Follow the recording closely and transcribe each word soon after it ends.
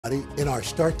in our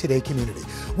Start Today community.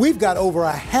 We've got over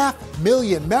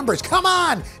 500,000 members. Come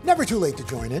on! Never too late to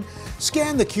join in.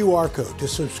 Scan the QR code to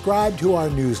subscribe to our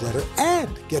newsletter and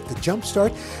get the jump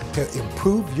start to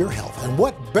improve your health. And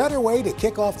what better way to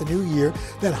kick off the new year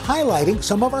than highlighting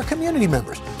some of our community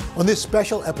members? On this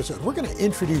special episode, we're going to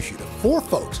introduce you to 4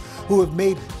 folks who have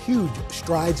made huge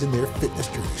strides in their fitness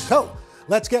journey. So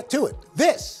let's get to it.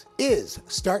 This is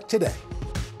Start Today.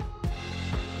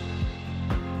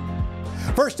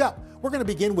 First up, we're going to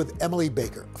begin with Emily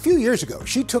Baker. A few years ago,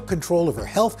 she took control of her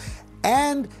health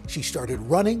and she started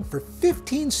running for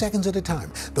 15 seconds at a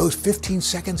time. Those 15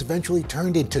 seconds eventually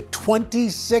turned into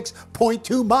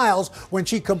 26.2 miles when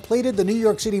she completed the New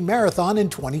York City Marathon in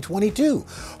 2022.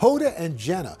 Hoda and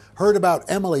Jenna heard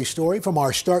about Emily's story from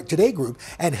our Start Today group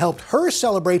and helped her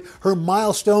celebrate her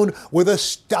milestone with a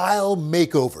style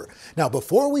makeover. Now,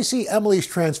 before we see Emily's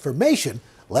transformation,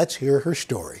 let's hear her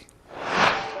story.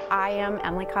 I am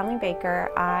Emily Conley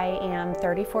Baker. I am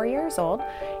 34 years old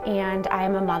and I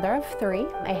am a mother of 3,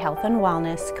 a health and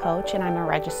wellness coach, and I'm a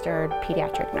registered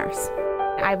pediatric nurse.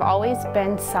 I've always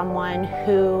been someone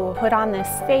who put on this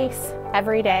face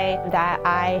every day that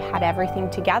I had everything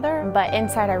together, but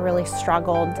inside I really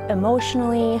struggled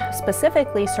emotionally,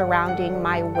 specifically surrounding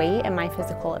my weight and my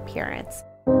physical appearance.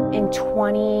 In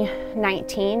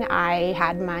 2019, I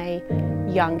had my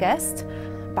youngest.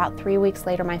 About 3 weeks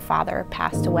later, my father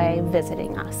passed away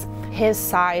visiting us. His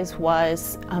size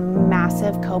was a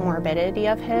massive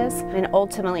comorbidity of his, and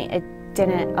ultimately it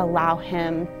didn't allow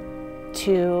him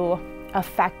to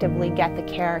effectively get the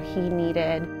care he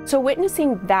needed. So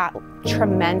witnessing that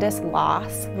tremendous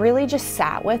loss really just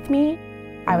sat with me.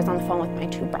 I was on the phone with my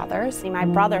 2 brothers. My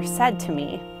brother said to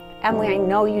me, "Emily, I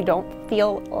know you don't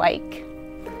feel like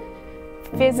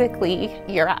physically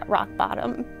you're at rock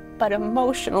bottom, but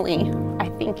emotionally, I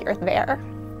think you're there."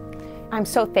 I'm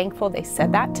so thankful they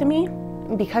said that to me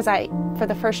because I, for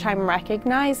the first time,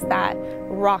 recognized that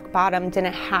rock bottom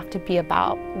didn't have to be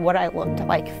about what I looked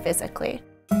like physically.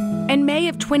 In May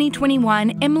of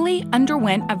 2021, Emily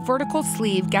underwent a vertical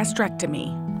sleeve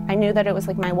gastrectomy. I knew that it was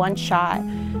like my one shot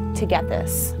to get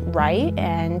this right,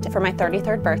 and for my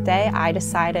 33rd birthday, I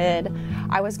decided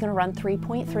I was gonna run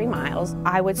 3.3 miles.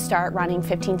 I would start running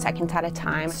 15 seconds at a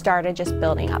time, started just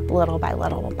building up little by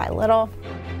little by little.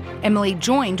 Emily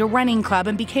joined a running club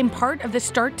and became part of the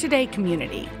Start Today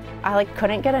community. I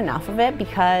couldn't get enough of it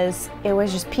because it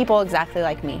was just people exactly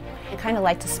like me. It kind of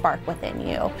lights a spark within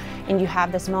you, and you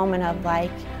have this moment of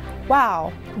like,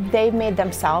 wow, they've made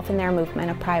themselves and their movement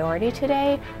a priority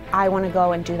today. I want to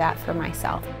go and do that for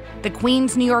myself. The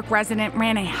Queens, New York resident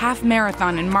ran a half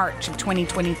marathon in March of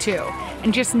 2022,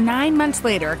 and just 9 months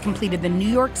later completed the New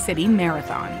York City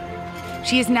Marathon.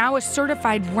 She is now a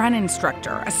certified run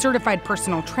instructor, a certified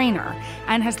personal trainer,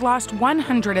 and has lost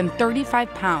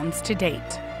 135 pounds to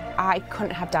date. I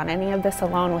couldn't have done any of this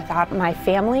alone without my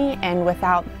family and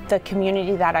without the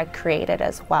community that I've created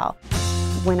as well.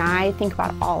 When I think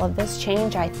about all of this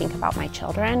change, I think about my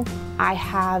children. I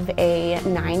have a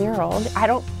 9-year-old. I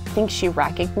don't think she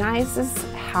recognizes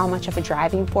how much of a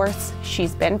driving force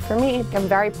she's been for me. I'm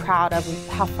very proud of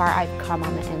how far I've come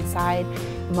on the inside,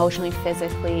 emotionally,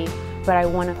 physically, but I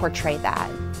want to portray that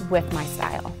with my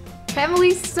style.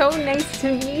 Emily, so nice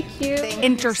to meet you.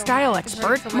 Enter style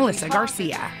expert Melissa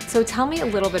Garcia. So tell me a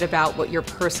little bit about what your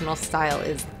personal style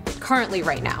is currently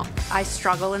right now. I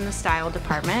struggle in the style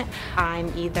department.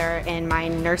 I'm either in my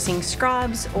nursing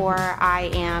scrubs or I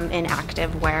am in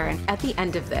active wear. At the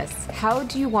end of this, how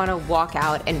do you want to walk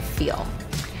out and feel?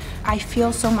 I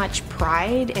feel so much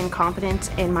pride and confidence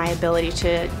in my ability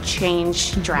to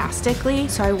change drastically.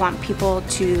 So I want people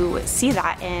to see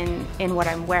that in what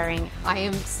I'm wearing. I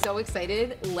am so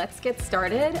excited. Let's get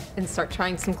started and start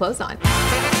trying some clothes on.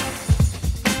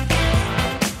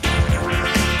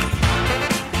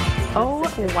 Oh,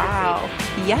 wow.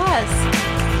 Yes.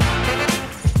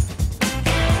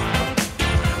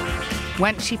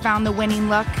 Once she found the winning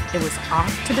look, it was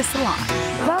off to the salon.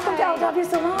 Welcome to LW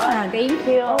Salon. Thank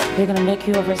you. They're gonna make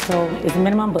you over so it's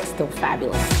minimum but still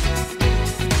fabulous.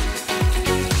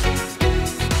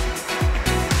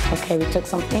 Okay, we took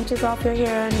some inches off your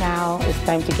hair. Now it's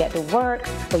time to get to work.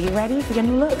 Are you ready for your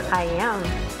new look? I am.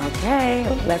 Okay,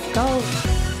 let's go.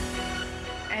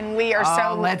 And we are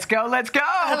so let's go.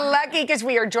 lucky because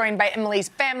we are joined by Emily's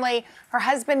family, her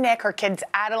husband Nick, her kids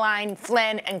Adeline,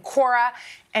 Flynn, and Cora,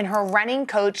 and her running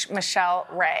coach Michelle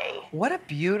Ray. What a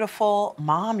beautiful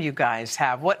mom you guys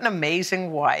have. What an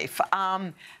amazing wife.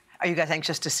 Are you guys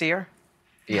anxious to see her?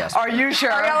 Yes. Are you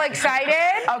sure? Are y'all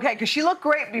excited? Okay, because she looked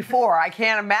great before. I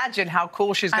can't imagine how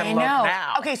cool she's going to look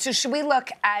now. Okay, so should we look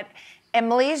at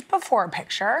Emily's before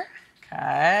picture?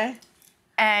 Okay.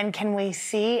 And can we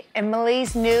see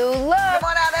Emily's new look? Come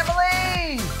on out,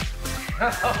 Emily!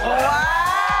 Wow!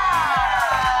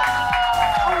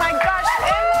 Oh my gosh,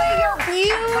 Emily, you're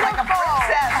beautiful. You're like a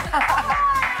princess.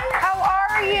 How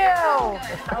are you?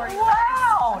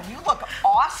 Wow, you look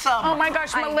awesome. Oh my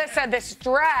gosh, Melissa, this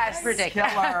dress.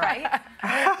 Ridiculous, right?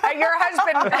 Your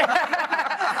husband.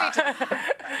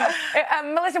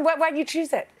 Melissa, why'd you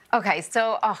choose it? Okay,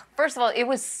 so first of all, it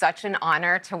was such an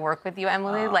honor to work with you,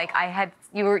 Emily. Like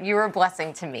you were a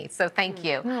blessing to me. So thank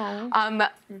you.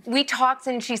 We talked,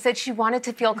 and she said she wanted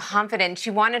to feel confident. She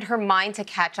wanted her mind to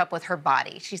catch up with her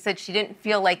body. She said she didn't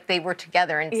feel like they were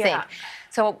together in sync.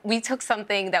 So we took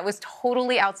something that was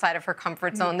totally outside of her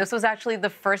comfort zone. This was actually the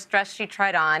first dress she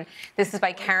tried on. This is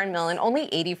by Karen Millen, only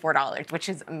 $84, which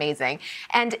is amazing.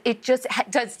 And it just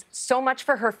does so much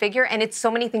for her figure, and it's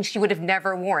so many things she would have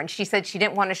never worn. She said she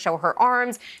didn't want to show her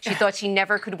arms. She thought she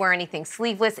never could wear anything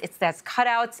sleeveless. It has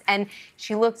cutouts, and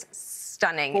she looks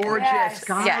stunning. Gorgeous,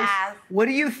 guys. Yes. What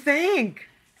do you think?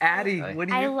 Addie, what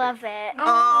do you I love it.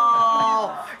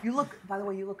 Oh, you look, by the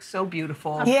way, you look so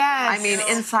beautiful. Yes. I mean,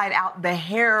 inside out, the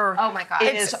hair Oh my God.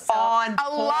 is on A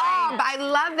point. lob. I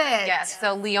love it. Yes,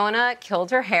 so Leona killed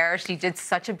her hair. She did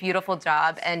such a beautiful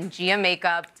job, and Gia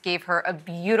Makeup gave her a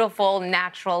beautiful,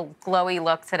 natural, glowy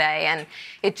look today, and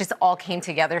it just all came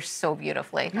together so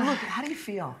beautifully. You look, how do you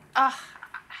feel?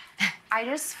 I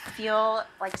just feel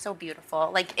like so beautiful,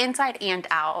 like inside and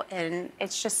out, and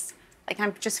it's just like I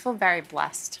just feel very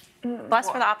blessed,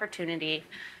 blessed for the opportunity,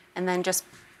 and then just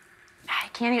I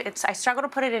can't even. I struggle to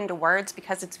put it into words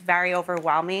because it's very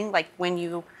overwhelming. Like when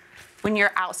your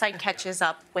outside catches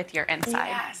up with your inside.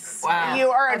 Yes. Wow. You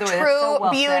are a By the way, true that's so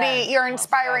well beauty. said. You're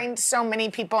inspiring so many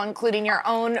people, including your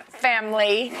own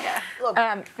family. Yeah. Look,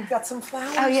 we've got some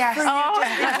flowers. Oh, yes. for you.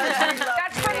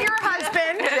 That's from your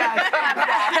husband.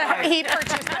 He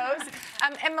purchased those.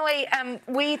 Emily,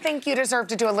 we think you deserve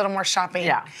to do a little more shopping.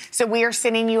 Yeah. So we are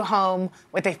sending you home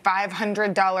with a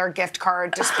 $500 gift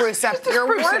card to spruce up your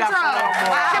spruce wardrobe. it up a little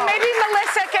more. So maybe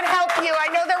Melissa can help you. I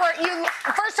know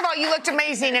first of all, you looked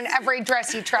amazing in every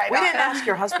dress you tried We on. didn't ask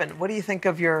your husband. What do you think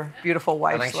of your beautiful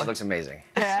wife's I think she look? looks amazing.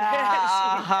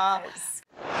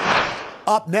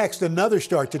 Up next, another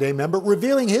Start Today member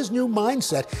revealing his new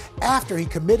mindset after he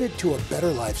committed to a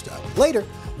better lifestyle. Later,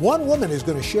 one woman is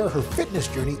going to share her fitness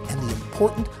journey and the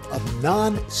importance of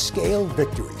non-scale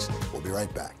victories. We'll be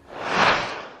right back.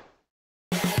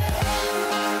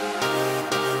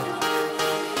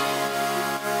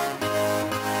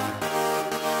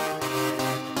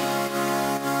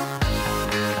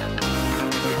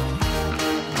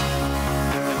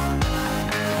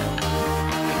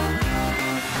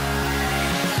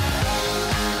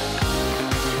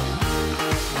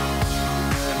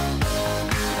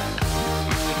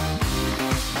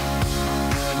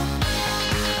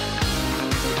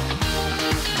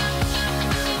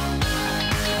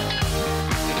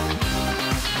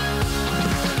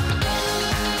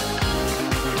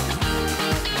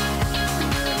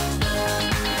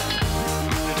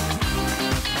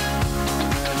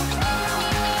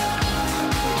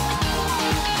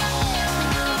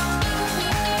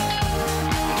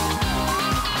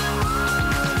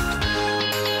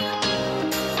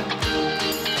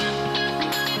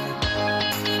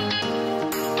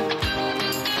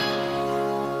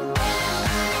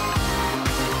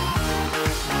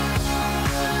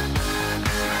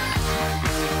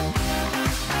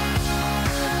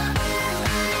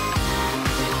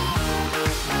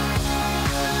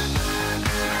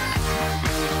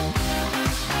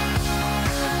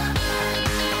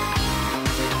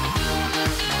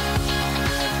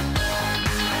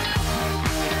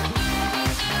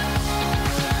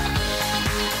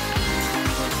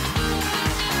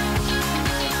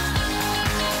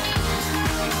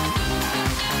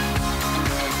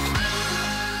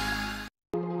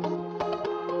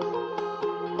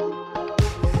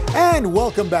 And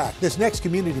welcome back. This next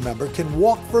community member can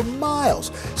walk for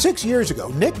miles. 6 years ago,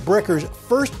 Nick Bricker's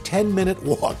first 10-minute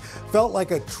walk felt like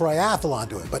a triathlon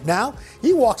to him, but now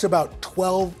he walks about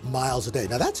 12 miles a day.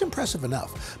 Now that's impressive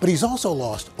enough, but he's also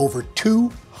lost over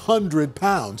 200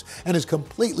 pounds and has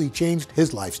completely changed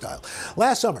his lifestyle.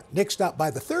 Last summer, Nick stopped by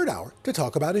the Third Hour to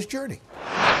talk about his journey.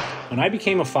 When I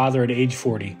became a father at age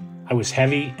 40, I was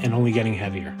heavy and only getting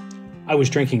heavier. I was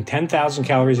drinking 10,000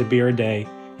 calories of beer a day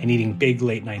and eating big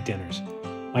late-night dinners.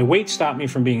 My weight stopped me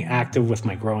from being active with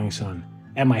my growing son.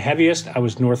 At my heaviest, I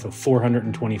was north of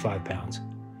 425 pounds.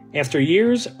 After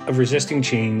years of resisting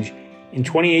change, in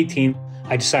 2018,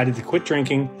 I decided to quit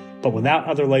drinking, but without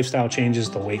other lifestyle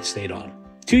changes, the weight stayed on.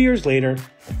 2 years later,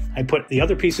 I put the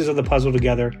other pieces of the puzzle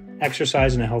together,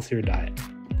 exercise and a healthier diet.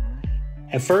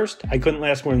 At first, I couldn't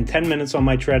last more than 10 minutes on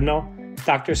my treadmill.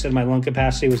 Doctor said my lung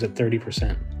capacity was at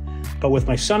 30%. But with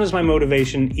my son as my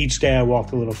motivation, each day I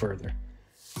walked a little further.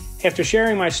 After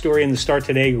sharing my story in the Start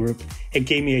Today group, it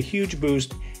gave me a huge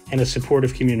boost and a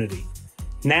supportive community.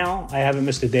 Now, I haven't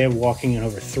missed a day of walking in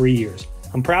over 3 years.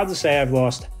 I'm proud to say I've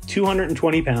lost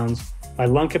 220 pounds, my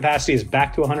lung capacity is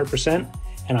back to 100%,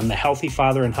 and I'm the healthy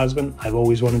father and husband I've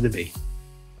always wanted to be.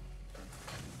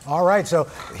 All right, so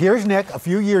here's Nick a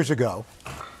few years ago,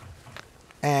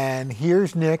 and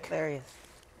here's Nick There he is.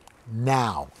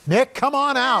 now. Nick, come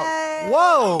on out. Hey.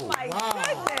 Whoa. Oh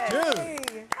my Dude. goodness.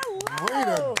 Hello. Way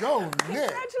to go,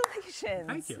 Nick. Congratulations.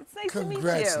 Thank you. It's nice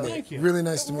Congrats, to meet you. Nick. Really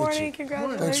nice to meet you. Morning,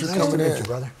 congratulations. Thanks for Nice to coming meet in. you,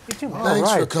 brother.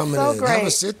 Thanks for coming So in. great. Have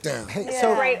a sit down.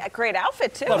 Yeah. Great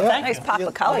outfit too. thank Nice you. pop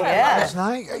of color. Last Yeah.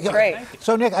 night? Yeah. Great.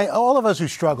 So, Nick, all of us who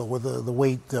struggle with the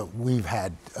weight that we've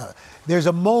had, there's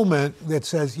a moment that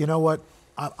says, you know what,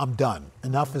 I'm done.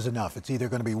 Enough is enough. It's either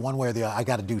going to be one way or the other. I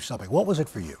got to do something. What was it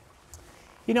for you?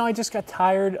 You know, I just got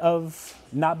tired of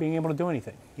not being able to do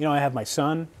anything. You know, I have my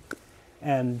son,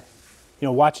 and, you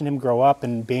know, watching him grow up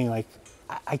and being like,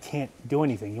 I can't do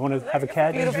anything. You want to have a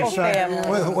cat? Beautiful Son,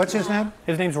 family. what's his name?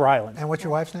 His name's Rylan. And what's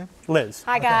your wife's name? Liz.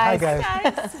 Hi guys. Hi,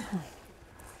 guys.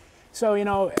 So, you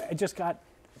know, I just got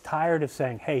tired of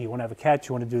saying, hey, you want to have a cat?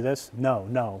 You want to do this? No.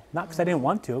 Not because I didn't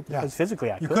want to, because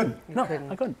physically I couldn't. No,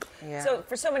 I couldn't. Yeah. So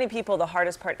for so many people, the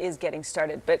hardest part is getting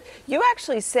started. But you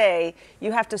actually say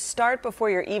you have to start before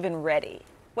you're even ready.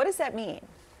 What does that mean?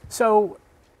 So,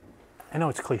 I know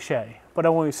it's cliche, but it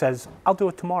always says, I'll do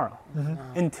it tomorrow.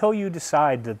 Until you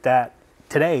decide that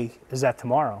today is that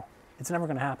tomorrow, it's never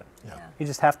going to happen. Yeah. You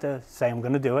just have to say, I'm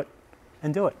going to do it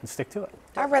and stick to it.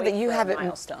 I read that you for a haven't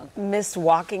milestone. missed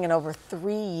walking in over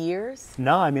 3 years.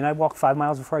 No, I mean, I walked 5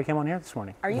 miles before I came on here this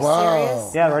morning. Are you Wow.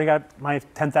 serious? Yeah, I already got my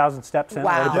 10,000 steps in.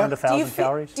 Already burned 1,000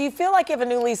 calories. Do you feel like you have a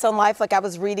new lease on life? Like I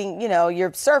was reading, you know,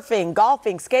 you're surfing,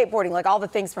 golfing, skateboarding, like all the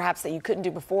things perhaps that you couldn't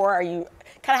do before. Are you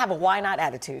kind of have a why not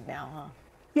attitude now, huh?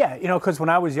 Yeah, you know, because when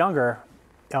I was younger,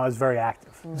 you know, I was very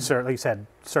active. Like you said,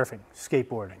 surfing,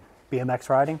 skateboarding, BMX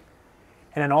riding.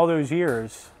 And in all those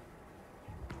years,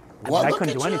 Well, I look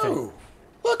couldn't at do anything. you.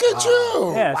 Look at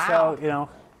you. Yeah, so, you know,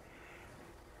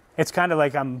 it's kind of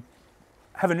like I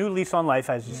have a new lease on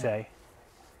life, as you say,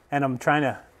 and I'm trying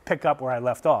to pick up where I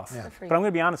left off. Yeah. But I'm going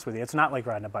to be honest with you, it's not like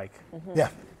riding a bike. Yeah.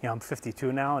 You know, I'm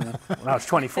 52 now, and when I was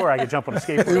 24, I could jump on a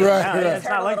skateboard. Now, it's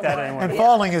not like that anymore. And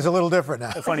falling is a little different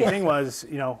now. The funny thing was,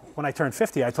 you know, when I turned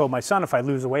 50, I told my son, if I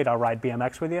lose the weight, I'll ride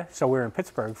BMX with you. So we were in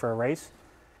Pittsburgh for a race.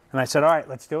 And I said, all right,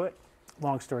 let's do it.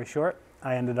 Long story short,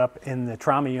 I ended up in the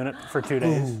trauma unit for 2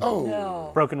 days.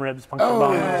 Broken ribs, punctured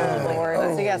bones.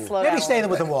 So you got to slow down. Maybe stay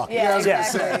with the walk. Yeah,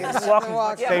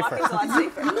 Walking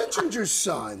safer. You mentioned your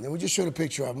son, and we just showed a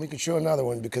picture of him. We could show another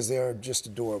one because they are just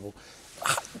adorable.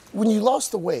 When you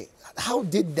lost the weight, how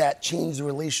did that change the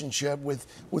relationship with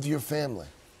your family?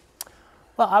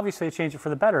 Well, obviously it changed it for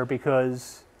the better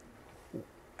because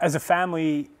as a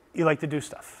family, you like to do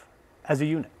stuff as a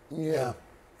unit. Yeah.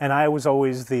 And I was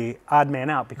always the odd man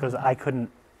out because I couldn't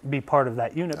be part of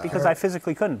that unit because I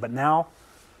physically couldn't. But now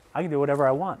I can do whatever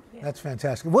I want. That's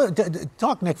fantastic.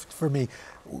 Talk next for me.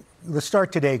 The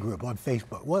Start Today group on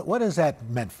Facebook. What has that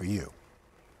meant for you?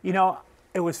 You know,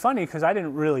 it was funny because I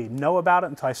didn't really know about it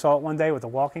until I saw it one day with the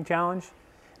walking challenge.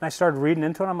 And I started reading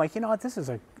into it. I'm like, you know what, this is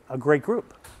a great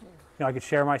group. You know, I could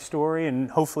share my story and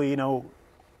hopefully, you know,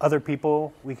 other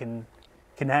people, we can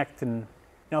connect and,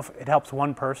 you know, if it helps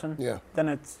one person, then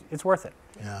it's worth it.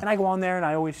 Yeah. And I go on there and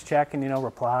I always check and, you know,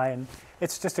 reply. And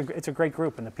it's just it's a great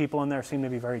group. And the people in there seem to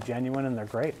be very genuine and they're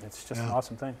great. It's just an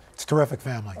awesome thing. It's a terrific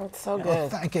family. It's so good. Well,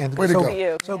 thank you. Way to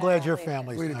go. So glad your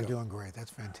family's doing great.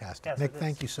 That's fantastic. Nick,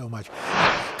 thank you so much.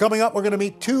 Coming up, we're going to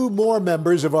meet 2 more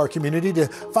members of our community to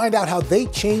find out how they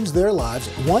changed their lives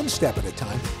one step at a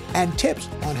time and tips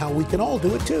on how we can all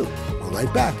do it too. We're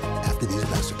right back after these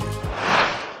messages.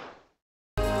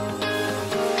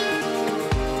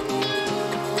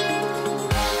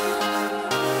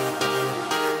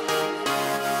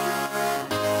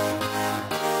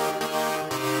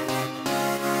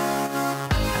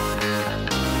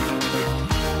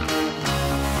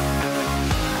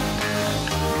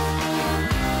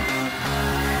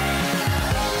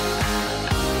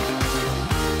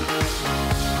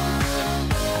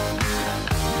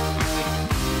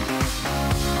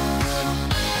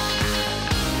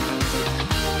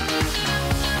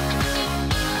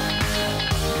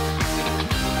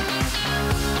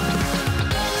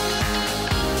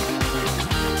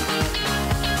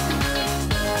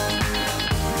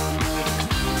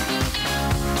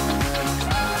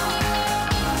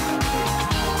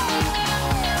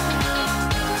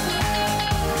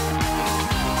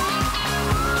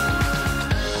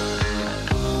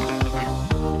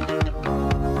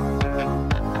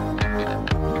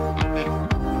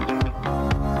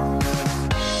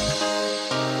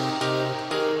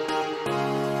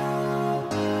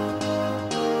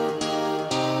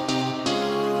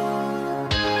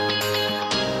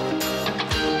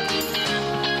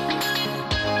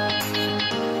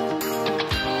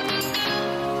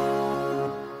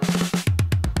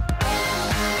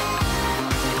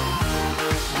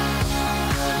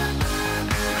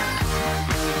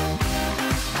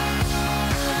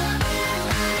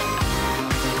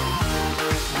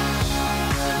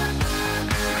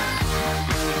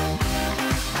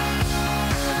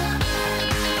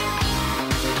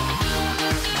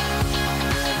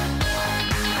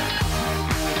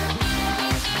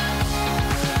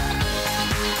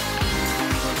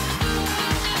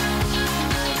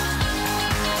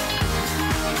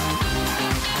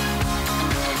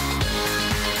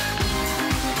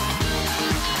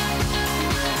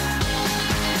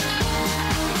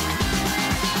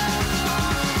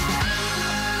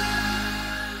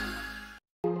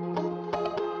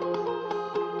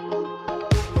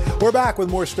 We're back with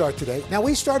more Start Today. Now,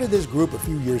 we started this group a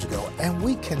few years ago, and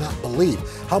we cannot believe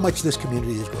how much this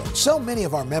community has grown. So many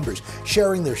of our members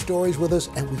sharing their stories with us,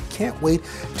 and we can't wait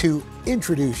to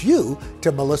introduce you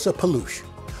to Melissa Peluche.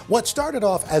 What started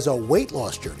off as a weight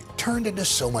loss journey turned into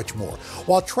so much more.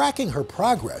 While tracking her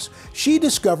progress, she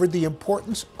discovered the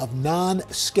importance of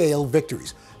non-scale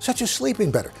victories, such as sleeping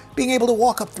better, being able to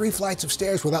walk up 3 flights of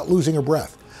stairs without losing her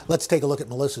breath. Let's take a look at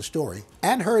Melissa's story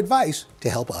and her advice to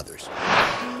help others.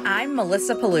 I'm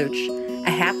Melissa Peluche, a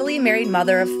happily married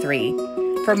mother of 3.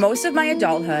 For most of my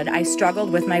adulthood, I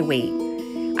struggled with my weight.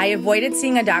 I avoided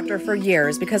seeing a doctor for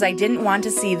years because I didn't want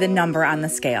to see the number on the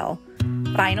scale.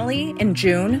 Finally, in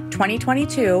June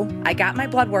 2022, I got my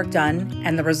blood work done,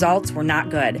 and the results were not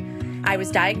good. I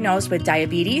was diagnosed with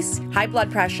diabetes, high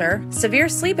blood pressure, severe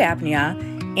sleep apnea,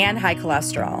 and high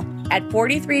cholesterol. At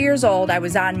 43 years old, I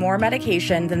was on more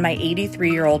medication than my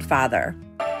 83-year-old father.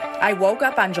 I woke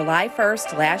up on July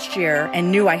 1st last year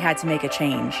and knew I had to make a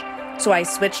change. So I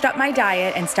switched up my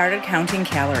diet and started counting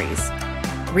calories.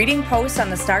 Reading posts on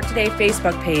the Start Today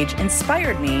Facebook page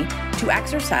inspired me to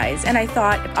exercise, and I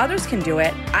thought if others can do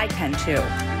it, I can too.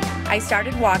 I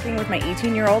started walking with my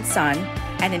 18-year-old son,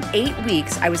 and in 8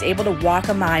 weeks, I was able to walk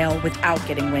a mile without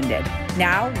getting winded.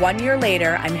 Now, 1 year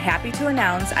later, I'm happy to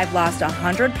announce I've lost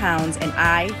 100 pounds, and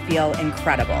I feel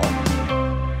incredible.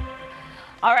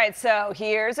 All right, so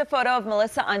here's a photo of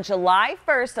Melissa on July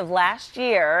 1st of last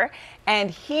year, and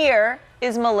here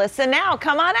is Melissa now.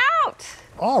 Come on out.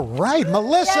 All right,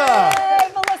 Melissa.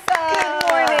 Yay, Melissa. Good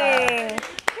morning.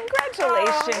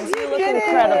 Congratulations. You look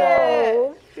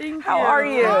incredible. Thank How are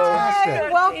you?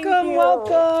 Fantastic. Welcome,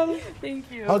 welcome.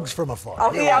 Thank you. Hugs from afar.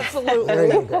 Oh, yeah, absolutely. There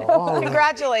you go. All right.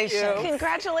 Congratulations.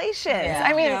 Congratulations. Yeah.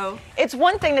 I mean, it's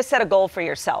one thing to set a goal for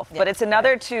yourself, but it's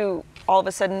another to all of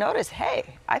a sudden notice, hey,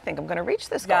 I think I'm going to reach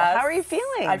this goal. Yes. How are you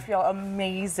feeling? I feel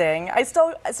amazing. I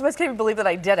sometimes can't even believe that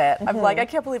I did it. I'm like, I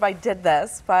can't believe I did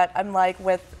this, but I'm like,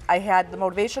 I had the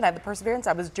motivation, I had the perseverance,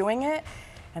 I was doing it,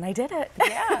 and I did it.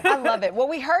 Yeah, I love it. Well,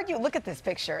 we heard you. Look at this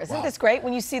picture. Isn't this great?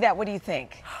 When you see that, what do you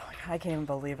think? Oh my God, I can't even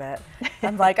believe it.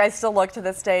 I'm like, I still look to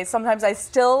this day. Sometimes I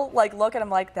still look and I'm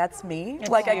like, that's me.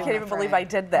 I can't even believe I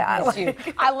did that. It's you.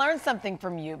 I learned something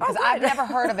from you because I've never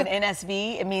heard of an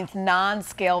NSV. It means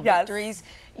non-scale victories.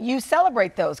 You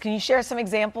celebrate those. Can you share some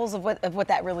examples of what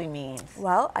that really means?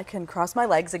 Well, I can cross my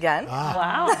legs again.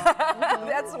 Wow.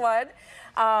 That's one.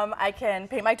 I can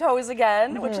paint my toes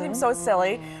again, which seems so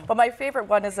silly. But my favorite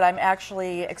one is that I'm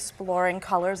actually exploring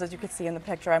colors. As you can see in the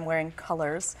picture, I'm wearing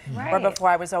colors. Where before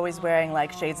I was always wearing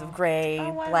shades of gray,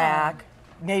 black,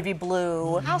 navy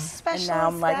blue. How special and now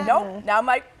is I'm like, that? nope, now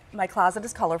my closet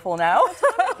is colorful now.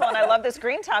 And I love this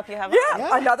green top you have.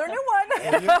 Yeah, another new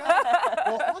one. There you go.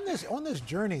 Well, on this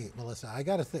journey, Melissa, I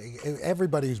got to think,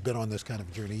 everybody who's been on this kind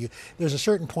of journey, there's a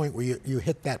certain point where you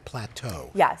hit that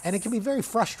plateau. Yes. And it can be very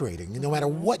frustrating. No matter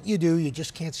what you do, you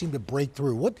just can't seem to break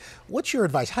through. What's your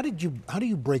advice? How do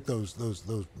you break those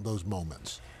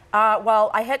moments?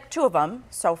 Well, I hit 2 of them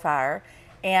so far.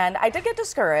 And I did get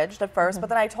discouraged at first, but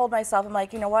then I told myself, I'm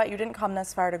like, you know what? You didn't come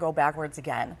this far to go backwards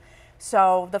again.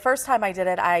 So the first time I did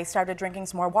it, I started drinking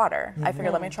some more water. I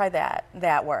figured, let me try that.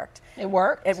 That worked. It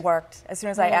worked? It worked. As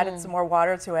soon as I added some more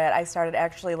water to it, I started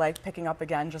actually picking up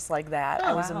again just like that.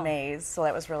 I was amazed. So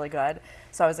that was really good.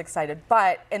 So I was excited.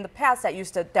 But in the past,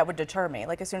 that would deter me.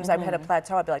 As soon as I hit a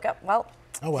plateau, I'd be like, oh, well.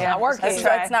 It's not working.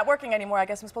 It's not working anymore. I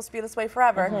guess I'm supposed to be this way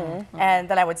forever. And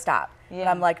then I would stop. And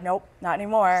I'm like, nope, not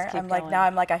anymore. I'm like, now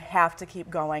I'm like, I have to keep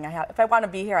going. If I want to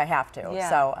be here, I have to.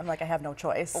 So I'm like, I have no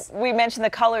choice. We mentioned the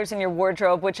colors in your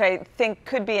wardrobe, which I think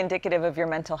could be indicative of your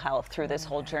mental health through this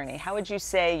whole journey. How would you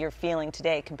say you're feeling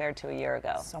today compared to a year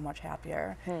ago? So much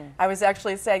happier. I was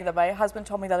actually saying that my husband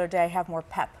told me the other day I have more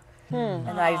pep.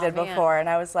 And I did before, and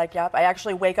I was like, yep. I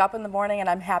actually wake up in the morning, and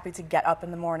I'm happy to get up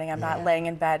in the morning. I'm not laying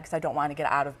in bed because I don't want to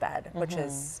get out of bed, which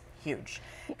is huge.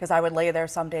 Because I would lay there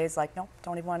some days like, nope,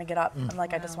 don't even want to get up. I'm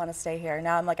like, I just want to stay here.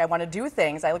 Now I'm like, I want to do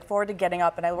things. I look forward to getting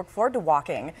up, and I look forward to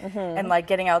walking and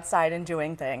getting outside and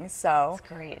doing things. So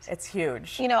that's great. It's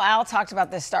huge. You know, Al talked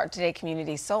about this Start Today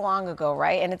community so long ago,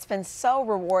 right? And it's been so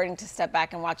rewarding to step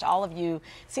back and watch all of you.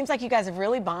 Seems like you guys have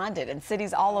really bonded in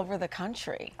cities all over the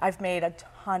country. I've made a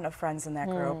ton of friends in that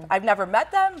group. I've never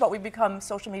met them, but we've become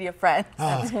social media friends.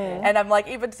 And I'm like,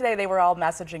 even today they were all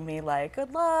messaging me like,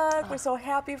 good luck, we're so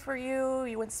happy for you,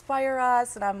 you inspire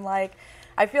us. And I'm like,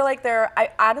 I feel like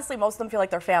honestly, most of them feel like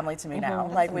they're family to me now.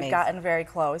 We've gotten very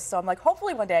close. So I'm like,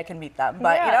 hopefully one day I can meet them.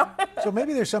 But So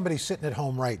maybe there's somebody sitting at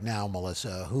home right now,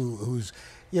 Melissa, who's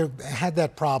had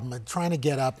that problem and trying to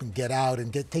get up and get out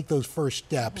and take those first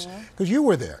steps, because you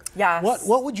were there. Yes.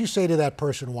 What would you say to that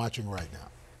person watching right now?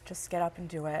 Just get up and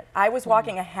do it. I was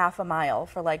walking a half a mile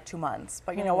for like 2 months,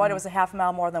 but you know what? It was a half a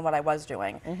mile more than what I was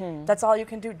doing. That's all you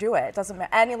can do. Do it. It doesn't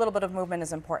matter. Any little bit of movement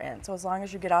is important. So as long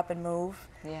as you get up and move,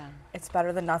 it's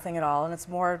better than nothing at all. And it's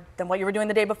more than what you were doing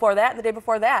the day before that and the day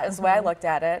before that is the way I looked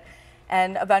at it.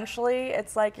 And eventually,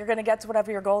 it's like you're going to get to whatever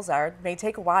your goals are. It may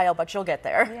take a while, but you'll get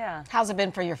there. Yeah. How's it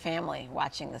been for your family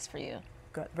watching this for you?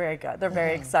 Good, very good. They're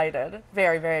very excited.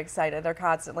 Very, very excited. They're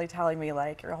constantly telling me,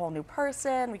 like, you're a whole new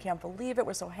person. We can't believe it.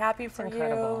 We're so happy for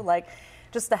you. Like,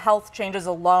 just the health changes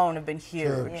alone have been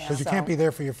huge. Because you can't be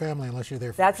there for your family unless you're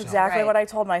there for That's yourself. exactly what I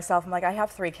told myself. I'm like, I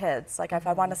have 3 kids. Like, if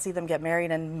I want to see them get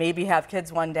married and maybe have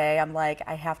kids one day, I'm like,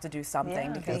 I have to do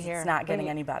something because it's not getting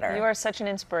any better. You are such an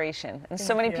inspiration. And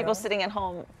so many people sitting at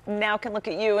home now can look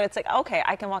at you and it's like, okay,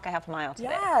 I can walk a half a mile today.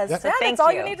 Yes, So that's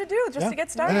all you need to do just to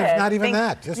get started. And it's not even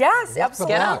that. Just yes, walk the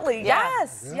block. absolutely.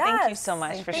 Yes, yes. Thank you so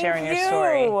much for sharing your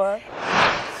story.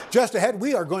 Just ahead,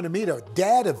 we are going to meet a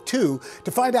dad of 2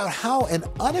 to find out how an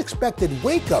unexpected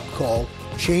wake-up call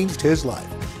changed his life.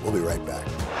 We'll be right back.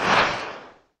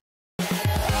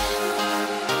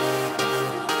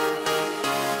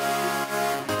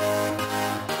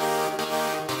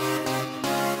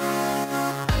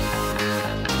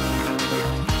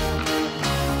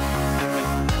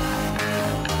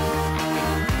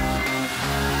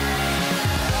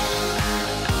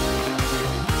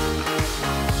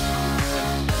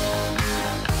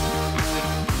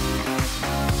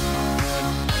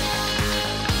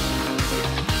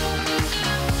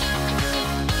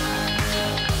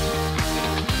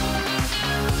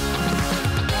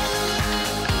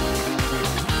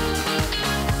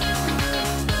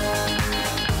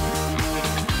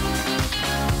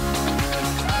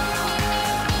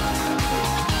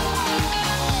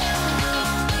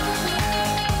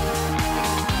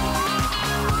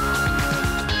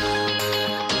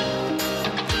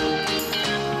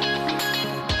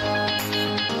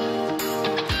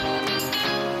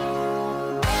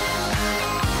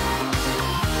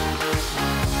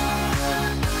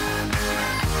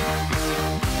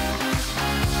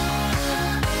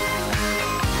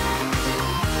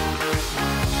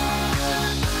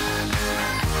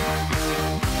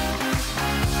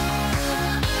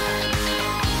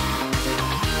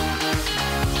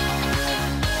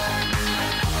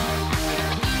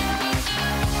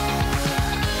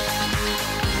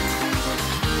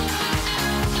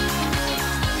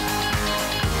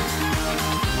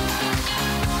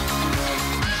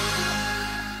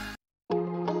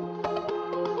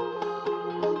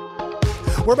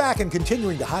 We're back and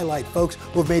continuing to highlight folks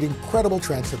who have made incredible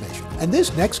transformation. And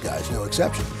this next guy's no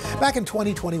exception. Back in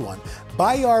 2021,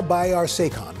 Bayar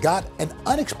Sekhan got an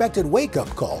unexpected wake-up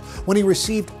call when he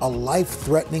received a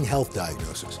life-threatening health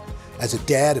diagnosis. As a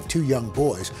dad of 2 young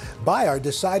boys, Bayar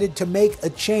decided to make a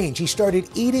change. He started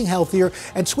eating healthier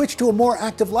and switched to a more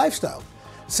active lifestyle.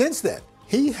 Since then,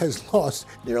 he has lost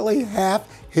nearly half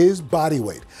his body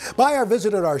weight. Bayar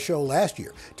visited our show last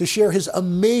year to share his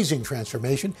amazing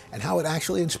transformation and how it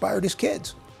actually inspired his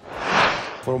kids.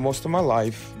 For most of my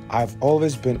life, I've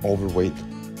always been overweight.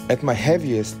 At my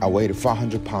heaviest, I weighed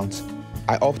 500 pounds.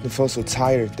 I often felt so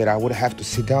tired that I would have to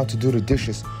sit down to do the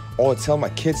dishes or tell my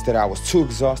kids that I was too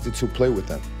exhausted to play with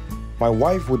them. My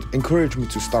wife would encourage me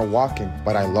to start walking,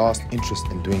 but I lost interest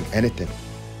in doing anything.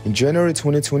 In January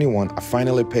 2021, I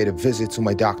finally paid a visit to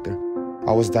my doctor.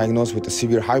 I was diagnosed with a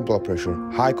severe high blood pressure,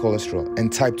 high cholesterol,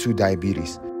 and type 2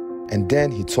 diabetes. And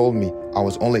then he told me I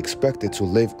was only expected to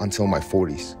live until my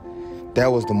 40s.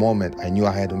 That was the moment I knew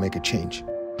I had to make a change.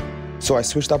 So I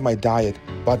switched up my diet,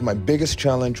 but my biggest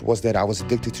challenge was that I was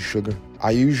addicted to sugar. I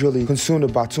usually consumed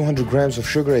about 200 grams of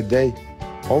sugar a day.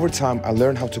 Over time, I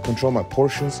learned how to control my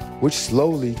portions, which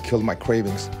slowly killed my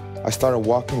cravings. I started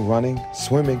walking, running,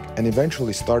 swimming, and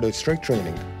eventually started strength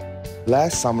training.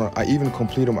 Last summer, I even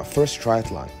completed my first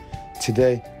triathlon.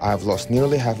 Today, I have lost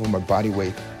nearly half of my body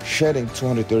weight, shedding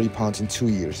 230 pounds in 2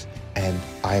 years, and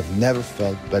I have never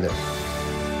felt better.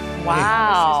 Wow.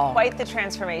 This is quite the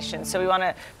transformation. So we want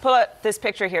to pull up this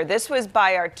picture here. This was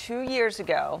Bayar 2 years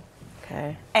ago.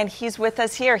 Okay. And he's with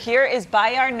us here. Here is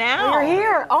Bayar now. We're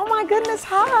here. Oh my goodness,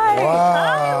 hi. Wow.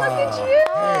 Hi, look at you.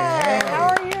 Hi, how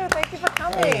are you? Thank you for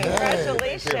coming. Hey.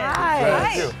 Congratulations. Hi.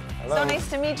 Hi. So nice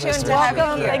to meet you Nice and to to have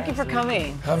Welcome. you here. Thank you for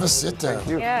coming. Have a sit down.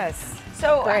 Yes.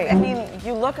 So, Great. I mean,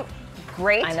 you look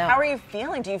great. I know. How are you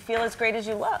feeling? Do you feel as great as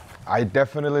you look? I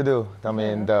definitely do. I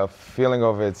mean, the feeling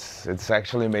of it's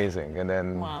actually amazing, and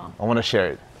then Wow. I want to share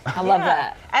it. I love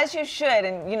that. As you should,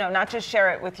 and you know, not just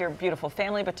share it with your beautiful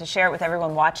family, but to share it with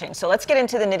everyone watching. So let's get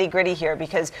into the nitty-gritty here,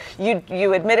 because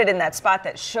you admitted in that spot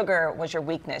that sugar was your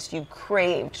weakness. You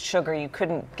craved sugar. You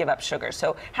couldn't give up sugar.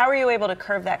 So how were you able to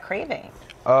curb that craving?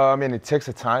 I mean, it takes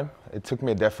a time. It took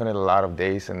me definitely a lot of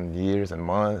days and years and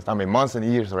months. I mean, months and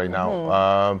years right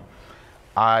now.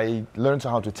 I learned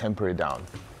how to temper it down,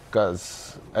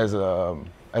 because as a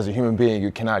human being,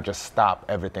 you cannot just stop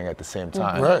everything at the same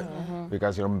time, Right.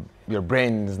 because your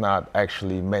brain is not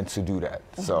actually meant to do that.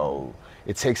 So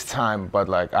it takes time, but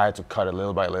like I had to cut it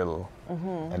little by little,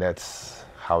 and that's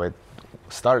how it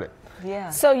started. Yeah.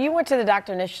 So you went to the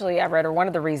doctor initially, I read, or one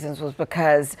of the reasons was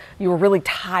because you were really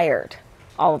tired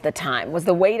all of the time. Was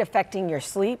the weight affecting your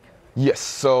sleep? Yes.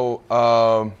 So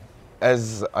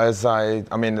as I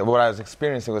mean, what I was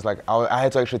experiencing was like I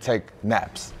had to actually take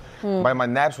naps. But my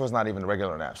naps was not even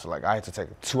regular naps. So like I had to take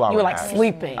a 2-hour nap. You were like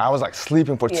sleeping. I was like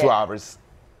sleeping for 2 hours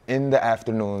in the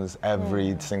afternoons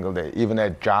every single day, even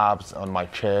at jobs on my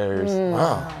chairs.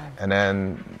 Wow. And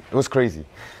then it was crazy.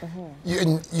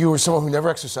 You were someone who never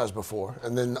exercised before,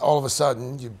 and then all of a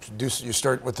sudden you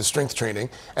start with the strength training,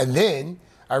 and then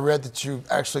I read that you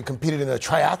actually competed in a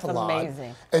triathlon. That's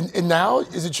amazing. And now,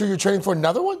 is it true you're training for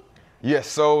another one? Yes,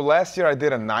 so last year I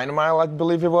did a 9-mile, I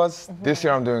believe it was. This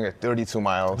year I'm doing a 32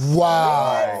 miles.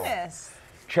 Wow.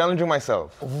 Challenging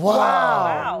myself.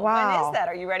 Wow. When is that?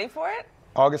 Are you ready for it?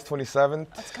 August 27th.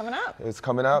 That's coming up. It's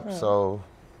coming up, so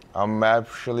I'm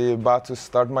actually about to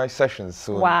start my sessions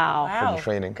soon for the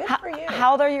training. Good for you.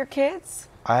 How old are your kids?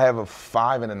 I have a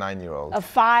 5 and a 9-year-old. A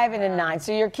 5 and a 9.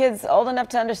 So your kids old enough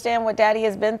to understand what Daddy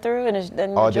has been through and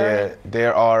the journey? They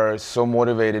are so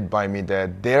motivated by me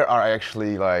that they are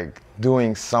actually like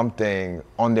doing something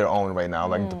on their own right now,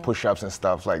 like the push-ups and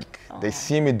stuff. Like they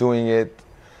see me doing it.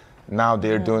 Now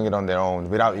they're doing it on their own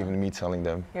without even me telling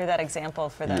them. You're that example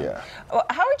for them. Yeah.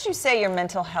 How would you say your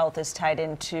mental health is tied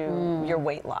into your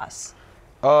weight loss?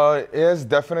 It has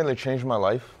definitely changed my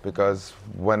life, because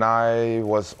when I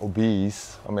was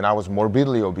obese, I mean, I was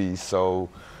morbidly obese. So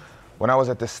when I was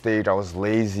at this stage, I was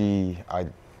lazy. I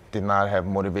did not have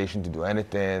motivation to do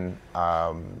anything.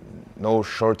 No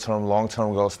short-term,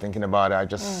 long-term goals thinking about it. I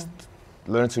just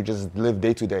learned to just live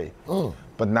day to day.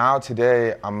 But now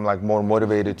today, I'm like more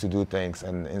motivated to do things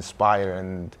and inspire,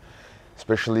 and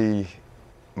especially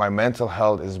my mental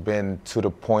health has been to the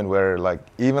point where like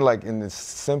even like in this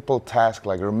simple task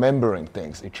like remembering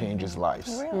things, it changes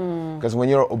lives. Because when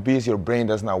you're obese, your brain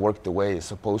does not work the way it's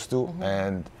supposed to,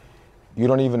 and you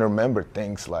don't even remember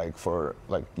things like for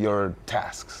like your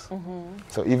tasks.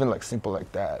 So even like simple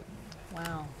like that.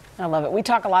 Wow. I love it. We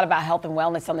talk a lot about health and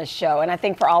wellness on this show, and I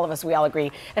think for all of us, we all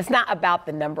agree, it's not about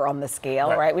the number on the scale,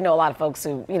 right? We know a lot of folks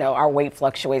who, you know, our weight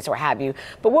fluctuates or have you.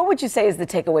 But what would you say is the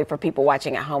takeaway for people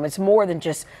watching at home? It's more than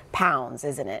just pounds,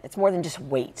 isn't it? It's more than just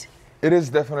weight. It is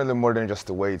definitely more than just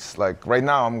the weights. Like right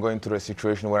now, I'm going through a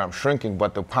situation where I'm shrinking,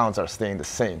 but the pounds are staying the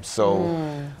same.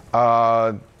 So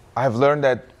I've learned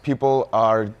that people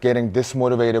are getting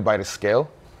dismotivated by the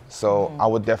scale. So I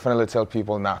would definitely tell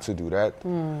people not to do that.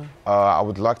 I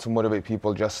would like to motivate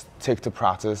people, just take the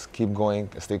process, keep going,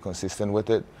 stay consistent with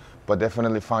it, but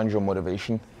definitely find your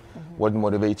motivation. What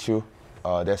motivates you,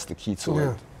 that's the key to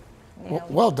it.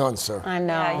 Well done, sir. I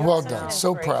know. Well done.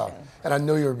 So proud. And I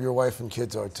know your wife and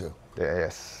kids are too.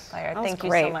 Yes. Thank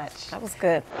you so much. That was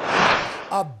good.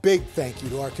 A big thank you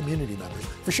to our community members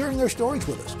for sharing their stories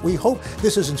with us. We hope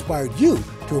this has inspired you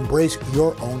to embrace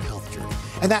your own health journey.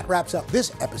 And that wraps up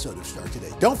this episode of Start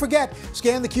Today. Don't forget,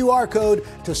 scan the QR code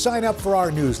to sign up for our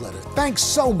newsletter. Thanks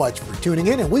so much for tuning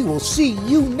in, and we will see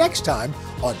you next time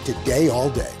on Today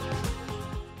All Day.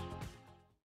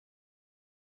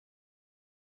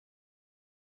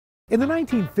 In the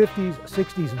 1950s,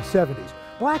 60s, and 70s,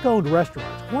 Black-owned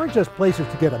restaurants weren't just places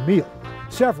to get a meal,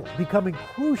 several becoming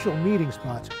crucial meeting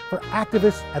spots for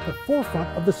activists at the forefront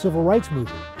of the civil rights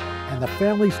movement. And the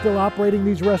families still operating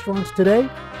these restaurants today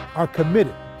are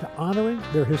committed to honoring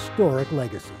their historic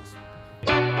legacies.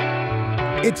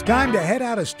 It's time to head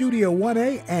out of Studio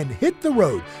 1A and hit the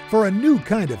road for a new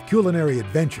kind of culinary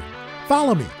adventure.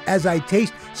 Follow me as I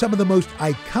taste some of the most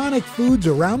iconic foods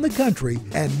around the country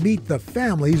and meet the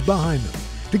families behind them.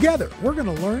 Together, we're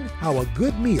going to learn how a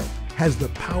good meal has the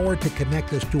power to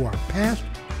connect us to our past,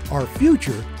 our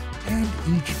future, and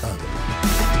each other.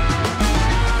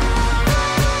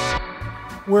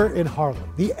 We're in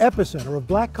Harlem, the epicenter of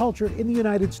Black culture in the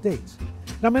United States.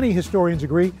 Now, many historians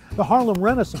agree the Harlem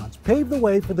Renaissance paved the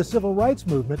way for the civil rights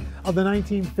movement of the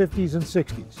 1950s and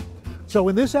 60s. So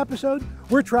in this episode,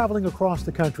 we're traveling across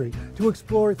the country to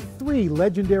explore 3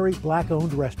 legendary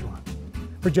Black-owned restaurants.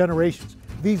 For generations,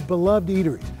 these beloved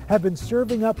eateries have been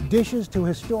serving up dishes to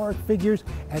historic figures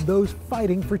and those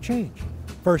fighting for change.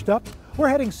 First up, we're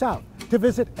heading south to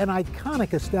visit an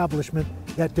iconic establishment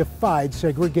that defied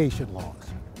segregation laws.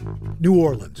 New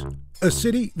Orleans, a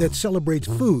city that celebrates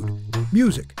food,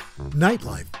 music,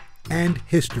 nightlife, and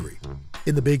history.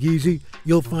 In the Big Easy,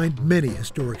 you'll find many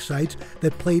historic sites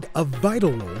that played a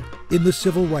vital role in the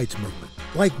civil rights movement,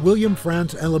 like William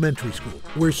Frantz Elementary School,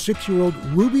 where 6-year-old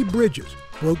Ruby Bridges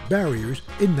broke barriers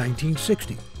in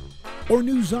 1960, or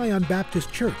New Zion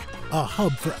Baptist Church, a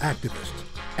hub for activists,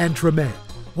 and Treme,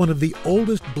 one of the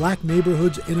oldest black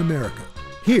neighborhoods in America.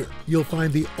 Here, you'll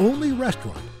find the only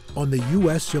restaurant on the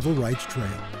U.S. Civil Rights Trail.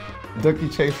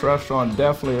 Dooky Chase Restaurant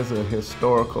definitely is a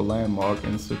historical landmark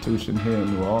institution here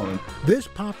in New Orleans. This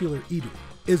popular eatery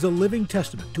is a living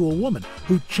testament to a woman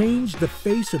who changed the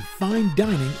face of fine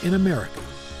dining in America,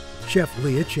 Chef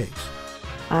Leah Chase.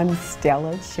 I'm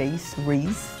Stella Chase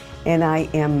Reese, and I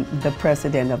am the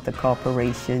president of the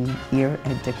corporation here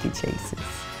at Dooky Chase's.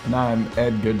 And I'm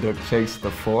Edgar Duke Chase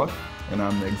IV, and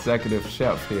I'm the executive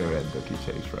chef here at Dooky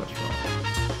Chase Restaurant.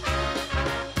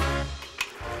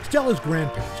 Stella's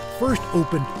grandparents first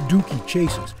opened Dooky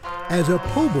Chase's as a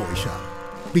po' boy shop,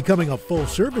 becoming a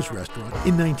full-service restaurant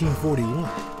in 1941.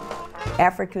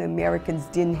 African Americans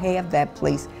didn't have that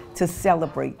place to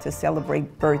celebrate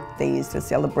birthdays, to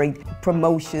celebrate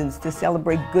promotions, to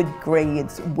celebrate good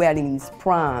grades, weddings,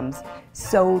 proms.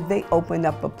 So they opened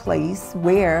up a place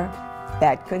where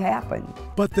that could happen.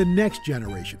 But the next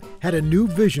generation had a new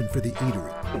vision for the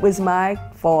eatery. It was my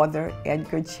father,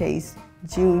 Edgar Chase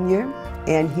Jr.,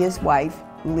 and his wife,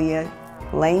 Leah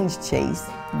Lange Chase,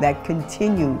 that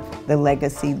continued the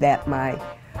legacy that my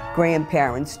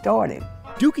grandparents started.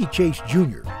 Dooky Chase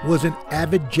Jr. was an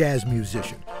avid jazz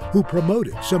musician who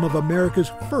promoted some of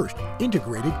America's first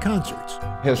integrated concerts.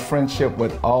 His friendship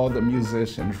with all the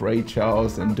musicians, Ray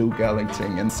Charles and Duke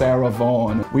Ellington and Sarah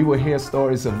Vaughan, we would hear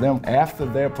stories of them after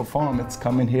their performance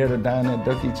coming here to dine at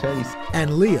Dooky Chase.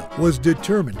 And Leah was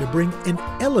determined to bring an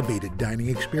elevated dining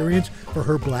experience for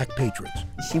her black patrons.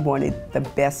 She wanted the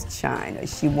best china,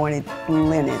 she wanted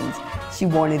linens, she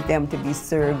wanted them to be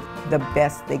served the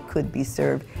best they could be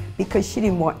served, because she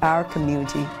didn't want our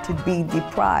community to be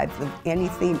deprived of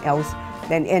anything else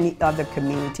than any other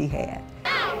community had.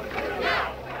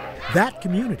 That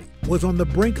community was on the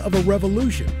brink of a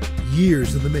revolution,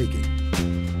 years in the making.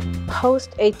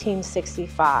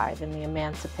 Post-1865 and the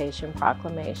Emancipation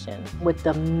Proclamation, with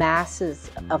the masses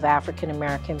of African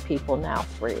American people now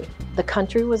free, the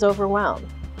country was overwhelmed.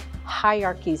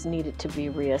 Hierarchies needed to be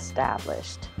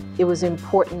reestablished. It was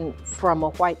important from a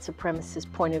white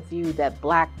supremacist point of view that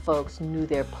black folks knew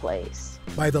their place.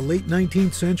 By the late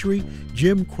 19th century,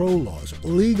 Jim Crow laws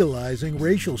legalizing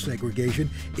racial segregation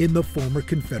in the former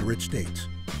Confederate states.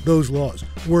 Those laws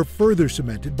were further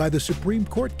cemented by the Supreme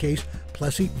Court case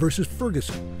Plessy versus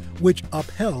Ferguson, which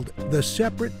upheld the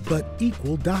separate but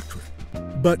equal doctrine.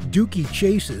 But Dooky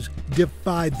Chase's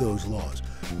defied those laws,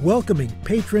 welcoming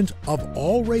patrons of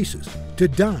all races to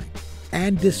dine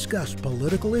and discuss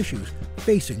political issues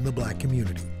facing the black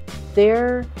community.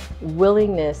 Their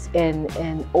willingness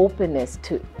and openness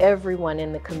to everyone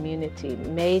in the community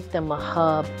made them a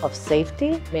hub of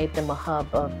safety, made them a hub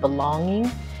of belonging.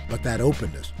 But that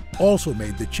openness also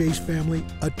made the Chase family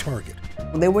a target.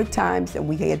 There were times that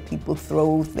we had people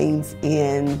throw things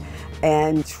in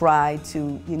and try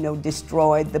to,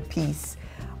 destroy the peace.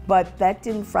 But that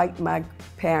didn't frighten my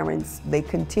parents. They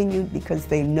continued because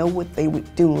they know what they were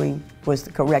doing was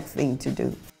the correct thing to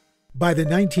do. By the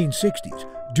 1960s,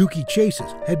 Dooky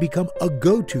Chase's had become a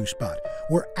go-to spot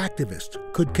where activists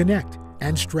could connect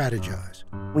and strategize.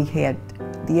 We had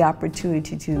the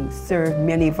opportunity to serve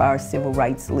many of our civil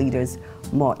rights leaders: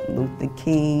 Martin Luther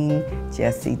King,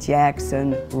 Jesse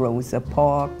Jackson, Rosa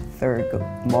Parks,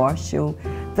 Thurgood Marshall.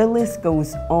 The list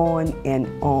goes on and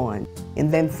on.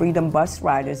 And then Freedom Bus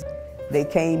Riders, they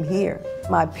came here.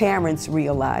 My parents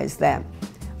realized that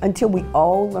until we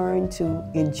all learn to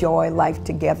enjoy life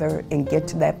together and get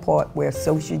to that part where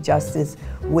social justice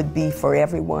would be for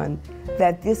everyone,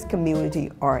 that this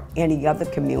community or any other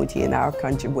community in our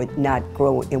country would not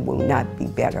grow and will not be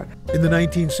better. In the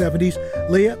 1970s,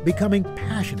 Leah becoming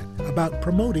passionate about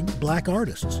promoting black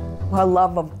artists. Her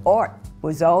love of art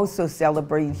was also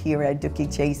celebrated here at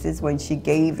Dooky Chase's when she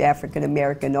gave African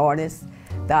American artists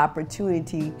the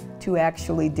opportunity to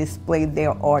actually display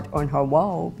their art on her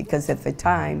wall, because at the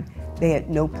time they had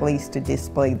no place to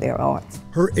display their art.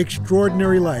 Her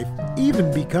extraordinary life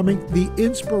even becoming the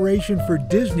inspiration for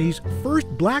Disney's first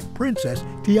black princess,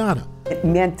 Tiana. It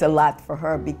meant a lot for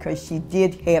her because she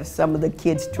did have some of the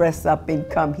kids dress up and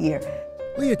come here.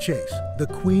 Leah Chase, the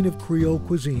queen of Creole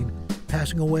cuisine,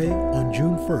 passing away on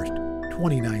June 1st,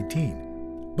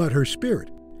 2019. But her spirit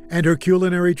and her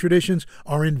culinary traditions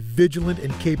are in vigilant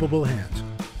and capable hands.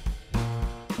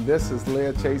 This is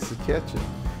Leah Chase's kitchen.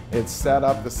 It's set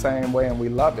up the same way, and we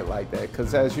love it like that,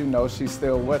 because as you know, she's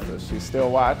still with us. She's still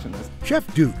watching us.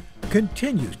 Chef Doot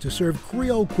continues to serve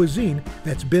Creole cuisine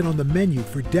that's been on the menu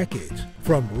for decades,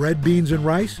 from red beans and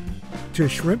rice to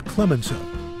shrimp clemenceau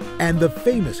and the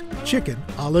famous chicken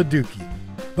a la Dookie.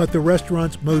 But the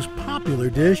restaurant's most popular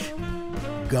dish,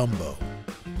 gumbo.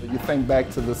 You think back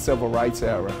to the civil rights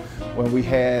era when we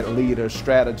had leaders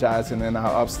strategizing in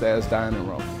our upstairs dining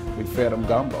room. We fed them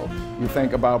gumbo. You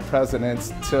think about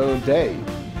presidents today,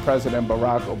 President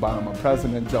Barack Obama,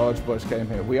 President George Bush came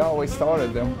here. We always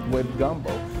started them with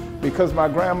gumbo because my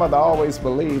grandmother always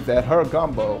believed that her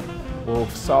gumbo will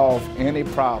solve any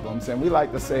problems, and we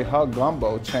like to say her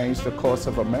gumbo changed the course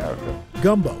of America.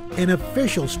 Gumbo, an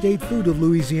official state food of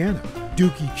Louisiana.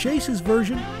 Dookie Chase's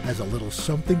version has a little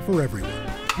something for everyone.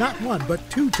 Not one, but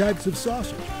two types of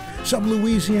sausage. Some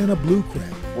Louisiana blue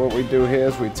crab. What we do here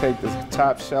is we take the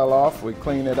top shell off, we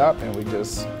clean it up, and we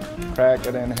just crack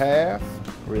it in half,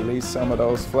 release some of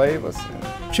those flavors.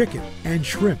 Chicken and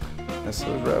shrimp. This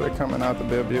is really coming out to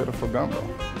be a beautiful gumbo.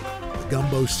 The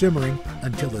gumbo simmering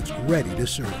until it's ready to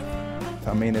serve.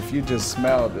 I mean, if you just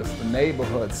smell this, the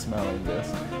neighborhood smelling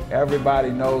this, everybody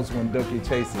knows when Dookie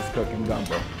Chase is cooking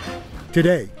gumbo.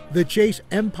 Today, the Chase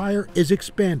empire is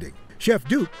expanding. Chef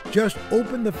Doot just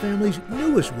opened the family's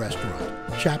newest restaurant,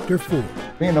 Chapter 4.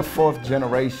 Being a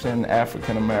fourth-generation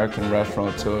African-American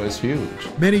restaurateur is huge.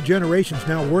 Many generations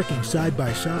now working side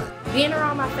by side. Being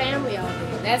around my family all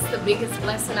day, that's the biggest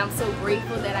blessing. I'm so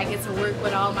grateful that I get to work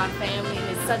with all my family,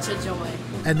 and it's such a joy.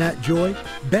 And that joy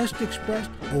best expressed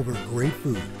over great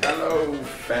food. Hello,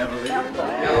 family.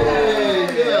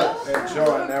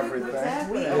 Enjoying everything.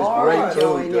 We are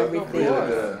enjoying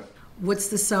everything. What's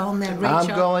the song that Rachel? I'm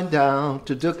going down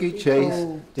to Dookie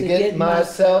Chase to get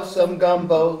myself some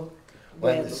gumbo.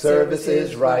 When the service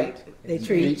is right, they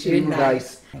treat you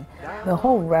nice. The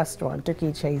whole restaurant,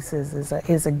 Dookie Chase's,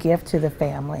 is a gift to the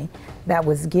family that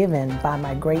was given by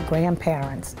my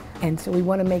great-grandparents. And so we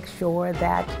want to make sure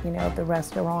that, the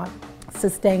restaurant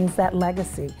sustains that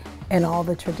legacy and all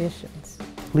the traditions.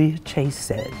 Leah Chase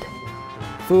said,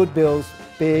 "Food builds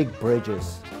big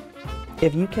bridges.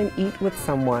 If you can eat with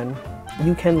someone,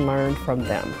 you can learn from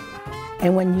them.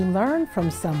 And when you learn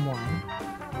from someone,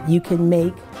 you can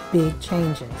make big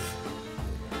changes."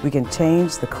 We can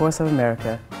change the course of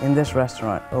America in this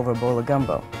restaurant over a bowl of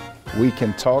gumbo. We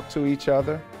can talk to each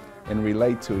other and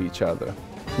relate to each other.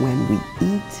 When we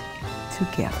eat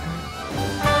together.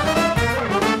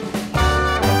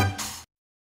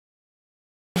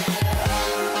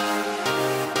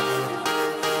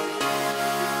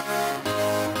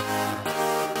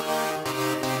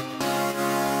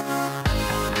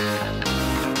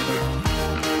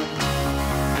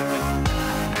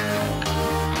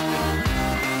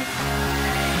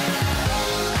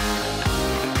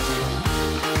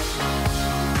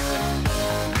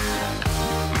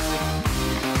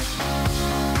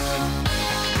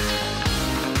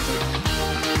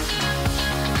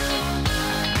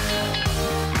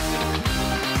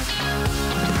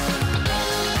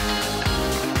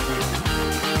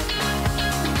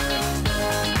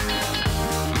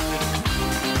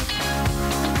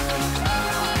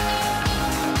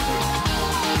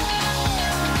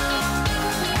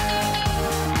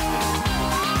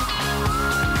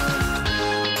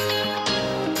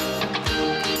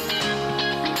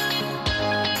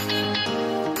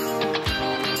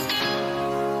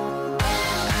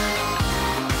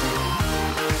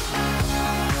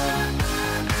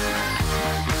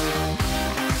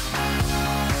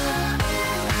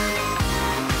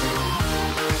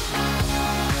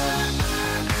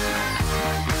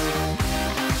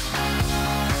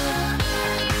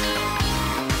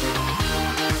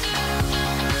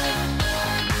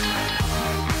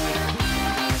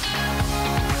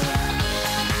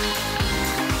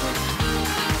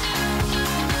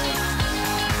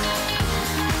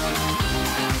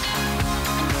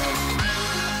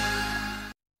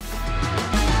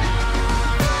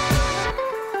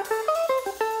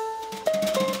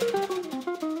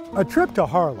 A trip to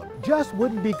Harlem just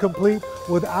wouldn't be complete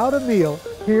without a meal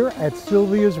here at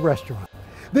Sylvia's Restaurant.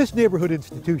 This neighborhood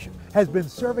institution has been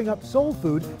serving up soul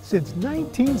food since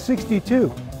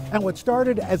 1962. And what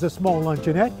started as a small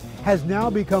luncheonette has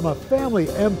now become a family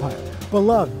empire,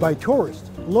 beloved by tourists,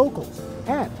 locals,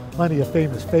 and plenty of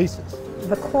famous faces.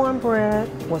 The cornbread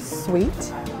was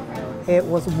sweet, It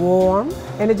was warm,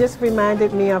 and it just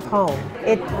reminded me of home.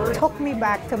 It took me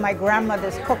back to my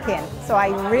grandmother's cooking, so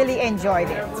I really enjoyed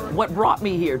it. What brought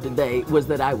me here today was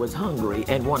that I was hungry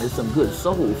and wanted some good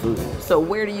soul food. So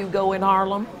where do you go in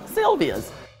Harlem?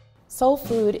 Sylvia's. Soul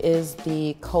food is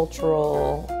the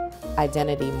cultural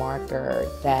identity marker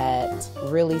that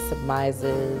really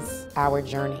symbolizes our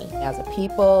journey as a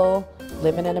people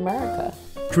living in America.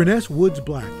 Triness Woods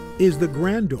Black is the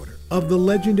granddaughter of the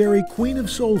legendary queen of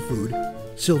soul food,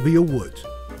 Sylvia Woods.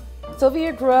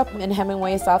 Sylvia grew up in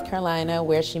Hemingway, South Carolina,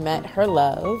 where she met her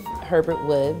love, Herbert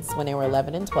Woods, when they were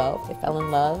 11 and 12. They fell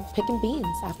in love picking beans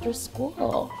after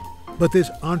school. But this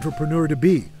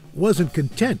entrepreneur-to-be wasn't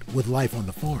content with life on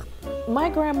the farm. My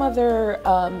grandmother,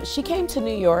 she came to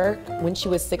New York when she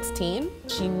was 16.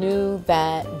 She knew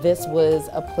that this was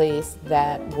a place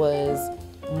that was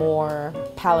more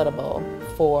palatable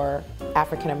for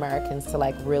African Americans to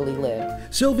really live.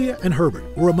 Sylvia and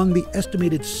Herbert were among the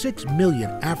estimated 6 million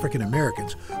African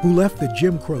Americans who left the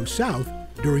Jim Crow South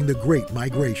during the Great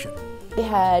Migration.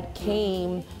 They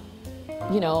came,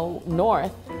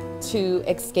 north to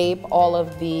escape all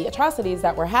of the atrocities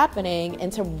that were happening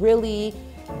and to really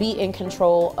be in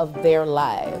control of their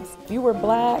lives. If you were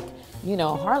Black,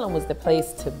 Harlem was the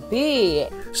place to be.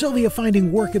 Sylvia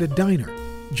finding work at a diner,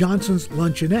 Johnson's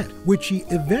Luncheonette, which she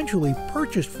eventually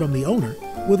purchased from the owner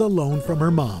with a loan from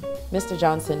her mom. Mr.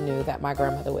 Johnson knew that my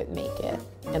grandmother would make it.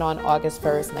 And on August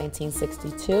 1st,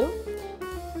 1962,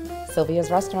 Sylvia's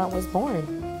restaurant was born.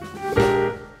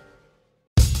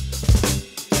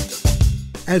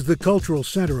 As the cultural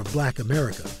center of Black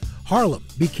America, Harlem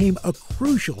became a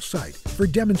crucial site for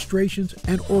demonstrations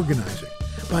and organizing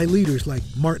by leaders like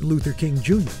Martin Luther King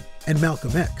Jr. and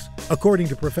Malcolm X, according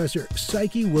to Professor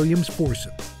Psyche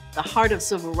Williams-Forson. The heart of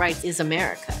civil rights is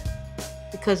America,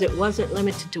 because it wasn't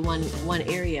limited to one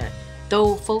area.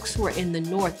 Though folks were in the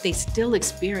North, they still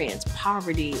experienced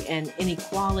poverty and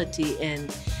inequality and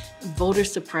voter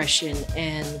suppression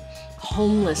and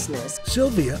homelessness.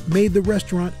 Sylvia made the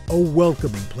restaurant a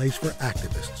welcoming place for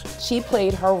activists. She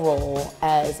played her role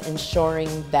as ensuring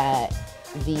that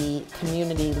the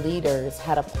community leaders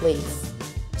had a place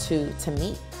to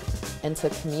meet and to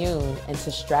commune and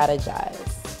to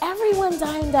strategize. Everyone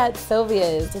dined at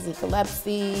Sylvia's. Dizzy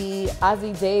Gillespie,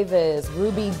 Ossie Davis,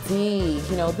 Ruby Dee.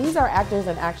 These are actors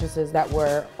and actresses that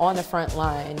were on the front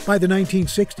line. By the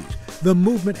 1960s, the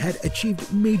movement had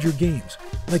achieved major gains,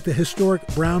 like the historic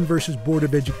Brown versus Board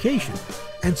of Education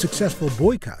and successful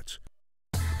boycotts.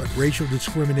 But racial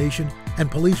discrimination and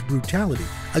police brutality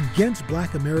against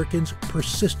Black Americans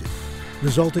persisted,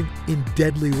 resulting in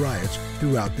deadly riots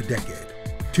throughout the decade.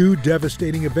 Two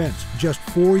devastating events just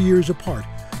 4 years apart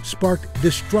sparked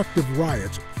destructive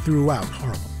riots throughout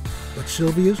Harlem. But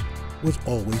Sylvia's was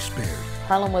always spared.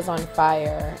 Harlem was on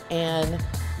fire, and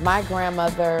my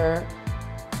grandmother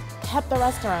kept the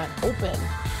restaurant open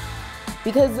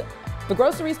because the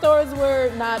grocery stores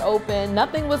were not open,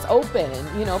 nothing was open.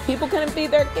 People couldn't feed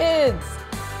their kids.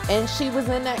 And she was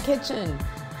in that kitchen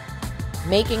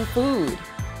making food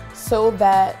so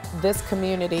that this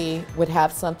community would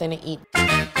have something to eat.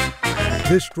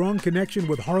 This strong connection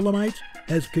with Harlemites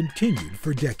has continued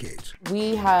for decades.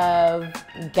 We have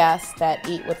guests that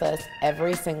eat with us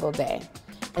every single day.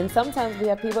 And sometimes we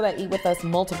have people that eat with us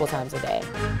multiple times a day.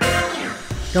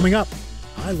 Coming up,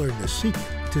 I learned the secret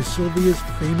to Sylvia's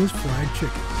famous fried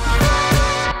chicken.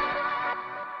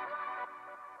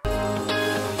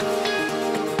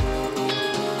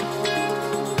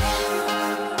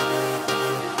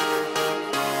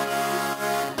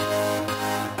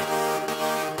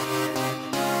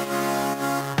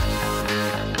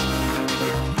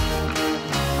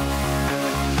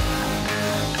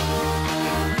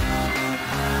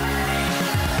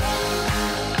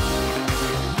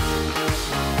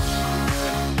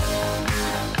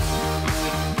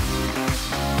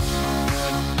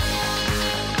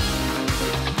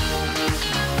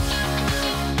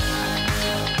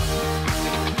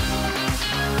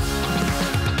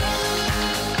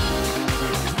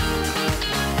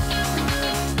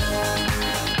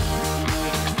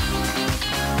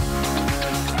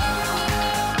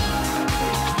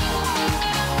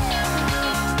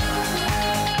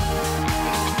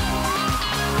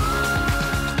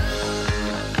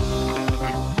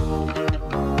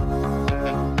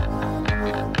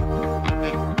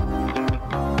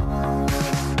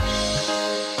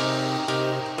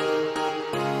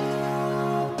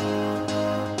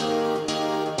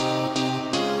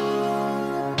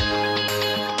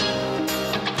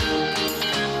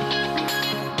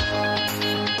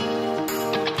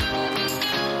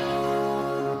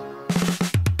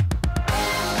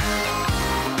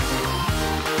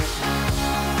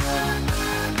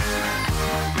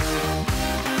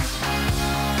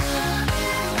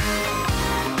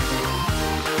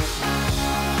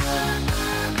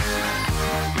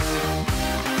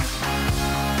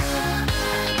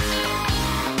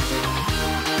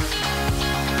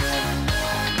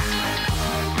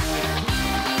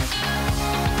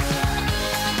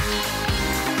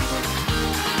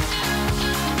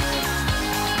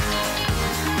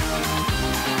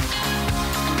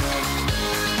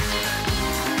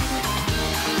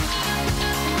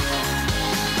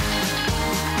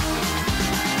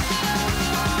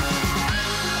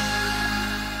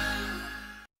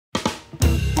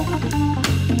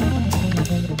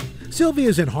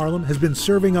 Sylvia's in Harlem has been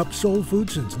serving up soul food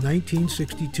since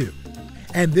 1962.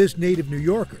 And this native New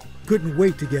Yorker couldn't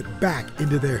wait to get back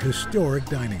into their historic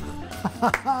dining room.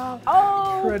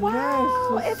 Oh,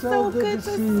 wow. It's so good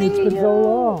to see you. It's been so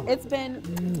long. It's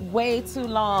been way too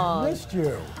long. Missed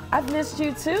you. I've missed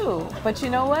you too. But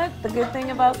you know what? The good thing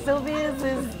about Sylvia's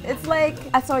is it's like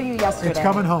I saw you yesterday. It's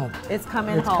coming home. It's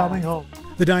coming home. It's coming home.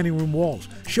 The dining room walls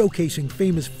showcasing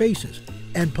famous faces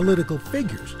and political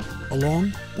figures,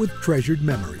 along with treasured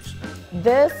memories.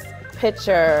 This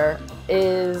picture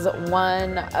is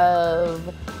one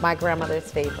of my grandmother's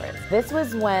favorites. This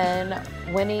was when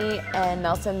Winnie and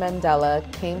Nelson Mandela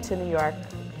came to New York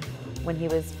when he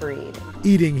was freed.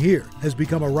 Eating here has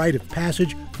become a rite of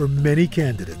passage for many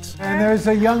candidates. And there's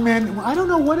a young man, I don't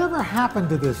know whatever happened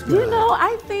to this guy. You know,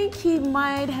 I think he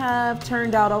might have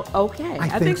turned out okay.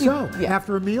 I think so. Yeah.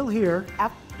 After a meal here,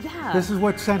 yeah. This is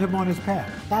what sent him on his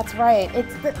path. That's right. It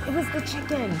was the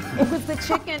chicken. It was the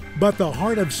chicken. But the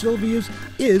heart of Sylvia's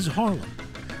is Harlem.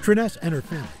 Triness and her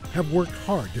family have worked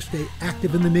hard to stay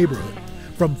active in the neighborhood,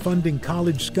 from funding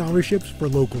college scholarships for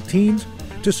local teens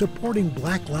to supporting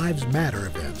Black Lives Matter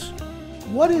events.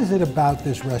 What is it about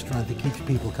this restaurant that keeps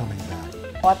people coming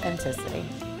back? Authenticity.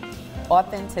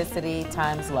 Authenticity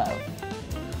times love.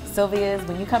 Sylvia's,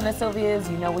 when you come to Sylvia's,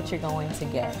 you know what you're going to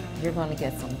get. You're going to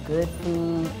get some good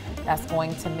food that's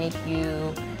going to make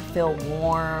you feel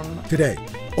warm. Today,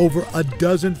 over a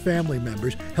dozen family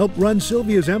members help run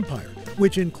Sylvia's empire,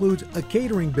 which includes a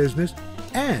catering business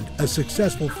and a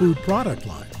successful food product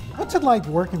line. What's it like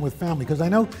working with family? Because I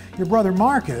know your brother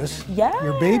Marcus,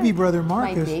 your baby brother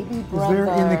Marcus, is there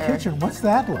in the kitchen. What's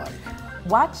that like?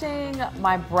 Watching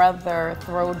my brother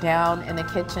throw down in the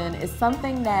kitchen is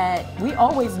something that we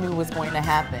always knew was going to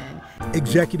happen.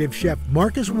 Executive Chef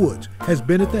Marcus Woods has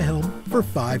been at the helm for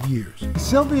 5 years.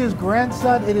 Sylvia's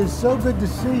grandson, it is so good to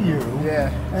see you. Yeah.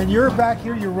 And you're back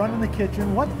here, you're running the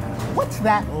kitchen. What's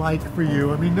that like for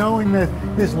you? I mean, knowing that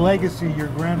this legacy your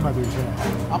grandmother's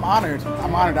had. I'm honored.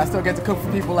 I still get to cook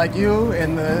for people like you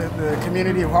and the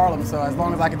community of Harlem. So as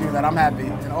long as I can do that, I'm happy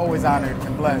and always honored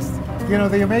and blessed. You know,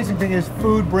 the amazing thing is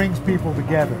food brings people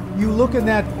together. You look in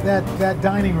that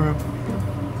dining room,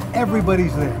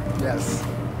 everybody's there. Yes.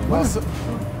 Well,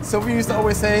 Sylvia used to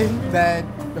always say that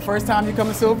the first time you come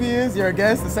to Sylvia's, you're a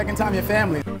guest, the second time you're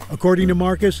family. According to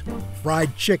Marcus,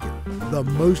 fried chicken, the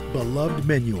most beloved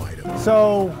menu item.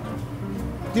 So,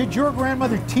 did your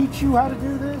grandmother teach you how to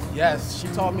do this? Yes, she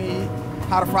taught me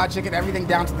how to fry chicken, everything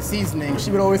down to the seasoning.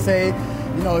 She would always say,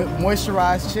 you know,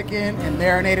 moisturize chicken and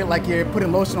marinate it like you're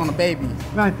putting lotion on a baby.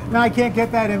 Now I can't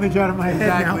get that image out of my head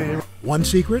Exactly. now. One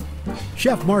secret,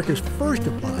 Chef Marcus first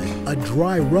applied a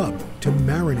dry rub to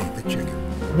marinate the chicken.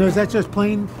 Now, is that just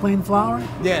plain flour?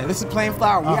 Yeah, this is plain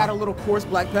flour. We add a little coarse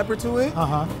black pepper to it.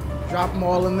 Drop them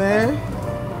all in there.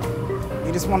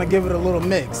 You just want to give it a little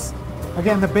mix.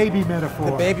 Again, the baby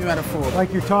metaphor. The baby metaphor.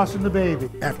 Like you're tossing the baby.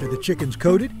 After the chicken's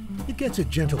coated, it gets a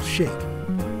gentle shake.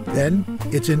 Then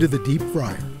it's into the deep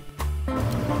fryer.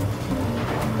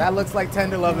 That looks like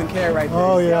tender love and care right there.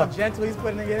 Oh, See yeah. how gentle he's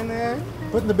putting it in there?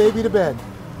 Putting the baby to bed.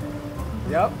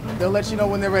 Yep. They'll let you know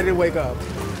when they're ready to wake up.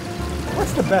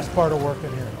 What's the best part of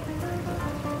working here?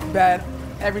 That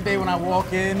every day when I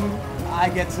walk in, I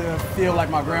get to feel like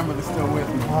my grandmother's still with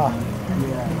me. Yeah.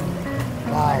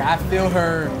 Wow. Like I feel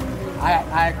her,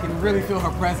 I can really feel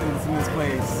her presence in this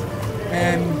place.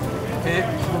 And it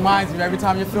reminds me every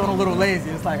time you're feeling a little lazy,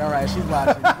 it's like, all right, she's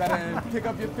watching. You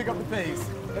gotta pick up the pace.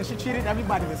 And she treated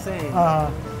everybody the same.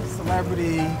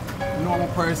 Celebrity, normal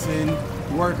person,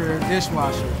 worker,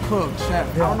 dishwasher, cook,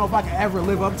 chef. I don't know if I can ever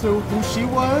live up to who she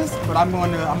was, but I'm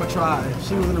gonna try.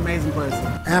 She was an amazing person.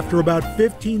 After about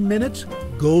 15 minutes,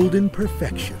 golden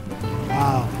perfection.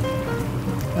 Wow.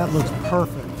 That looks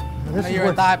perfect. Now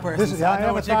you're a thigh person, so I know am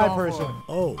a what you're thigh going person. for.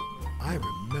 Oh, I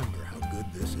remember how good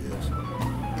this is.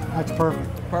 That's perfect.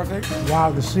 Perfect?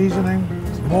 Wow, the seasoning,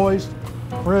 it's moist,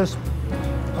 crisp.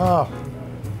 Oh.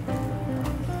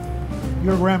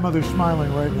 Your grandmother's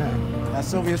smiling right now. That's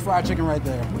Sylvia's fried chicken right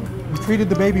there. You treated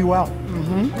the baby well.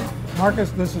 Marcus,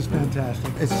 this is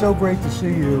fantastic. It's so great to see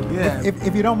you. Yeah.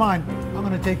 If you don't mind, I'm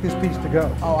going to take this piece to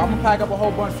go. Oh, I'm gonna pack up a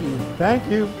whole bunch for you. Thank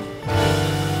you.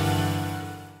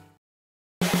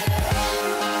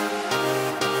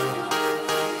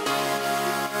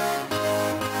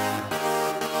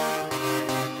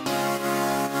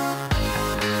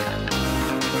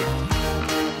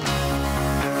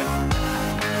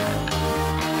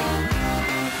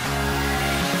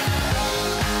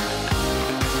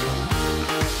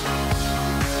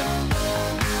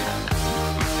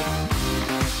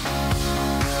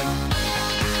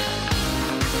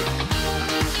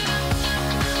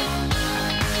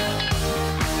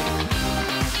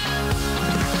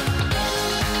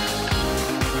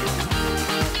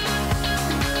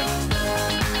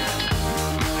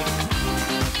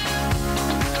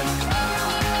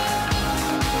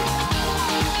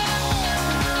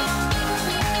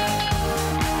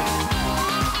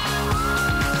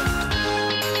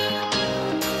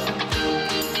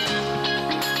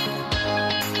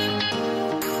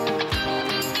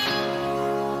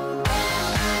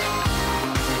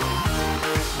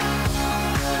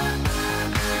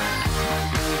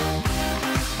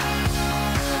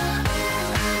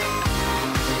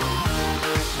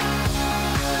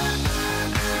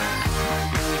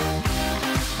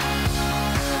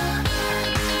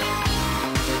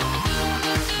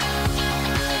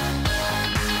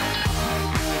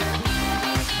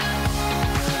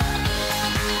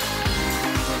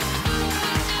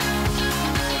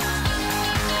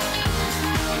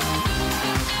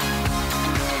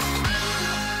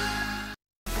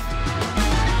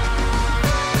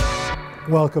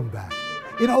 Welcome back.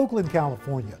 In Oakland,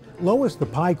 California, Lois the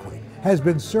Pie Queen has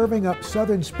been serving up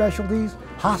Southern specialties,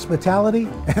 hospitality,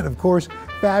 and of course,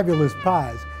 fabulous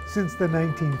pies since the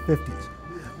 1950s.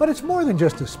 But it's more than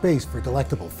just a space for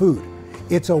delectable food.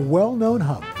 It's a well-known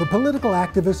hub for political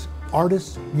activists,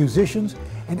 artists, musicians,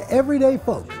 and everyday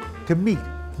folks to meet,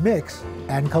 mix,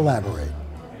 and collaborate.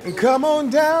 Come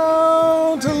on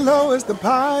down to Lois the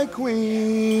Pie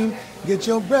Queen. Get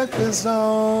your breakfast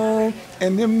on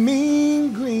and the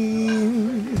mean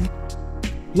green.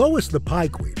 Lois the Pie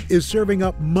Queen is serving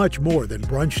up much more than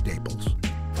brunch staples.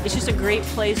 It's just a great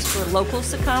place for locals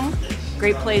to come,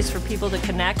 great place for people to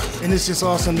connect. And it's just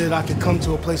awesome that I could come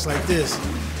to a place like this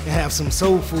and have some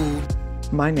soul food.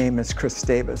 My name is Chris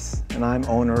Davis, and I'm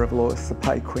owner of Lois the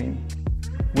Pie Queen.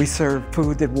 We serve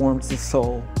food that warms the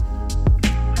soul.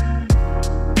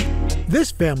 This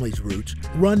family's roots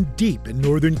run deep in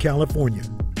Northern California.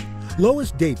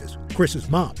 Lois Davis, Chris's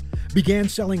mom, began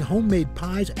selling homemade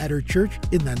pies at her church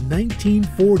in the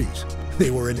 1940s. They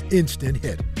were an instant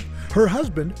hit. Her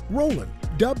husband, Roland,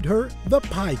 dubbed her the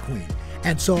Pie Queen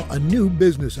and saw a new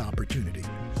business opportunity.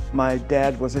 My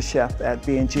dad was a chef at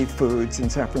B&G Foods in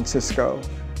San Francisco,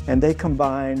 and they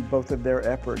combined both of their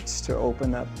efforts to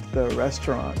open up the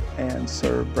restaurant and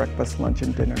serve breakfast, lunch,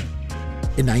 and dinner.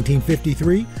 In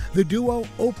 1953, the duo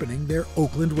opening their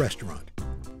Oakland restaurant.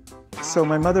 So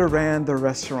my mother ran the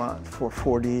restaurant for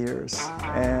 40 years,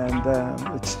 and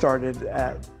it started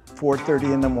at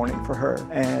 4:30 in the morning for her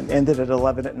and ended at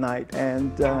 11 at night,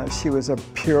 and she was a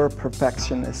pure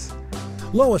perfectionist.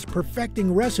 Lois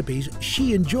perfecting recipes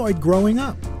she enjoyed growing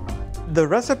up. The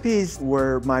recipes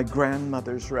were my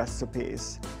grandmother's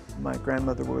recipes. My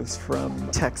grandmother was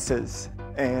from Texas,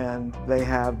 and they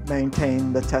have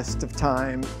maintained the test of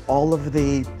time. All of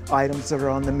the items that are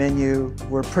on the menu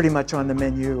were pretty much on the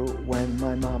menu when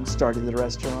my mom started the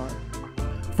restaurant.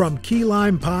 From key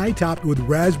lime pie topped with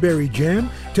raspberry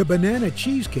jam to banana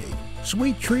cheesecake,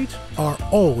 sweet treats are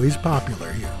always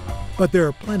popular here. But there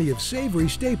are plenty of savory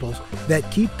staples that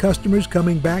keep customers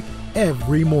coming back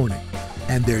every morning.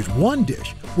 And there's one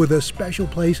dish with a special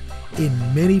place in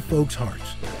many folks'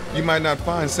 hearts. You might not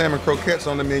find salmon croquettes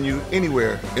on the menu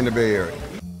anywhere in the Bay Area.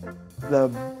 The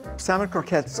salmon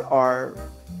croquettes are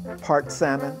part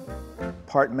salmon,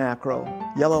 part mackerel,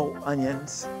 yellow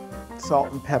onions,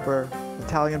 salt and pepper,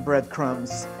 Italian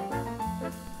breadcrumbs.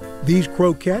 These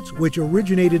croquettes, which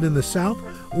originated in the South,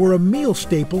 were a meal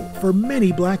staple for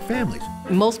many black families.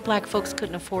 Most black folks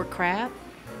couldn't afford crab,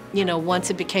 once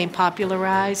it became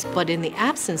popularized, but in the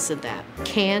absence of that,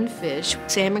 canned fish,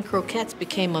 salmon croquettes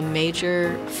became a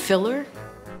major filler.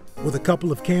 With a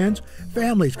couple of cans,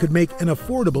 families could make an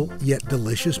affordable yet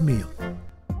delicious meal.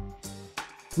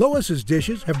 Lois's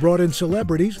dishes have brought in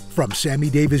celebrities from Sammy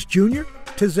Davis Jr.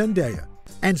 to Zendaya,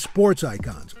 and sports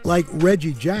icons like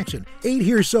Reggie Jackson ate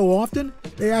here so often,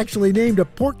 they actually named a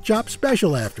pork chop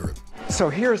special after him. So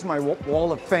here's my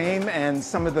wall of fame and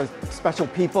some of the special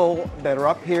people that are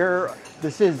up here.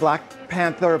 This is Black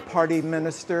Panther Party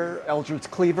Minister Eldridge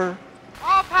Cleaver.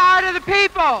 All power to the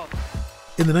people!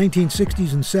 In the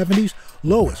 1960s and 70s,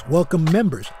 Lois welcomed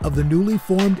members of the newly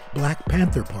formed Black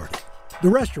Panther Party. The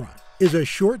restaurant is a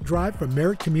short drive from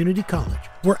Merritt Community College,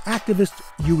 where activists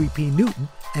Huey P. Newton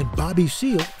and Bobby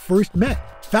Seale first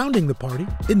met, founding the party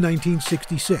in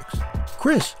 1966.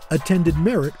 Chris attended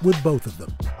Merritt with both of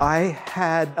them. I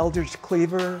had Eldridge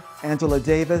Cleaver, Angela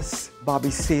Davis, Bobby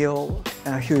Seale,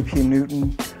 Huey P.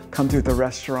 Newton come through the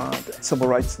restaurant. Civil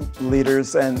rights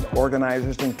leaders and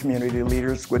organizers and community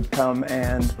leaders would come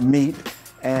and meet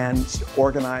and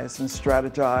organize and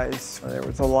strategize. There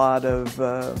was a lot of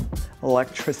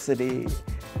electricity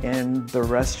in the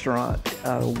restaurant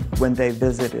when they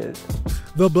visited.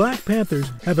 The Black Panthers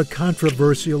have a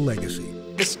controversial legacy.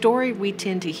 The story we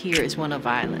tend to hear is one of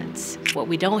violence. What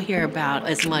we don't hear about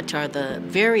as much are the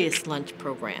various lunch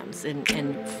programs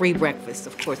and free breakfast,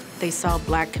 of course. They saw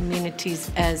black communities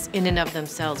as in and of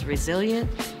themselves resilient,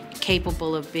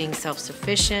 capable of being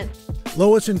self-sufficient.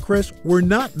 Lois and Chris were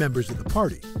not members of the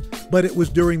party, but it was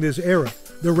during this era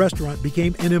the restaurant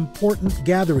became an important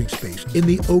gathering space in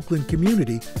the Oakland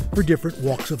community for different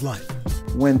walks of life.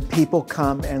 When people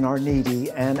come and are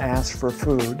needy and ask for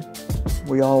food,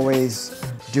 we always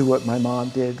do what my mom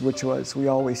did, which was we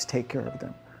always take care of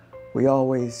them. We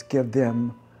always give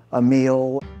them a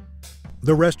meal.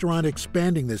 The restaurant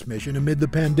expanding this mission amid the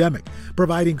pandemic,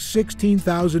 providing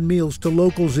 16,000 meals to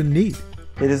locals in need.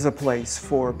 It is a place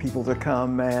for people to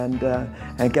come and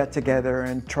get together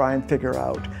and try and figure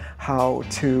out how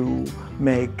to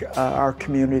make our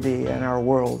community and our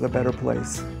world a better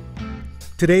place.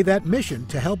 Today, that mission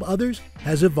to help others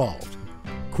has evolved.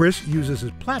 Chris uses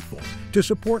his platform to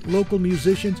support local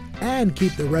musicians and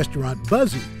keep the restaurant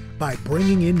buzzy by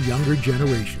bringing in younger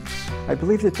generations. I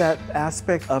believe that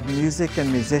aspect of music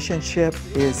and musicianship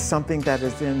is something that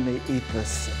is in the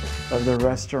ethos of the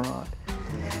restaurant.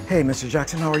 Hey, Mr.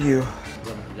 Jackson, how are you?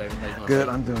 Good,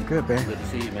 I'm doing good, man. Good to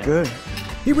see you, man. Good.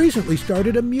 He recently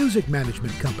started a music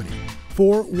management company,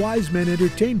 For Wise Men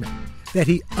Entertainment, that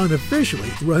he unofficially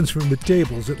runs from the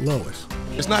tables at Lois.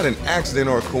 It's not an accident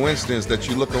or a coincidence that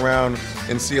you look around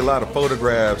and see a lot of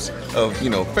photographs of,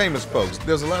 famous folks.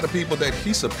 There's a lot of people that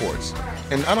he supports.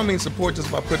 And I don't mean support just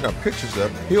by putting our pictures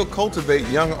up. He'll cultivate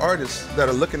young artists that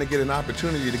are looking to get an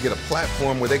opportunity to get a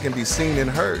platform where they can be seen and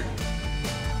heard.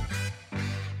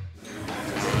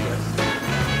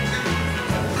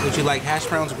 Would you like hash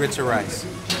browns, grits, or rice?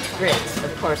 Grits,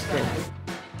 of course, grits.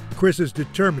 Chris is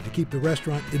determined to keep the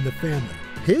restaurant in the family.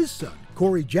 His son,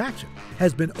 Corey Jackson,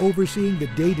 has been overseeing the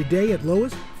day-to-day at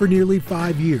Lois for nearly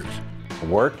 5 years.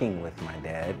 Working with my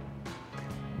dad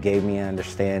gave me an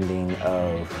understanding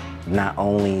of not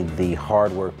only the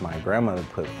hard work my grandmother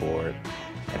put forward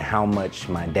and how much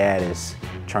my dad is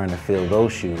trying to fill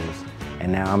those shoes,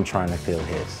 and now I'm trying to fill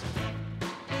his.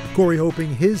 Corey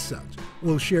hoping his sons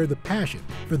will share the passion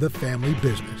for the family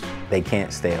business. They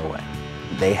can't stay away.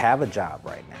 They have a job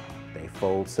right now. They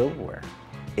fold silverware.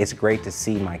 It's great to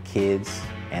see my kids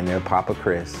and their Papa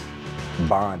Chris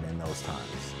bond in those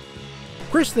times.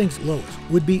 Chris thinks Lois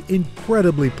would be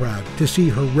incredibly proud to see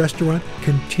her restaurant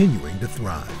continuing to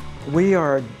thrive. We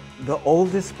are the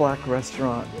oldest Black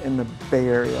restaurant in the Bay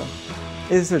Area.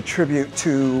 It is a tribute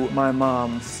to my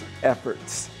mom's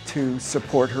efforts to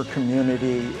support her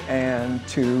community and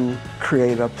to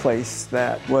create a place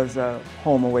that was a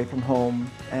home away from home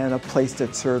and a place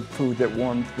that served food that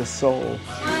warmed the soul.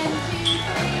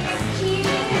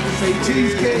 Say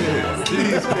cheesecake.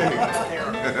 Cheesecake.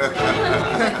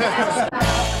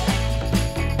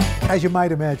 As you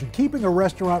might imagine, keeping a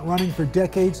restaurant running for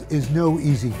decades is no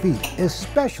easy feat,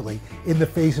 especially in the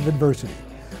face of adversity.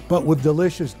 But with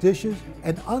delicious dishes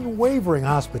and unwavering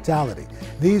hospitality,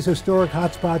 these historic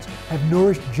hotspots have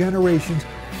nourished generations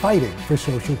fighting for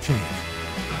social change.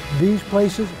 These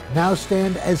places now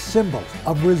stand as symbols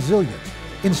of resilience,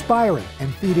 inspiring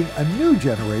and feeding a new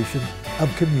generation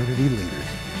of community leaders.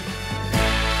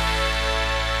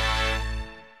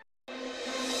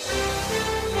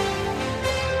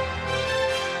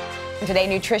 Today,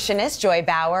 nutritionist Joy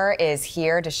Bauer is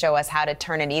here to show us how to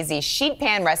turn an easy sheet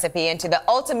pan recipe into the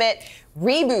ultimate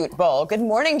reboot bowl. Good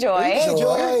morning, Joy. Hey,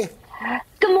 Joy.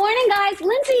 Good morning, guys.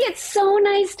 Lindsay, it's so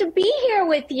nice to be here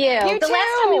with you. You the too.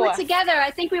 last time we were together,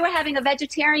 I think we were having a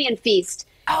vegetarian feast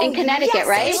in Connecticut, yes,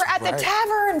 right? We were at the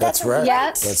tavern. That's right.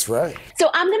 Yep. That's right. So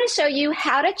I'm going to show you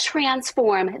how to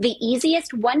transform the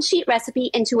easiest one-sheet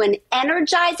recipe into an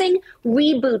energizing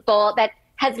reboot bowl that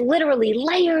has literally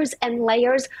layers and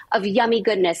layers of yummy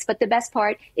goodness. But the best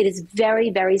part, it is very,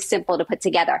 very simple to put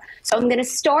together. So I'm going to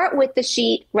start with the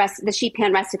sheet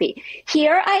pan recipe.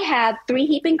 Here I have 3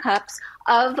 heaping cups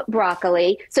of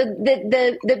broccoli. So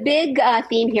the big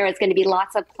theme here is going to be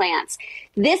lots of plants.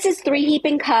 This is 3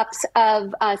 heaping cups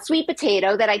of sweet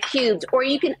potato that I cubed, or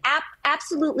you can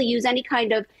absolutely use any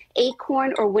kind of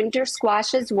acorn or winter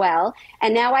squash as well.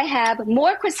 And now I have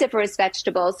more cruciferous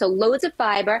vegetables, so loads of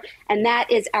fiber, and that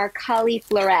is our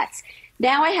cauliflorettes.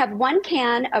 Now I have 1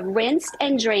 can of rinsed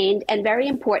and drained, and very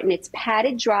important, it's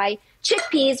patted dry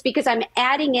chickpeas because I'm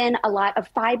adding in a lot of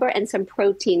fiber and some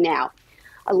protein now.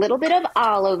 A little bit of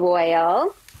olive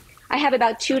oil. I have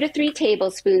about 2 to 3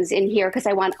 tablespoons in here because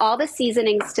I want all the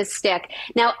seasonings to stick.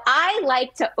 Now, I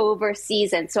like to over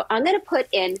season, so I'm going to put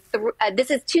in,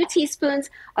 this is 2 teaspoons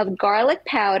of garlic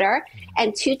powder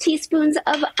and 2 teaspoons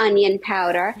of onion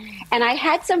powder. And I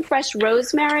had some fresh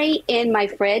rosemary in my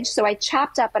fridge, so I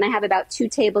chopped up and I have about 2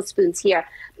 tablespoons here.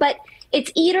 But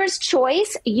it's eater's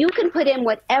choice. You can put in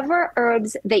whatever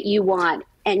herbs that you want.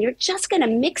 And you're just going to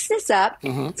mix this up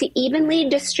to evenly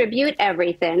distribute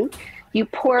everything. You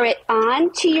pour it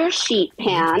onto your sheet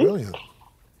pan.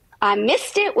 I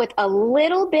mixed it with a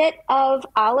little bit of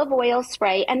olive oil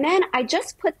spray. And then I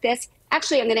just put this,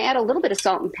 actually I'm going to add a little bit of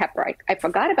salt and pepper. I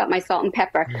forgot about my salt and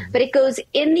pepper. But it goes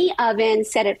in the oven,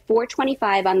 set at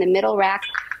 425 on the middle rack,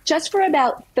 just for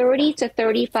about 30 to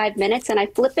 35 minutes. And I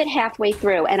flip it halfway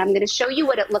through. And I'm going to show you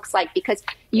what it looks like because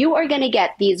you are going to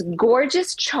get these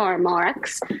gorgeous char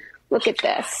marks. Look at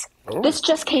this. Oh. This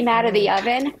just came out of the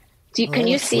oven. Can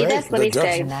you see this? Let me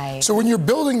see. Nice. So when you're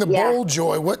building the bowl,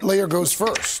 Joy, what layer goes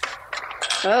first?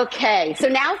 Okay, so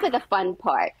now for the fun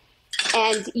part.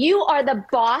 And you are the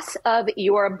boss of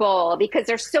your bowl because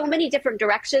there's so many different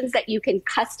directions that you can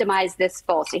customize this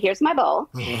bowl. So here's my bowl.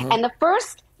 And the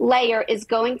first layer is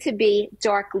going to be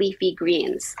dark leafy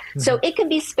greens. So it could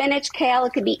be spinach, kale,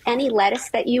 it could be any lettuce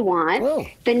that you want.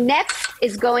 The next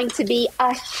is going to be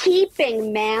a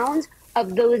heaping mound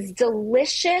of those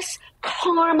delicious,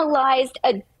 caramelized,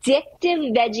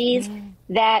 addictive veggies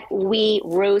that we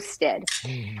roasted.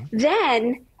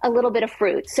 Then a little bit of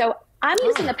fruit. So I'm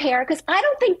using a pear because I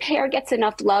don't think pear gets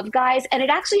enough love, guys. And it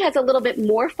actually has a little bit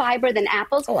more fiber than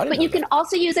apples. But you can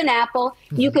also use an apple.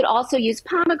 You could also use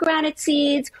pomegranate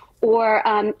seeds or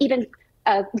even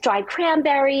dried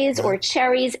cranberries or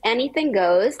cherries. Anything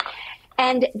goes.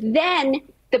 And then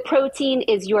the protein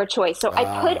is your choice. So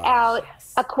I put out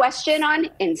a question on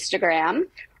Instagram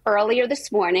earlier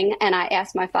this morning, and I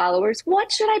asked my followers,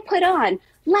 what should I put on?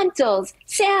 Lentils,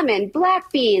 salmon,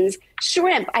 black beans,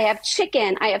 shrimp. I have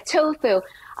chicken. I have tofu.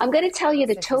 I'm going to tell you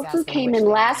the tofu came in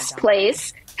last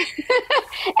place.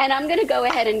 And I'm going to go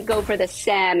ahead and go for the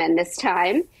salmon this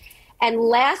time. And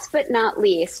last but not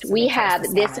least, we have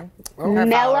this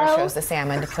mellow. Chose the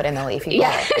salmon to put in the leafy bowl.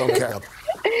 Yeah.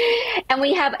 And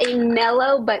we have a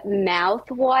mellow but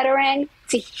mouth-watering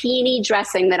tahini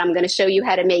dressing that I'm going to show you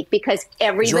how to make because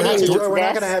everybody needs this. We're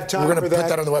not going to have time for that. We're going to put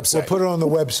that on the website. We'll put it on the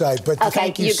website. But Okay,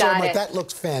 thank you you so got much. it. That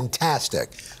looks fantastic.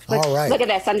 Look, All right. Look at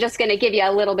this. I'm just going to give you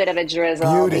a little bit of a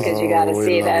drizzle because you got to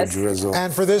see this.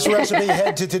 And for this recipe,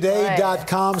 head to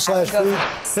today.com/food.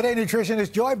 Today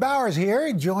nutritionist Joy Bowers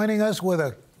here, joining us with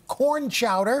a corn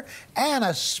chowder and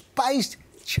a spiced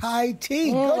chai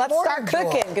tea. Let's start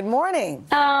cooking. Good morning.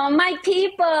 Oh, my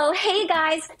people. Hey,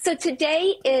 guys. So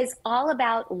today is all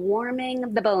about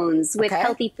warming the bones with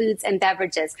healthy foods and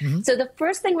beverages. So the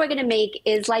first thing we're going to make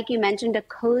is, like you mentioned, a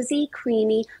cozy,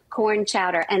 creamy corn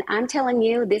chowder. And I'm telling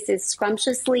you, this is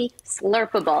scrumptiously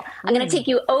slurpable. I'm going to take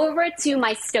you over to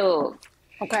my stove.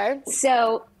 Okay.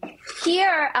 So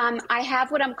here I have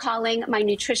what I'm calling my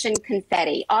nutrition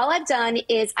confetti. All I've done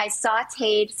is I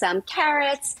sauteed some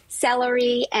carrots,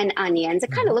 celery, and onions.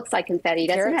 It kind of looks like confetti,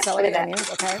 doesn't Carrots, it? celery, Look at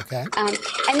onions,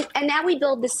 that. And now we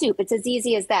build the soup. It's as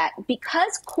easy as that.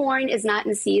 Because corn is not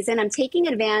in season, I'm taking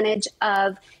advantage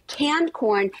of canned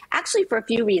corn, actually for a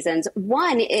few reasons.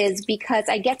 One is because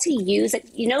I get to use it.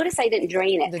 You notice I didn't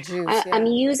drain it. The juice, I'm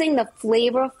using the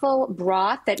flavorful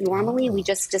broth that normally we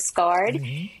just discard.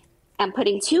 I'm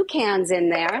putting 2 cans in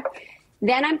there.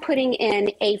 Then I'm putting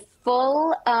in a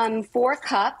full 4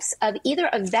 cups of either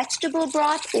a vegetable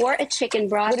broth or a chicken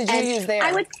broth. What did you use there?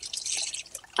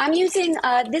 I'm using,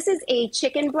 this is a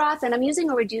chicken broth, and I'm using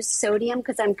a reduced sodium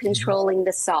because I'm controlling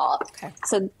the salt. Okay.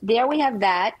 So there we have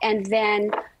that. And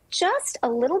then just a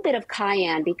little bit of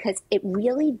cayenne because it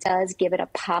really does give it a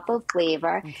pop of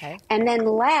flavor. Okay. And then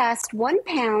last, 1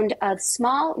 pound of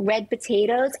small red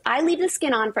potatoes. I leave the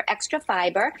skin on for extra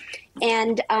fiber.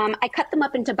 And I cut them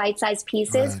up into bite-sized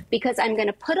pieces because I'm going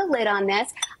to put a lid on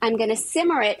this. I'm going to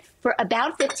simmer it for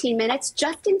about 15 minutes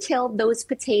just until those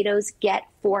potatoes get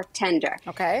fork tender.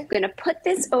 Okay. I'm going to put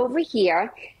this over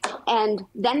here, and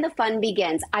then the fun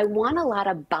begins. I want a lot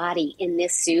of body in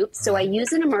this soup, so I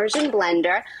use an immersion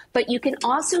blender, but you can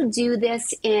also do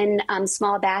this in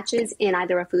small batches in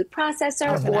either a food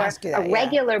processor or a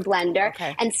regular blender.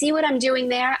 And see what I'm doing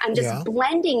there? I'm just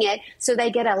blending it so they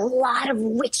get a lot of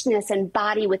richness and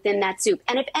body within that soup.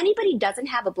 And if anybody doesn't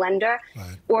have a blender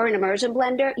or an immersion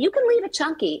blender, you can leave it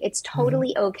chunky. It's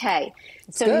totally okay.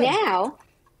 So good. Now,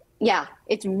 yeah,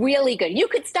 it's really good. You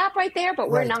could stop right there,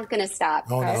 but we're not going to stop.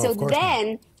 Oh, no, so of course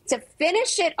then, to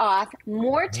finish it off,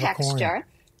 more texture,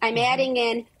 I'm adding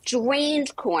in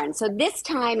drained corn. So this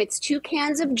time, it's 2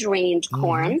 cans of drained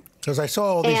corn. Because I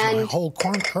saw all these whole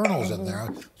corn kernels in there. I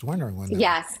was wondering when.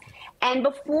 Yes. And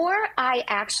before I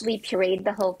actually pureed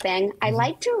the whole thing, I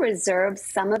like to reserve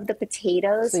some of the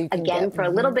potatoes, again, for a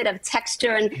little bit of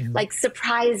texture and like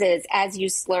surprises as you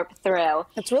slurp through.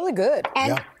 That's really good.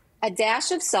 And a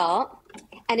dash of salt.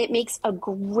 And it makes a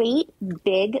great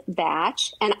big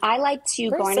batch. And I like to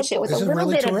garnish it with a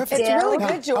little bit of dill. It's really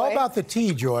good, Joy. How about the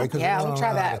tea, Joy? Yeah, we'll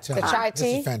try that. The chai tea.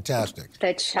 This is fantastic.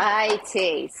 The chai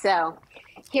tea. So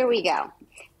here we go.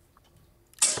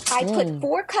 I put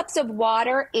 4 cups of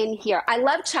water in here. I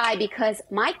love chai because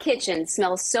my kitchen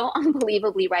smells so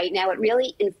unbelievably right now. It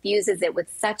really infuses it with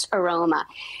such aroma.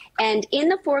 And in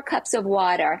the 4 cups of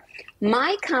water,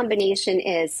 my combination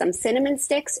is some cinnamon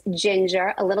sticks,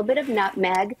 ginger, a little bit of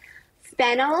nutmeg,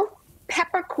 fennel,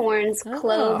 peppercorns,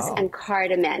 cloves, and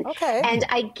cardamom. Okay. And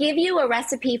I give you a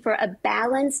recipe for a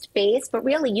balanced base, but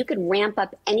really you could ramp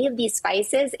up any of these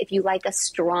spices if you like a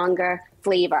stronger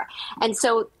flavor. And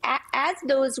so as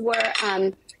those were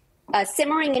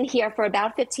simmering in here for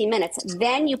about 15 minutes.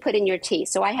 Then you put in your tea.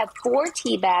 So I have 4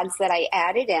 tea bags that I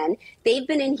added in. They've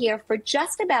been in here for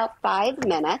just about 5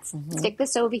 minutes. Stick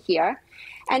this over here.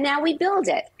 And now we build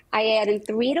it. I add in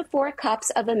 3 to 4 cups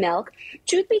of the milk.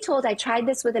 Truth be told, I tried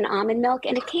this with an almond milk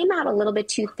and it came out a little bit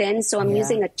too thin, so I'm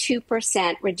using a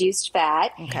 2% reduced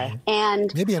fat. Okay.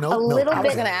 And maybe an oat a milk. little I bit.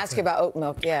 was going to ask you about oat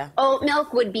milk, yeah. Oat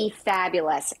milk would be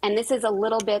fabulous. And this is a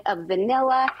little bit of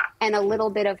vanilla and a little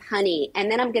bit of honey.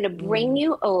 And then I'm going to bring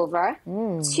you over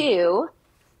to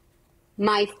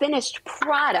my finished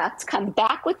product. Come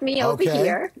back with me over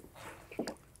here.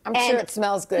 I'm sure it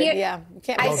smells good. Yeah. You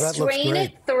can't I strain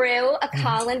it through a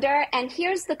colander, and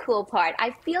here's the cool part.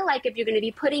 I feel like if you're going to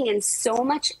be putting in so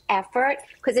much effort,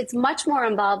 because it's much more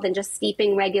involved than just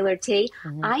steeping regular tea,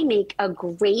 I make a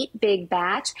great big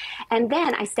batch, and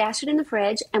then I stash it in the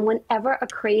fridge, and whenever a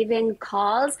craving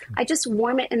calls, I just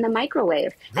warm it in the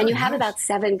microwave, and you have about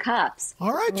 7 cups.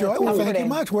 All right, Joy. Well, thank you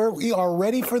much. We are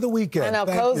ready for the weekend. I know,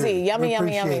 Thank cozy. you. Yummy, We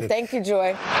yummy, appreciate yummy. it. Thank you,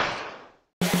 Joy.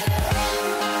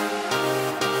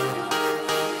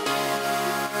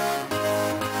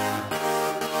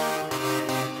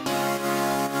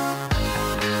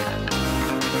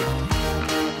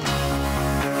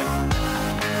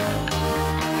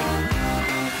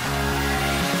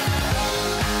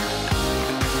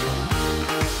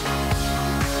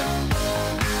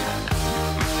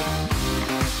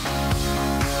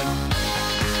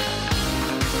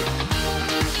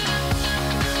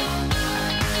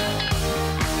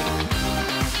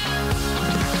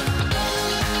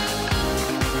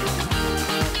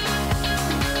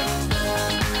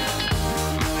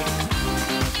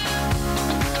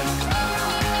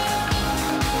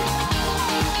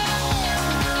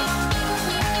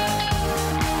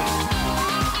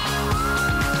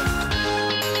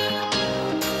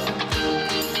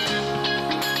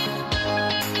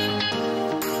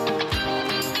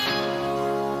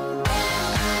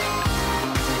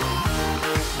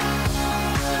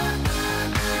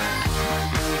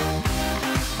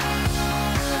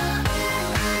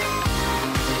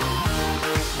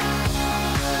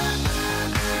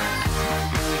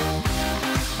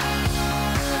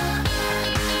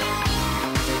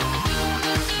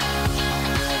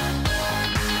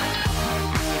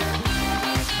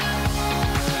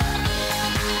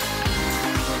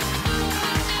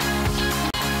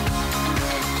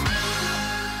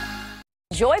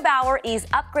 Joy Bauer is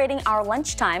upgrading our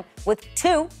lunchtime with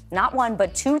 2, not 1,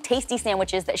 but 2 tasty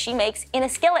sandwiches that she makes in a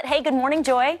skillet. Hey, good morning,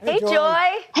 Joy. Hey, Joy.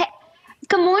 Hey,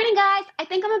 good morning, guys. I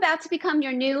think I'm about to become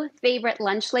your new favorite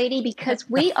lunch lady because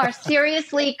we are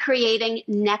seriously creating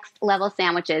next level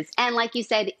sandwiches. And like you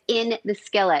said, in the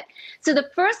skillet. So the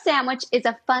first sandwich is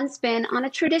a fun spin on a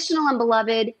traditional and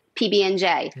beloved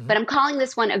PB&J, but I'm calling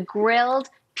this one a grilled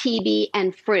PB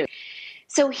and fruit.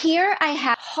 So here I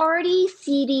have hearty,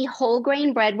 seedy, whole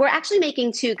grain bread. We're actually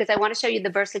making 2 because I want to show you the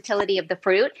versatility of the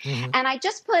fruit. And I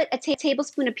just put a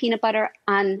tablespoon of peanut butter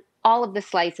on all of the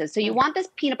slices. So you want this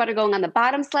peanut butter going on the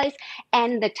bottom slice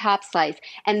and the top slice.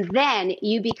 And then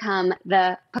you become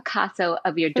the Picasso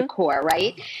of your decor,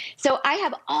 right? So I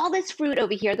have all this fruit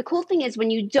over here. The cool thing is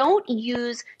when you don't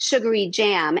use sugary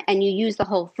jam and you use the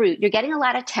whole fruit, you're getting a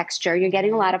lot of texture, you're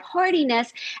getting a lot of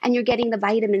hardiness, and you're getting the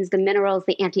vitamins, the minerals,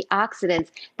 the antioxidants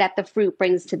that the fruit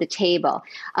brings to the table.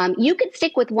 You could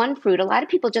stick with one fruit. A lot of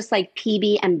people just like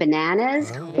PB and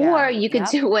bananas, or you could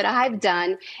do what I've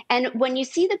done. And when you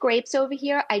see the grapes over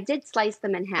here, I did slice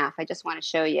them in half. I just want to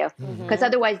show you because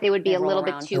otherwise they would be a little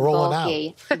bit too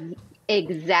bulky.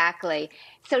 Exactly.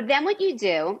 So then what you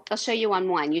do, I'll show you on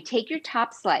one. You take your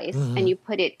top slice and you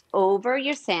put it over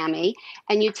your Sammy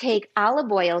and you take olive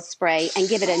oil spray and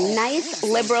give it a nice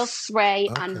liberal spray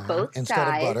on both Instead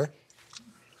sides. of butter.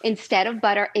 Instead of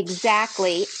butter,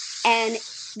 exactly. And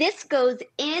this goes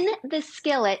in the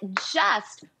skillet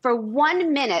just for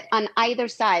 1 minute on either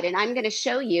side. And I'm going to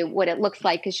show you what it looks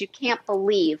like because you can't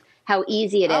believe how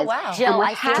easy it is. Oh, wow. Jill,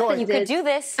 I feel you could do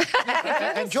this.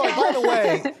 And Joy, by the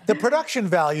way, the production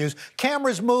values,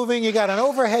 cameras moving, you got an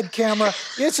overhead camera.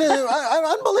 It's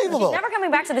unbelievable. She's never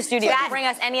coming back to the studio to bring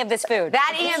us any of this food.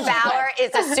 That Ian Bauer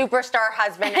is a superstar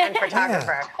husband and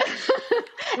photographer.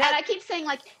 And I keep saying,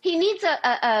 like, he needs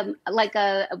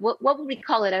what would we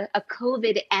call it, a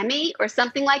COVID Emmy or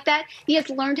something like that. He has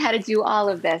learned how to do all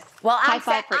of this. Well, I'm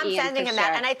sending him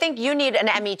that, and I think you need an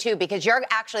Emmy too because you're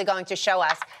actually going to show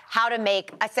us how to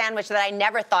make a sandwich that I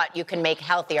never thought you can make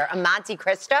healthier, a Monte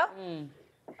Cristo.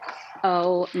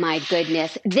 Oh my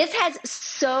goodness. This has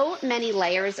so many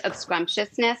layers of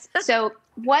scrumptiousness. So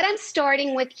what I'm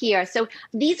starting with here, so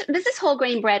this is whole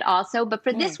grain bread also, but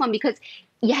for this one, because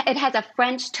it has a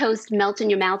French toast melt in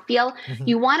your mouth feel,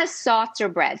 you want a softer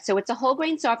bread. So it's a whole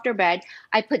grain softer bread.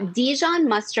 I put Dijon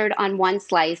mustard on one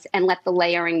slice and let the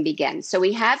layering begin. So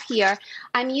we have here,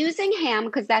 I'm using ham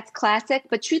because that's classic,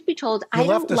 but truth be told, I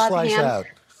don't love ham. Out.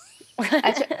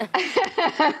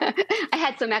 I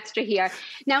had some extra here.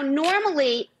 Now,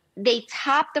 normally they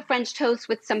top the French toast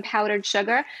with some powdered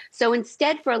sugar. So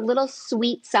instead, for a little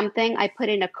sweet something, I put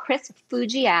in a crisp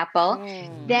Fuji apple.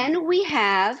 Then we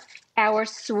have our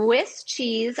Swiss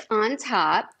cheese on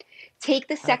top. Take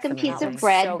the second piece of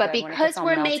bread, so but good when it because gets all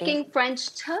we're melty. making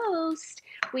French toast,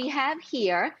 we have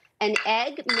here an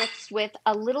egg mixed with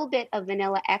a little bit of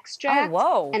vanilla extract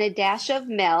and a dash of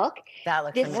milk. That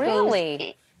looks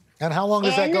really. And how long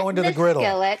does that go into the griddle?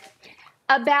 Skillet.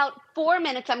 About 4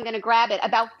 minutes, I'm going to grab it.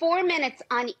 About 4 minutes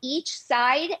on each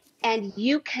side, and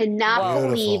you cannot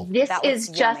believe this is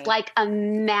just like a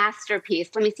masterpiece.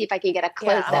 Let me see if I can get a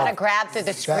close-up. I'm going to grab through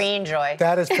the screen, Joy.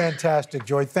 That is fantastic,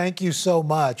 Joy. Thank you so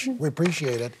much. We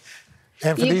appreciate it.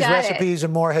 And for You these got it. recipes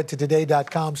and more, head to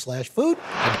today.com/food.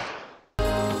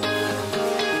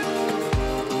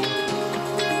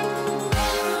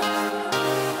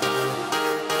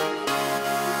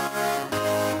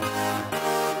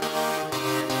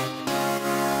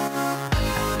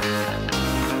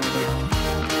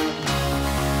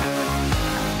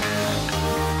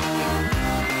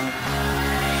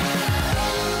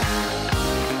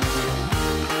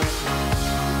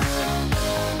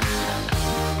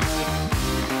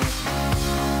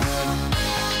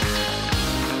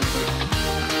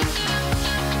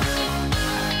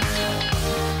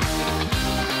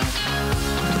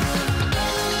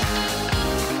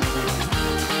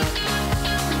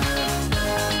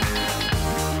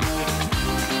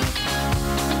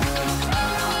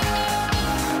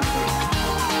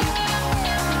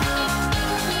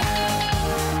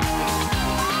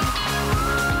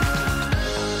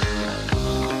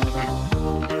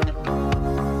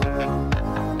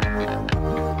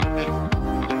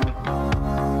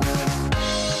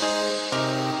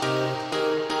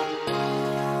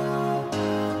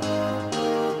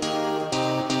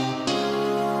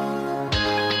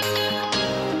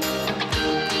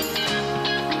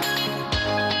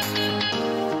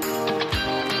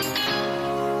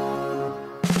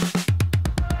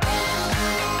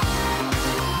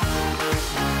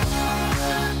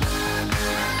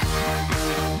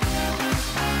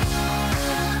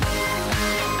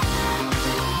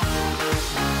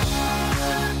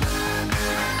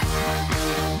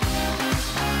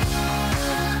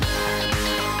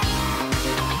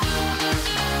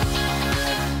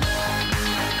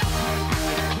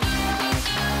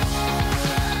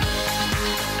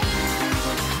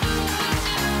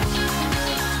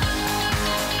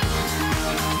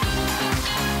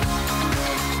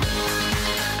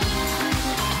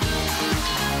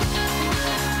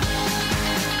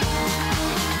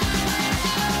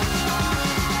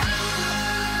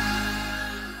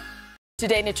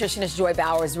 Today, nutritionist Joy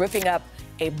Bauer is whipping up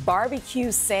a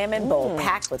barbecue salmon bowl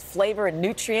packed with flavor and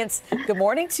nutrients. Good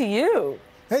morning to you.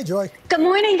 Hey, Joy. Good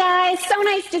morning, guys. So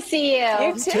nice to see you.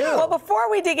 You too. Well,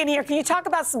 before we dig in here, can you talk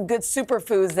about some good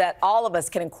superfoods that all of us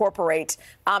can incorporate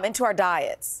into our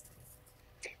diets?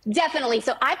 Definitely.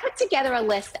 So I put together a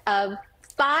list of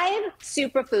 5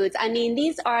 superfoods. I mean,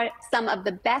 these are some of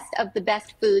the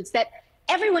best foods that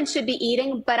everyone should be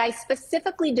eating, but I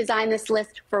specifically designed this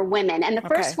list for women. And the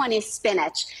first one is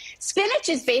spinach. Spinach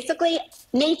is basically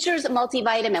nature's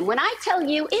multivitamin. When I tell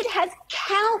you, it has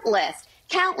countless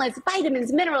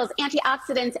vitamins, minerals,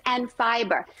 antioxidants, and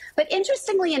fiber. But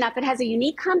interestingly enough, it has a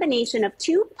unique combination of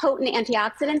 2 potent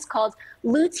antioxidants called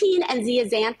lutein and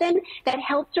zeaxanthin that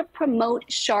help to promote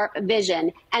sharp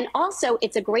vision. And also,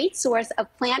 it's a great source of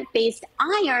plant-based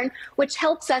iron, which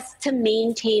helps us to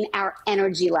maintain our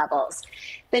energy levels.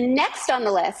 The next on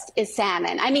the list is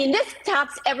salmon. I mean, this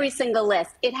tops every single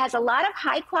list. It has a lot of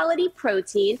high-quality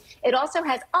protein. It also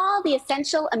has all the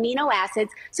essential amino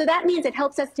acids, so that means it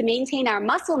helps us to maintain our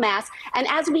muscle mass, and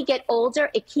as we get older,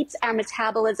 it keeps our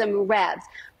metabolism revved.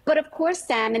 But of course,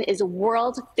 salmon is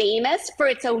world famous for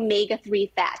its omega-3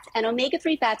 fats. And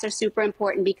omega-3 fats are super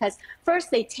important because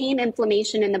first, they tame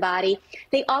inflammation in the body.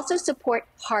 They also support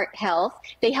heart health.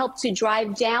 They help to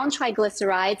drive down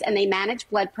triglycerides and they manage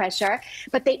blood pressure.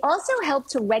 But they also help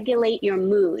to regulate your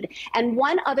mood. And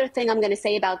one other thing I'm going to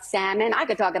say about salmon, I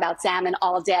could talk about salmon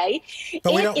all day.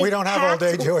 But we don't have all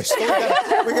day, Joyce. We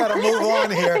got to move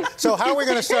on here. So how are we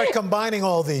going to start combining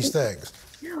all these things?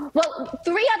 Well,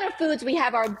 3 other foods we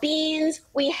have are beans,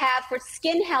 we have for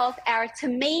skin health our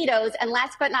tomatoes, and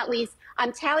last but not least,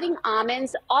 I'm touting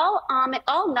almonds. All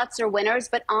nuts are winners,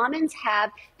 but almonds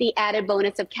have the added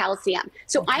bonus of calcium.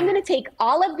 So I'm going to take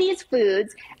all of these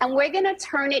foods and we're going to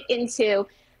turn it into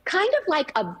kind of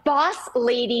like a boss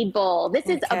lady bowl. This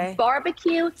is a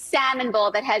barbecue salmon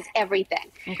bowl that has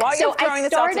everything. While you're throwing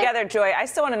this all together, Joy, I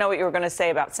still want to know what you were going to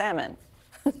say about salmon.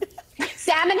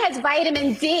 Salmon has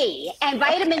vitamin D, and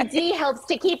vitamin D helps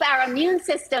to keep our immune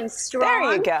system strong.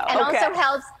 There you go. And also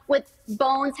helps with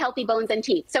bones, healthy bones and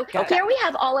teeth. So here we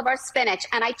have all of our spinach,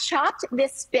 and I chopped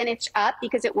this spinach up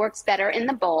because it works better in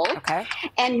the bowl. Okay.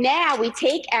 And now we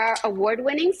take our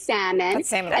award-winning salmon. That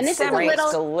salmon, and this is a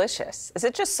little delicious. Is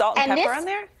it just salt and pepper on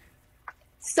there?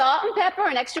 Salt and pepper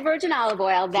and extra virgin olive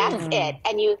oil. That's it.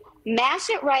 And you mash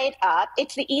it right up.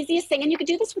 It's the easiest thing. And you could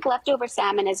do this with leftover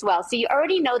salmon as well. So you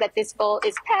already know that this bowl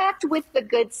is packed with the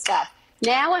good stuff.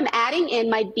 Now I'm adding in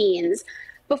my beans.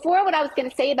 Before, what I was going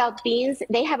to say about beans,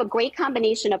 they have a great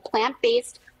combination of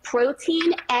plant-based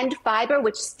protein and fiber,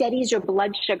 which steadies your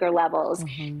blood sugar levels.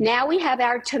 Now we have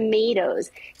our tomatoes.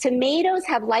 Tomatoes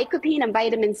have lycopene and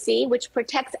vitamin C, which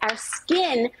protects our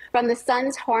skin from the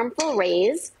sun's harmful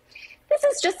rays. This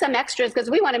is just some extras because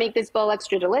we want to make this bowl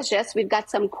extra delicious. We've got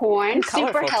some corn,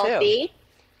 super healthy.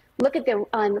 Too. Look at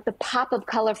the pop of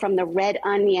color from the red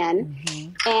onion.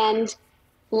 And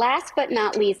last but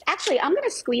not least, actually, I'm going to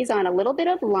squeeze on a little bit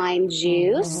of lime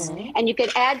juice. And you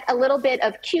could add a little bit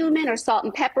of cumin or salt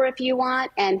and pepper if you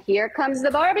want. And here comes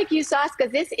the barbecue sauce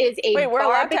because this is a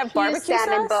barbecue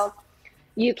salmon bowl.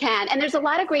 You can. And there's a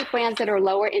lot of great brands that are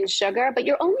lower in sugar, but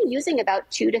you're only using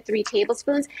about 2 to 3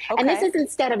 tablespoons. And this is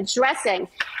instead of dressing.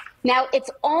 Now, it's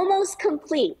almost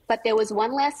complete, but there was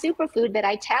one last superfood that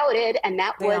I touted, and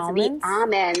that was the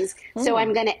almonds. So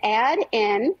I'm going to add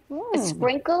in a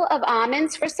sprinkle of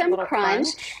almonds for some crunch.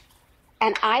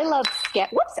 And I love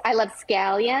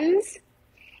scallions.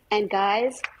 And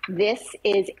guys, this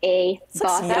is a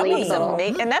boss lady bowl.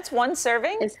 And that's one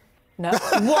serving? No.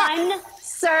 One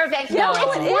serving. No, it's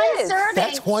one serving.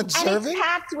 That's one serving? And it's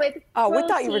packed with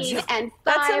protein and fiber.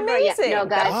 That's amazing. No,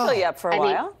 guys. That'll fill you up for a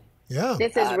while. Yeah.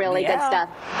 This is really good stuff.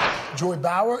 Joy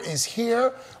Bauer is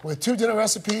here with 2 dinner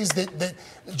recipes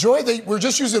Joy, we're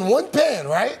just using one pan,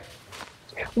 right?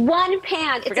 One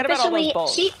pan. Forget about all those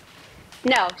bowls.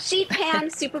 Sheet Pan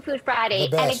Superfood Friday.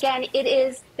 And again,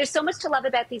 there's so much to love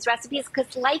about these recipes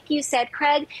because like you said,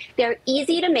 Craig, they're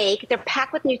easy to make, they're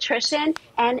packed with nutrition,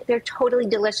 and they're totally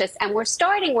delicious. And we're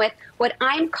starting with what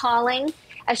I'm calling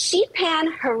a sheet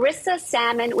pan harissa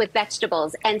salmon with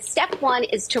vegetables. And step 1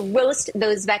 is to roast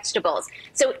those vegetables.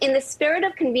 So in the spirit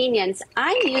of convenience,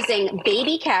 I'm using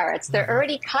baby carrots. They're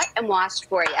already cut and washed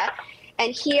for you.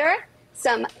 And here,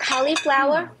 some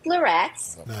cauliflower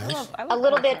florets, a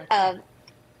little bit of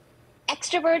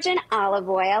extra virgin olive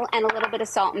oil, and a little bit of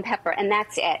salt and pepper, and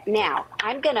that's it. Now,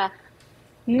 I'm going to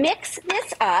mix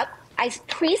this up. I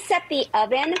preset the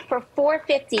oven for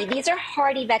 450. These are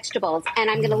hearty vegetables,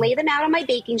 and I'm going to lay them out on my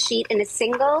baking sheet in a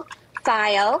single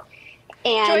file.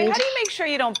 And Joy, how do you make sure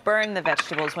you don't burn the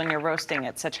vegetables when you're roasting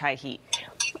at such high heat?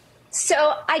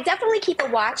 So I definitely keep a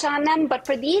watch on them, but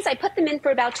for these, I put them in for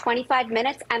about 25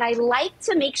 minutes, and I like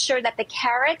to make sure that the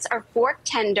carrots are fork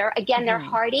tender. Again, they're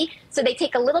hearty, so they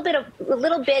take a little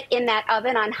bit in that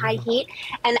oven on high heat,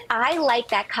 and I like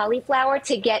that cauliflower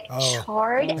to get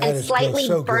charred and slightly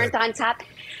burnt on top.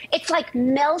 It's like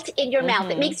melt in your mouth.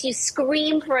 It makes you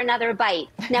scream for another bite.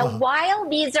 Now, while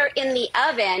these are in the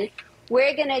oven,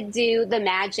 we're gonna do the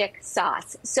magic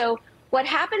sauce. So what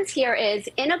happens here is,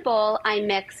 in a bowl, I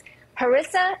mix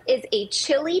harissa is a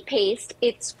chili paste.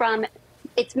 It's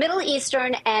Middle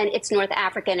Eastern and it's North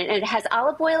African, and it has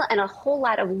olive oil and a whole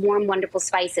lot of warm, wonderful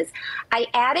spices. I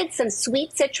added some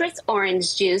sweet citrus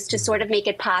orange juice to sort of make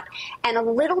it pop, and a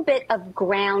little bit of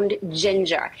ground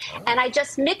ginger. And I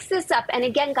just mix this up. And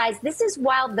again, guys, this is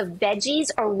while the veggies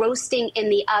are roasting in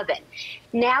the oven.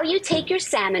 Now you take your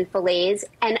salmon fillets,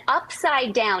 and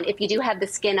upside down, if you do have the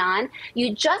skin on,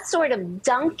 you just sort of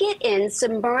dunk it in,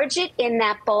 submerge it in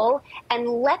that bowl, and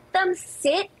let them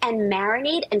sit and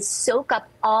marinate and soak up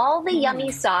all the yummy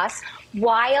sauce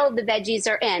while the veggies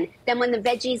are in. Then when the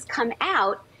veggies come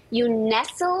out, you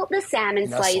nestle the salmon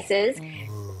slices,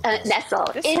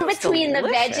 in between the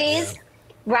veggies.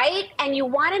 Right? And you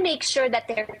want to make sure that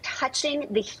they're touching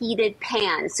the heated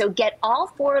pan. So get all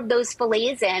 4 of those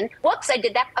fillets in. Whoops, I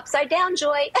did that upside down,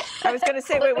 Joy. I was going to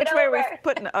say, wait, which way are we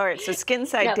putting? All right, so skin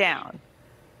side down.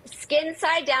 Skin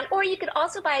side down. Or you could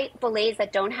also buy fillets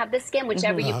that don't have the skin,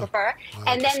 whichever you prefer.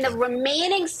 And then the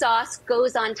remaining sauce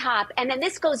goes on top. And then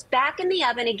this goes back in the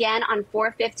oven again on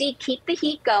 450. Keep the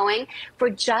heat going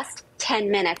for just 10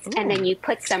 minutes, and then you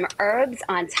put some herbs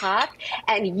on top,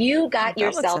 and you got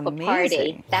yourself a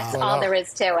party. That's all there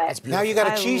is to it. Now you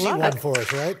got a cheesy one for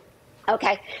us, right?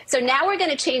 Okay, so now we're going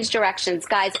to change directions,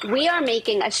 guys. We are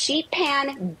making a sheet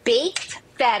pan baked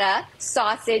feta,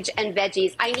 sausage, and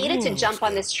veggies. I needed to jump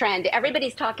on this trend.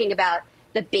 Everybody's talking about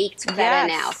the baked feta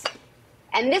now.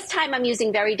 And this time I'm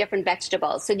using very different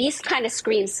vegetables. So these kind of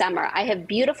scream summer. I have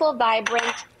beautiful,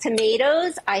 vibrant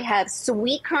tomatoes. I have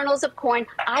sweet kernels of corn.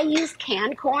 I use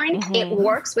canned corn. It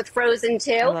works with frozen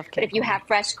too, but if you have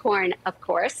fresh corn, of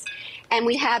course. And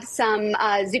we have some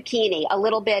zucchini, a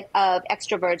little bit of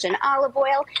extra virgin olive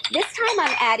oil. This time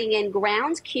I'm adding in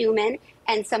ground cumin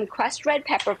and some crushed red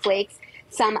pepper flakes,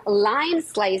 some lime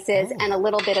slices, and a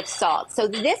little bit of salt. So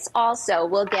this also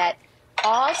will get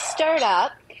all stirred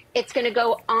up. It's going to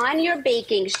go on your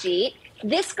baking sheet.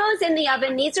 This goes in the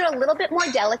oven. These are a little bit more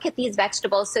delicate, these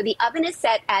vegetables. So the oven is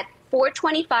set at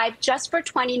 425 just for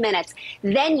 20 minutes.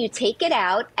 Then you take it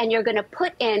out and you're going to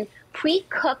put in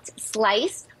pre-cooked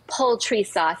sliced poultry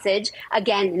sausage.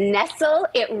 Again, nestle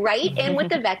it right in with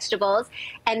the vegetables,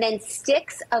 and then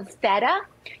sticks of feta.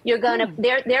 You're gonna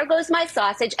there goes my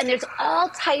sausage, and there's all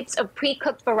types of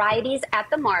pre-cooked varieties at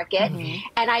the market.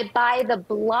 And I buy the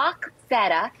block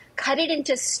feta, cut it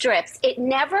into strips. It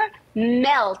never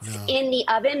melts in the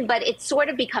oven, but it sort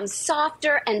of becomes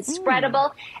softer and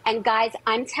spreadable. And guys,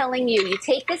 I'm telling you, you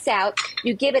take this out,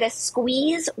 you give it a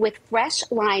squeeze with fresh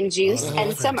lime juice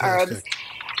and some herbs.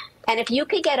 And if you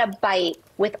could get a bite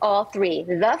with all three,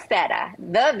 the feta,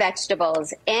 the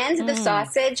vegetables, and the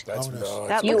sausage,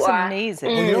 that looks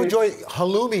amazing. Well, you know, Joy,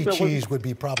 halloumi cheese would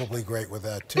be probably great with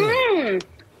that, too.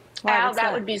 Wow,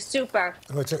 that would be super.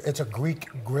 It's a Greek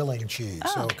grilling cheese.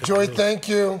 So Joy, thank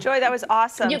you. Joy, that was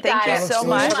awesome. Thank you so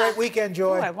much. Have a great weekend,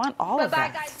 Joy. I want all of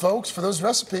that. Guys. Folks, for those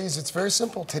recipes, it's very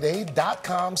simple.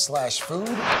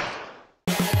 Today.com/food.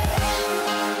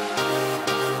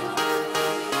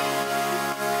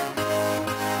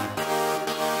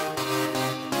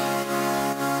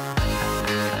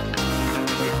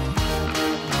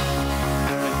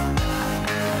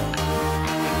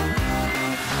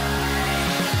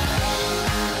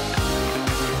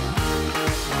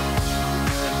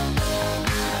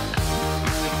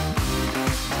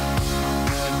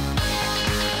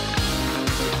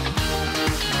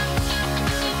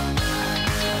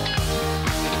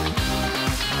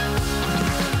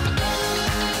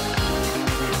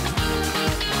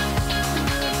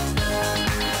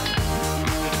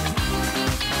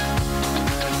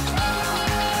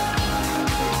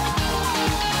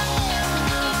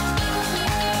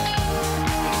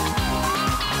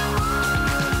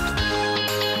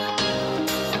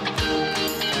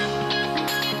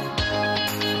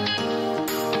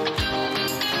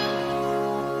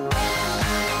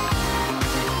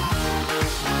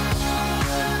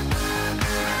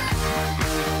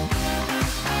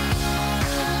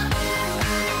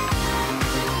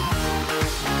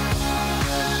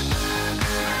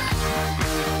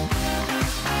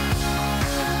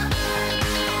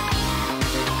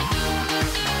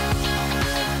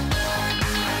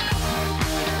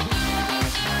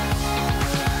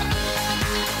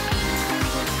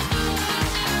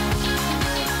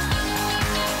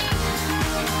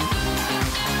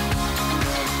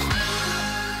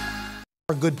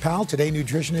 Our good pal, Today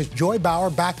nutritionist Joy Bauer,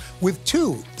 back with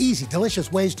 2 easy,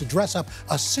 delicious ways to dress up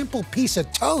a simple piece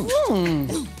of toast.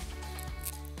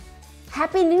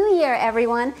 Happy New Year,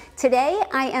 everyone. Today,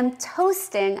 I am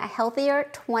toasting a healthier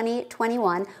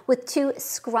 2021 with 2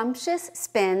 scrumptious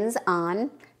spins on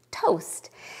toast.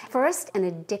 First, an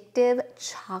addictive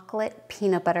chocolate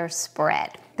peanut butter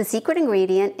spread. The secret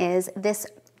ingredient is this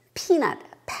peanut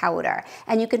powder,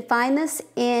 and you can find this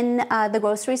in the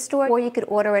grocery store, or you could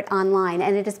order it online,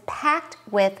 and it is packed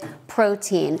with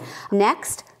protein.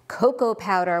 Next, cocoa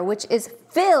powder, which is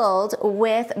filled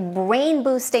with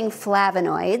brain-boosting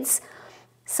flavonoids,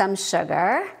 some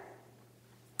sugar,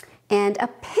 and a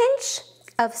pinch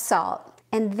of salt.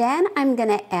 And then I'm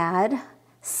gonna add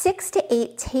 6 to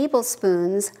 8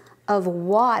 tablespoons of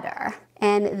water,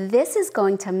 and this is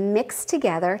going to mix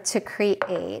together to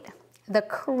create the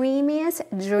creamiest,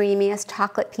 dreamiest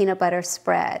chocolate peanut butter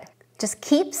spread. Just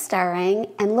keep stirring,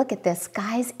 and look at this,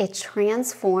 guys. It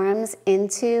transforms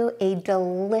into a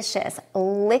delicious,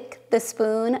 lick the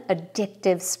spoon,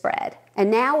 addictive spread.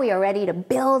 And now we are ready to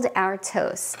build our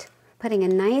toast. Putting a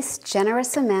nice,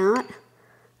 generous amount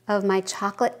of my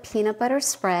chocolate peanut butter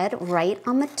spread right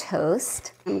on the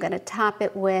toast. I'm gonna top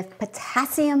it with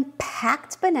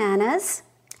potassium-packed bananas.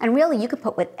 And really, you could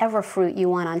put whatever fruit you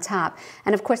want on top.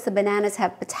 And of course, the bananas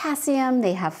have potassium,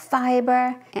 they have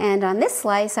fiber. And on this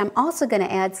slice, I'm also gonna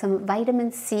add some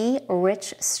vitamin C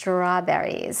rich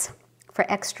strawberries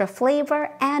for extra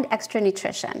flavor and extra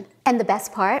nutrition. And the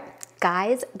best part,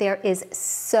 guys, there is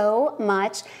so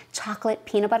much chocolate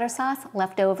peanut butter sauce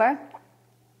left over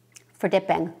for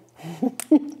dipping.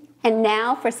 And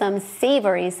now for some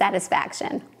savory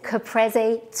satisfaction.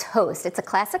 Caprese toast. It's a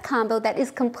classic combo that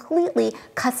is completely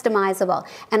customizable.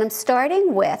 And I'm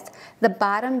starting with the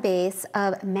bottom base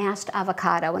of mashed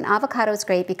avocado. And avocado is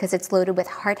great because it's loaded with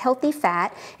heart-healthy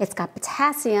fat, it's got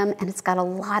potassium, and it's got a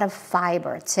lot of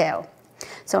fiber too.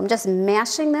 So I'm just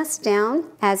mashing this down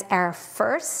as our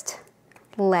first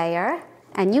layer,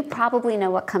 and you probably know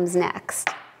what comes next.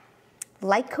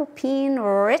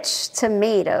 Lycopene-rich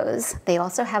tomatoes. They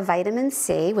also have vitamin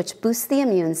C, which boosts the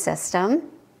immune system.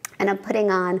 And I'm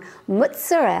putting on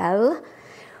mozzarella,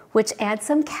 which adds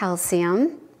some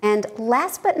calcium. And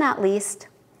last but not least,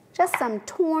 just some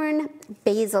torn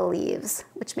basil leaves,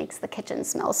 which makes the kitchen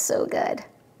smell so good.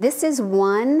 This is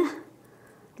one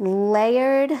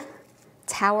layered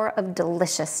tower of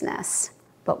deliciousness.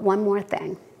 But one more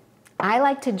thing. I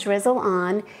like to drizzle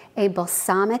on a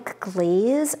balsamic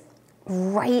glaze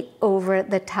right over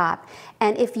the top.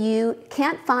 And if you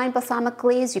can't find balsamic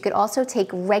glaze, you could also take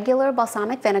regular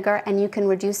balsamic vinegar and you can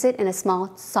reduce it in a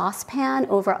small saucepan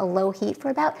over a low heat for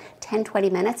about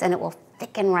 10-20 minutes and it will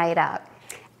thicken right up.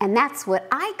 And that's what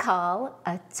I call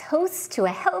a toast to a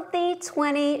healthy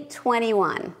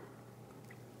 2021.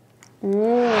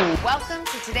 Welcome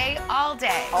to Today All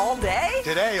Day. All day?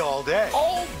 Today All Day.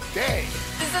 All day.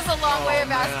 This is a long way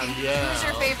of asking who's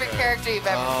your favorite character you've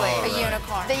ever played? A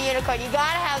unicorn. The unicorn. You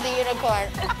gotta have the unicorn.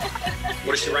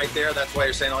 What is she right there? That's why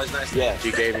you're saying all these nice things? Yeah,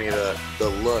 she gave me the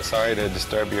look. Sorry to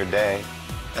disturb your day.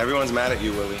 Everyone's mad at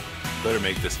you, Willie. Better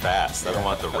make this fast. I don't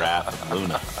want the wrath of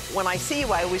Luna. When I see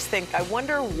you, I always think, I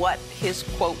wonder what his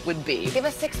quote would be. Give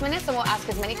us 6 minutes and we'll ask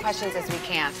as many questions as we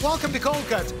can. Welcome to Cold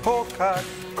Cuts. Cold Cut,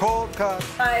 Cold Cut.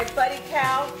 My buddy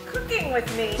Cal cooking with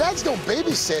me. Dads don't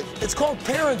babysit. It's called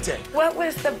parenting. What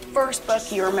was the first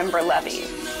book you remember loving?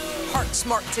 Heart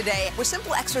Smart Today with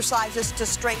simple exercises to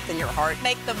strengthen your heart.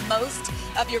 Make the most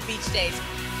of your beach days.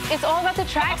 It's all about the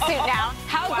tracksuit now.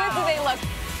 How good do they look?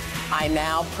 I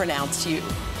now pronounce you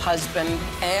husband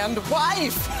and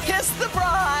wife. Kiss the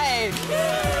bride.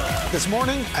 This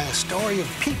morning, a story of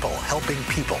people helping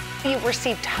people. You've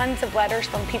received tons of letters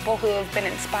from people who have been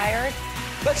inspired.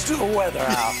 Let's do the weather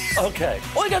out. Okay.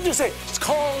 All you gotta do is say, it's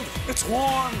cold, it's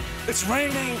warm, it's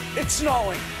raining, it's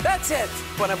snowing. That's it.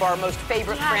 One of our most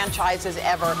favorite franchises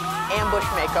ever, Ambush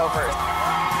Makeovers.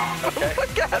 Okay.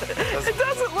 Look at it. It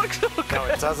doesn't look so good. No,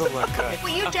 it doesn't look good. Will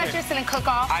you judge us in a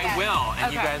cook-off? I will,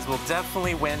 and you guys will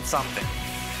definitely win something.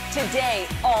 Today,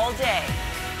 all day.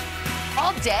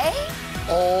 All day?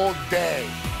 All day.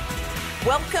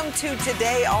 Welcome to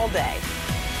Today All Day.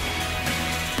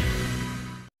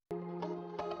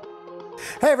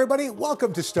 Hey everybody,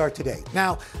 welcome to Start Today.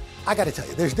 Now, I gotta tell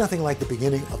you, there's nothing like the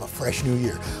beginning of a fresh new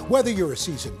year. Whether you're a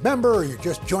seasoned member or you're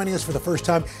just joining us for the first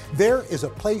time, there is a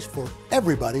place for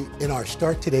everybody in our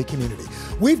Start Today community.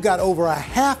 We've got over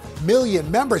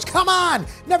 500,000 members. Come on!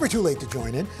 Never too late to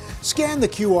join in. Scan the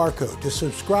QR code to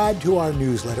subscribe to our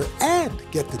newsletter and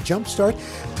get the jump start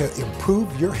to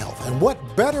improve your health. And what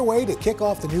better way to kick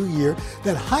off the new year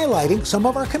than highlighting some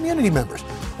of our community members?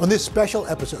 On this special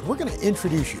episode, we're going to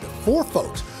introduce you to 4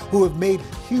 folks who have made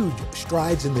huge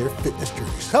strides in their fitness journey.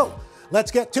 So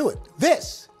let's get to it.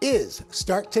 This is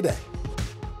Start Today.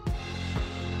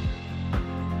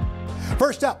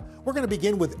 First up, we're going to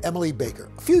begin with Emily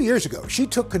Baker. A few years ago, she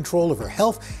took control of her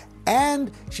health and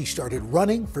she started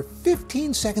running for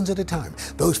 15 seconds at a time.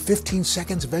 Those 15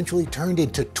 seconds eventually turned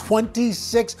into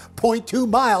 26.2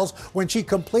 miles when she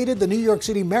completed the New York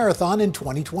City Marathon in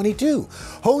 2022.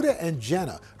 Hoda and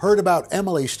Jenna heard about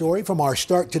Emily's story from our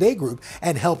Start Today group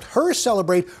and helped her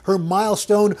celebrate her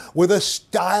milestone with a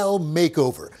style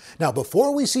makeover. Now,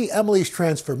 before we see Emily's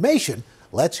transformation,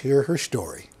 let's hear her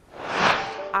story.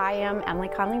 I am Emily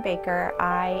Conley Baker.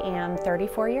 I am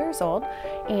 34 years old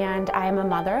and I am a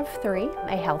mother of 3,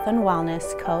 a health and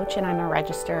wellness coach, and I'm a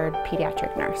registered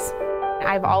pediatric nurse.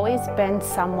 I've always been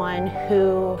someone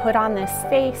who put on this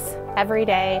face every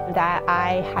day that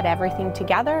I had everything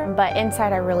together, but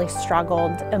inside I really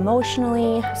struggled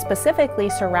emotionally, specifically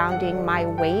surrounding my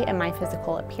weight and my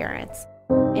physical appearance.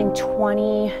 In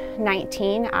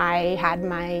 2019, I had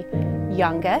my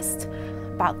youngest.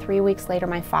 About 3 weeks later,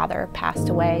 my father passed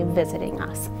away visiting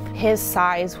us. His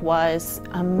size was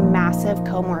a massive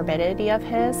comorbidity of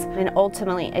his, and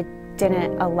ultimately it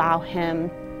didn't allow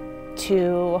him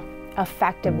to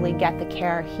effectively get the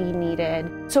care he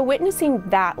needed. So witnessing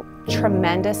that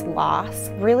tremendous loss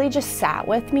really just sat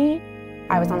with me.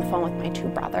 I was on the phone with my 2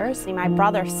 brothers. My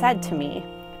brother said to me,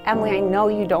 Emily, I know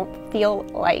you don't feel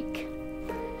like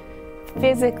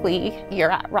physically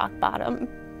you're at rock bottom,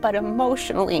 but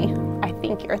emotionally, I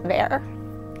think you're there.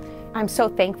 I'm so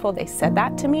thankful they said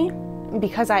that to me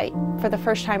because I, for the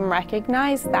first time,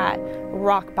 recognized that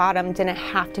rock bottom didn't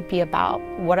have to be about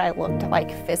what I looked like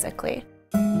physically.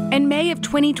 In May of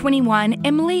 2021,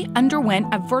 Emily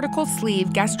underwent a vertical sleeve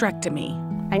gastrectomy.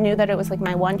 I knew that it was like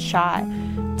my one shot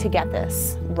to get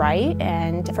this right,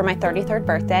 and for my 33rd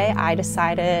birthday, I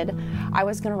decided I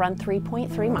was gonna run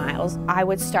 3.3 miles. I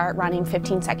would start running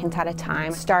 15 seconds at a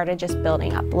time, started just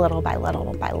building up little by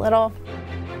little by little.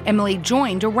 Emily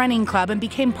joined a running club and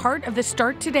became part of the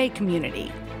Start Today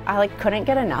community. I couldn't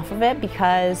get enough of it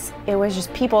because it was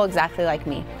just people exactly like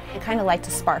me. It kind of lights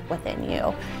a spark within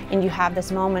you, and you have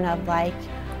this moment of like,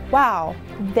 wow,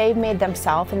 they've made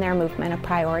themselves and their movement a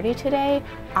priority today.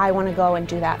 I want to go and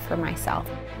do that for myself.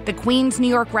 The Queens, New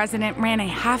York resident ran a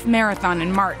half marathon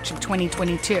in March of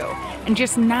 2022, and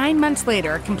just 9 months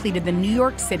later completed the New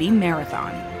York City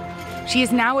Marathon. She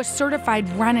is now a certified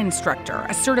run instructor,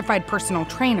 a certified personal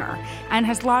trainer, and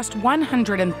has lost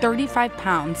 135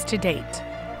 pounds to date.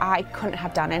 I couldn't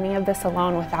have done any of this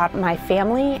alone without my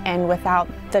family and without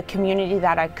the community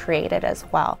that I've created as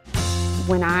well.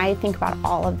 When I think about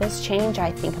all of this change,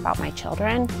 I think about my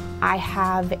children. I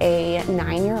have a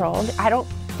 9-year-old. I don't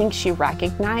think she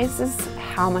recognizes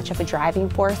how much of a driving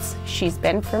force she's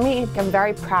been for me. I'm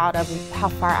very proud of how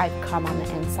far I've come on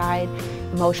the inside,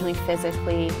 emotionally,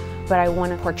 physically, but I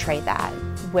want to portray that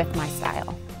with my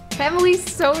style. Emily,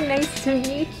 so nice to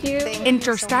meet you.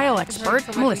 Enter style expert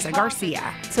Melissa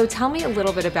Garcia. So tell me a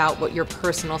little bit about what your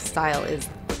personal style is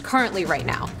currently right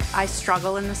now. I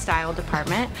struggle in the style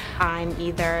department. I'm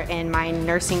either in my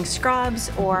nursing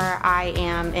scrubs or I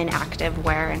am in active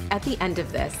wear. At the end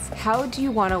of this, how do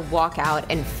you want to walk out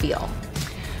and feel?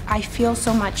 I feel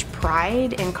so much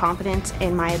pride and confidence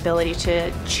in my ability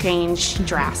to change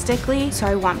drastically. So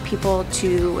I want people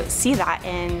to see that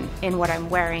in what I'm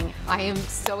wearing. I am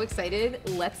so excited.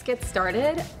 Let's get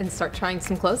started and start trying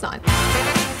some clothes on.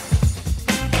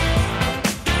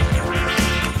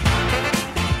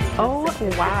 Oh,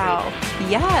 wow.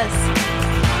 Yes.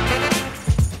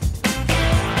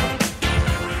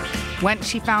 Once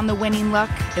she found the winning look,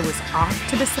 it was off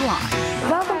to the salon.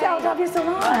 Welcome to LW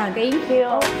Salon. Thank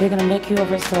you. They're gonna make you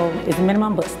over so it's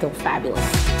minimum, but still fabulous.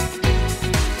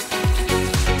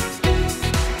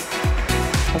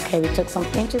 Okay, we took some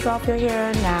inches off your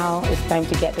hair. Now it's time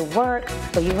to get to work.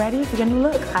 Are you ready for your new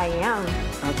look? I am.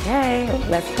 Okay,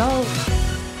 let's go.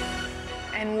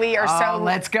 And we are so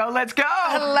let's go.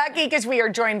 lucky because we are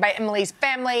joined by Emily's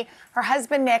family, her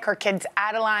husband Nick, her kids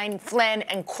Adeline, Flynn,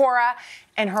 and Cora,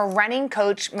 and her running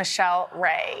coach Michelle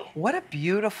Ray. What a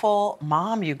beautiful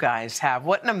mom you guys have.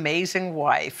 What an amazing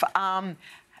wife. Are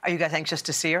you guys anxious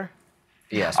to see her?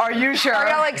 Yes. Are you sure? Are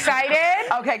y'all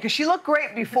excited? Okay, because she looked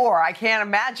great before. I can't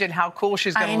imagine how cool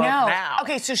she's going to look now.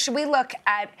 Okay, so should we look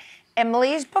at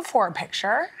Emily's before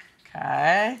picture?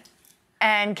 Okay.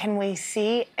 And can we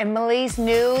see Emily's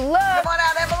new look? Come on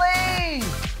out, Emily!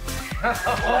 Wow!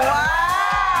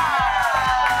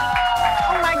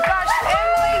 Oh my gosh,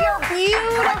 Emily, you're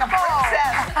beautiful! Like a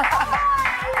princess.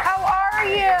 How are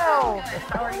you?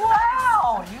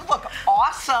 Wow, you look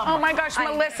awesome. Oh my gosh,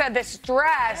 Melissa, this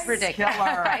dress. Ridiculous,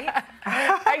 right?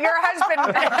 Your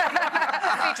husband.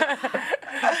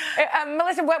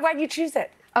 Melissa, why'd you choose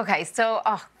it? Okay, so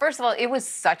first of all, it was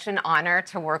such an honor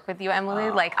to work with you,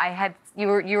 Emily. Like you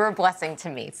were a blessing to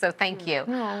me. So thank you.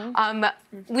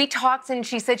 We talked, and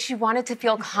she said she wanted to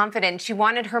feel confident. She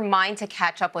wanted her mind to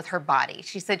catch up with her body.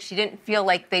 She said she didn't feel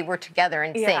like they were together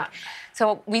in sync.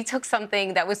 So we took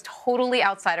something that was totally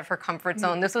outside of her comfort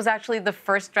zone. This was actually the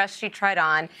first dress she tried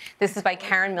on. This is by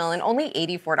Karen Millen, only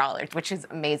 $84, which is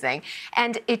amazing.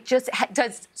 And it just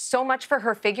does so much for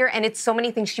her figure, and it's so many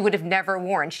things she would have never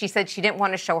worn. She said she didn't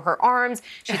want to show her arms.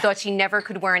 She thought she never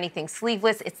could wear anything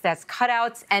sleeveless. It's that's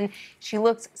cutouts, and she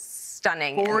looked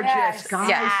stunning. Gorgeous, guys.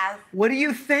 Yes. What do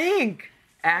you think?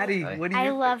 Addie, what do you I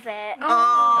love it.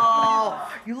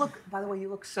 Oh, you look, by the way, you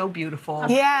look so beautiful.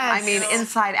 Yes. I mean,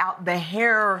 inside out, the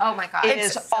hair Oh my God.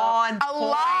 is on A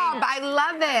lob. I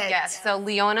love it. Yes, so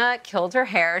Leona killed her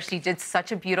hair. She did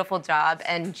such a beautiful job,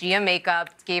 and Gia Makeup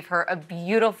gave her a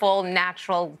beautiful,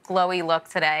 natural, glowy look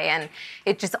today, and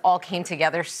it just all came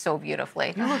together so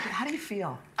beautifully. You look, how do you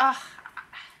feel?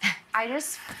 I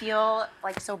just feel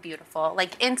like so beautiful,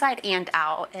 like inside and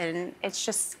out, and it's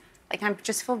just like I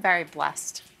just feel very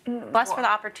blessed. Blessed for the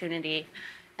opportunity,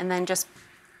 and then just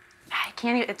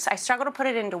I struggle to put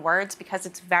it into words because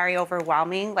it's very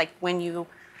overwhelming. Like when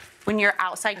your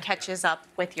outside catches up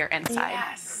with your inside.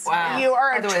 Yes. Wow. You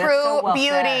are a By the way, true that's so well beauty.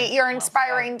 said. You're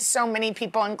inspiring so many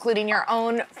people, including your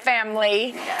own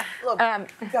family. Yeah. Look,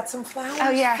 we've got some flowers. Oh,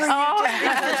 yes. For you.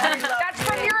 That's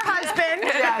from your husband.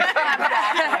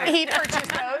 He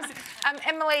purchased those.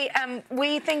 Emily,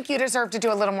 we think you deserve to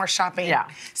do a little more shopping. Yeah.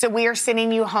 So we are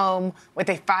sending you home with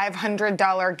a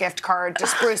 $500 gift card to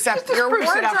spruce up your Spruce it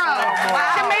wardrobe. up a little more.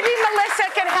 So maybe Melissa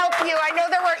can help you. I know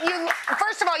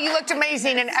first of all, you looked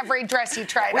amazing in every dress you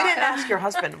tried We on. didn't ask your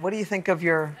husband. What do you think of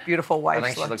your beautiful wife? I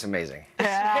think she looks amazing.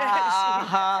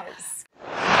 Yeah.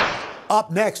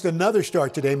 Up next, another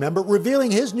Start Today member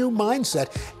revealing his new mindset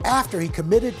after he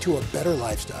committed to a better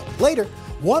lifestyle. Later,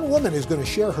 one woman is going to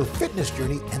share her fitness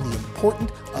journey and the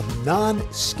importance of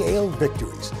non-scale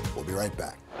victories. We'll be right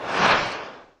back.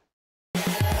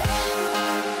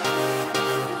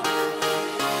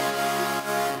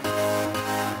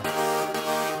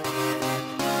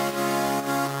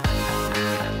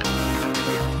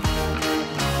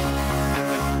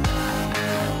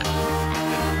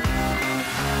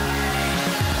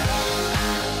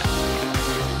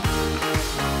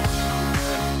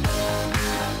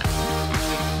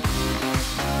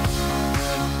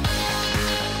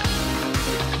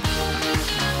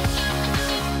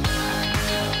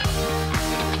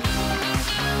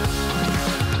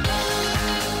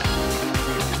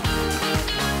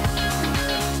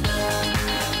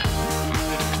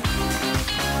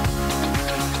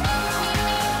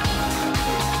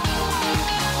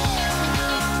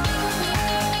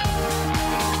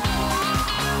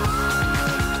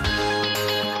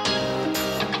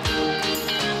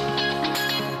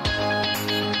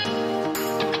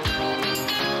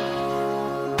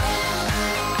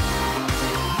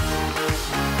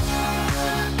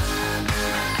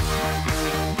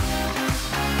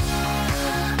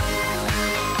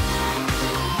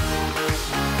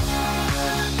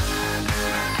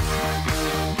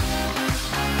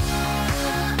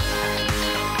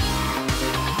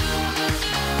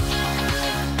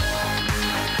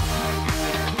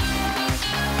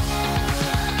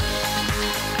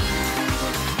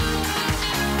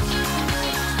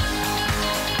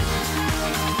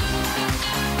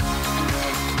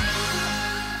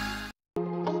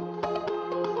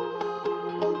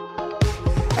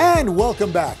 And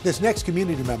welcome back. This next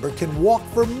community member can walk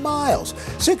for miles.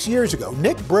 6 years ago,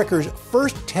 Nick Bricker's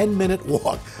first 10-minute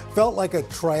walk felt like a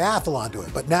triathlon to him,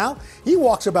 but now he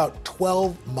walks about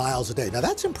 12 miles a day. Now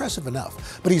that's impressive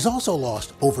enough, but he's also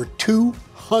lost over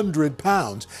 200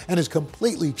 pounds and has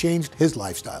completely changed his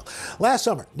lifestyle. Last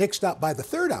summer, Nick stopped by the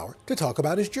Third Hour to talk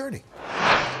about his journey.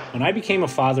 When I became a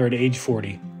father at age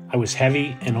 40, I was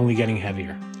heavy and only getting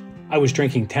heavier. I was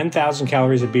drinking 10,000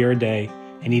 calories of beer a day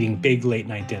and eating big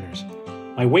late-night dinners.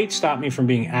 My weight stopped me from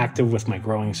being active with my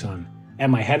growing son. At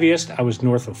my heaviest, I was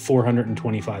north of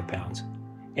 425 pounds.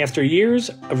 After years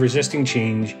of resisting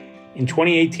change, in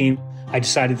 2018, I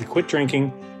decided to quit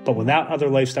drinking, but without other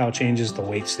lifestyle changes, the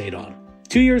weight stayed on.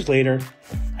 2 years later,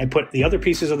 I put the other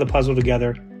pieces of the puzzle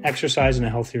together, exercise and a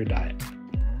healthier diet.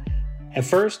 At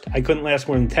first, I couldn't last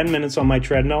more than 10 minutes on my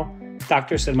treadmill.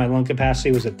 Doctors said my lung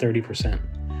capacity was at 30%.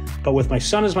 But with my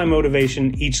son as my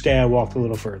motivation, each day I walked a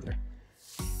little further.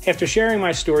 After sharing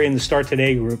my story in the Start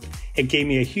Today group, it gave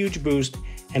me a huge boost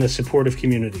and a supportive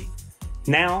community.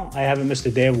 Now, I haven't missed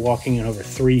a day of walking in over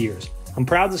 3 years. I'm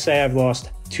proud to say I've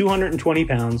lost 220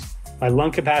 pounds, my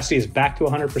lung capacity is back to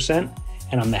 100%,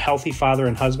 and I'm the healthy father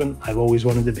and husband I've always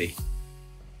wanted to be.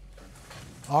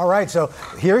 All right, so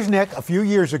here's Nick a few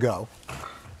years ago,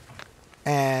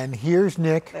 and here's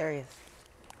Nick There he is.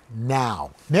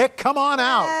 now. Nick, come on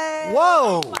out. Hey.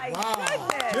 Whoa. Oh my Wow.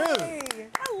 goodness. Dude.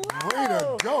 Hello. Way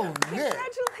to go, Nick.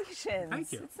 Congratulations.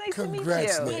 Thank you. It's nice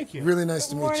Congrats, to meet you. Nick. Really nice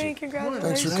to meet you. Morning, congratulations.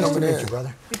 Thanks for Nice to coming meet in. you,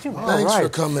 brother. Thanks for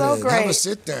coming So in. great. Have a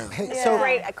sit down. Hey, Yeah.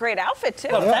 so Great outfit too.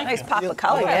 Well, thank Nice you. pop of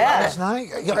color. That's Yeah. nice.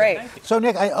 Yeah. Great. So,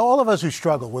 Nick, all of us who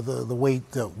struggle with the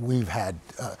weight that we've had,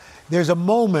 there's a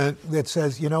moment that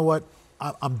says, you know what,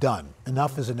 I'm done.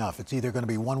 Enough is enough. It's either going to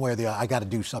be one way or the other. I got to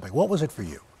do something. What was it for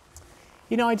you?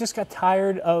 You know, I just got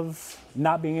tired of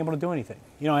not being able to do anything.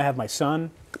 You know, I have my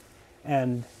son,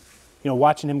 and, you know,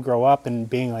 watching him grow up and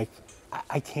being like,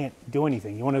 I can't do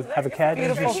anything. You want to have a cat?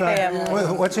 Beautiful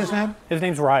family. What's his name? His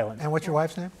name's Rylan. And what's your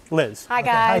wife's name? Liz. Hi,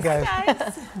 guys. Hi,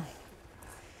 guys.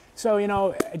 So, you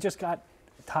know, I just got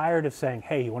tired of saying,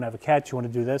 hey, you want to have a cat? You want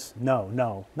to do this? No.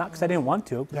 Not because I didn't want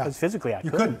to, because physically I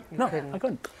couldn't. No, I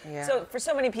couldn't. Yeah. So for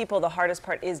so many people, the hardest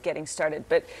part is getting started.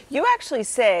 But you actually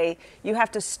say you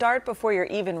have to start before you're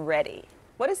even ready.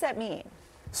 What does that mean?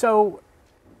 So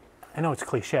I know it's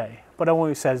cliche, but it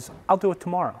always says, I'll do it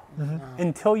tomorrow.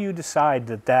 Until you decide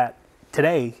that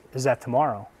today is that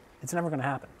tomorrow, it's never going to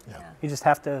happen. You just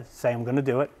have to say, I'm going to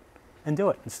do it, and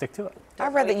stick to it. I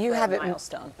read that you haven't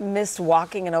missed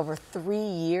walking in over 3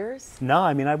 years. No,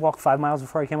 I mean, I walked 5 miles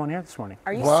before I came on here this morning.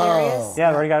 Are you serious?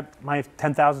 Yeah, I already got my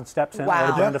 10,000 steps in,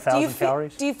 already burned 1,000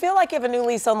 calories. Do you feel like you have a new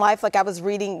lease on life? Like I was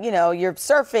reading, you're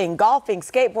surfing, golfing,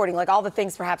 skateboarding, like all the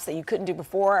things perhaps that you couldn't do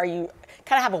before. Are you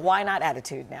kind of have a why not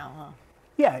attitude now, huh?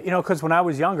 Yeah, because when I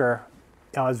was younger,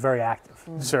 I was very active.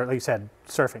 Certainly, like you said,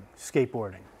 surfing,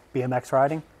 skateboarding, BMX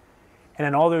riding. And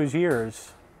in all those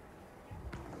years,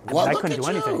 I couldn't do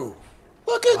anything.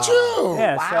 Look at you!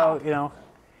 Yeah, so,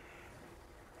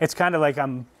 it's kind of like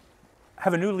I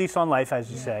have a new lease on life,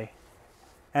 as you say,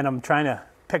 and I'm trying to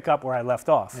pick up where I left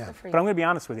off. But I'm going to be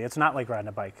honest with you, it's not like riding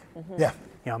a bike. Yeah.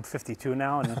 I'm 52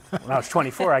 now, and when I was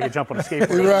 24, I could jump on a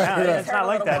skateboard. It's not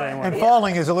like that anymore. And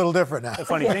falling is a little different now. The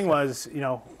funny thing was,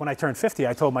 when I turned 50,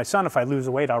 I told my son, if I lose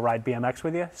the weight, I'll ride BMX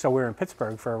with you. So we were in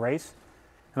Pittsburgh for a race,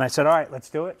 and I said, all right, let's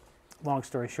do it. Long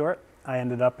story short, I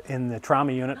ended up in the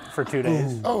trauma unit for 2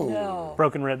 days. No.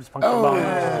 Broken ribs, punctured bones.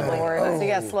 So you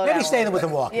got to slow down. Maybe staying with the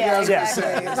walk.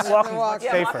 Walking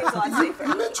safer.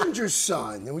 You mentioned your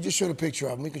son, and we just showed a picture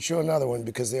of him. We could show another one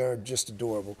because they are just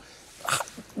adorable.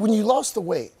 When you lost the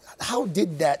weight, how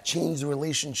did that change the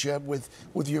relationship with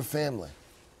your family?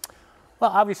 Well,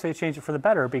 obviously it changed it for the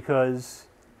better because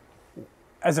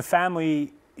as a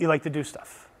family, you like to do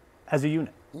stuff as a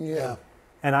unit. Yeah.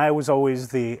 And I was always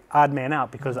the odd man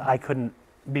out because I couldn't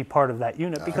be part of that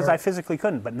unit because I physically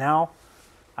couldn't. But now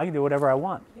I can do whatever I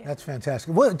want. That's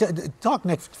fantastic. Well, talk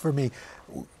next for me,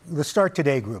 the Start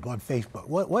Today group on Facebook.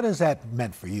 What has that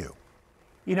meant for you?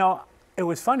 It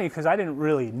was funny because I didn't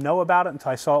really know about it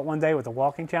until I saw it one day with the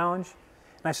walking challenge.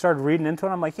 And I started reading into it.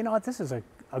 I'm like, what, this is a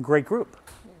great group.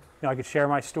 I could share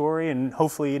my story and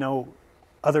hopefully,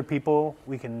 other people,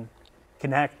 we can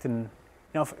connect and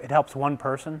if it helps one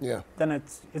person, then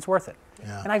it's worth it.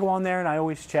 Yeah. And I go on there and I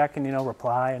always check and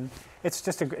reply, and it's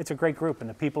a great group, and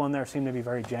the people in there seem to be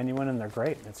very genuine and they're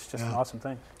great. It's just an awesome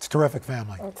thing. It's a terrific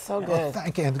family. It's so good. Well,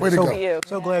 thank you.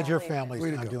 So glad your family's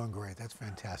now doing great. That's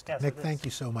fantastic. Yes, Nick, thank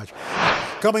you so much.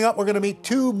 Coming up, we're going to meet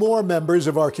 2 more members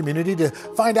of our community to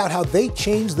find out how they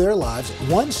changed their lives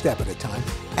one step at a time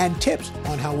and tips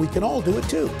on how we can all do it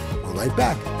too. We're right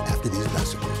back after these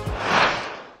messages.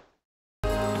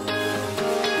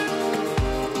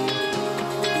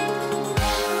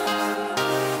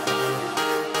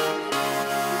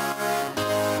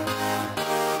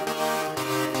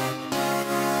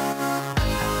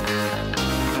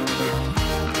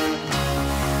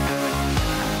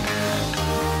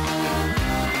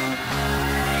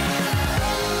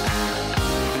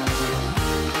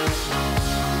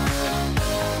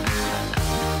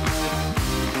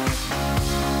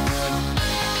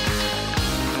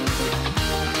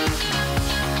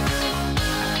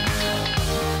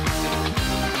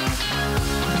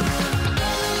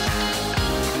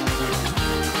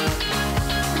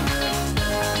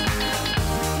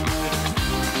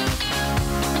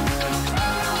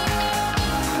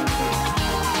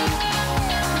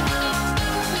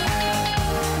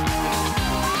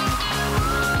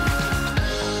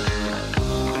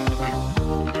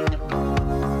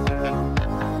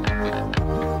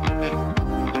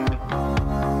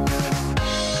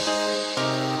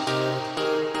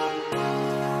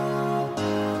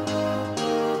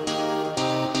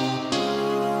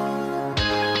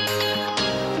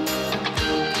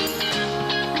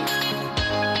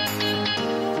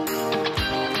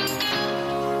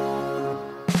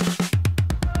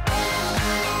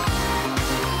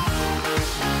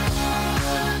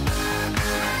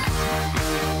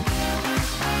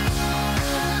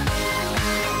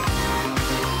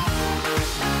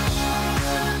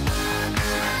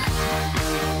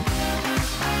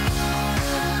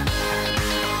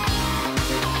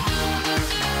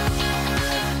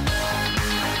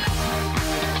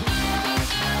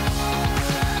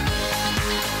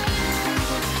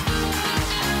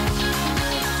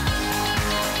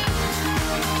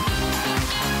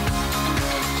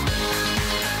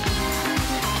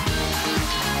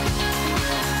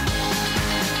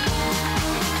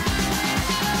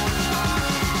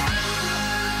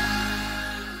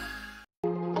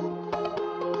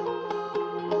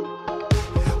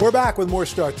 We're back with more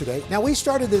Start Today. Now, we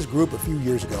started this group a few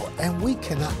years ago, and we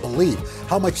cannot believe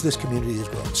how much this community has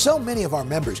grown. So many of our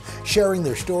members sharing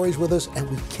their stories with us, and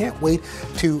we can't wait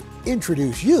to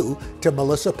introduce you to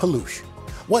Melissa Palouche.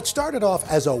 What started off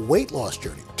as a weight loss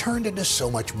journey turned into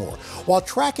so much more. While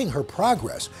tracking her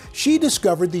progress, she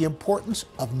discovered the importance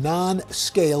of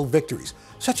non-scale victories,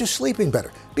 such as sleeping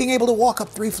better, being able to walk up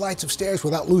 3 flights of stairs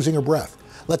without losing her breath.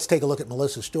 Let's take a look at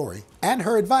Melissa's story and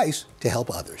her advice to help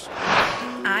others.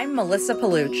 I'm Melissa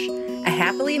Paluch, a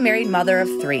happily married mother of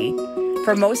 3.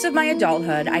 For most of my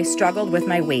adulthood, I struggled with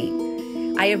my weight.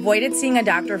 I avoided seeing a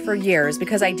doctor for years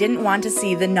because I didn't want to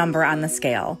see the number on the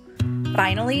scale.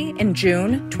 Finally, in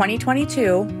June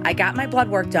 2022, I got my blood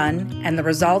work done and the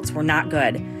results were not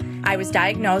good. I was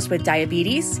diagnosed with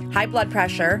diabetes, high blood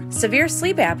pressure, severe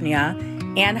sleep apnea,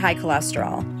 and high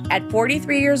cholesterol. At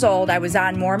 43 years old, I was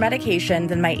on more medication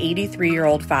than my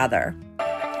 83-year-old father.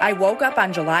 I woke up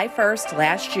on July 1st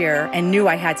last year and knew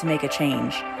I had to make a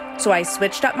change. So I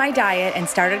switched up my diet and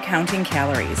started counting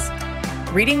calories.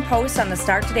 Reading posts on the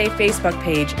Start Today Facebook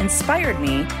page inspired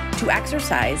me to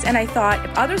exercise, and I thought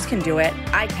if others can do it,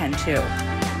 I can too.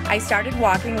 I started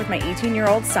walking with my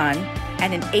 18-year-old son,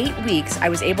 and in 8 weeks, I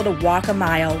was able to walk a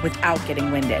mile without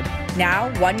getting winded.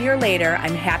 Now, 1 year later,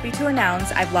 I'm happy to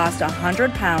announce I've lost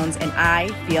 100 pounds, and I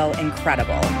feel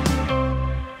incredible.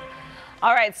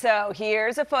 All right, so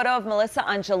here's a photo of Melissa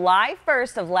on July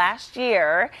 1st of last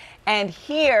year, and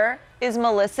here is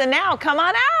Melissa now. Come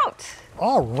on out.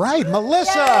 All right,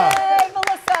 Melissa. Yay,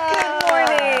 Melissa. Good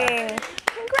morning.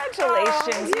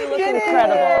 Congratulations. You look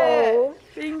incredible.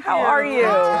 Thank How are you?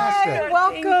 Fantastic.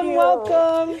 Welcome,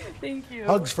 welcome. Thank you.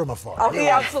 Hugs from afar. Oh,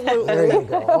 yeah, absolutely. There you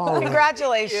go. All right.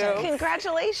 Congratulations.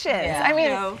 Congratulations. Yeah. I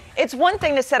mean, it's one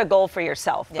thing to set a goal for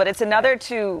yourself, but it's another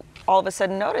to all of a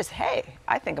sudden notice, hey,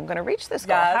 I think I'm going to reach this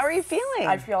goal. Yes. How are you feeling?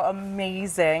 I feel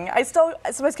amazing. I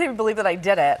sometimes can't even believe that I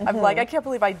did it. I'm like, I can't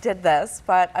believe I did this,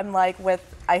 but I'm like,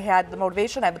 I had the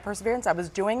motivation, I had the perseverance, I was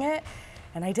doing it,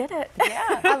 and I did it.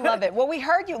 Yeah, I love it. Well, we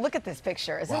heard you. Look at this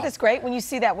picture. Isn't this great? When you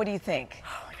see that, what do you think?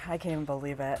 I can't even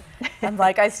believe it. I'm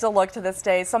like, I still look to this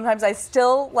day. Sometimes I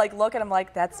still look and I'm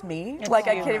like, that's me. It's like,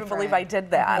 you, I can't my even believe friend. I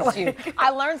did that. It's you. I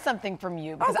learned something from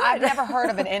you because I've never heard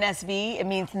of an NSV. It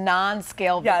means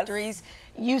non-scale victories.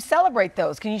 You celebrate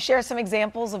those. Can you share some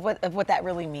examples of what that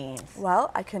really means?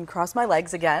 Well, I can cross my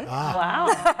legs again. Wow.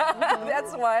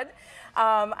 That's one.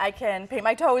 I can paint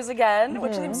my toes again,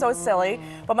 which seems so silly.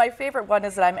 But my favorite one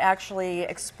is that I'm actually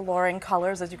exploring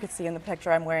colors. As you can see in the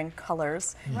picture, I'm wearing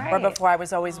colors. Where before I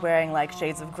was always wearing like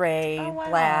shades of gray,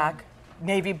 black,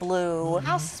 navy blue.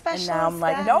 How special and now is I'm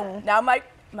like, that? nope, now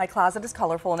my closet is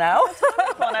colorful now.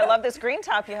 And I love this green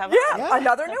top you have on. on.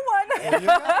 Another new one. There you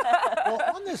go. Well,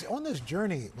 on this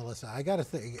journey, Melissa, I got to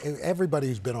think, everybody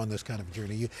who's been on this kind of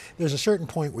journey, there's a certain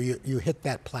point where you hit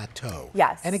that plateau.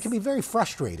 Yes. And it can be very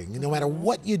frustrating. No matter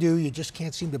what you do, you just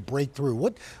can't seem to break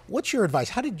through. What's your advice?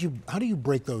 How do you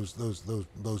break those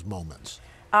moments?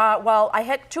 Well, I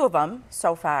hit 2 of them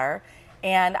so far.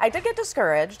 And I did get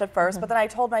discouraged at first, but then I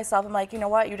told myself, I'm like, you know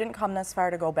what? You didn't come this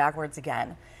far to go backwards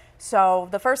again. So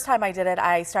the first time I did it,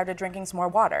 I started drinking some more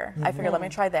water. I figured, let me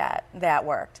try that. That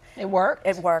worked. It worked?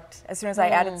 It worked. As soon as I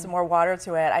added some more water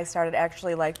to it, I started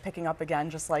actually like picking up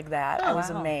again just like that. I was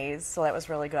amazed. So that was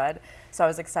really good. So I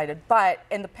was excited. But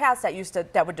in the past,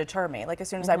 that would deter me. Like as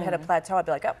soon as I hit a plateau, I'd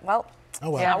be like, oh, well,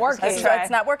 it's not working. It's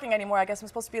not working anymore. I guess I'm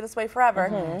supposed to be this way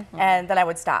forever. And then I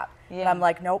would stop. And I'm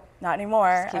like, nope, not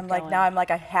anymore. I'm like, now I'm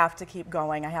like, I have to keep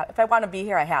going. If I want to be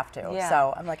here, I have to.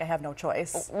 So I'm like, I have no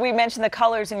choice. We mentioned the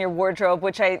colors in your wardrobe,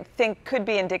 which I think could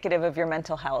be indicative of your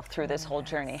mental health through this whole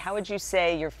journey. How would you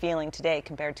say you're feeling today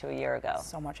compared to a year ago?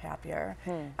 So much happier.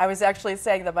 I was actually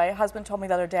saying that my husband told me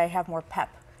the other day I have more pep.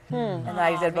 And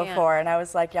I did before, and I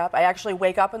was like, yep. I actually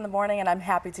wake up in the morning, and I'm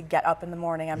happy to get up in the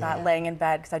morning. I'm not laying in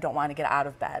bed because I don't want to get out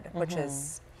of bed, which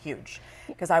is huge.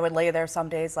 Because I would lay there some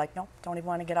days like, nope, don't even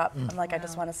want to get up. I'm like, I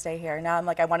just want to stay here. Now I'm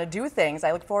like, I want to do things.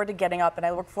 I look forward to getting up, and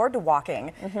I look forward to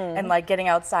walking and like getting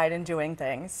outside and doing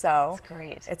things. So that's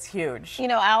great. It's huge. You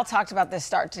know, Al talked about this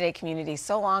Start Today community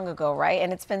so long ago, right?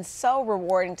 And it's been so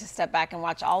rewarding to step back and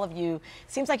watch all of you.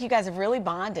 Seems like you guys have really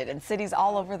bonded in cities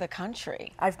all over the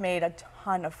country. I've made a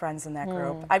ton of friends in that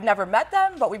group. I've never met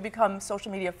them, but we've become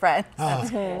social media friends.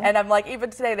 And I'm like, even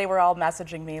today they were all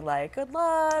messaging me like, good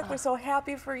luck, we're so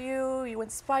happy for you, you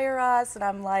inspire us. And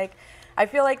I'm like, I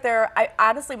feel like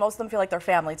honestly, most of them feel like they're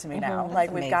family to me now.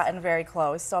 Like we've gotten very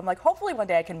close. So I'm like, hopefully one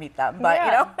day I can meet them, but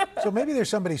you know. So maybe there's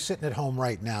somebody sitting at home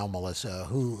right now, Melissa,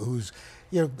 who's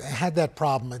had that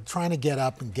problem and trying to get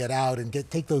up and get out and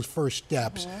take those first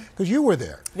steps, because you were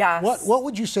there. Yes. What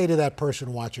would you say to that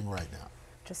person watching right now?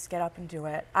 Just get up and do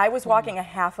it. I was walking a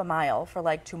half a mile for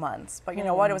like 2 months, but you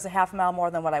know what? It was a half a mile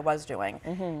more than what I was doing.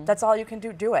 That's all you can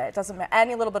do. Do it. It doesn't matter.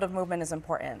 Any little bit of movement is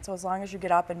important. So as long as you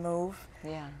get up and move,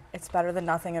 it's better than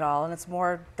nothing at all. And it's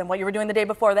more than what you were doing the day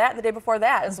before that. And the day before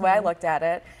that is the way I looked at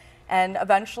it. And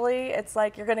eventually, it's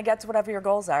like you're going to get to whatever your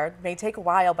goals are. It may take a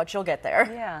while, but you'll get there.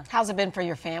 Yeah. How's it been for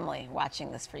your family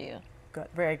watching this for you? Good,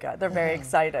 very good. They're very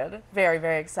excited, very,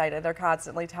 very excited. They're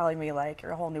constantly telling me, like,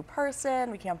 you're a whole new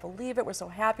person. We can't believe it. We're so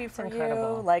happy for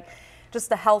incredible. you. Like, just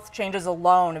the health changes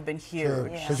alone have been huge. Sure,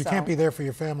 because you can't be there for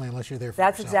your family unless you're there for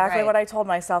That's yourself. exactly what I told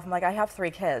myself. I'm like, I have 3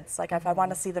 kids. Like, if I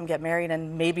want to see them get married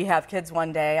and maybe have kids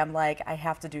one day, I'm like, I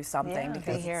have to do something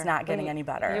because it's not getting any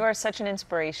better. You are such an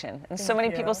inspiration. And so Thank many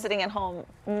you. people sitting at home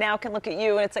now can look at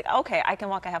you and it's like, okay, I can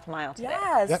walk a half a mile today.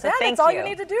 Yes, So yeah, thank that's all you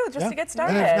need to do just to get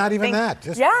started. And it's not even that.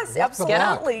 Just yes, walk the block.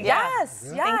 absolutely.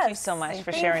 Yes, yes. Thank you so much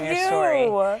for Thank sharing your you.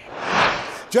 story.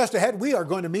 Just ahead, we are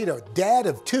going to meet a dad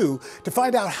of 2 to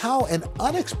find out how an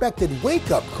unexpected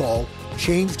wake-up call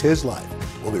changed his life.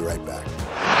 We'll be right back.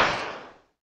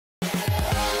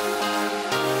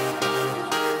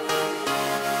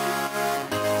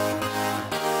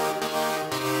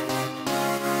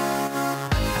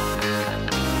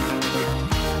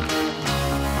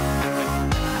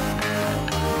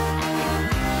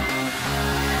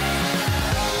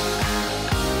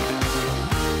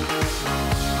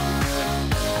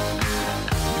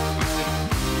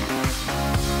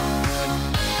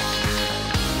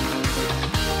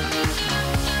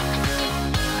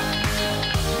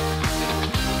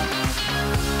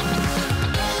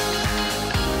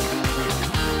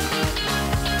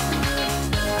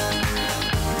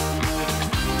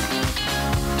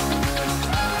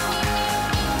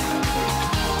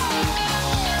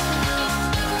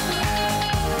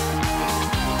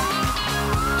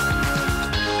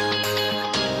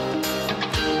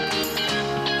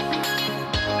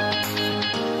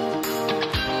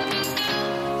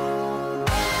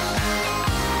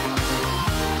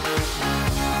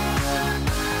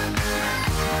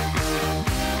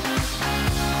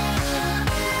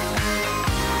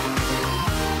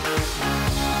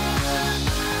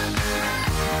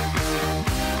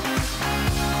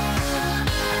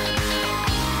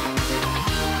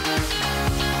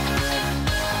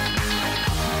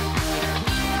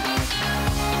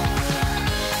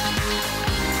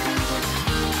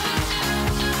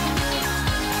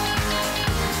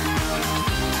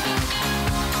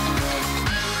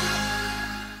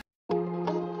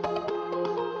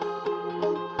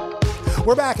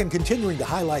 We're back and continuing to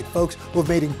highlight folks who have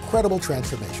made incredible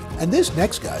transformation. And this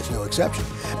next guy is no exception.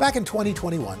 Back in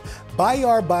 2021,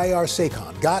 Bayar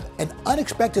Sekhan got an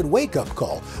unexpected wake-up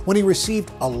call when he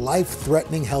received a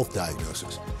life-threatening health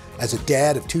diagnosis. As a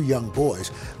dad of 2 young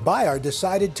boys, Bayar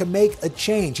decided to make a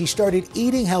change. He started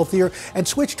eating healthier and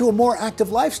switched to a more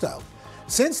active lifestyle.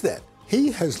 Since then, he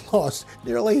has lost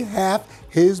nearly half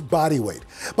his body weight.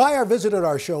 Bayar visited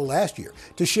our show last year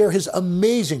to share his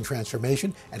amazing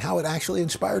transformation and how it actually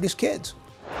inspired his kids.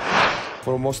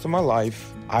 For most of my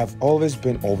life, I've always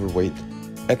been overweight.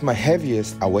 At my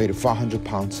heaviest, I weighed 500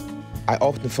 pounds. I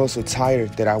often felt so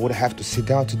tired that I would have to sit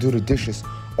down to do the dishes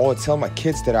or tell my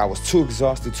kids that I was too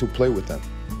exhausted to play with them.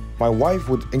 My wife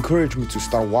would encourage me to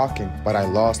start walking, but I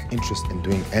lost interest in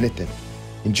doing anything.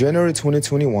 In January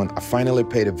 2021, I finally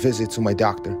paid a visit to my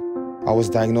doctor. I was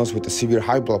diagnosed with a severe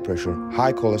high blood pressure,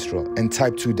 high cholesterol, and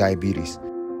type 2 diabetes.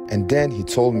 And then he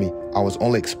told me I was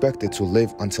only expected to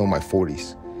live until my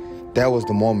 40s. That was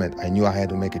the moment I knew I had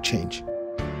to make a change.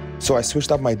 So I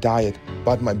switched up my diet,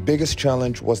 but my biggest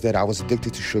challenge was that I was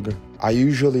addicted to sugar. I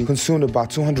usually consumed about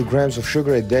 200 grams of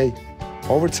sugar a day.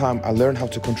 Over time, I learned how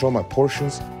to control my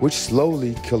portions, which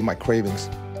slowly killed my cravings.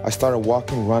 I started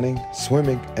walking, running,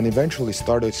 swimming, and eventually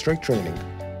started strength training.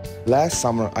 Last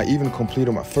summer, I even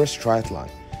completed my first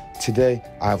triathlon. Today,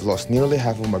 I have lost nearly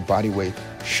half of my body weight,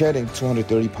 shedding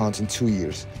 230 pounds in 2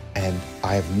 years, and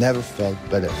I have never felt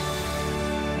better.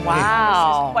 Wow.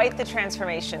 This is quite the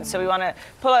transformation. So we want to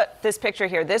pull up this picture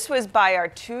here. This was Bayar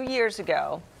 2 years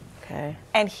ago. Okay.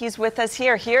 And he's with us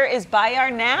here. Here is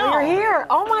Bayar now. You're here.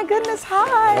 Oh my goodness.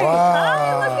 Hi. Wow.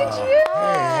 Hi, look at you.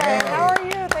 Hi. How are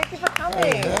you? Thank you for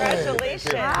coming.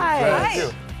 Congratulations.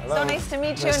 Hi. So nice to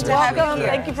meet you Nice and to to have Welcome. you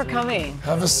here. Thank you for coming.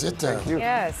 Have a sit down.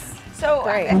 Yes. So,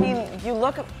 Great. I mean, you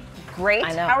look great.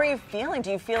 I know. How are you feeling?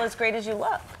 Do you feel as great as you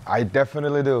look? I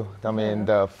definitely do. I mean,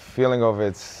 the feeling of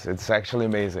it's actually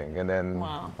amazing, and then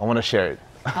I want to share it.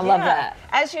 I love that.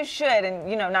 As you should, and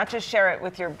you know, not just share it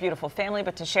with your beautiful family,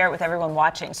 but to share it with everyone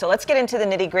watching. So let's get into the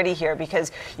nitty-gritty here,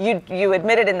 because you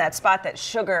admitted in that spot that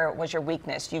sugar was your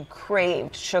weakness. You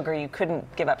craved sugar. You couldn't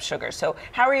give up sugar. So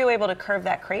how were you able to curb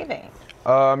that craving?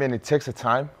 I mean, it takes a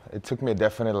time. It took me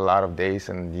definitely a lot of days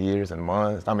and years and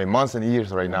months. I mean, months and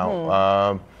years right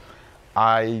now.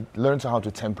 I learned how to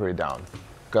temper it down,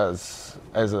 because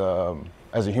as a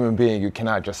as a human being, you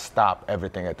cannot just stop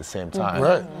everything at the same time.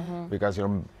 Right. Because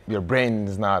your brain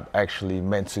is not actually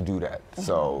meant to do that.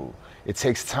 So it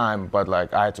takes time, but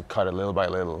like I had to cut it little by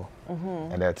little.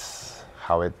 And that's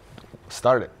how it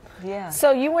started. Yeah.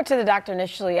 So you went to the doctor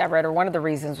initially, I read, or one of the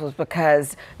reasons was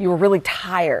because you were really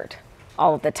tired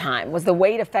all of the time. Was the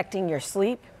weight affecting your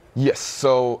sleep? Yes.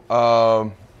 So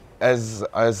as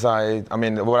I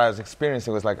mean, what I was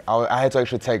experiencing was like I had to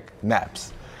actually take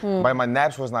naps. But my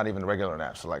naps was not even regular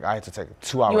naps. So like I had to take a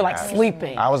 2-hour nap. You were like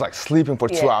sleeping. I was like sleeping for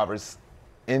 2 hours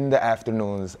in the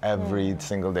afternoons every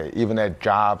single day, even at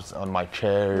jobs on my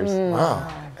chairs.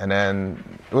 Wow. And then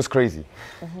it was crazy.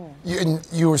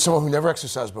 You were someone who never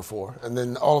exercised before, and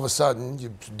then all of a sudden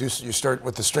you start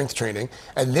with the strength training,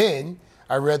 and then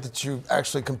I read that you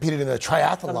actually competed in a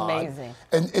triathlon. That's amazing.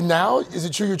 And now, is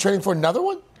it true you're training for another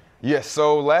one? Yes,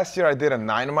 so last year I did a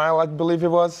 9-mile, I believe it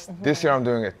was. This year I'm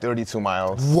doing a 32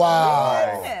 miles.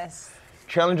 Wow.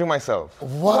 Challenging myself.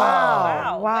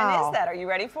 Wow. When is that? Are you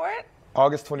ready for it?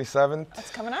 August 27th.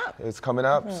 That's coming up. It's coming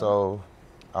up, so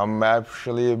I'm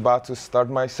actually about to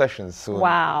start my sessions soon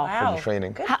for the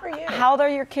training. Good for you. How old are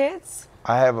your kids?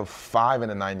 I have a 5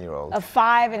 and a 9-year-old. A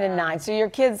 5 and a 9. So your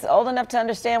kids old enough to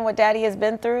understand what Daddy has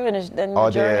been through and the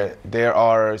journey? They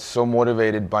are so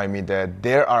motivated by me that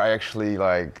they are actually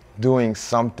like doing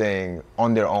something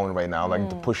on their own right now, like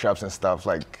the push-ups and stuff.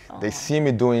 Like they see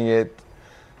me doing it.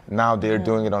 Now they're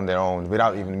doing it on their own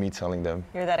without even me telling them.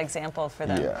 You're that example for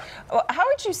them. Yeah. How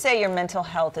would you say your mental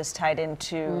health is tied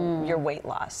into your weight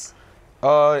loss?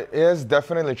 It has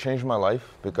definitely changed my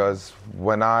life because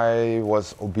when I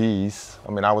was obese,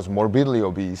 I mean, I was morbidly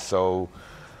obese. So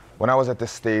when I was at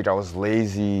this stage, I was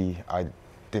lazy. I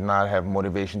did not have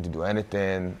motivation to do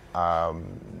anything.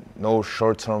 No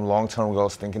short-term, long-term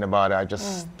goals thinking about it. I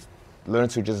just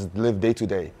learned to just live day to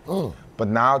day. But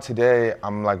now today,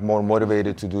 I'm like more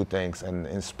motivated to do things and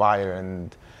inspire,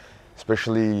 and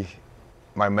especially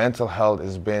my mental health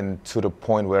has been to the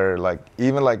point where like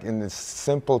even like in this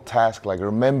simple task like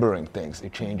remembering things,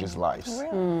 it changes lives.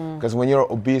 Because when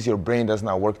you're obese, your brain does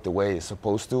not work the way it's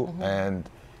supposed to, and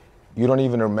you don't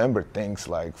even remember things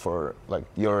like for like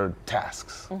your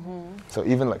tasks. So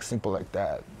even like simple like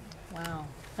that. Wow.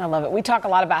 I love it. We talk a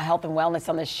lot about health and wellness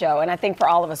on this show, and I think for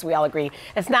all of us, we all agree,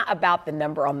 it's not about the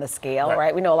number on the scale,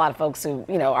 right? We know a lot of folks who,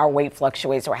 you know, our weight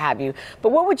fluctuates or have you. But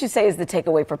what would you say is the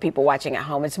takeaway for people watching at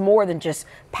home? It's more than just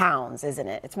pounds, isn't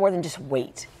it? It's more than just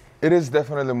weight. It is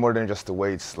definitely more than just the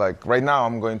weights. Like right now,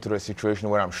 I'm going through a situation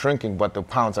where I'm shrinking, but the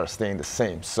pounds are staying the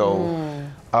same. So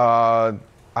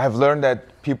I've learned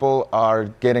that people are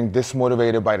getting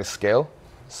dismotivated by the scale.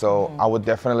 So I would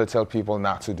definitely tell people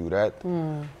not to do that.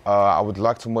 I would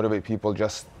like to motivate people,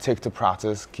 just take the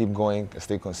process, keep going,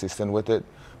 stay consistent with it,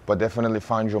 but definitely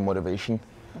find your motivation.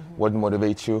 What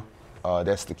motivates you,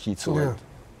 that's the key to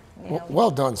it. Well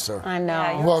done, sir. I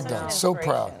know. Well done. So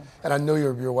proud. And I know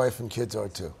your wife and kids are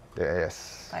too.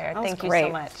 Yes. Thank you so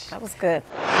much. That was good.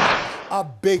 A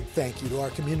big thank you to our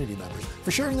community members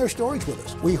for sharing their stories with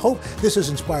us. We hope this has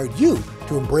inspired you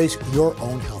to embrace your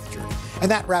own health journey. And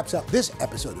that wraps up this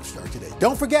episode of Start Today.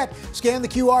 Don't forget, scan the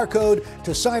QR code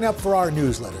to sign up for our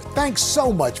newsletter. Thanks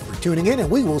so much for tuning in,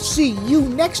 and we will see you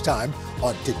next time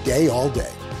on Today All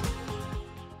Day.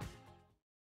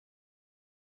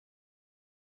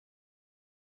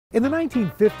 In the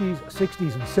 1950s,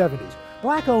 60s, and 70s,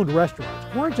 Black-owned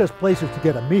restaurants weren't just places to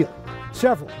get a meal,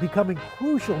 several becoming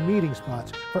crucial meeting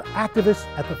spots for activists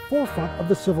at the forefront of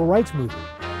the civil rights movement.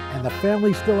 And the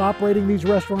families still operating these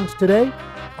restaurants today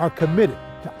are committed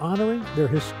to honoring their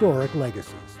historic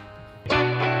legacies.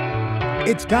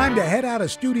 It's time to head out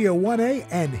of Studio 1A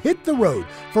and hit the road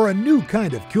for a new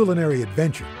kind of culinary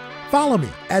adventure. Follow me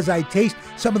as I taste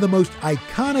some of the most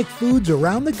iconic foods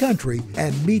around the country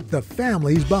and meet the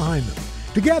families behind them.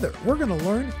 Together, we're going to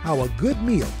learn how a good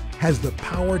meal has the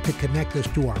power to connect us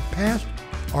to our past,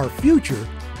 our future,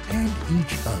 and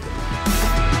each other.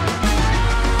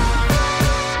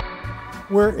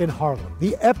 We're in Harlem,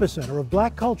 the epicenter of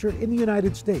Black culture in the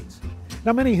United States.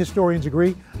 Now, many historians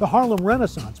agree the Harlem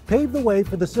Renaissance paved the way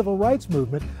for the civil rights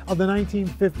movement of the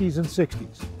 1950s and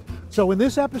 60s. So in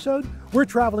this episode, we're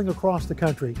traveling across the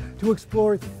country to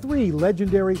explore 3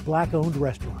 legendary Black-owned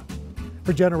restaurants.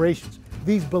 For generations,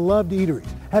 these beloved eateries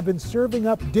have been serving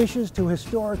up dishes to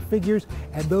historic figures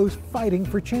and those fighting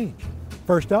for change.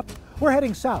 First up, we're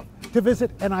heading south to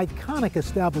visit an iconic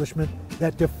establishment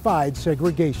that defied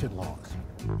segregation laws.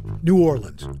 New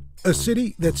Orleans, a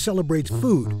city that celebrates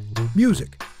food,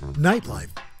 music, nightlife,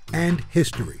 and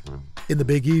history. In the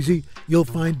Big Easy, you'll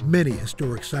find many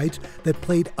historic sites that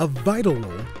played a vital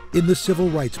role in the civil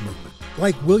rights movement,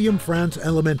 like William Frantz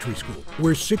Elementary School,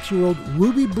 where 6-year-old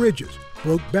Ruby Bridges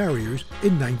broke barriers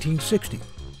in 1960.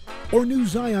 Or New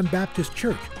Zion Baptist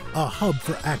Church, a hub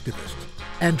for activists.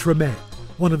 And Treme,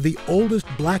 one of the oldest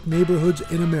black neighborhoods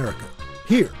in America.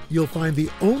 Here, you'll find the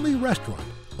only restaurant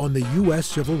on the U.S.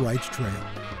 Civil Rights Trail.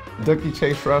 Dooky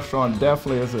Chase Restaurant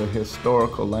definitely is a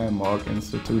historical landmark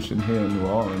institution here in New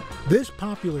Orleans. This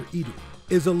popular eatery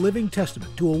is a living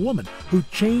testament to a woman who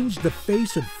changed the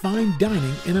face of fine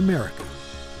dining in America,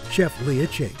 Chef Leah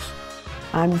Chase.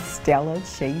 I'm Stella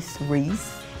Chase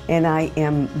Reese, and I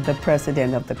am the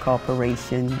president of the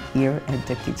corporation here at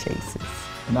Dooky Chase's.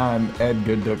 And I'm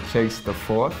Edgar Duke Chase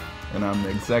IV, and I'm the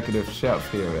executive chef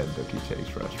here at Dooky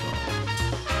Chase Restaurant.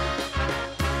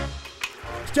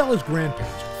 Stella's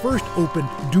grandparents first opened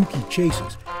Dooky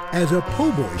Chase's as a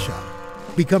po' boy shop,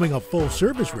 becoming a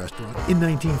full-service restaurant in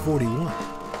 1941.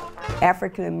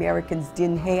 African Americans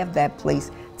didn't have that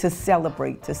place to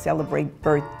celebrate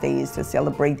birthdays, to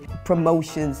celebrate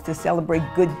promotions, to celebrate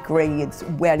good grades,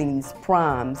 weddings,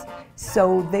 proms.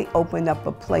 So they opened up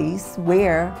a place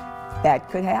where that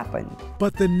could happen.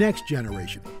 But the next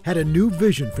generation had a new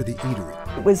vision for the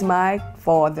eatery. It was my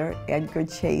father, Edgar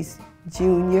Chase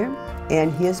Jr.,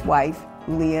 and his wife,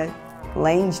 Leah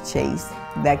Lange Chase,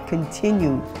 that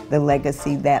continued the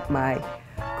legacy that my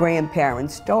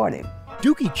grandparents started.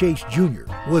 Dooky Chase Jr.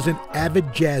 was an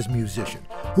avid jazz musician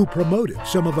who promoted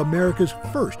some of America's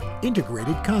first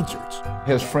integrated concerts.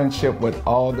 His friendship with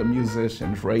all the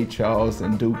musicians, Ray Charles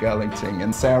and Duke Ellington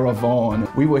and Sarah Vaughan,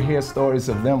 we would hear stories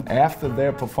of them after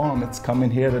their performance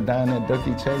coming here to dine at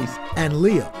Dooky Chase. And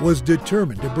Leah was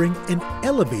determined to bring an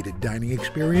elevated dining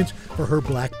experience for her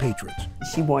black patrons.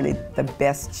 She wanted the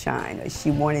best china, she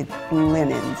wanted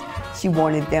linens, she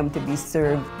wanted them to be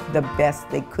served the best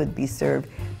they could be served,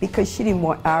 because she didn't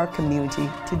want our community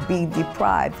to be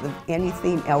deprived of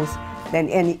anything else than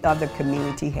any other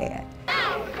community had.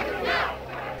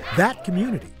 That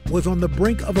community was on the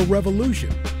brink of a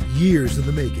revolution, years in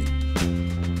the making.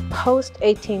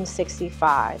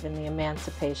 Post-1865 and the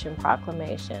Emancipation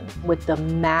Proclamation, with the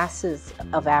masses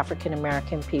of African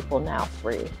American people now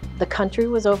free, the country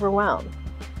was overwhelmed.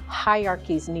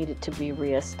 Hierarchies needed to be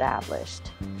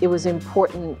reestablished. It was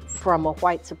important from a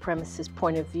white supremacist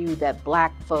point of view that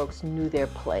black folks knew their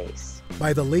place.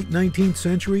 By the late 19th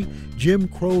century, Jim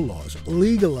Crow laws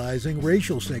legalizing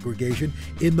racial segregation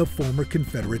in the former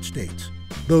Confederate states.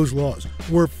 Those laws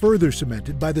were further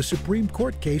cemented by the Supreme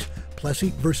Court case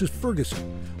Plessy versus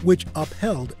Ferguson, which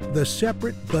upheld the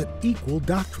separate but equal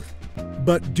doctrine.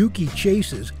 But Dooky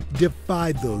Chase's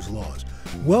defied those laws,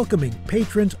 welcoming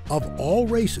patrons of all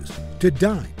races to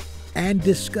dine and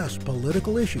discuss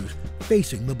political issues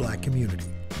facing the black community.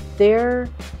 Their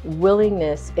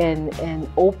willingness and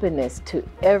openness to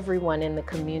everyone in the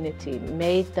community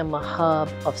made them a hub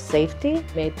of safety,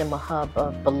 made them a hub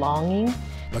of belonging.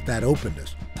 But that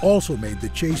openness also made the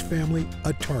Chase family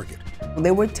a target.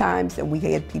 There were times that we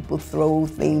had people throw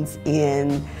things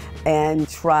in and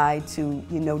try to,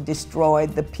 destroy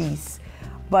the peace.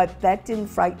 But that didn't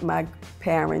frighten my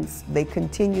parents. They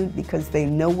continued because they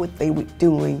know what they were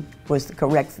doing was the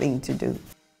correct thing to do.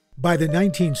 By the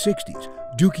 1960s,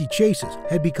 Dooky Chase's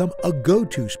had become a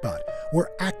go-to spot where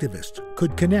activists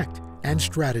could connect and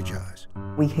strategize.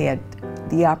 We had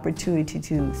the opportunity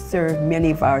to serve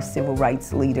many of our civil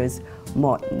rights leaders,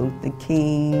 Martin Luther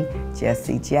King,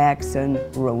 Jesse Jackson,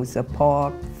 Rosa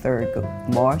Parks,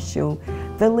 Thurgood Marshall.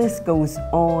 The list goes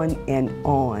on and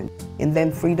on. And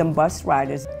then Freedom Bus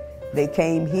Riders, they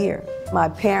came here. My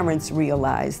parents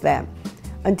realized that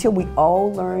until we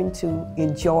all learn to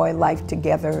enjoy life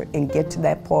together and get to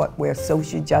that part where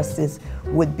social justice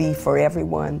would be for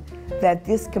everyone, that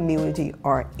this community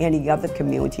or any other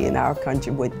community in our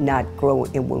country would not grow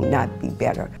and will not be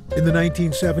better. In the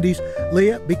 1970s,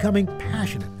 Leah becoming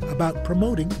passionate about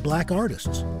promoting black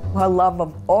artists. Her love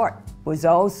of art was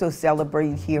also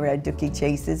celebrated here at Dooky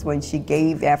Chase's when she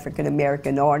gave African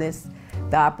American artists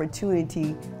the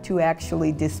opportunity to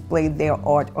actually display their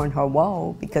art on her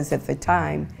wall, because at the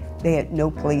time they had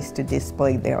no place to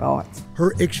display their art.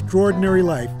 Her extraordinary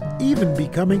life even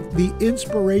becoming the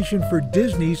inspiration for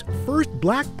Disney's first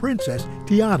black princess,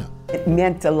 Tiana. It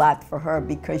meant a lot for her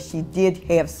because she did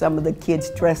have some of the kids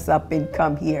dress up and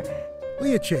come here.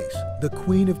 Leah Chase, the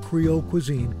queen of Creole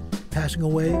cuisine, passing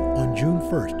away on June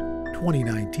 1st,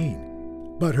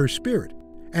 2019. But her spirit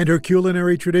and her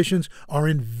culinary traditions are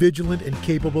in vigilant and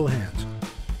capable hands.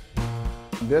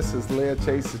 This is Leah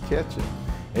Chase's kitchen.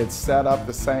 It's set up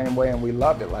the same way, and we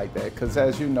love it like that, because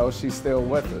as you know, she's still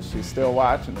with us. She's still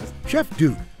watching us. Chef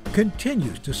Duke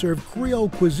continues to serve Creole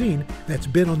cuisine that's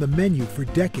been on the menu for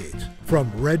decades, from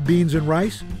red beans and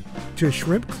rice to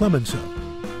shrimp clemenceau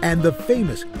and the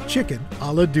famous chicken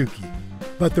a la Dooky.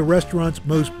 But the restaurant's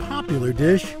most popular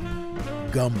dish,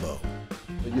 gumbo.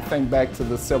 You think back to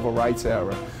the civil rights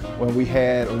era when we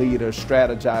had leaders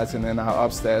strategizing in our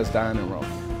upstairs dining room.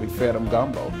 We fed them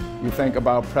gumbo. You think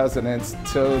about presidents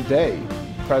today,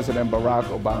 President Barack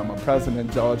Obama,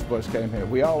 President George Bush came here.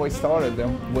 We always started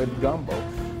them with gumbo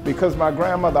because my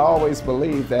grandmother always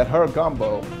believed that her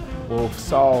gumbo will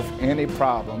solve any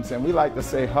problems. And we like to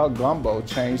say her gumbo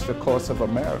changed the course of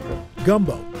America.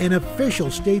 Gumbo, an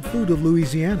official state food of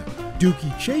Louisiana.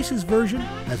 Dooky Chase's version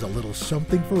has a little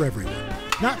something for everyone.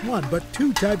 Not one, but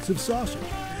two types of sausage.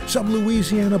 Some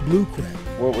Louisiana blue crab.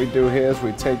 What we do here is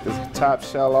we take the top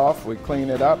shell off, we clean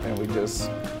it up, and we just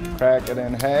crack it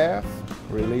in half,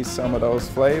 release some of those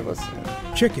flavors.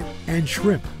 Chicken and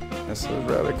shrimp. This is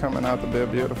really coming out to be a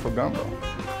beautiful gumbo.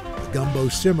 Gumbo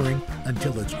simmering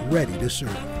until it's ready to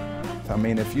serve. I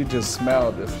mean, if you just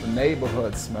smell this, the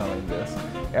neighborhood smelling this,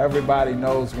 everybody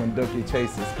knows when Dooky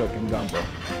Chase is cooking gumbo.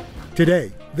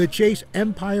 Today, the Chase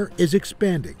empire is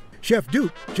expanding. Chef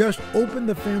Duke just opened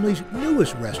the family's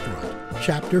newest restaurant,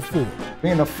 Chapter 4.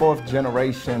 Being a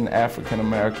fourth-generation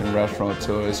African-American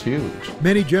restaurateur is huge.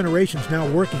 Many generations now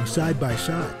working side by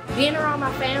side. Being around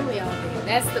my family all day,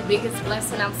 that's the biggest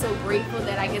blessing. I'm so grateful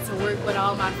that I get to work with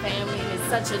all my family, and it's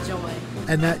such a joy.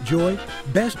 And that joy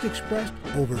best expressed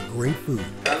over great food.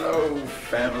 Hello,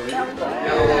 family.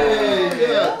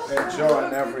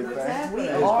 Enjoying everything. We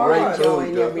are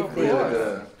enjoying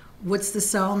everything. What's the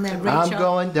song that Rachel? I'm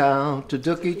going down to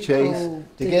Dooky Chase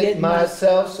to get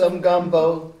myself some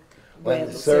gumbo. When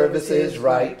the service is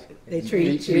right, they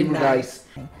treat you nice.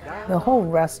 The whole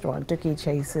restaurant, Dooky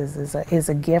Chase, is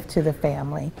a gift to the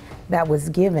family that was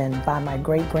given by my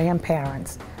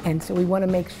great-grandparents. And so we want to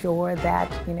make sure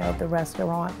that, the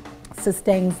restaurant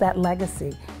sustains that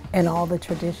legacy and all the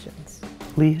traditions.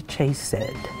 Leah Chase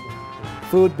said,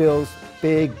 "Food builds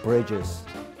big bridges.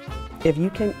 If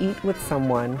you can eat with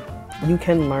someone, you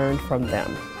can learn from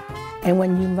them. And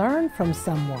when you learn from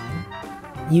someone,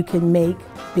 you can make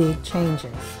big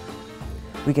changes."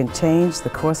 We can change the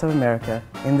course of America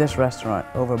in this restaurant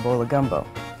over a bowl of gumbo.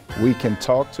 We can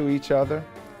talk to each other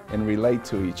and relate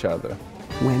to each other.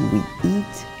 When we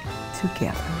eat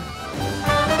together.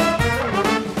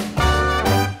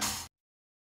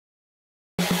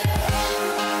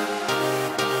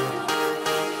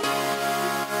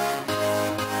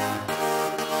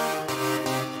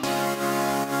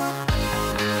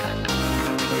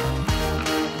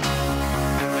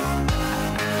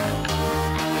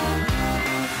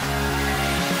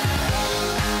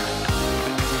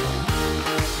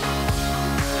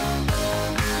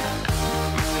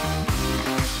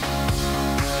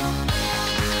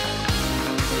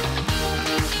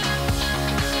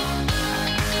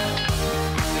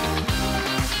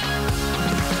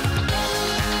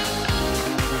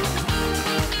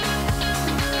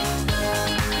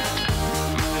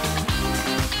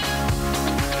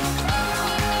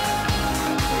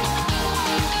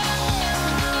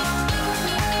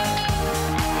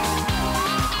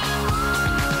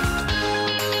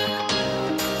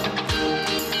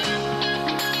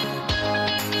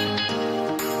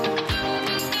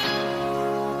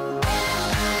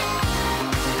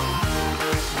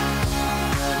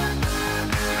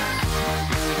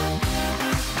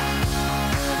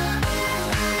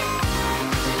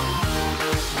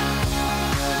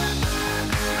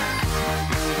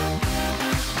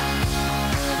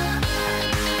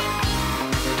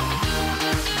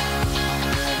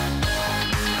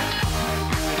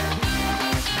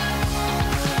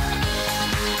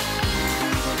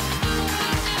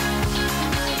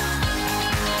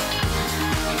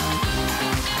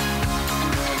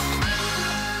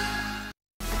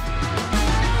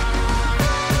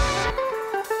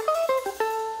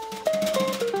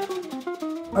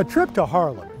 A trip to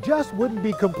Harlem just wouldn't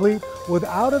be complete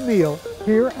without a meal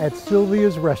here at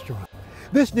Sylvia's Restaurant.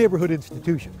 This neighborhood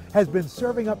institution has been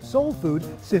serving up soul food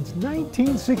since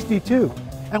 1962.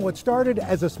 And what started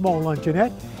as a small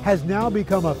luncheonette has now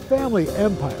become a family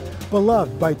empire,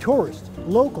 beloved by tourists,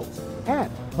 locals, and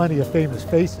plenty of famous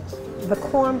faces. The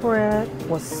cornbread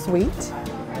was sweet,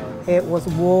 it was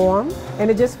warm, and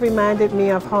it just reminded me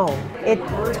of home. It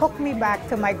took me back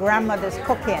to my grandmother's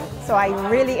cooking, so I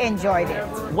really enjoyed it.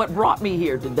 What brought me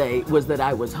here today was that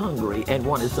I was hungry and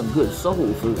wanted some good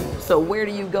soul food. So where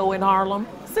do you go in Harlem?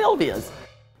 Sylvia's.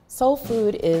 Soul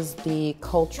food is the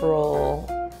cultural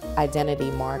identity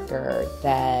marker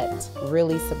that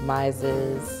really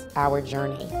symbolizes our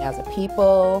journey as a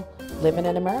people living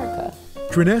in America.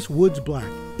 Triness Woods Black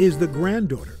is the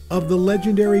granddaughter of the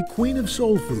legendary queen of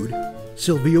soul food,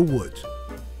 Sylvia Woods.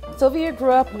 Sylvia grew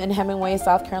up in Hemingway,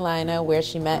 South Carolina, where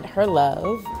she met her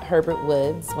love, Herbert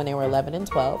Woods when they were 11 and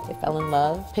 12. They fell in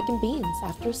love picking beans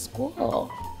after school.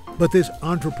 But this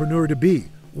entrepreneur-to-be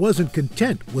wasn't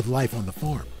content with life on the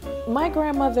farm. My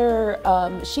grandmother,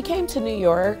 she came to New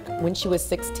York when she was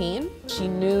 16. She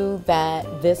knew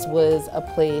that this was a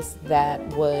place that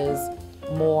was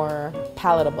more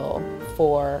palatable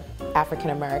for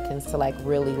African Americans to like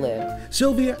really live.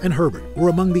 Sylvia and Herbert were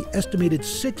among the estimated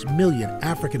 6 million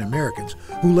African Americans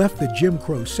who left the Jim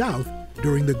Crow South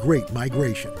during the Great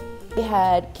Migration. They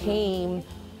had came,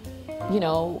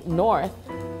 north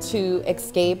to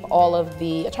escape all of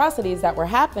the atrocities that were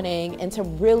happening and to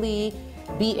really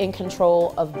be in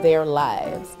control of their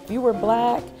lives. If you were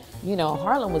black,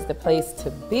 Harlem was the place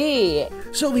to be.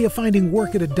 Sylvia finding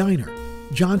work at a diner,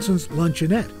 Johnson's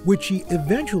Luncheonette, which she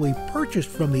eventually purchased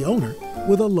from the owner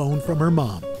with a loan from her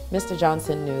mom. Mr.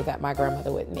 Johnson knew that my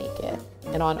grandmother would make it.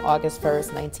 And on August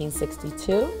 1st,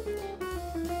 1962,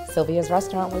 Sylvia's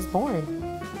Restaurant was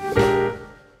born.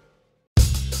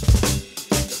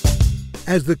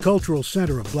 As the cultural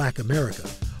center of Black America,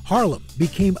 Harlem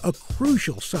became a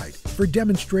crucial site for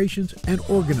demonstrations and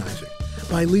organizing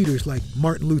by leaders like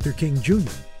Martin Luther King Jr.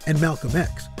 and Malcolm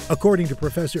X, according to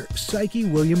Professor Psyche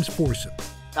Williams-Forson.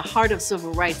 The heart of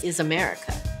civil rights is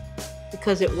America,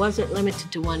 because it wasn't limited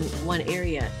to one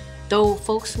area. Though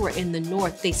folks who were in the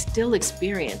North, they still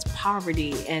experienced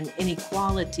poverty and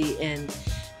inequality and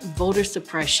voter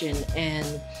suppression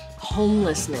and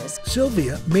homelessness.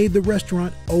 Sylvia made the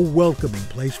restaurant a welcoming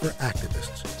place for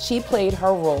activists. She played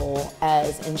her role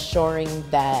as ensuring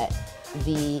that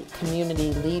the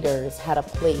community leaders had a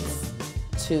place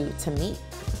to meet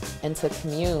and to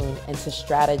commune and to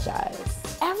strategize.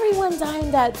 Everyone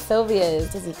dined at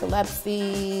Sylvia's. Dizzy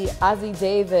Gillespie, Ossie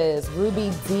Davis,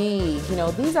 Ruby Dee.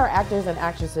 These are actors and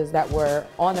actresses that were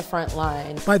on the front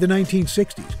line. By the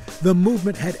 1960s, the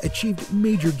movement had achieved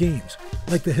major gains,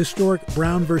 like the historic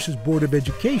Brown versus Board of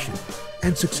Education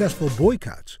and successful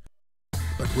boycotts.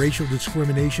 But racial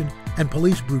discrimination and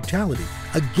police brutality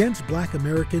against Black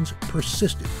Americans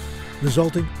persisted,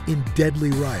 resulting in deadly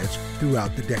riots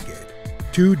throughout the decade.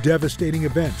 Two devastating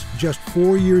events just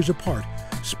 4 years apart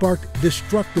sparked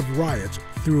destructive riots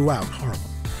throughout Harlem.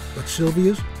 But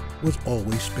Sylvia's was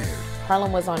always spared.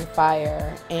 Harlem was on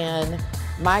fire, and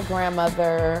my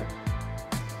grandmother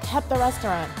kept the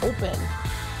restaurant open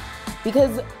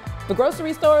because the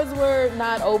grocery stores were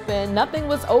not open, nothing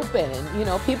was open.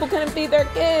 People couldn't feed their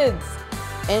kids.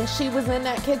 And she was in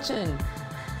that kitchen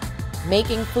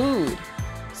making food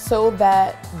so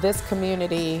that this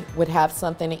community would have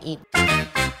something to eat.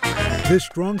 This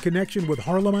strong connection with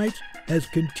Harlemites has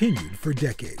continued for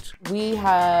decades. We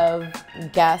have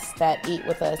guests that eat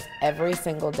with us every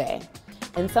single day.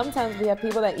 And sometimes we have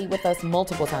people that eat with us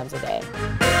multiple times a day.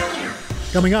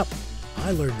 Coming up,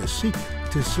 I learned the secret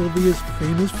to Sylvia's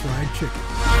famous fried chicken.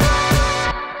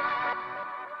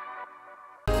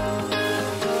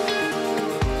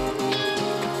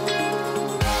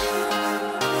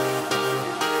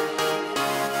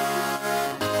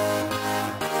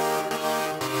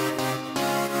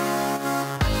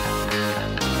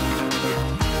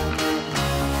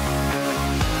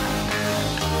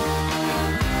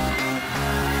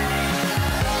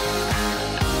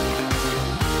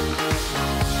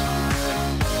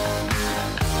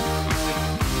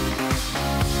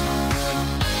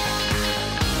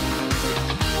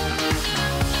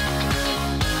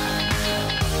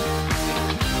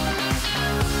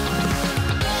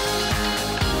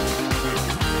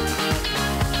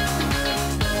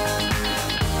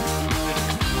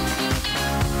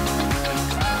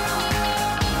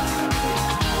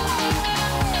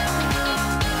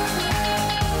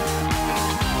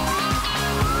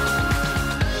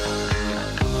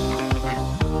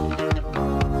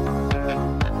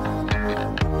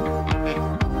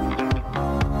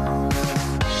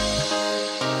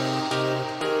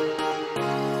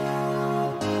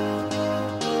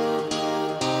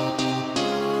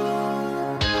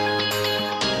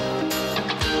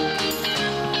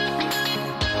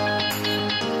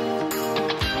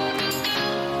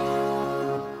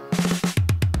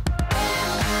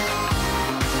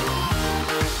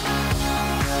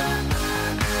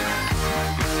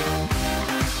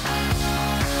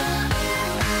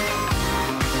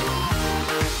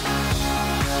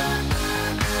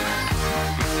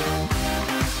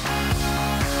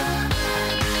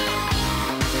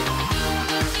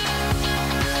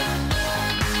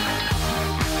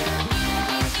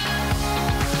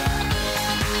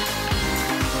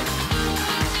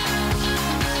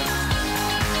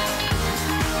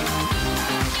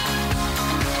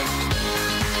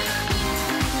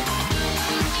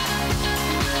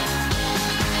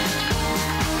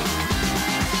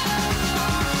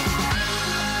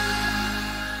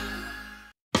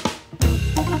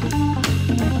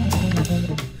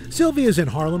 Sylvia's in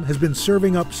Harlem has been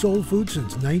serving up soul food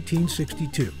since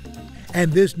 1962.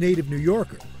 And this native New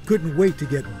Yorker couldn't wait to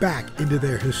get back into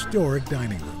their historic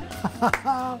dining room.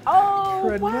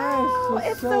 Oh, wow.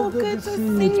 It's so good to see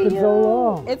you. It's been so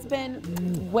long. It's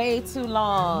been way too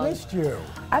long. Missed you.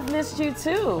 I've missed you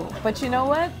too. But you know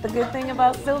what? The good thing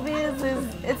about Sylvia's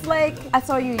is it's like I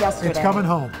saw you yesterday. It's coming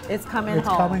home. It's coming home. It's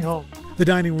coming home. The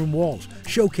dining room walls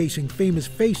showcasing famous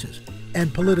faces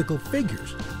and political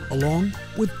figures, along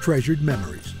with treasured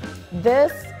memories.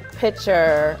 This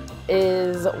picture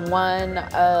is one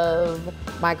of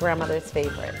my grandmother's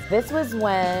favorites. This was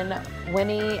when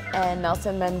Winnie and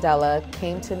Nelson Mandela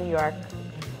came to New York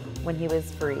when he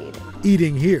was freed.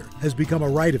 Eating here has become a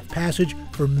rite of passage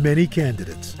for many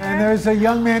candidates. And there's a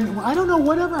young man, I don't know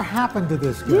whatever happened to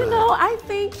this guy. You know, I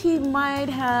think he might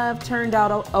have turned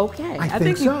out okay. I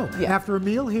think so. Yeah. After a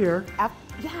meal here,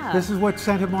 yeah. This is what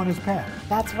sent him on his path.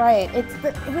 That's right. It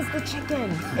was the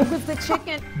chicken. It was the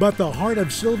chicken. But the heart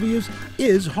of Sylvia's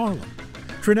is Harlem.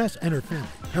 Triness and her family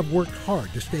have worked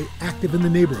hard to stay active in the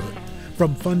neighborhood,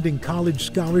 from funding college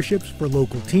scholarships for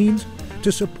local teens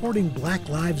to supporting Black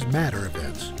Lives Matter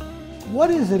events.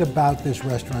 What is it about this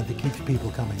restaurant that keeps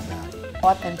people coming back?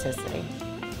 Authenticity.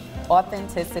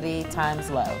 Authenticity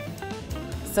times love.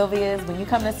 Sylvia's, when you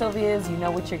come to Sylvia's, you know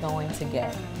what you're going to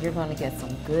get. You're going to get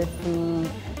some good food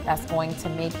that's going to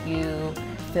make you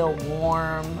feel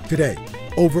warm. Today,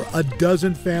 over a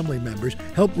dozen family members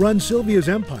help run Sylvia's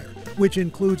empire, which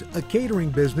includes a catering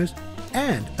business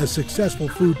and a successful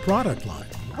food product line.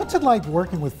 What's it like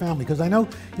working with family? Because I know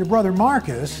your brother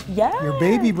Marcus, your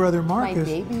baby brother Marcus,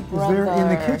 is there in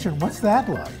the kitchen. What's that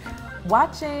like?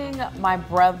 Watching my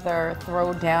brother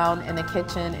throw down in the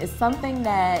kitchen is something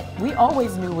that we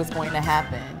always knew was going to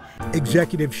happen.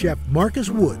 Executive Chef Marcus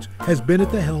Woods has been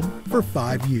at the helm for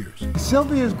 5 years.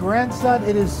 Sylvia's grandson,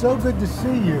 it is so good to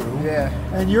see you. Yeah.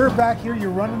 And you're back here, you're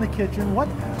running the kitchen.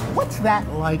 What's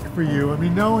that like for you? I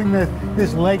mean, knowing that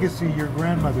this legacy your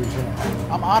grandmother's had.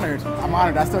 I'm honored.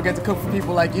 I still get to cook for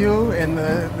people like you and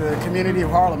the community of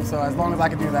Harlem. So as long as I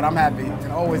can do that, I'm happy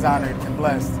and always honored and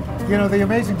blessed. You know, the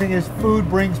amazing thing is food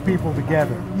brings people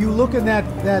together. You look in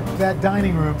that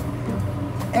dining room,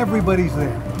 everybody's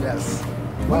there. Yes.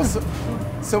 Well,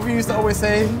 Sylvia used to always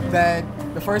say that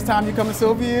the first time you come to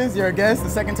Sylvia's, you're a guest, the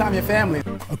second time you're family.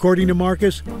 According to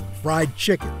Marcus, fried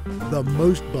chicken, the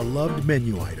most beloved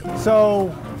menu item.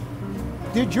 So,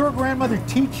 did your grandmother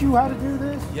teach you how to do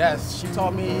this? Yes, she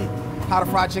taught me how to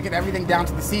fry chicken, everything down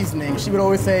to the seasoning. She would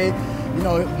always say, you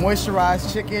know,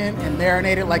 moisturize chicken and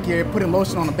marinate it like you're putting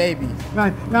lotion on a baby.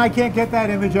 Now I can't get that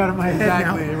image out of my head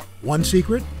now. One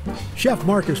secret, Chef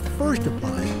Marcus first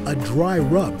applies a dry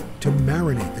rub to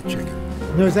marinate the chicken.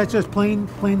 No, is that just plain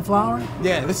flour?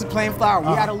 Yeah, this is plain flour. We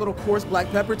add a little coarse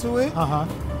black pepper to it.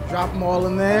 Drop them all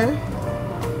in there.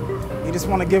 You just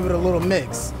want to give it a little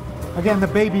mix. Again, the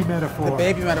baby metaphor. The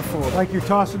baby metaphor. Like you're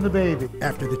tossing the baby.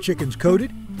 After the chicken's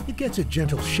coated, it gets a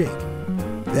gentle shake.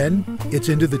 Then it's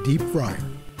into the deep fryer.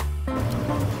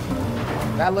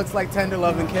 That looks like tender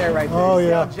love and care right there. Oh, See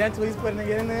yeah. how gentle he's putting it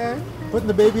in there? Putting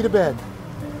the baby to bed.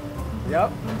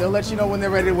 Yep. They'll let you know when they're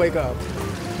ready to wake up.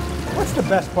 What's the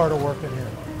best part of working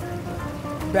here?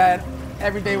 That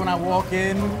every day when I walk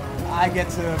in, I get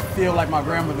to feel like my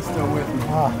grandmother's still with me.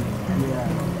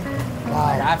 Yeah. Wow.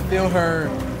 Like I feel her,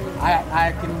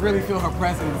 I can really feel her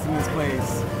presence in this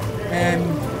place. And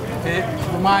it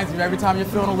reminds me every time you're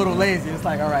feeling a little lazy, it's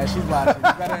like, all right, she's watching. You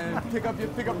better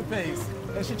pick up the pace.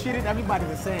 And she treated everybody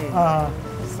the same.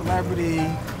 Celebrity,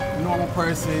 normal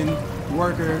person,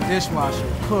 worker, dishwasher,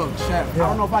 cook, chef. I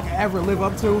don't know if I can ever live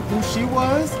up to who she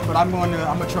was, but I'm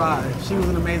gonna try. She was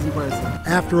an amazing person.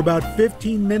 After about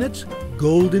 15 minutes,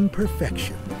 golden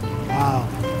perfection. Wow,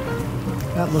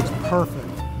 that looks perfect.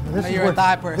 Now you're a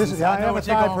thigh person. I am a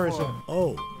thigh person.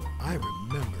 Oh, I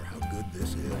remember how good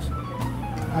this is.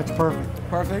 That's perfect.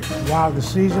 Perfect? Wow, the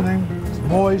seasoning, it's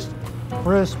moist,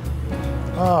 crisp.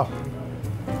 Oh.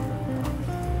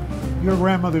 Your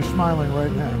grandmother's smiling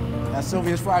right now. That's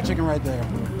Sylvia's fried chicken right there.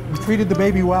 You treated the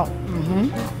baby well.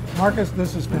 Mm-hmm. Marcus,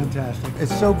 this is fantastic.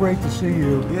 It's so great to see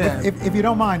you. Yeah. If you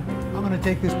don't mind, I'm going to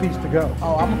take this piece to go.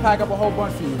 Oh, I'm going to pack up a whole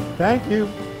bunch for you. Thank you.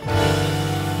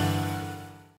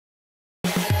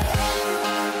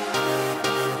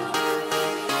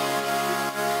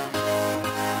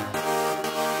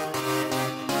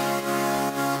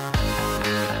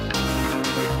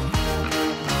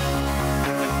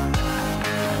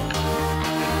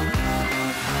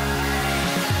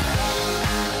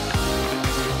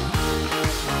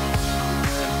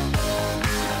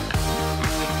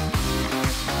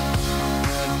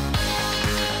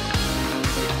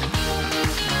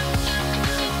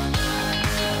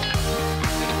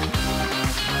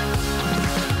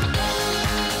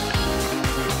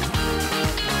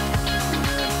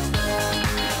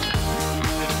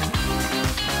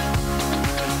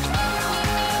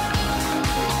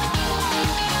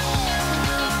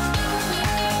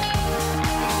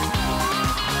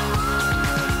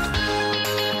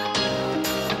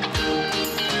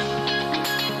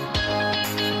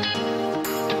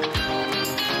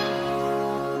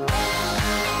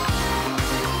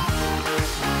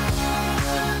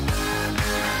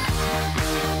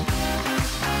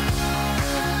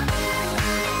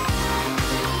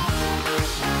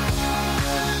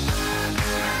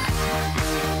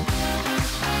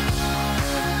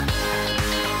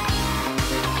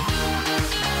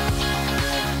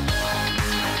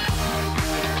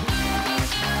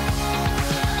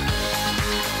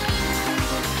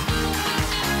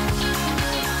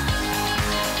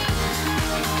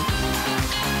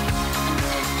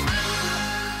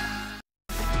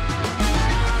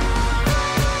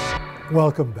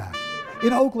 Welcome back.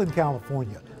 In Oakland,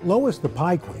 California, Lois the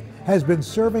Pie Queen has been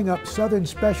serving up Southern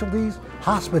specialties,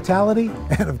 hospitality,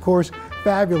 and of course,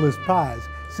 fabulous pies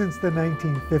since the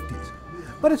 1950s.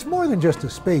 But it's more than just a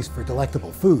space for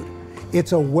delectable food.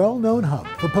 It's a well-known hub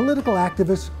for political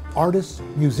activists, artists,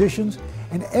 musicians,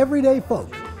 and everyday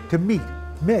folks to meet,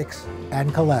 mix,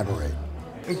 and collaborate.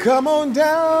 Come on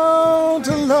down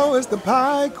to Lois the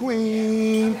Pie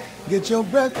Queen. Get your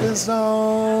breakfast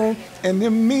on and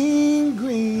them mean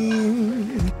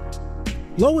green.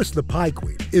 Lois the Pie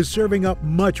Queen is serving up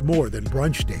much more than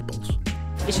brunch staples.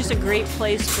 It's just a great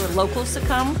place for locals to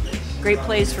come, great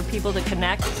place for people to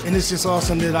connect. And it's just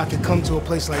awesome that I could come to a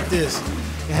place like this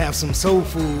and have some soul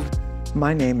food.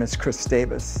 My name is Chris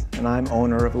Davis, and I'm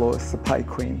owner of Lois the Pie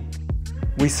Queen.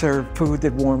 We serve food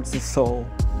that warms the soul.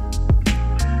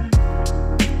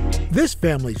 This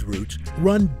family's roots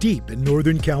run deep in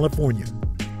Northern California.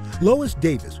 Lois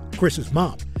Davis, Chris's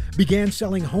mom, began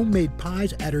selling homemade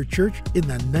pies at her church in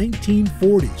the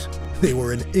 1940s. They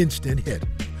were an instant hit.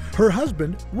 Her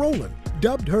husband, Roland,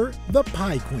 dubbed her the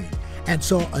Pie Queen and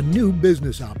saw a new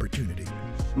business opportunity.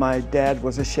 My dad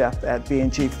was a chef at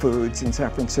B&G Foods in San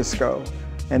Francisco,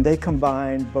 and they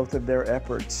combined both of their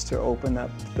efforts to open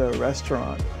up the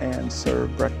restaurant and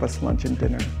serve breakfast, lunch, and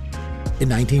dinner. In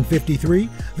 1953,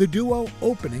 the duo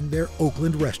opening their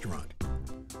Oakland restaurant.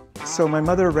 So my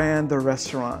mother ran the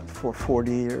restaurant for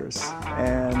 40 years,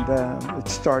 and it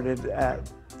started at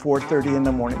 4:30 in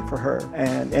the morning for her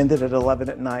and ended at 11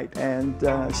 at night, and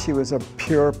she was a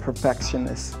pure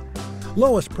perfectionist.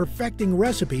 Lois perfecting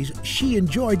recipes she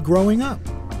enjoyed growing up.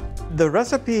 The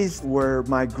recipes were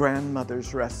my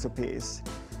grandmother's recipes.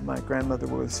 My grandmother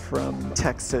was from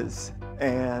Texas,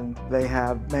 and they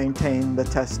have maintained the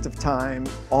test of time.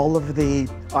 All of the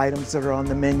items that are on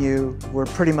the menu were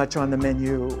pretty much on the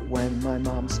menu when my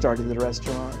mom started the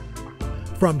restaurant.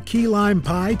 From key lime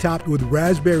pie topped with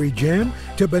raspberry jam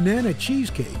to banana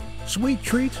cheesecake, sweet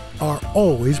treats are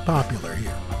always popular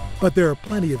here. But there are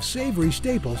plenty of savory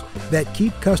staples that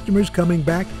keep customers coming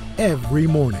back every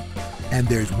morning. And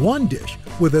there's one dish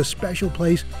with a special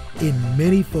place in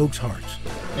many folks' hearts.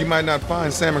 You might not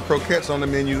find salmon croquettes on the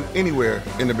menu anywhere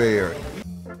in the Bay Area.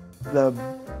 The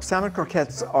salmon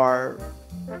croquettes are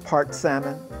part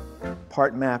salmon,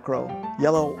 part mackerel,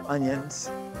 yellow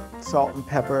onions, salt and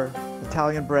pepper,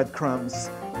 Italian breadcrumbs.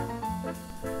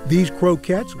 These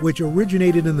croquettes, which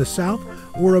originated in the South,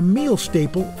 were a meal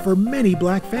staple for many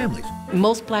black families.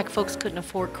 Most black folks couldn't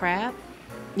afford crab,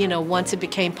 once it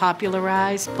became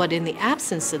popularized, but in the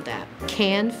absence of that,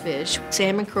 canned fish,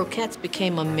 salmon croquettes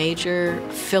became a major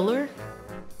filler.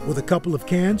 With a couple of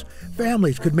cans,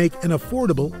 families could make an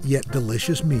affordable yet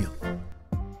delicious meal.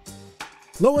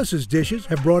 Lois's dishes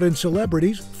have brought in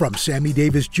celebrities from Sammy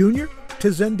Davis Jr. to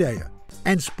Zendaya,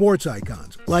 and sports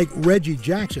icons like Reggie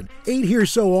Jackson ate here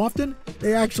so often,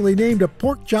 they actually named a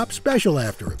pork chop special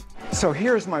after him. So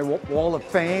here's my wall of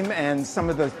fame and some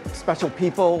of the special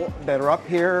people that are up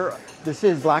here. This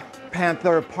is Black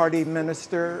Panther Party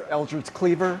Minister Eldridge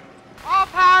Cleaver. All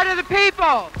power to the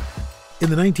people! In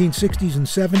the 1960s and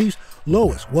 70s,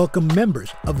 Lois welcomed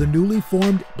members of the newly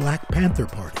formed Black Panther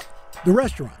Party. The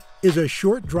restaurant is a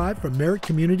short drive from Merritt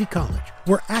Community College,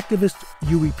 where activists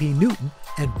Huey P. Newton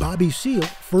and Bobby Seale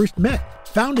first met,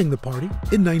 founding the party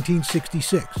in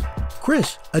 1966.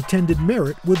 Chris attended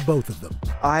Merritt with both of them.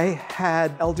 I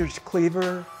had Eldridge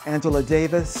Cleaver, Angela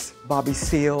Davis, Bobby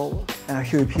Seale,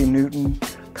 Huey P. Newton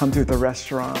come to the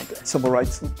restaurant. Civil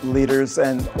rights leaders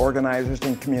and organizers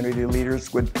and community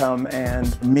leaders would come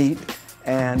and meet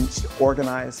and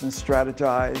organize and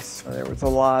strategize. There was a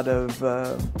lot of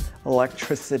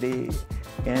electricity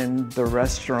in the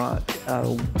restaurant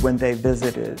when they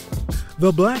visited.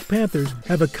 The Black Panthers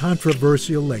have a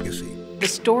controversial legacy. The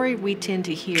story we tend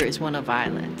to hear is one of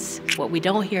violence. What we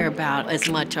don't hear about as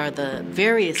much are the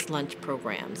various lunch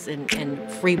programs and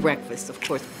free breakfast, of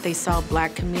course. They saw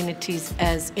black communities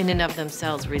as in and of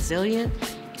themselves resilient,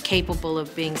 capable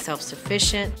of being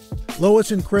self-sufficient.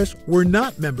 Lois and Chris were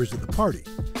not members of the party,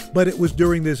 but it was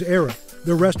during this era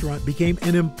the restaurant became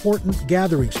an important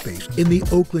gathering space in the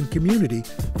Oakland community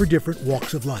for different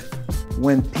walks of life.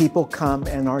 When people come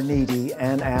and are needy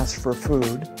and ask for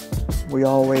food, we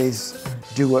always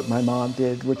do what my mom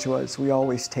did, which was we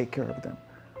always take care of them.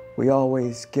 We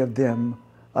always give them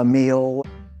a meal.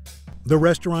 The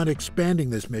restaurant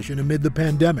expanding this mission amid the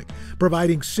pandemic,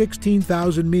 providing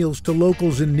 16,000 meals to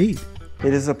locals in need.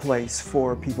 It is a place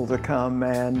for people to come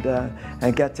and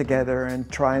get together and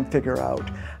try and figure out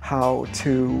how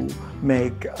to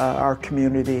make our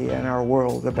community and our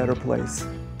world a better place.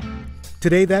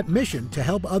 Today, that mission to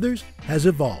help others has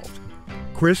evolved.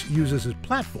 Chris uses his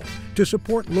platform to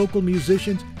support local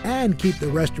musicians and keep the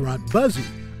restaurant buzzy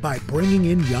by bringing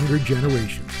in younger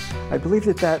generations. I believe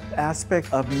that that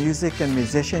aspect of music and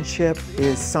musicianship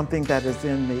is something that is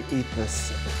in the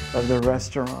ethos of the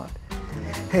restaurant.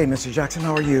 Hey, Mr. Jackson,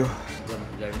 how are you?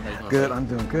 Good, I'm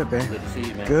doing good, babe. Good to see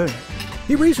you, man. Good.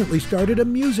 He recently started a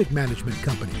music management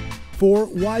company for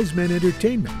Wise Men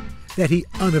Entertainment that he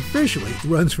unofficially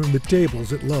runs from the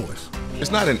tables at Lois. It's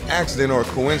not an accident or a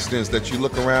coincidence that you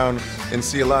look around and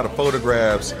see a lot of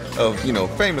photographs of, you know,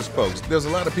 famous folks. There's a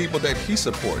lot of people that he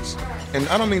supports. And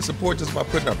I don't mean support just by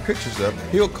putting our pictures up.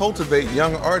 He'll cultivate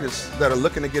young artists that are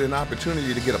looking to get an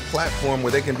opportunity to get a platform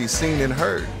where they can be seen and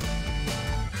heard.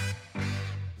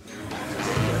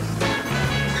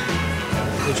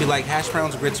 Would you like hash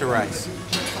browns, grits, or rice?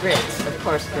 Grits, of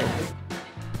course, grits.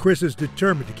 Chris is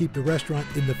determined to keep the restaurant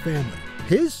in the family.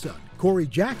 His son, Corey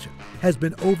Jackson, has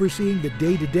been overseeing the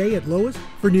day-to-day at Lois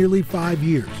for nearly 5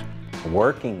 years.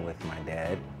 Working with my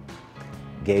dad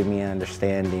gave me an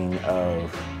understanding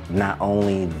of not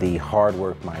only the hard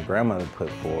work my grandmother put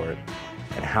forward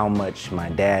and how much my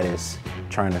dad is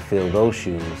trying to fill those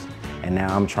shoes, and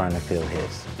now I'm trying to fill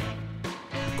his.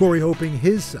 Corey hoping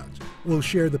his sons will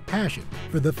share the passion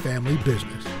for the family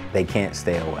business. They can't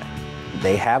stay away.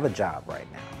 They have a job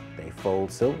right now. They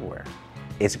fold silverware.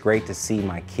 It's great to see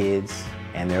my kids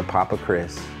and their Papa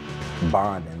Chris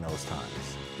bond in those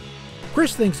times.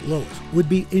 Chris thinks Lois would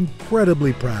be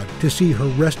incredibly proud to see her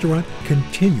restaurant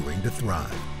continuing to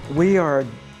thrive. We are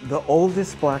the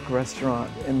oldest Black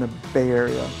restaurant in the Bay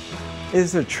Area. It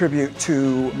is a tribute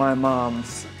to my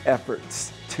mom's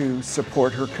efforts to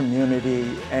support her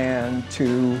community and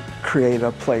to create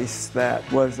a place that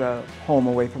was a home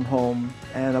away from home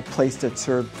and a place that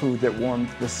served food that warmed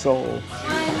the soul.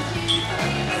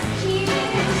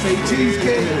 Say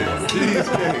cheesecake.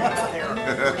 Cheesecake.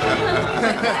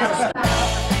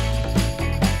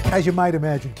 As you might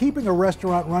imagine, keeping a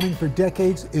restaurant running for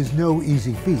decades is no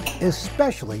easy feat,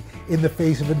 especially in the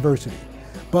face of adversity.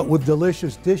 But with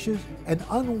delicious dishes and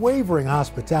unwavering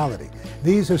hospitality,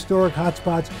 these historic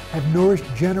hotspots have nourished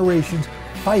generations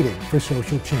fighting for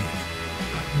social change.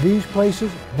 These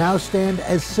places now stand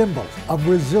as symbols of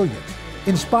resilience,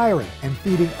 inspiring and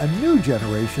feeding a new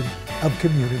generation of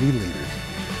community leaders.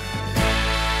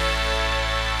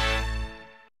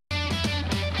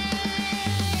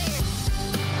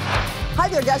 Hi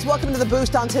there, guys. Welcome to The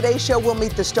Boost. On today's show, we'll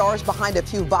meet the stars behind a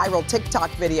few viral TikTok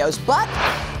videos. But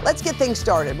let's get things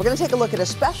started. We're going to take a look at a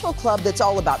special club that's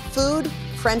all about food,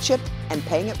 friendship, and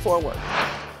paying it forward.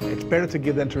 It's better to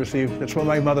give than to receive. That's what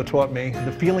my mother taught me.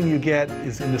 The feeling you get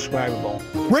is indescribable.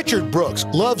 Richard Brooks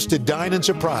loves to dine and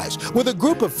surprise with a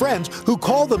group of friends who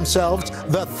call themselves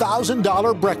the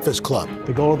 $1,000 Breakfast Club.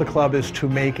 The goal of the club is to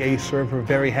make a server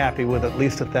very happy with at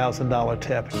least a $1,000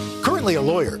 tip. Currently a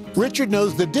lawyer, Richard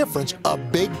knows the difference a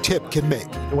big tip can make.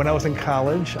 When I was in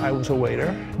college, I was a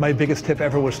waiter. My biggest tip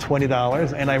ever was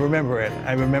 $20, and I remember it.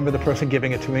 I remember the person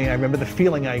giving it to me. I remember the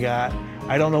feeling I got.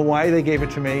 I don't know why they gave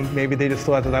it to me. Maybe they just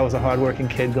thought that I was a hardworking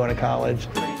kid going to college.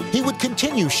 He would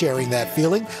continue sharing that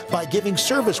feeling by giving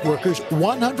service workers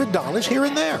 $100 here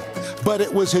and there. But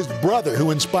it was his brother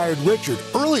who inspired Richard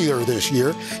earlier this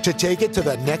year to take it to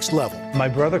the next level. My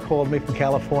brother called me from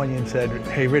California and said,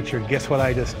 "Hey, Richard, guess what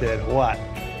I just did?" "What?"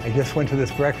 "I just went to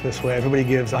this breakfast where everybody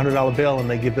gives a $100 bill and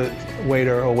they give the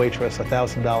waiter or waitress a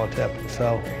 $1,000 tip."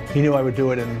 So he knew I would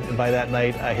do it, and by that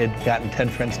night I had gotten 10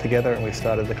 friends together and we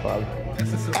started the club.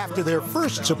 After their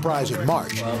first surprise in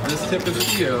March, This tip is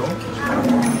to you.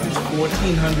 It's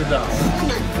 $1,400.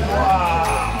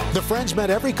 wow. The friends met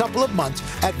every couple of months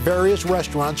at various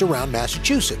restaurants around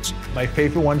Massachusetts. My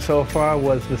favorite one so far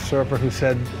was the server who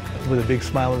said with a big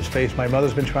smile on his face, "My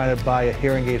mother's been trying to buy a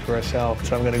hearing aid for herself,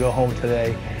 so I'm going to go home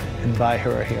today and buy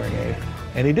her a hearing aid."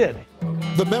 And he did.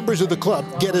 The members of the club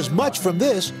get as much from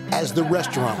this as the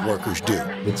restaurant workers do.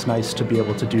 It's nice to be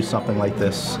able to do something like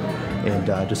this and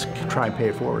just try and pay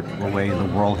it forward. The way the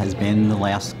world has been the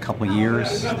last couple of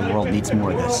years, the world needs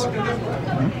more of this.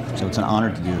 So it's an honor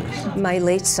to do this. My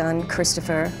late son,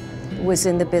 Christopher, was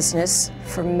in the business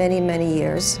for many, many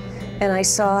years, and I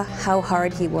saw how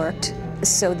hard he worked.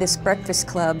 So this breakfast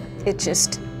club, it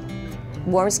just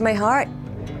warms my heart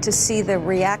to see the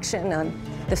reaction on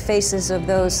the faces of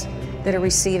those that are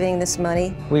receiving this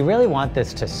money. We really want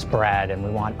this to spread, and we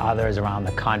want others around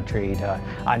the country to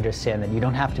understand that you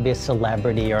don't have to be a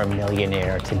celebrity or a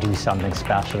millionaire to do something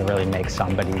special to really make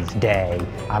somebody's day.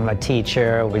 I'm a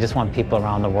teacher. We just want people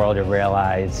around the world to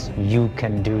realize you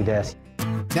can do this.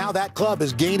 Now that club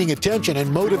is gaining attention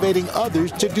and motivating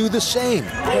others to do the same.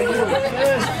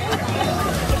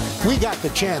 We got the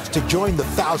chance to join the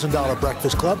 $1,000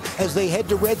 Breakfast Club as they head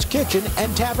to Red's Kitchen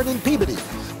and Tavern in Peabody,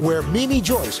 where Mimi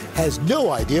Joyce has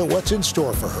no idea what's in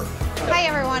store for her. Hi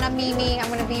everyone, I'm Mimi. I'm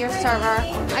going to be your server.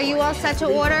 Are you all set to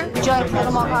order? Joy, a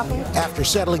little more coffee? After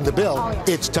settling the bill,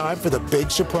 it's time for the big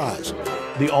surprise.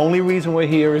 The only reason we're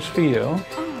here is for you.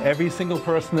 Every single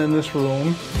person in this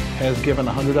room has given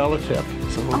a $100 tip.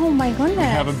 So Oh my goodness. we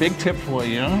have a big tip for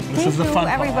you. This is the fun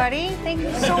part. everybody. Thank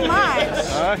you so much.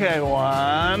 Okay,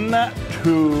 1,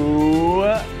 2,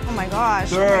 Oh my gosh.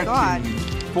 13, Oh my God.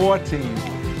 14,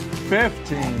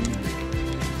 15,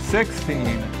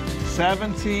 16,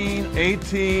 17,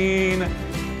 18, $1,900.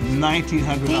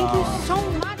 Thank you so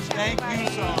much, everybody.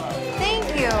 Thank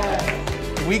you.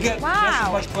 We get just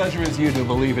as much pleasure as you do,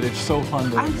 believe it. It's so fun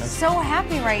doing I'm this. so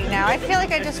happy right now. I feel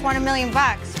like I just won $1 million.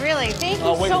 Really. Thank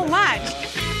you so much.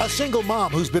 A single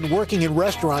mom who's been working in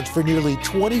restaurants for nearly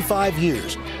 25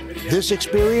 years. This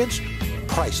experience,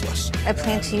 priceless. I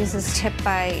plan to use this tip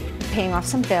by paying off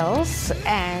some bills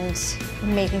and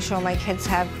making sure my kids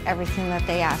have everything that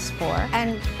they ask for.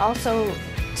 And also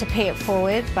to pay it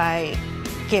forward by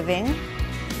giving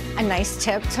a nice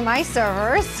tip to my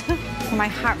servers. My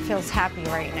heart feels happy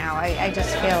right now. I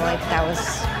just feel like that was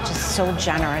just so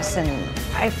generous, and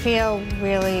I feel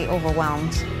really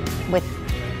overwhelmed with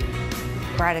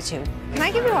gratitude. Can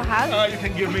I give you a hug? Oh, you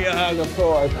can give me a hug, of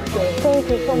course. Thank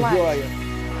you so much. Enjoy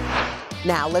it.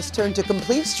 Now let's turn to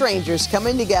complete strangers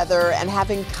coming together and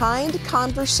having kind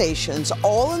conversations,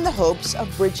 all in the hopes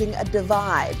of bridging a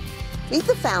divide. Meet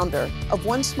the founder of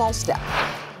One Small Step.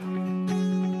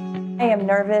 I am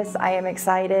nervous, I am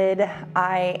excited.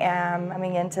 I am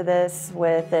coming into this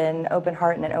with an open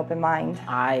heart and an open mind.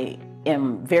 I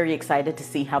am very excited to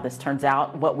see how this turns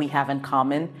out, what we have in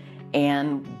common,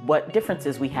 and what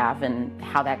differences we have, and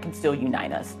how that can still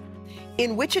unite us.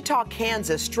 In Wichita,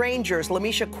 Kansas, strangers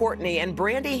Lamisha Courtney and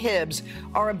Brandy Hibbs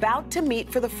are about to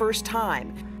meet for the first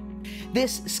time.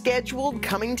 This scheduled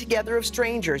coming together of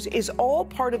strangers is all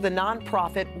part of the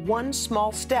nonprofit One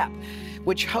Small Step,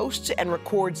 which hosts and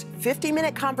records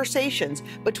 50-minute conversations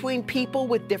between people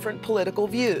with different political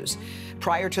views.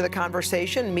 Prior to the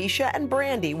conversation, Misha and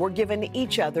Brandy were given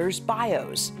each other's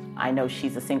bios. I know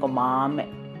she's a single mom,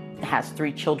 has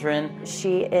 3 children.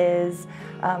 She is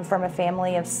from a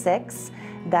family of 6,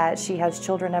 that she has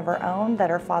children of her own,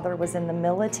 that her father was in the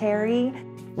military.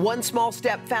 One Small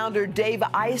Step founder Dave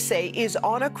Isay is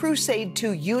on a crusade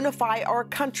to unify our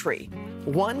country,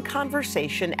 one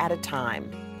conversation at a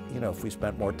time. You know, if we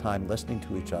spent more time listening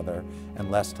to each other and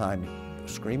less time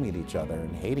screaming at each other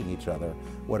and hating each other,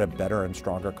 what a better and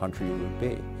stronger country we would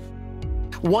be.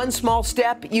 One Small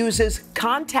Step uses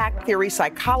contact theory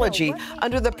psychology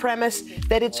under the premise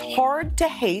that it's hard to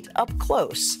hate up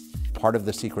close. Part of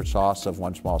the secret sauce of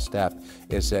One Small Step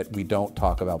is that we don't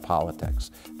talk about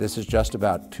politics. This is just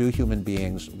about 2 human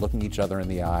beings looking each other in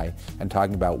the eye and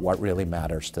talking about what really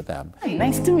matters to them.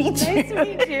 Nice to meet you. Nice to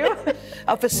meet you.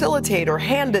 A facilitator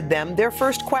handed them their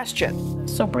first question.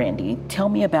 So Brandy, tell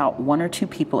me about 1 or 2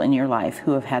 people in your life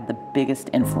who have had the biggest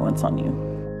influence on you.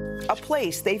 A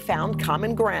place they found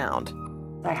common ground.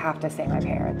 I have to say my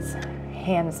parents,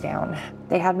 hands down.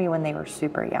 They had me when they were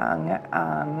super young,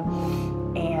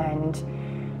 and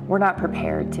we're not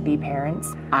prepared to be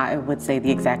parents. I would say the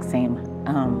exact same.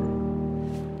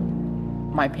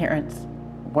 My parents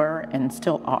were and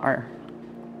still are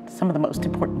some of the most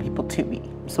important people to me.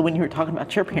 So when you were talking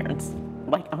about your parents,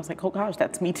 I was like, oh gosh,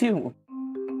 that's me too.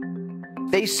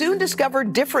 They soon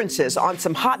discovered differences on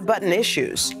some hot button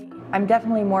issues. I'm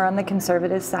definitely more on the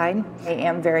conservative side. I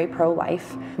am very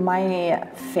pro-life. My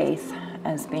faith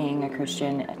as being a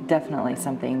Christian, definitely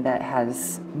something that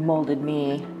has molded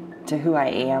me to who I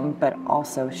am, but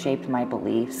also shaped my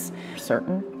beliefs.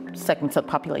 Certain segments of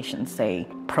the population say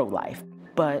pro-life,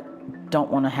 but don't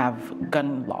want to have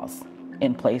gun laws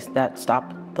in place that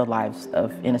stop the lives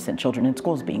of innocent children in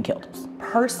schools being killed.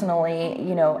 Personally,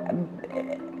 you know,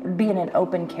 being an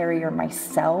open carrier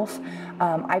myself,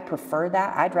 I prefer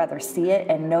that. I'd rather see it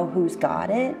and know who's got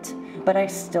it, but I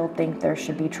still think there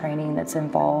should be training that's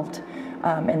involved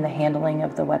in the handling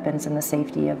of the weapons and the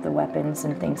safety of the weapons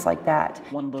and things like that.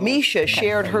 Misha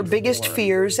shared her biggest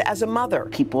fears as a mother.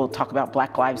 People talk about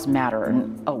Black Lives Matter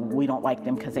and, oh, we don't like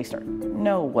them because they start.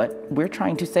 No, what we're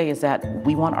trying to say is that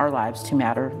we want our lives to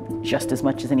matter just as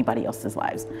much as anybody else's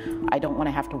lives. I don't want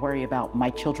to have to worry about my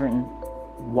children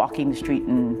walking the street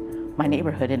in my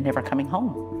neighborhood and never coming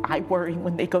home. I worry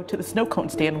when they go to the snow cone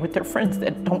stand with their friends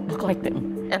that don't look like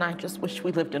them. And I just wish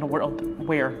we lived in a world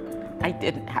where I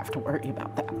didn't have to worry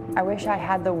about that. I wish I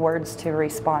had the words to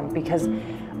respond, because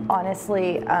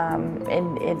honestly,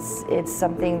 it's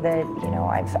something that, you know,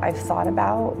 I've thought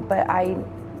about, but I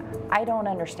I don't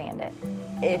understand it.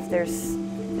 If there's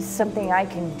something I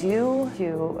can do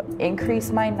to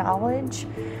increase my knowledge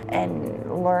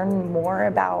and learn more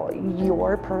about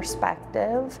your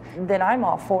perspective, then I'm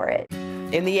all for it.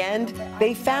 In the end,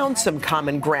 they found some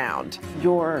common ground.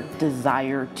 Your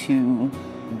desire to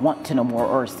want to know more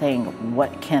or saying,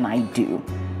 what can I do?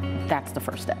 That's the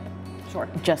first step. Sure.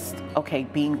 Just, okay,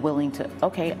 being willing to,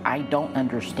 okay, I don't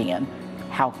understand.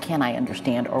 How can I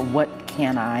understand? Or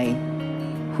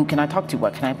who can I talk to?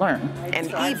 What can I learn? And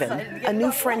even a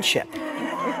new friendship.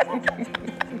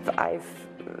 I've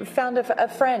found a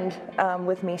friend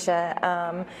with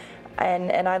Misha,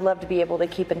 and I'd love to be able to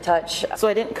keep in touch. So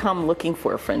I didn't come looking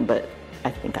for a friend, but I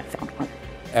think I found one.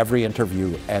 Every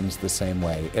interview ends the same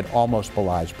way. It almost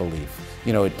belies belief.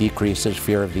 You know, it decreases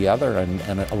fear of the other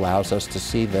and it allows us to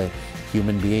see the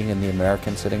human being and the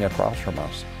American sitting across from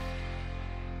us.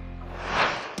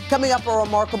 Coming up, a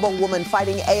remarkable woman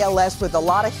fighting ALS with a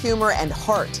lot of humor and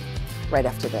heart right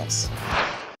after this.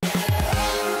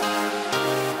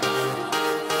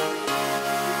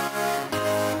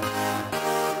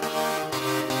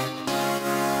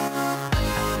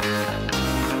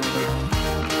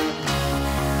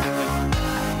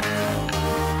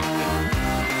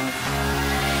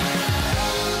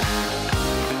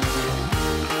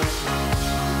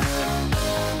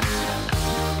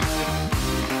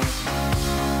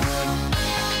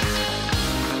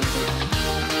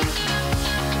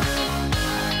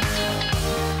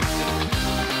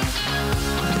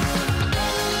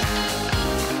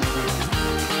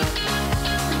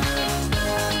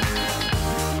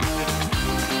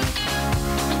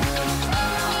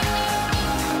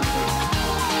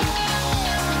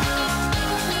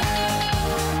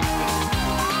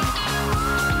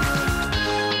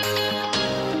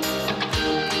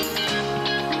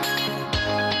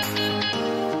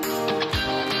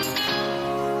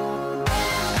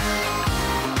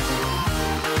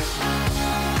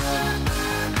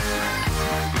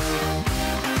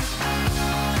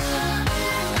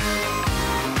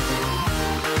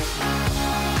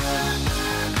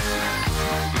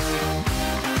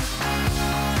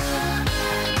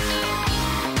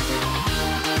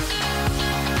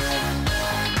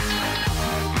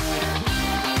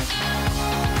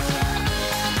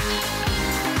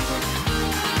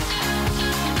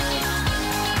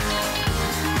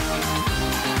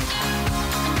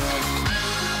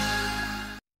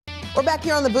 We're back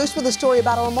here on The Boost with a story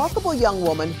about a remarkable young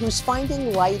woman who's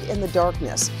finding light in the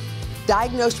darkness.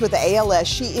 Diagnosed with ALS,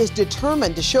 she is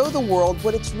determined to show the world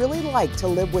what it's really like to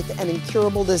live with an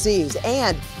incurable disease.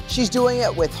 And she's doing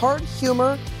it with heart,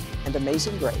 humor, and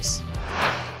amazing grace.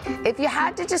 If you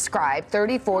had to describe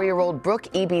 34-year-old Brooke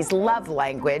Eby's love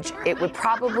language, it would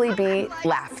probably be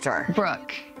laughter.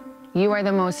 Brooke, you are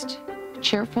the most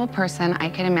cheerful person I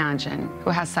can imagine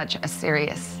who has such a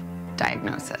serious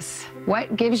diagnosis.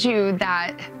 What gives you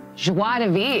that joie de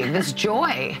vivre, this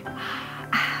joy?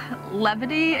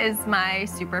 Levity is my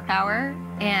superpower,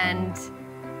 and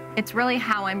it's really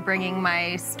how I'm bringing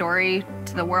my story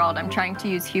to the world. I'm trying to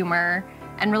use humor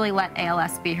and really let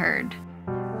ALS be heard.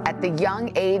 At the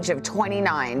young age of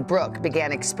 29, Brooke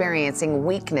began experiencing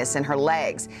weakness in her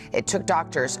legs. It took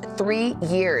doctors 3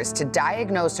 years to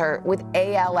diagnose her with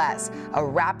ALS, a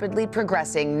rapidly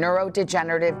progressing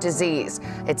neurodegenerative disease.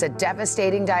 It's a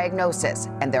devastating diagnosis,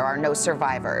 and there are no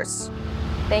survivors.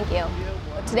 Thank you.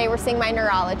 Today we're seeing my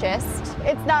neurologist.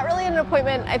 It's not really an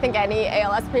appointment I think any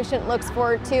ALS patient looks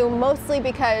forward to, mostly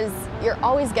because you're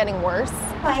always getting worse.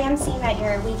 I am seeing that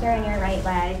you're weaker in your right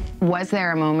leg. Was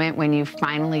there a moment when you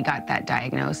finally got that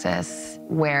diagnosis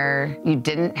where you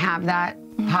didn't have that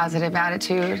positive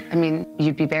attitude? I mean,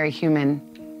 you'd be very human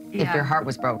if your heart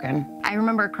was broken. I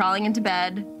remember crawling into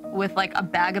bed with like a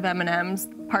bag of M&Ms,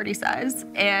 party size,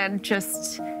 and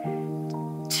just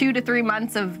 2 to 3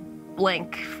 months of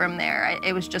blink from there.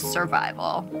 It was just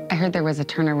survival. I heard there was a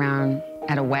turnaround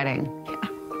at a wedding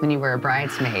when you were a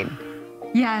bridesmaid.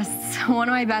 Yes, one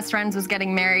of my best friends was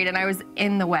getting married and I was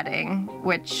in the wedding,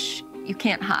 which you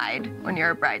can't hide when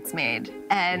you're a bridesmaid.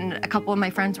 And a couple of my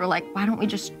friends were like, why don't we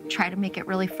just try to make it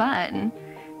really fun?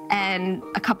 And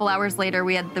a couple hours later,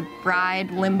 we had the bride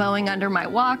limboing under my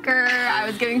walker. I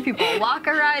was giving people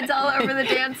walker rides all over the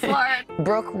dance floor.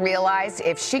 Brooke realized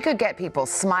if she could get people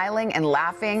smiling and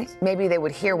laughing, maybe they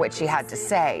would hear what she had to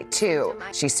say, too.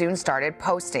 She soon started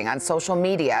posting on social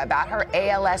media about her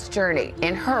ALS journey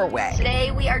in her way.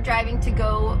 Today, we are driving to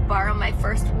go borrow my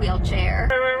first wheelchair.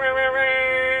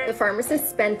 The pharmacist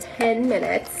spent 10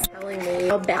 minutes telling me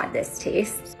how bad this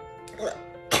tastes.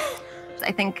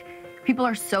 I think people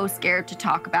are so scared to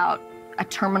talk about a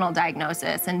terminal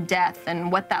diagnosis and death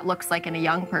and what that looks like in a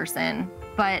young person.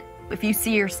 But If you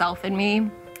see yourself in me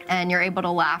and you're able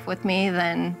to laugh with me,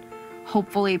 then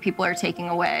hopefully people are taking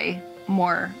away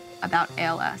more about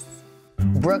ALS.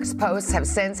 Brooke's posts have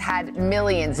since had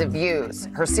millions of views.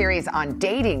 Her series on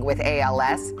dating with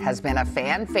ALS has been a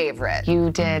fan favorite. You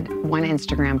did one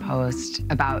Instagram post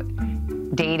about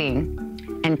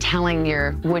dating and telling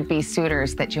your would-be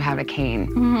suitors that you have a cane.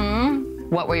 Mm-hmm.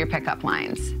 What were your pickup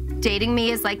lines? Dating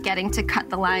me is like getting to cut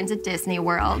the lines at Disney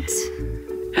World.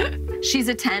 She's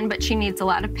a 10, but she needs a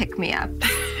lot of pick-me-ups.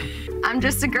 I'm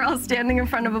just a girl standing in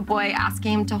front of a boy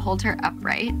asking him to hold her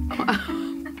upright.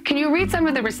 Can you read some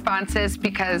of the responses?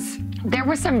 Because there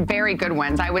were some very good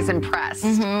ones. I was impressed.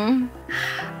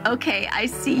 Mm-hmm. Okay, I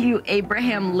see you,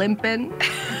 Abraham Lincoln.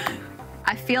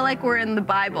 I feel like we're in the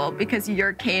Bible because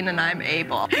you're Cain and I'm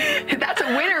Abel. That's a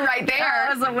winner right there.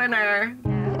 That was a winner.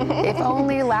 If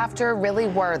only laughter really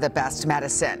were the best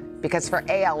medicine, because for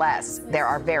ALS, there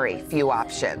are very few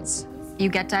options. You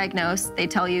get diagnosed, they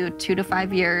tell you 2 to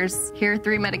 5 years. Here are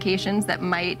 3 medications that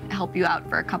might help you out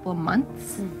for a couple of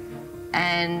months.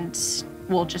 And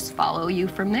we'll just follow you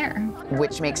from there.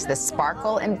 Which makes the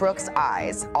sparkle in Brooke's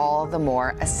eyes all the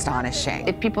more astonishing.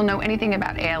 If people know anything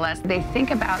about ALS, they think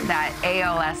about that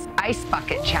ALS Ice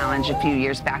Bucket Challenge a few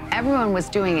years back. Everyone was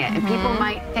doing it, and people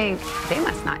might think they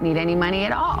must not need any money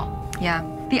at all. Yeah.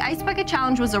 The Ice Bucket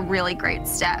Challenge was a really great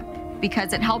step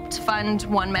because it helped fund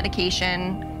one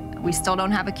medication. We still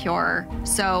don't have a cure.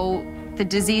 So the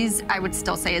disease, I would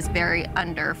still say, is very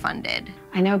underfunded.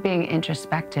 I know being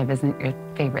introspective isn't your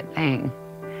favorite thing,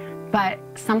 but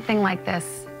something like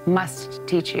this must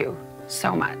teach you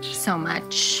so much. So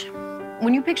much.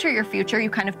 When you picture your future, you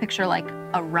kind of picture like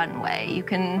a runway. You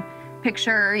can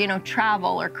picture, you know,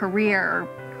 travel or career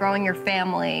or growing your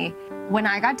family. When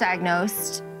I got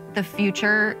diagnosed, the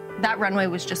future, that runway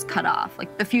was just cut off.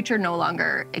 Like, the future no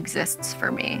longer exists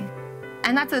for me.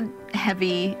 And that's a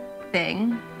heavy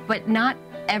thing, but not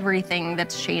everything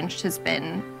that's changed has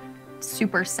been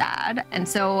super sad. And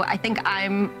so I think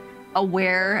I'm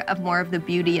aware of more of the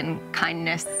beauty and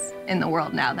kindness in the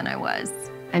world now than I was.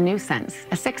 A new sense,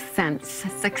 a sixth sense.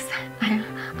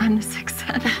 I'm the sixth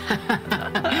sense.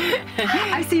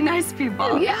 I see nice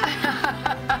people. Yeah.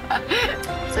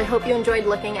 So I hope you enjoyed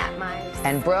looking at my...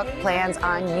 And Brooke plans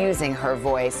on using her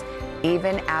voice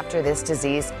even after this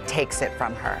disease takes it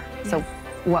from her. So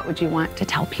what would you want to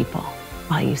tell people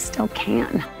while you still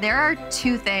can? There are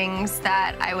 2 things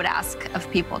that I would ask of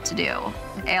people to do.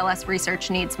 ALS research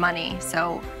needs money,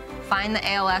 so find the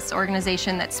ALS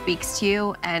organization that speaks to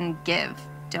you and give,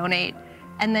 donate.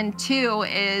 And then 2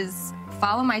 is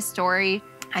follow my story.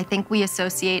 I think we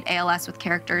associate ALS with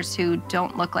characters who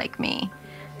don't look like me.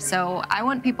 So I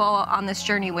want people on this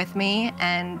journey with me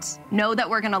and know that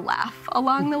we're gonna laugh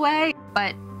along the way,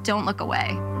 but don't look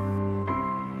away.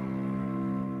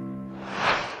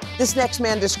 This next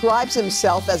man describes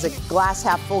himself as a glass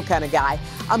half full kind of guy,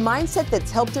 a mindset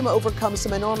that's helped him overcome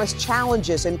some enormous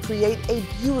challenges and create a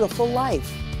beautiful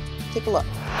life. Take a look.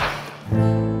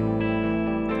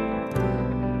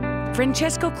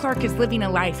 Francesco Clark is living a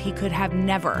life he could have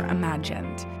never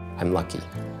imagined. I'm lucky.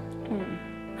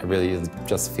 I really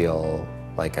just feel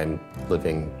like I'm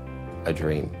living a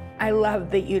dream. I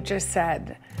love that you just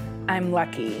said, I'm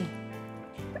lucky,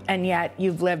 and yet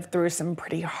you've lived through some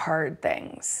pretty hard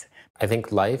things. I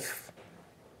think life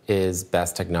is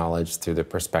best acknowledged through the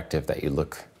perspective that you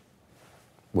look,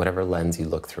 whatever lens you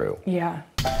look through. Yeah.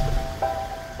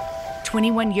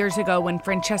 21 years ago, when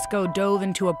Francesco dove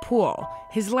into a pool,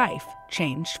 his life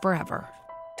changed forever.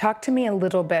 Talk to me a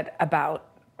little bit about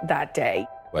that day.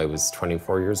 I was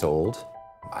 24 years old.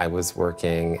 I was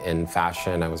working in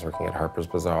fashion. I was working at Harper's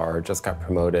Bazaar, just got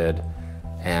promoted,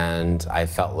 and I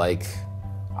felt like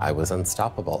I was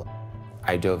unstoppable.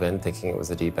 I dove in thinking it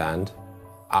was a deep end.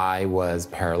 I was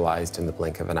paralyzed in the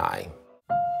blink of an eye.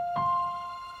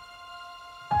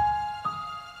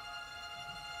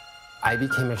 I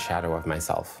became a shadow of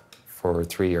myself for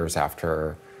 3 years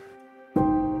after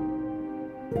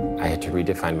I had to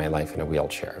redefine my life in a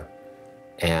wheelchair.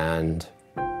 And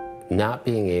not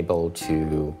being able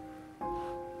to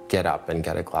get up and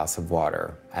get a glass of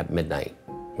water at midnight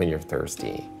when you're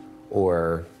thirsty,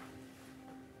 or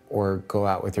go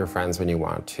out with your friends when you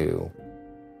want to.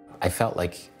 I felt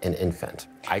like an infant.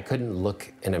 I couldn't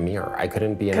look in a mirror. I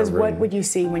couldn't be in a room. Because what would you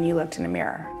see when you looked in a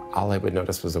mirror? All I would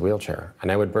notice was a wheelchair, and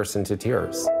I would burst into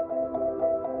tears.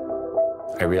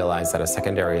 I realized that a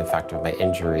secondary effect of my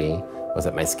injury was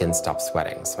that my skin stopped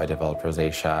sweating, so I developed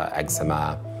rosacea,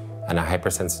 eczema, and a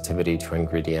hypersensitivity to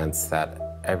ingredients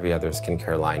that every other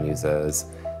skincare line uses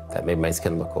that made my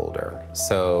skin look older.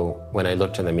 So when I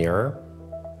looked in the mirror,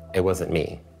 it wasn't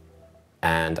me.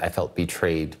 and I felt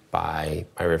betrayed by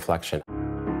my reflection.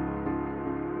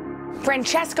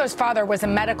 Francesco's father was a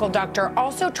medical doctor,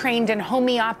 also trained in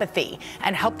homeopathy,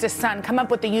 and helped his son come up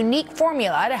with a unique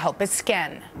formula to help his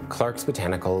skin. Clark's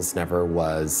Botanicals never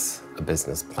was a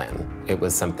business plan. It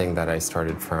was something that I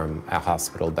started from a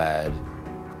hospital bed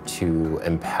to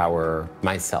empower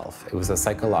myself. It was a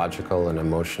psychological and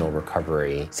emotional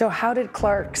recovery. So how did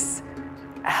Clark's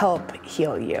help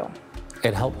heal you?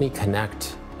 It helped me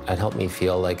connect. It helped me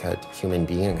feel like a human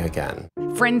being again.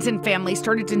 Friends and family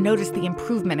started to notice the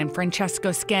improvement in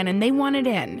Francesco's skin, and they wanted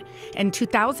in. In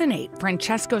 2008,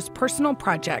 Francesco's personal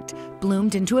project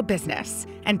bloomed into a business,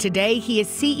 and today he is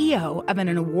CEO of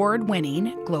an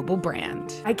award-winning global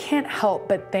brand. I can't help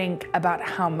but think about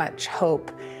how much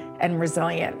hope and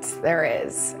resilience there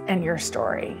is in your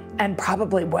story, and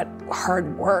probably what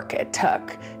hard work it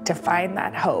took to find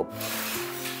that hope.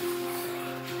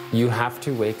 You have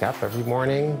to wake up every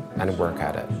morning and work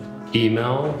at it.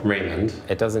 Email Raymond.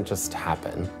 It doesn't just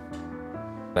happen.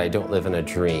 I don't live in a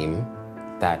dream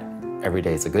that every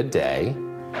day is a good day,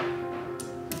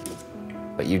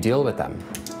 but you deal with them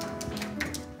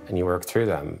and you work through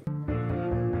them.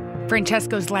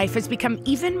 Francesco's life has become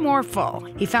even more full.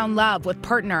 He found love with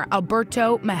partner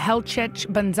Alberto Mihelcic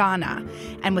Banzana,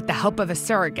 and with the help of a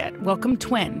surrogate, welcomed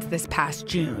twins this past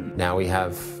June. Now we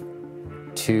have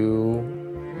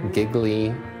 2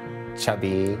 giggly,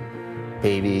 chubby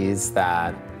babies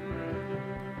that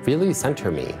really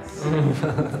center me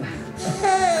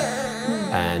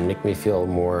and make me feel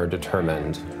more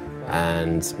determined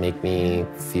and make me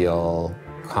feel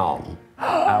calm.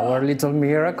 Our little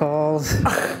miracles.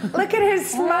 Look at his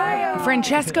smile.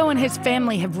 Francesco and his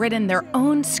family have written their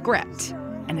own script,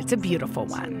 and it's a beautiful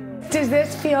one. Does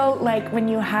this feel like when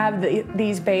you have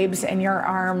these babes in your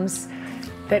arms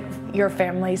that your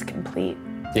family's complete?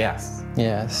 Yes.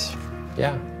 Yes.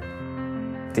 Yeah.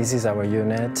 This is our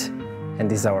unit, and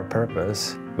this is our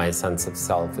purpose. My sense of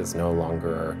self is no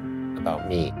longer about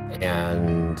me,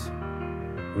 and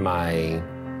my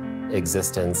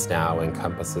existence now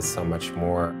encompasses so much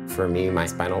more. For me, my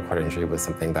spinal cord injury was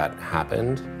something that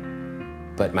happened,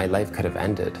 but my life could have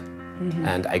ended,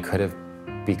 and I could have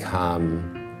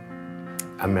become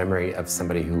a memory of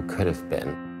somebody who could have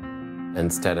been,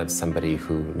 instead of somebody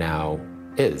who now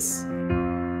is.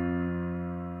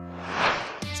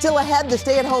 Still ahead, the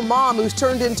stay-at-home mom who's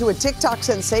turned into a TikTok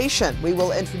sensation. We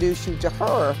will introduce you to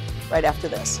her right after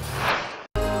this.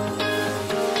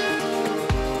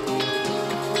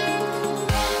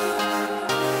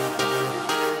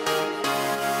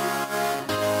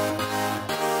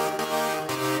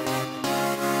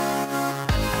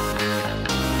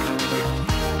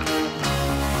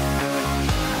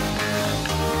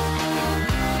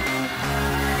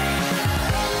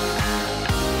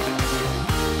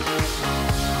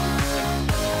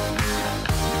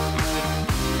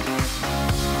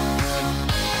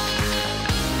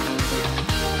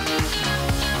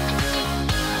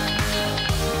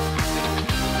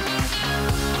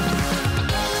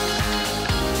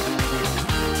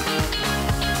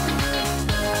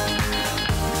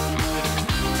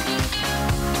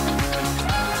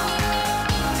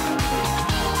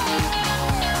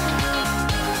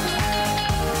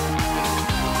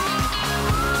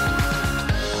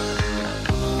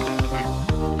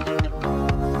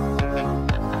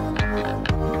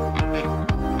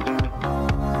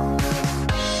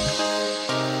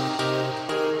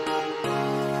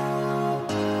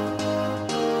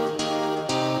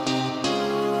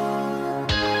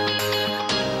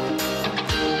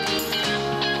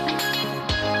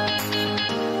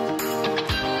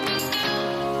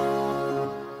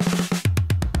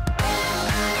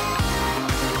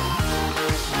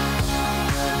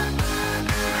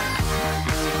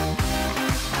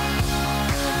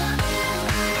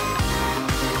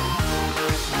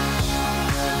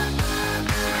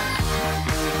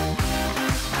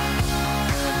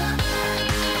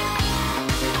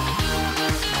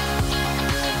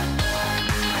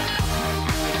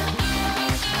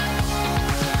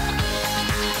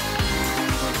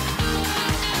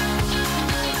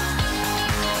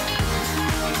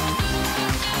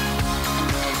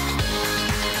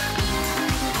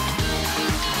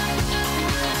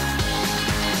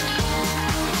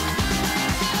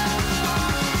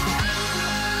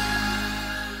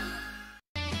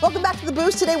 Welcome back to The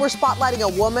Boost. Today we're spotlighting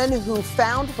a woman who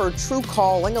found her true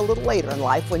calling a little later in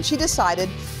life when she decided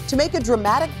to make a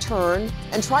dramatic turn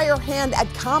and try her hand at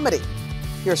comedy.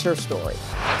 Here's her story.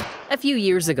 A few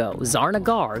years ago, Zarna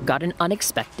Gar got an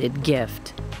unexpected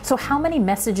gift. So how many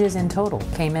messages in total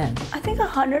came in? I think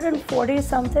 140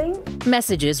 something.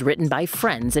 Messages written by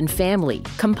friends and family,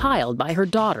 compiled by her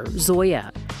daughter,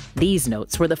 Zoya. These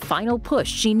notes were the final push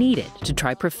she needed to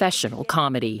try professional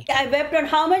comedy. I wept on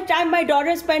how much time my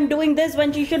daughter spent doing this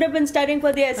when she should have been studying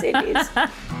for the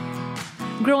SATs.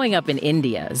 Growing up in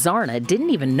India, Zarna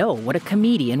didn't even know what a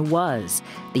comedian was.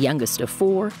 The youngest of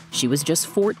four, she was just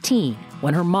 14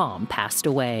 when her mom passed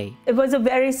away. It was a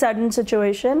very sudden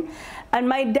situation. And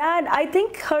my dad, I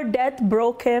think her death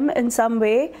broke him in some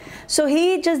way. So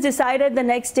he just decided the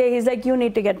next day, he's like, you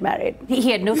need to get married.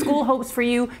 He had no school hopes for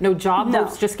you, no job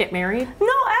hopes, just get married?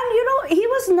 No, and you know, he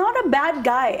was not a bad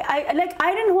guy.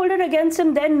 I didn't hold it against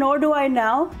him then, nor do I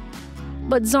now.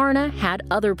 But Zarna had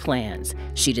other plans.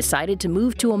 She decided to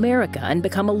move to America and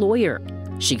become a lawyer.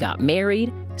 She got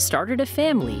married, started a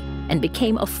family, and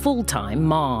became a full-time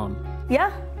mom.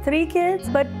 Yeah, 3 kids,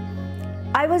 but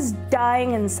I was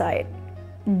dying inside.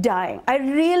 Dying. I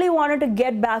really wanted to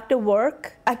get back to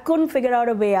work. I couldn't figure out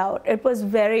a way out. It was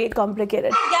very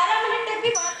complicated.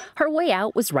 Her way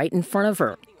out was right in front of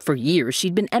her. For years,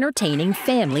 she'd been entertaining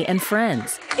family and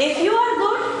friends. If you are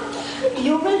good,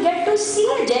 you will get to see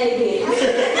a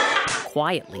delegate.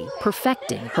 Quietly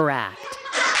perfecting her act.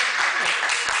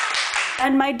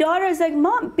 And my daughter is like,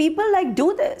 Mom, people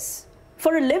do this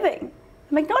for a living.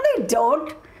 I'm like, no, they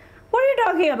don't. What are you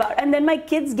talking about? And then my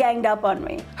kids ganged up on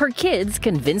me. Her kids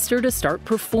convinced her to start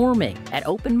performing at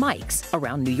open mics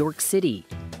around New York City.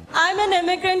 I'm an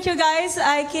immigrant, you guys.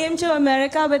 I came to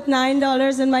America with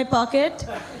 $9 in my pocket.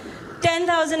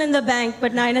 10,000 in the bank,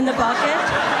 but 9 in the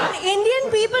pocket.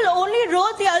 Indian people only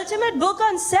wrote the ultimate book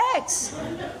on sex.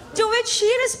 To which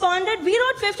she responded, we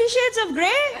wrote 50 Shades of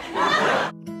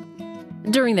Grey.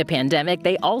 During the pandemic,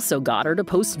 they also got her to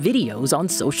post videos on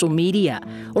social media,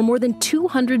 where more than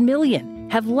 200 million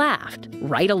have laughed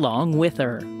right along with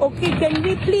her. Okay, can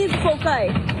we please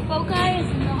foci? Foci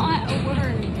is not a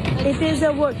word. It is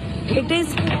a word. It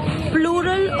is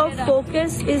plural of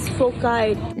focus is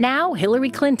foci. Now Hillary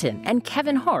Clinton and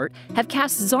Kevin Hart have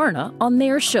cast Zarna on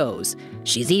their shows.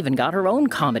 She's even got her own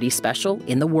comedy special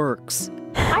in the works.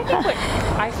 I think what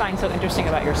I find so interesting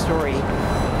about your story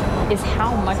is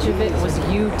how much of it was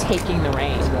you taking the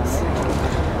reins.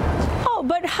 Oh,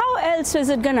 but how else is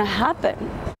it gonna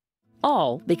happen?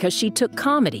 All because she took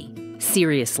comedy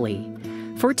seriously.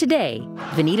 For today,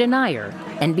 Vanita Nair,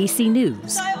 NBC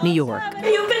News, New York.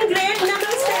 You've been great,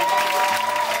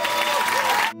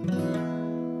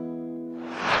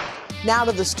 Now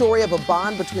to the story of a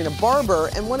bond between a barber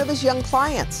and one of his young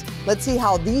clients. Let's see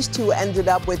how these two ended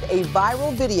up with a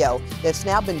viral video that's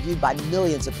now been viewed by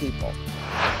millions of people.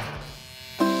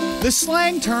 The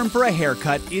slang term for a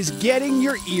haircut is getting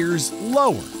your ears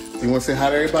lowered. You want to say hi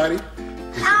to everybody?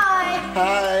 Hi.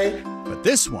 Hi. But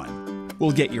this one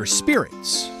will get your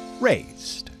spirits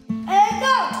raised.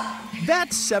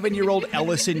 That's 7-year-old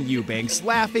Ellison Eubanks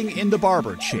laughing in the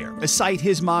barber chair, a sight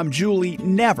his mom Julie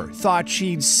never thought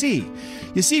she'd see.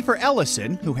 You see, for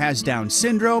Ellison, who has Down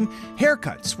syndrome,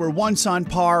 haircuts were once on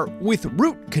par with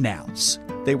root canals.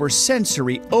 They were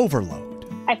sensory overload.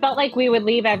 I felt like we would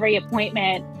leave every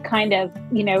appointment kind of,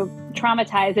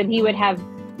 traumatized, and he would have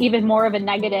even more of a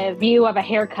negative view of a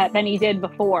haircut than he did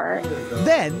before.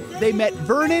 Then they met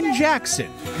Vernon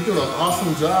Jackson. You're doing an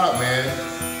awesome job,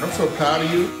 man. I'm so proud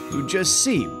of you. Who just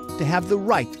seemed to have the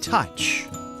right touch.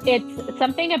 It's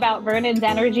something about Vernon's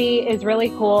energy is really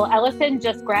cool. Ellison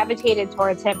just gravitated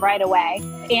towards him right away,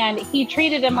 and he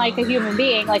treated him like a human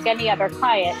being, like any other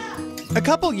client. A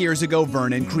couple years ago,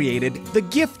 Vernon created the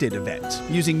Gifted event.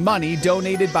 Using money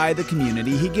donated by the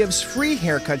community, he gives free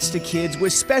haircuts to kids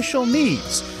with special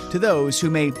needs, to those who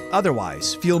may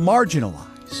otherwise feel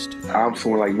marginalized. I'm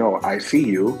someone no, I see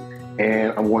you,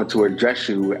 and I'm going to address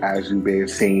you as you've been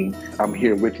seen. I'm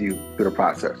here with you through the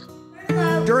process.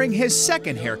 During his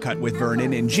second haircut with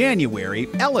Vernon in January,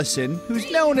 Ellison,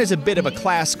 who's known as a bit of a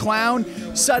class clown,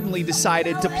 suddenly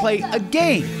decided to play a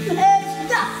game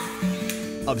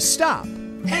of stop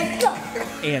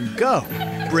and go,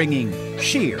 bringing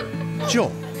sheer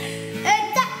joy.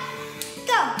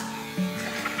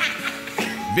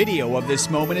 Video of this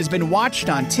moment has been watched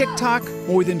on TikTok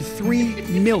more than 3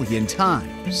 million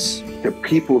times. The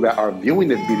people that are viewing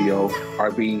this video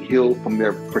are being healed from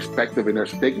their perspective and their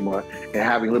stigma and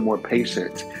having a little more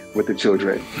patience with the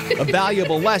children. A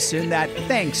valuable lesson that,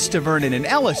 thanks to Vernon and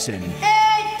Ellison,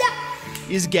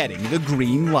 is getting the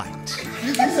green light.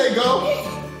 You say go?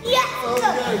 Yeah.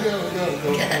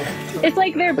 It's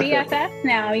like they're BFFs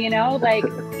now,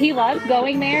 he loves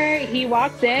going there. He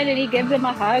walks in and he gives him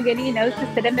a hug and he knows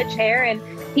to sit in the chair and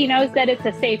he knows that it's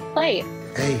a safe place.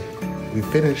 Hey, we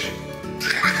finished.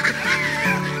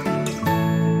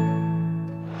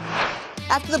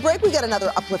 After the break, we got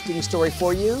another uplifting story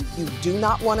for you. You do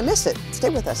not want to miss it. Stay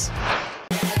with us.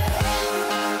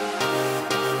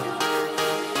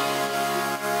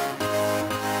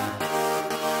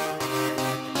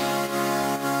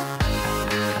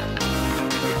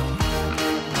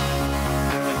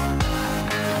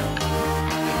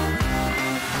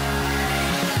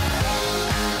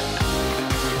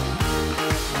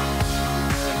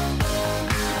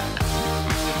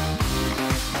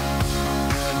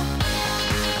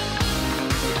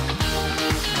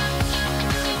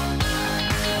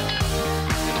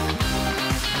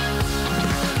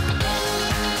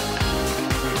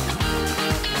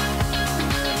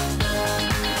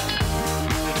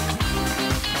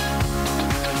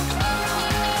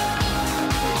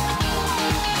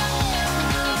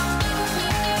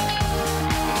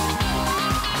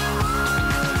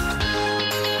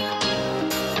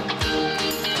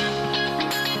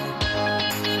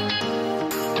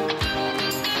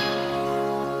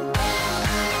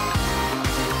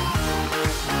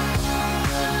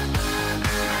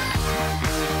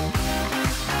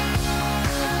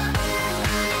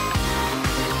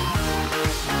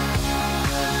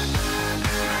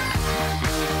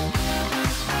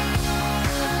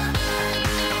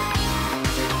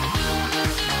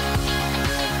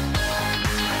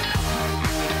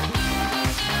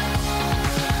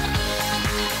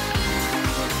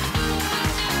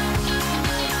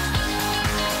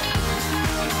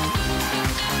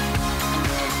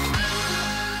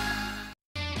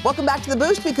 Welcome back to The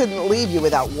Boost. We couldn't leave you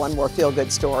without one more feel-good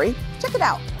story. Check it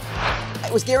out.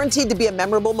 It was guaranteed to be a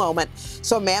memorable moment,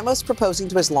 so a man was proposing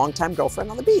to his longtime girlfriend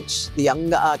on the beach. The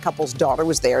young couple's daughter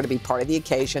was there to be part of the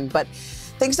occasion, but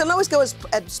things don't always go as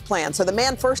planned. So the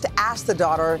man first asked the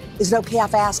daughter, "Is it okay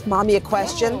if I ask Mommy a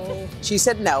question?" No. She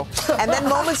said no. And then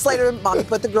moments later, Mommy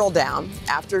put the girl down.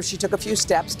 After she took a few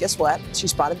steps, guess what? She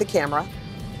spotted the camera.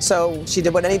 So she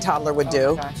did what any toddler would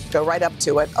do, go right up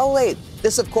to it. Oh, wait.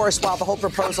 This, of course, while the whole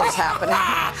proposal's happening.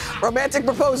 Romantic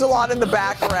proposal on in the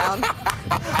background.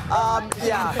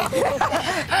 Yeah.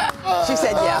 She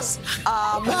said yes.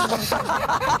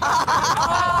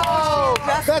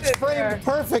 That's framed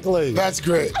perfectly. That's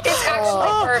great. It's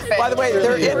actually perfect. By the way,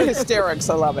 they're in hysterics.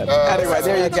 I love it. Anyway,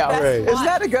 there you go. Isn't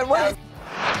that a good one?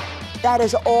 That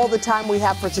is all the time we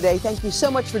have for today. Thank you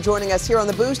so much for joining us here on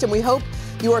The Boost, and we hope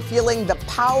you are feeling the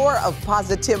power of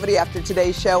positivity after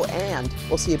today's show, and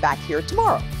we'll see you back here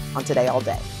tomorrow on Today All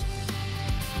Day.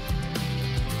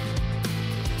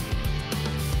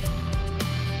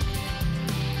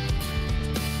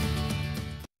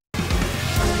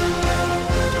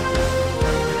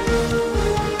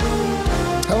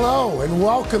 Hello, and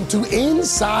welcome to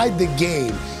Inside the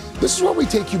Game. This is where we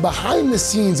take you behind the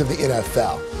scenes of the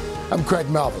NFL. I'm Craig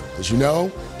Melvin. As you know,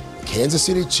 the Kansas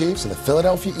City Chiefs and the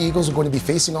Philadelphia Eagles are going to be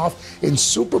facing off in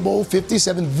Super Bowl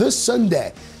 57 this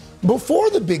Sunday. Before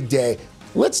the big day,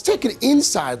 let's take an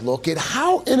inside look at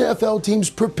how NFL teams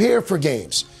prepare for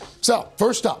games. So,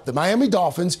 first up, the Miami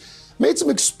Dolphins made some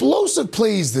explosive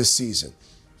plays this season.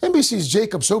 NBC's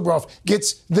Jacob Sobroff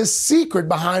gets the secret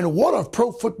behind one of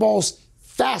pro football's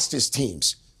fastest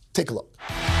teams. Take a look.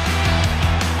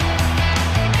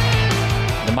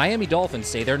 The Miami Dolphins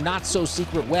say their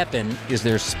not-so-secret weapon is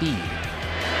their speed.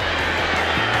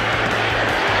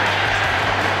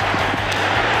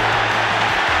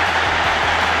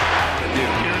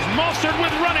 Here's Mostert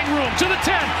with running room to the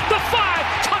 10, the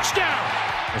 5,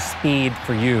 touchdown! The speed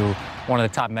for you, one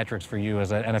of the top metrics for you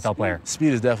as an NFL player.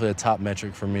 Speed is definitely a top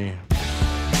metric for me.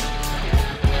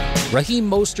 Raheem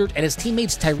Mostert and his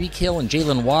teammates Tyreek Hill and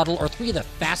Jalen Waddle are three of the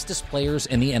fastest players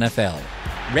in the NFL,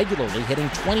 regularly hitting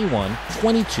 21,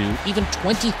 22, even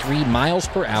 23 miles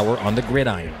per hour on the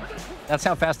gridiron. That's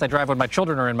how fast I drive when my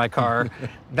children are in my car.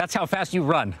 That's how fast you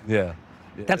run. Yeah.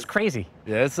 That's crazy.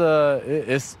 Yeah,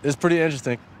 it's pretty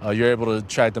interesting. You're able to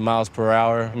track the miles per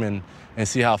hour and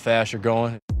see how fast you're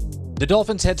going. The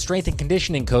Dolphins' head strength and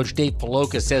conditioning coach Dave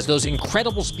Paloka says those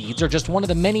incredible speeds are just one of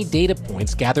the many data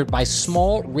points gathered by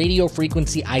small radio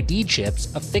frequency ID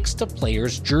chips affixed to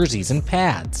players' jerseys and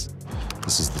pads.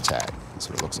 This is the tag. That's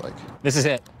what it looks like. This is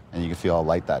it. And you can feel how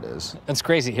light that is. That's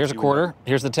crazy. Here's a quarter.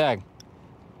 Here's the tag.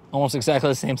 Almost exactly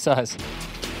the same size.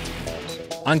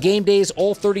 On game days,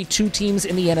 all 32 teams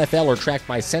in the NFL are tracked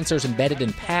by sensors embedded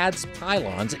in pads,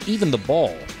 pylons, even the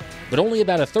ball. But only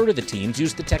about a third of the teams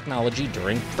use the technology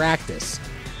during practice,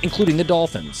 including the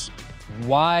Dolphins.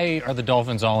 Why are the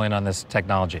Dolphins all in on this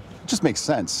technology? It just makes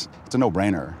sense. It's a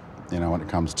no-brainer, when it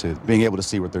comes to being able to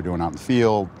see what they're doing out in the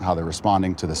field, how they're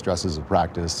responding to the stresses of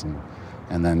practice,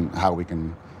 and then how we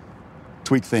can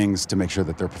tweak things to make sure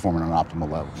that they're performing on an optimal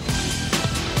level.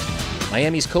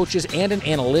 Miami's coaches and an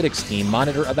analytics team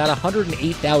monitor about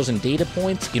 108,000 data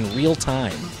points in real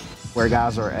time. Where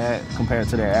guys are at compared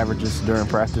to their averages during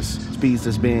practice, speeds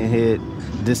that's being hit,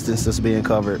 distance that's being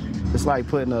covered. It's like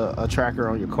putting a tracker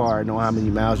on your car, knowing how many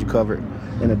miles you covered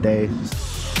in a day.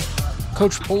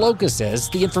 Coach Poloka says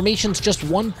the information's just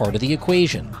one part of the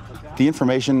equation. The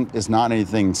information is not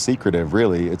anything secretive,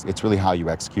 really. It's really how you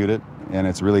execute it, and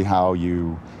it's really how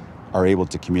you are able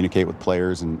to communicate with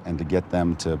players and to get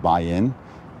them to buy in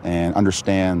and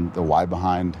understand the why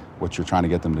behind what you're trying to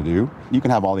get them to do. You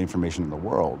can have all the information in the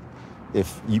world.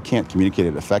 If you can't communicate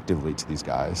it effectively to these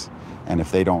guys, and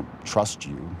if they don't trust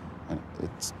you,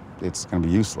 it's going to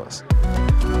be useless.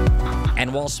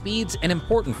 And while speed's an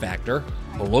important factor,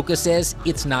 Poloka says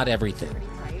it's not everything.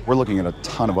 We're looking at a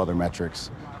ton of other metrics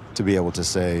to be able to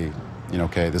say,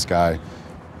 okay, this guy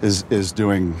is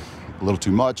doing a little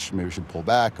too much, maybe we should pull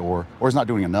back, or is not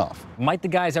doing enough. Might the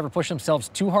guys ever push themselves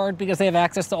too hard because they have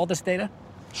access to all this data?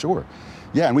 Sure.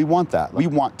 Yeah, and we want that. We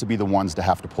want to be the ones to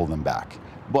have to pull them back.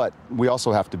 But we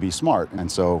also have to be smart. And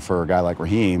so for a guy like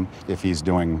Raheem, if he's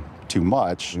doing too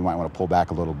much, we might want to pull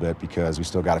back a little bit because we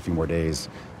still got a few more days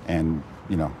and,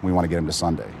 we want to get him to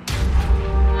Sunday.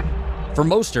 For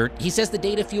Mostert, he says the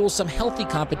data fuels some healthy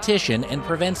competition and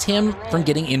prevents him from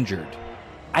getting injured.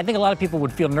 I think a lot of people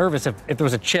would feel nervous if there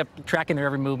was a chip tracking their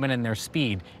every movement and their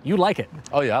speed. You like it.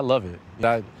 Oh, yeah, I love it.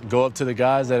 I go up to the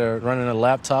guys that are running a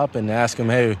laptop and ask them,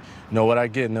 hey, what I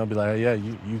get? And they'll be like, yeah,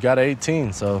 you got an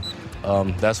 18. So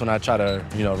that's when I try to,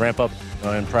 ramp up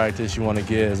in practice. You want to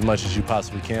get as much as you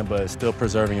possibly can, but still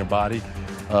preserving your body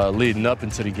leading up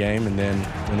into the game. And then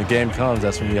when the game comes,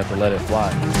 that's when you have to let it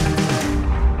fly.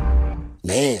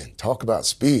 Man, talk about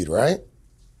speed, right?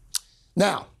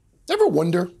 Now, ever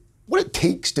wonder what it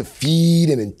takes to feed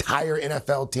an entire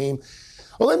NFL team?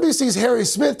 Well, NBC's Harry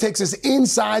Smith takes us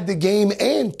inside the game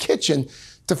and kitchen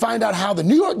to find out how the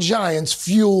New York Giants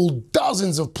fuel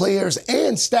dozens of players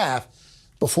and staff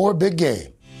before a big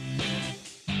game.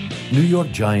 New York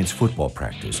Giants football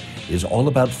practice is all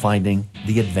about finding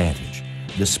the advantage,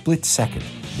 the split second,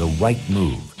 the right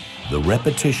move, the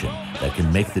repetition that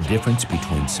can make the difference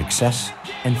between success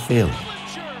and failure.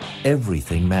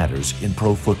 Everything matters in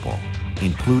pro football,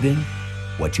 including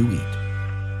what you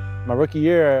eat. My rookie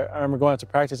year, I remember going to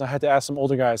practice, and I had to ask some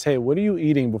older guys, hey, what are you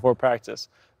eating before practice?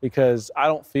 Because I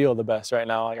don't feel the best right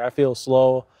now. I feel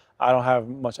slow. I don't have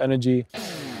much energy.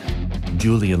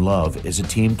 Julian Love is a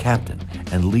team captain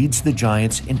and leads the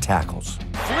Giants in tackles.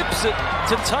 Flips it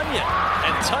to Tunyon,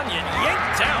 and Tunyon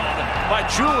yanked down by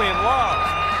Julian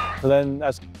Love. So then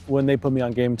that's when they put me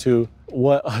on game 2,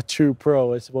 what a true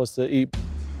pro is supposed to eat.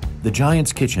 The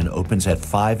Giants kitchen opens at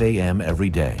 5 a.m.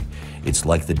 every day. It's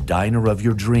like the diner of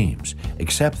your dreams,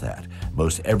 except that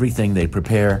most everything they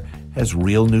prepare has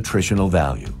real nutritional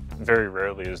value. Very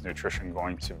rarely is nutrition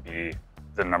going to be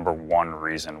the #1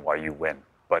 reason why you win,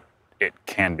 but it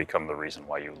can become the reason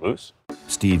why you lose.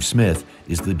 Steve Smith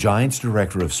is the Giants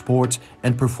Director of Sports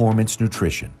and Performance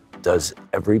Nutrition. Does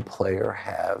every player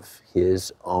have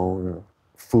his own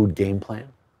food game plan?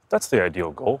 That's the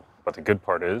ideal goal, but the good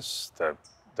part is that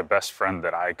the best friend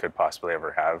that I could possibly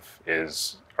ever have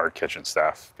is our kitchen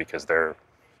staff, because they're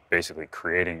basically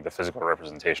creating the physical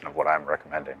representation of what I'm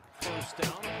recommending.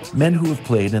 Men who have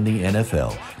played in the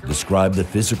NFL describe the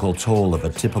physical toll of a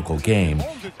typical game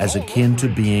as akin to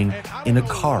being in a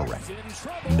car wreck,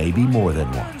 maybe more than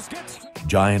one.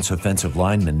 Giants offensive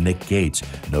lineman Nick Gates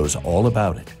knows all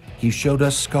about it. He showed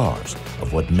us scars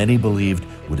of what many believed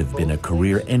would have been a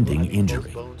career-ending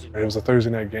injury. It was a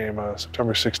Thursday night game,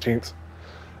 September 16th,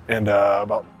 and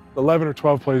about 11 or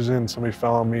 12 plays in, somebody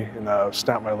fell on me and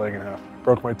snapped my leg in half,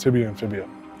 broke my tibia and fibula.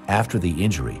 After the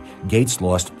injury, Gates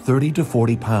lost 30 to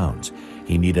 40 pounds.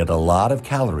 He needed a lot of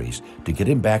calories to get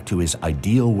him back to his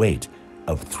ideal weight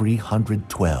of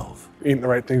 312. Eating the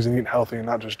right things and eating healthy and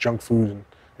not just junk food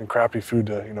and crappy food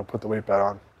to, put the weight back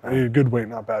on. I needed good weight,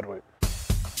 not bad weight.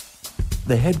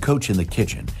 The head coach in the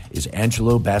kitchen is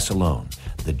Angelo Basilone,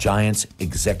 the Giants'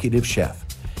 executive chef.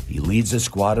 He leads a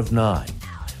squad of 9.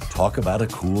 Talk about a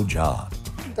cool job.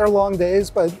 They're long days,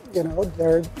 but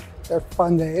they're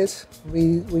fun days.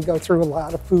 We go through a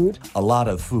lot of food. A lot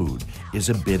of food is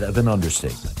a bit of an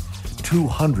understatement.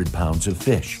 200 pounds of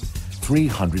fish,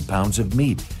 300 pounds of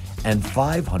meat, and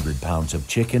 500 pounds of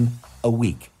chicken a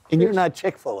week. And you're not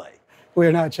Chick-fil-A.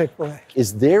 We're not Chick-fil-A.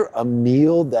 Is there a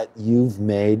meal that you've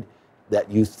made that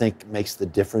you think makes the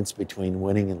difference between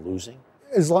winning and losing?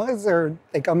 As long as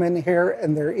they come in here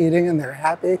and they're eating and they're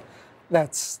happy,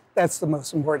 that's the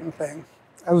most important thing.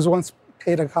 I was once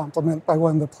paid a compliment by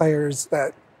one of the players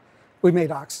that we made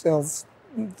oxtails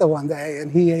the one day,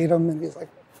 and he ate them, and he's like,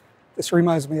 this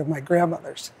reminds me of my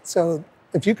grandmother's. So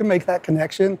if you can make that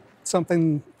connection,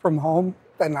 something from home,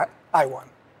 then I won.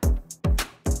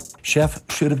 Chef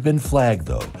should have been flagged,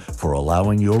 though, for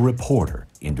allowing your reporter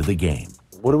into the game.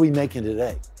 What are we making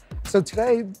today? So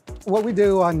today, what we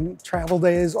do on travel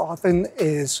days often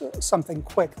is something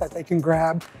quick that they can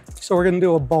grab. So we're gonna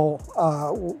do a bowl.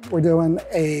 We're doing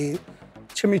a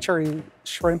chimichurri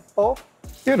shrimp bowl.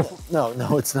 Beautiful.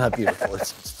 No, it's not beautiful.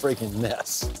 It's a freaking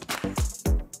mess.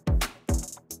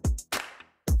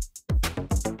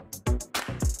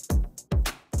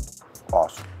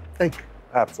 Awesome. Thank you.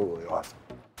 Absolutely awesome.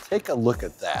 Take a look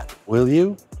at that, will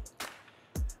you?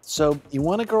 So you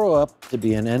want to grow up to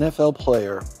be an NFL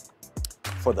player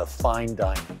for the fine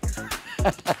dining.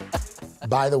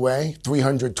 By the way,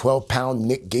 312-pound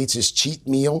Nick Gates' cheat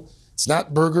meal, it's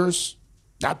not burgers,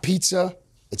 not pizza,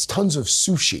 it's tons of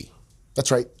sushi. That's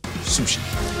right, sushi.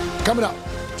 Coming up,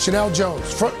 Chanel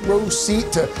Jones, front row seat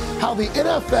to how the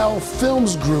NFL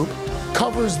Films Group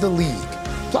covers the league.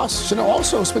 Plus, Chanel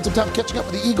also spent some time catching up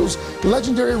with the Eagles'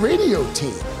 legendary radio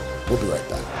team. We'll be right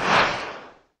back.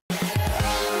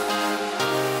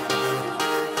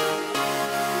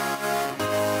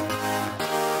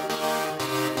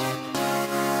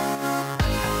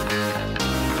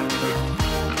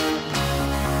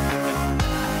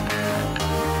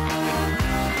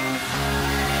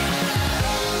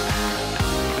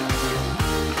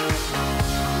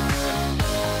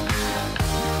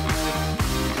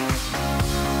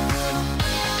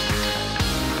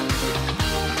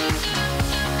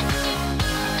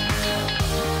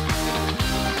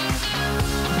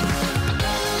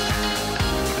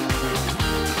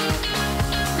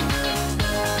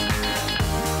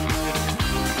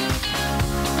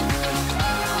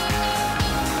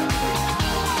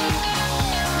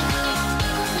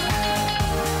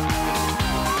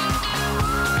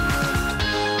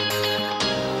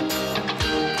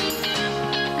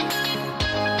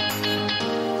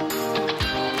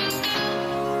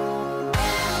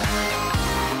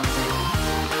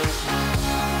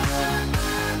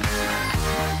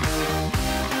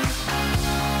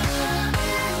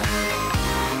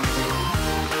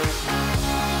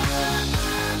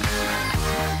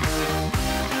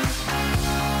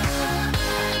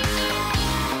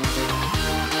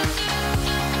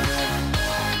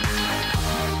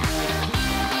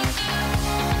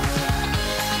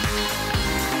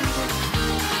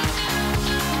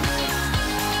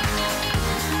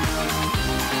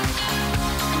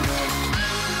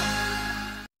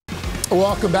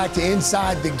 Welcome back to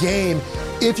Inside the Game.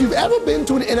 If you've ever been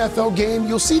to an NFL game,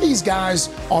 you'll see these guys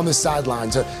on the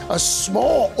sidelines, a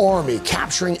small army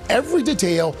capturing every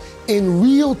detail in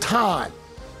real time.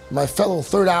 My fellow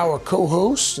third-hour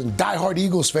co-host and diehard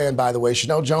Eagles fan, by the way,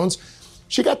 Chanel Jones,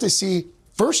 she got to see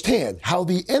firsthand how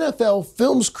the NFL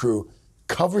Films crew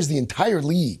covers the entire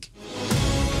league.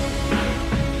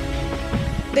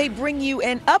 They bring you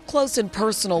an up-close and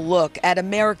personal look at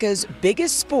America's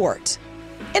biggest sport.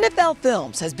 NFL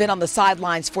Films has been on the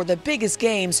sidelines for the biggest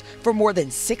games for more than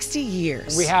 60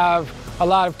 years. We have a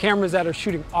lot of cameras that are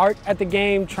shooting art at the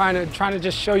game, trying to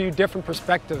just show you different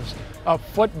perspectives of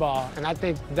football. And I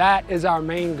think that is our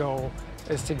main goal,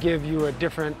 is to give you a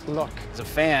different look. As a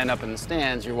fan up in the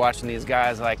stands, you're watching these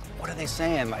guys like, what are they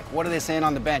saying? Like, what are they saying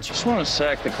on the bench? Just want to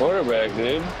sack the quarterback,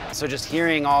 dude. So just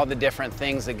hearing all the different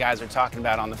things that guys are talking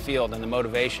about on the field and the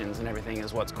motivations and everything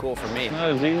is what's cool for me. Not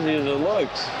as easy as it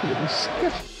looks.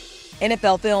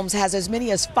 NFL Films has as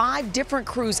many as 5 different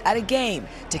crews at a game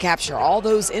to capture all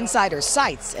those insider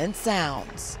sights and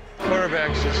sounds.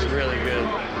 Quarterback's just really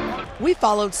good. We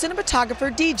followed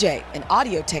cinematographer DJ and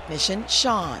audio technician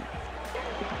Sean.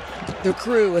 The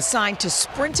crew assigned to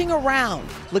sprinting around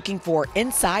looking for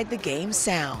inside the game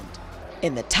sound.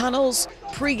 In the tunnels,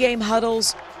 pregame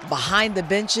huddles, behind the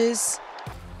benches,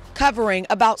 covering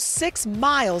about 6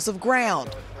 miles of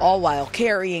ground, all while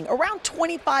carrying around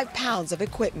 25 pounds of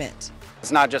equipment.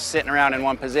 It's not just sitting around in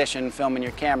one position filming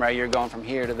your camera, you're going from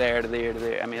here to there to there to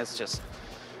there. I mean,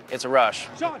 it's a rush.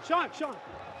 Sean.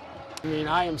 I mean,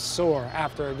 I am sore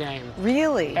after a game.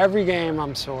 Really? Every game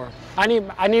I'm sore. I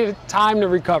need time to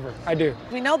recover, I do.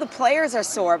 We know the players are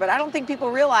sore, but I don't think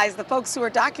people realize the folks who are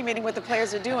documenting what the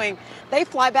players are doing, they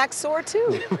fly back sore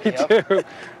too.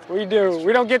 We do.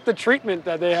 We don't get the treatment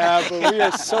that they have, but we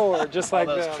are sore, just like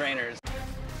those them. Trainers.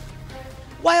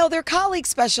 While their colleagues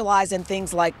specialize in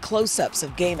things like close-ups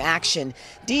of game action,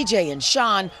 DJ and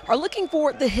Sean are looking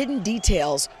for the hidden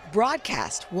details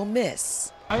broadcast will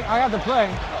miss. I got the play,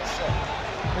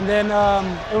 and then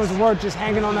it was worth just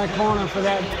hanging on that corner for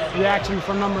that reaction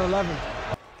from number 11.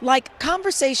 Like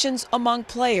conversations among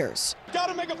players.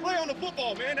 Gotta make a play on the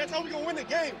football, man. That's how we gonna win the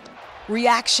game.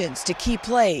 reactions to key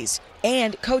plays,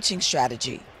 and coaching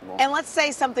strategy. And let's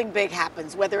say something big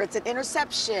happens, whether it's an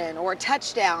interception or a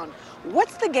touchdown.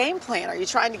 What's the game plan? Are you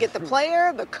trying to get the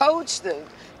player, the coach, the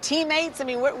teammates? I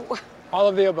mean, what? All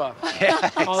of the above.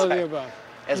 All of the above.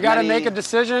 You got to make a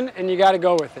decision, and you got to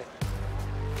go with it.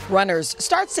 Runners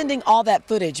start sending all that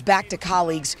footage back to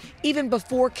colleagues even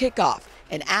before kickoff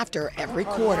and after every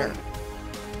quarter.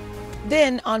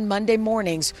 Then on Monday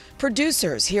mornings,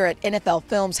 producers here at NFL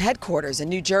Films headquarters in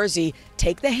New Jersey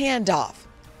take the handoff.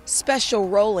 Special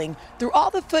rolling through all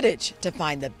the footage to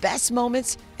find the best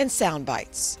moments and sound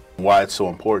bites. Why it's so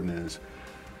important is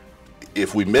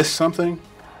if we miss something,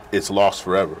 it's lost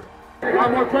forever.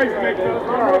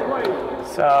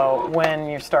 So when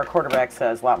your star quarterback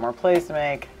says a lot more plays to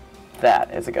make,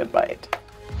 that is a good bite.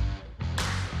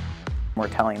 We're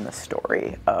telling the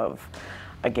story of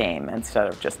a game instead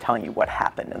of just telling you what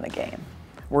happened in the game.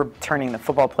 We're turning the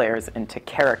football players into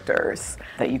characters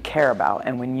that you care about.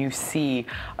 And when you see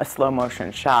a slow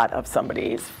motion shot of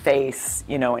somebody's face,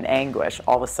 in anguish,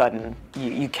 all of a sudden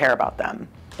you care about them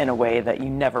in a way that you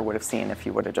never would have seen if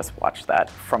you would have just watched that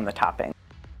from the topping.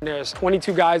 There's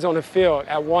 22 guys on the field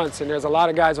at once, and there's a lot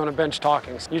of guys on the bench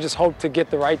talking. So you just hope to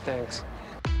get the right things.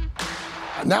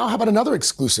 Now, how about another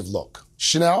exclusive look?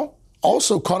 Chanel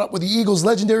also caught up with the Eagles'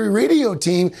 legendary radio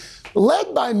team,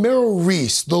 led by Merrill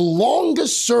Reese, the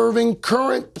longest-serving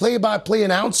current play-by-play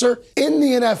announcer in the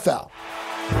NFL.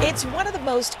 It's one of the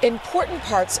most important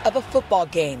parts of a football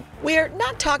game. We're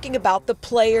not talking about the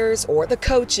players or the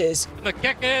coaches. The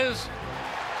kick is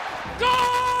goal!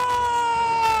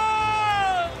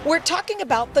 We're talking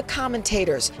about the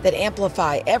commentators that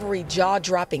amplify every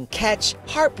jaw-dropping catch,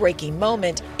 heartbreaking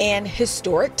moment, and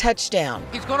historic touchdown.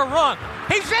 He's going to run.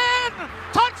 He's in!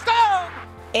 Touchdown!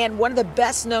 And one of the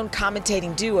best-known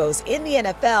commentating duos in the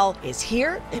NFL is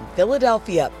here in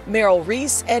Philadelphia. Merrill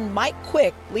Reese and Mike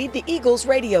Quick lead the Eagles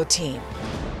radio team.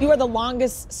 You are the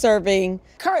longest-serving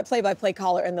current play-by-play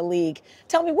caller in the league.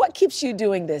 Tell me, what keeps you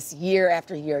doing this year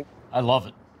after year? I love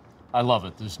it. I love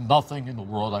it. There's nothing in the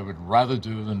world I would rather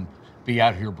do than be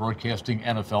out here broadcasting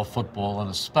NFL football, and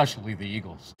especially the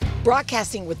Eagles.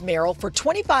 Broadcasting with Merrill for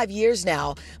 25 years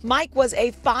now, Mike was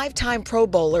a 5-time Pro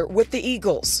Bowler with the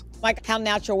Eagles. Mike, how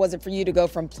natural was it for you to go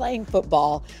from playing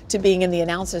football to being in the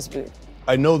announcer's booth?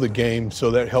 I know the game,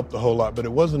 so that helped a whole lot, but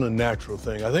it wasn't a natural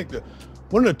thing. I think that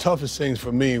one of the toughest things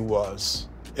for me was,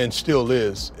 and still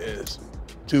is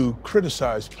to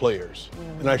criticize players.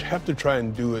 And I have to try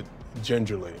and do it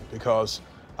gingerly because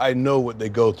I know what they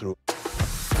go through.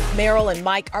 Merrill and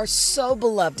Mike are so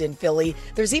beloved in Philly,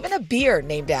 there's even a beer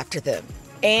named after them.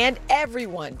 And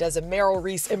everyone does a Merrill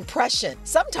Reese impression,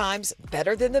 sometimes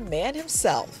better than the man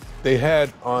himself. They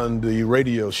had on the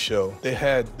radio show, they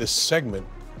had this segment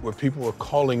where people were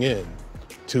calling in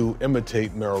to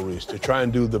imitate Merrill Reese, to try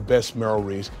and do the best Merrill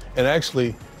Reese. And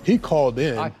actually, he called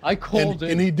in. I called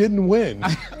in. And he didn't win.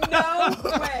 No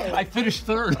way. I finished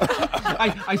third.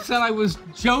 I said I was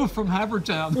Joe from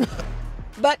Havertown.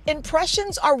 But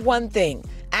impressions are one thing.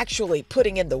 Actually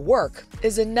putting in the work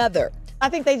is another. I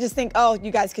think they just think, oh,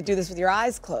 you guys could do this with your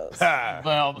eyes closed.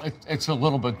 Well, it's a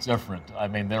little bit different. I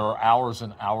mean, there are hours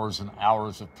and hours and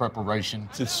hours of preparation.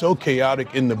 It's so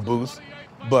chaotic in the booth,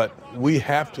 but we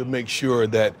have to make sure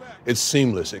that it's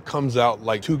seamless. It comes out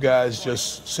like two guys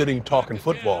just sitting talking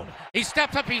football. He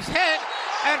steps up his head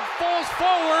and falls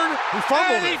forward. He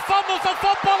fumbled He fumbles the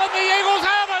football, and the Eagles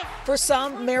have it. For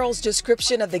some, Merrill's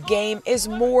description of the game is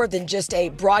more than just a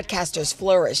broadcaster's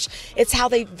flourish. It's how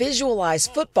they visualize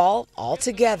football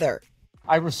altogether.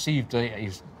 I received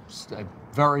a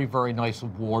very, very nice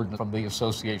award from the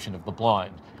Association of the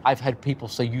Blind. I've had people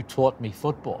say, you taught me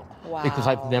football. Wow. Because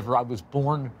I was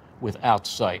born without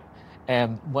sight.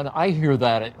 And when I hear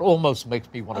that, it almost makes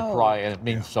me want to cry, and it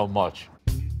means so much.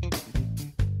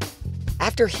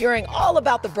 After hearing all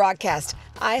about the broadcast,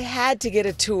 I had to get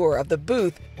a tour of the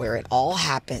booth where it all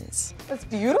happens. That's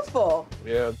beautiful.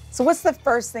 Yeah. So what's the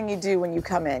first thing you do when you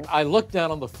come in? I look down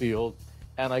on the field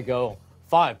and I go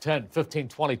 5, 10, 15,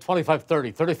 20, 25,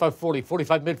 30, 35, 40,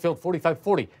 45 midfield, 45,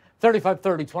 40, 35,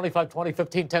 30, 25, 20,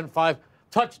 15, 10, 5,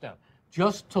 touchdown,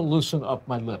 just to loosen up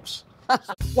my lips.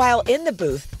 While in the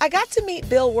booth, I got to meet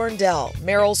Bill Werndell,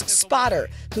 Merrill's spotter,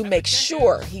 who makes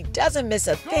sure he doesn't miss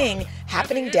a thing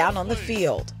happening down on the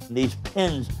field. These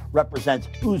pins represent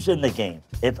who's in the game.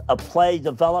 If a play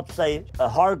develops, say, a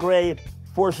Hargrave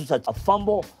forces a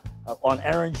fumble on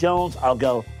Aaron Jones, I'll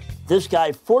go, this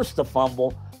guy forced the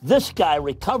fumble, this guy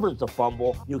recovers the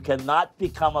fumble, you cannot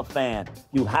become a fan.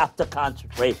 You have to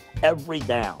concentrate every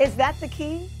down. Is that the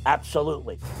key?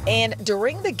 Absolutely. And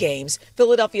during the games,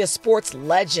 Philadelphia sports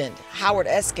legend Howard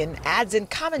Eskin adds in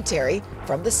commentary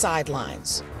from the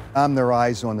sidelines. I'm their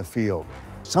eyes on the field.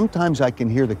 Sometimes I can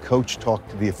hear the coach talk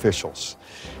to the officials,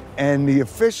 and the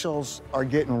officials are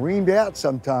getting reamed out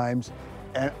sometimes,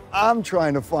 and I'm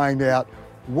trying to find out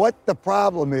what the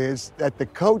problem is that the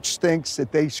coach thinks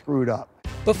that they screwed up.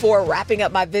 Before wrapping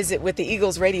up my visit with the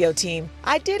Eagles radio team,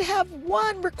 I did have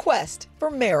one request for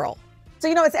Merrill. So,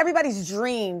 you know, it's everybody's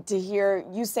dream to hear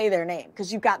you say their name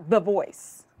because you've got the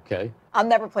voice. Okay. I'll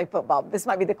never play football, but this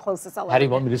might be the closest I'll ever How do you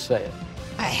get. want me to say it?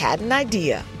 I had an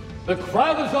idea. The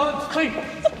crowd is on its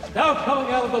feet. Now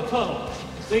coming out of the tunnel,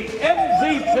 the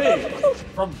MVP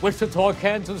from Wichita,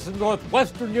 Kansas and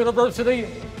Northwestern University,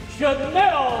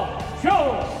 Chanel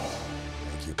Jones.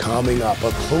 Coming up,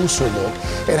 a closer look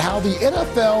at how the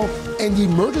NFL and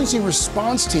emergency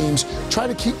response teams try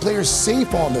to keep players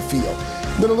safe on the field.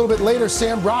 Then a little bit later,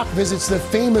 Sam Brock visits the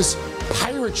famous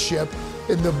pirate ship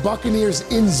in the Buccaneers'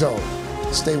 end zone.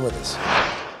 Stay with us.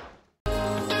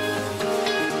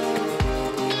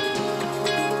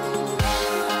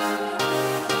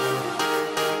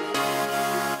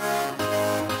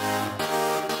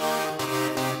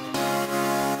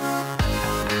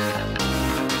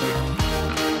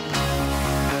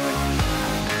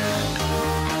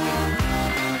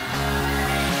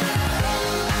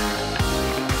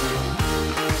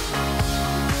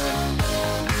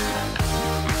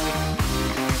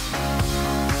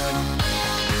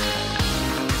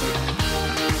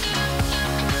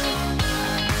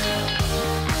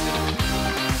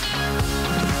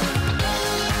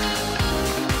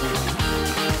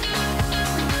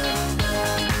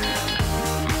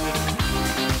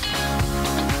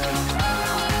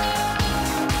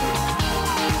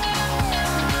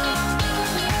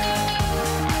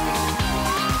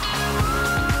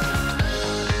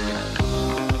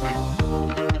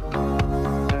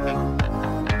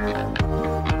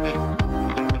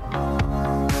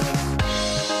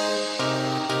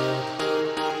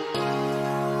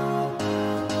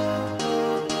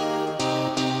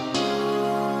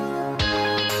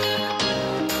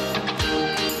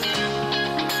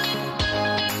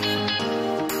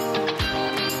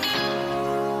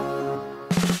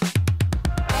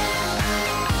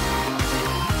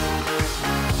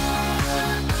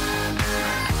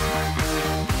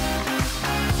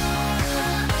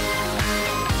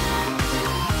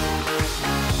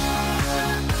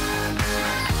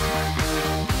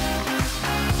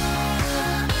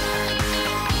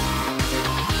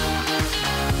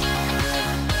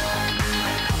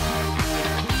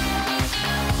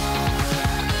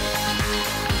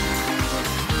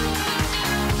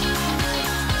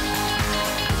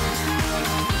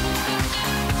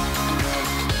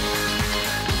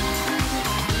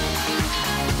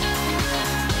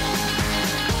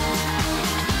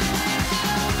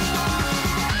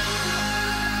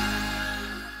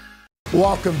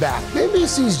 Welcome back.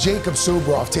 NBC's Jacob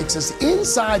Sobroff takes us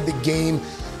inside the game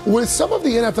with some of the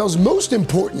NFL's most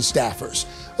important staffers,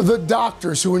 the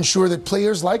doctors who ensure that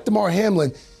players like Damar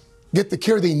Hamlin get the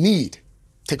care they need.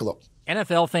 Take a look.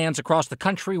 NFL fans across the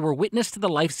country were witness to the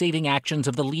life-saving actions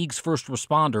of the league's first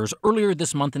responders earlier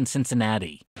this month in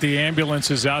Cincinnati. The ambulance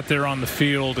is out there on the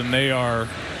field, and they are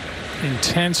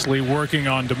intensely working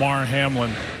on Damar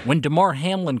Hamlin. When Damar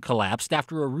Hamlin collapsed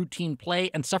after a routine play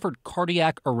and suffered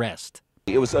cardiac arrest.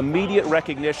 It was immediate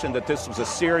recognition that this was a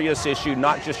serious issue,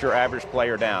 not just your average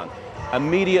player down.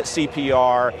 Immediate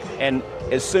CPR and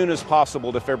as soon as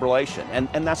possible defibrillation.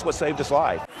 And that's what saved his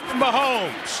life.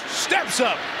 Mahomes steps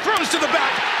up, throws to the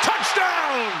back,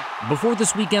 touchdown! Before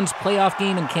this weekend's playoff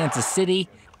game in Kansas City,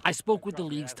 I spoke with the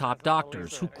league's top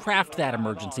doctors who craft that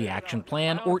emergency action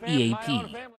plan, or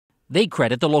EAP. They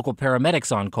credit the local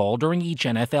paramedics on call during each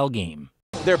NFL game.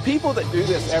 There are people that do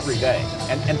this every day,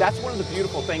 and that's one of the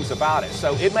beautiful things about it.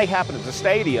 So it may happen at the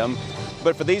stadium,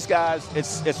 but for these guys,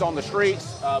 it's on the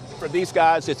streets. For these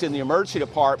guys, it's in the emergency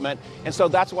department, and so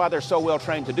that's why they're so well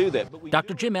trained to do that.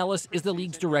 Dr. Jim Ellis is the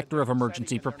league's director of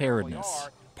emergency preparedness.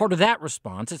 Part of that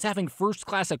response is having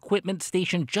first-class equipment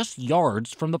stationed just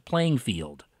yards from the playing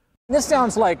field. This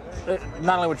sounds like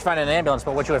not only what you find in an ambulance,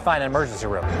 but what you would find in an emergency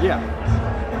room. Yeah.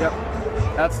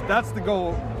 Yep. That's the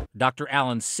goal. Dr.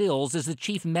 Alan Sills is the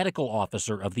chief medical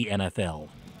officer of the NFL.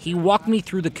 He walked me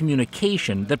through the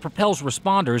communication that propels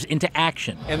responders into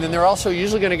action. And then they're also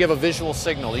usually going to give a visual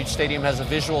signal. Each stadium has a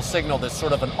visual signal that's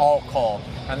sort of an all call.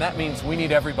 And that means we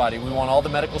need everybody. We want all the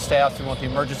medical staff. We want the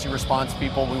emergency response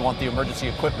people. We want the emergency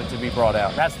equipment to be brought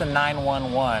out. That's the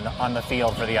 911 on the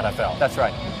field for the NFL. That's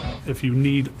right. If you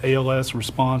need ALS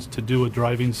response to do a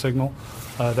driving signal,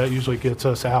 that usually gets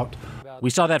us out. We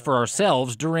saw that for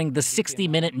ourselves during the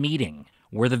 60-minute meeting,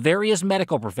 where the various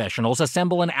medical professionals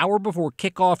assemble an hour before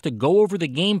kickoff to go over the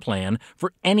game plan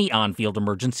for any on-field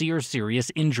emergency or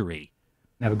serious injury.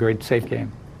 Have a great, safe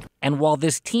game. And while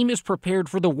this team is prepared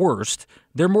for the worst,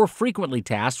 they're more frequently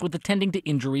tasked with attending to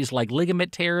injuries like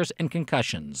ligament tears and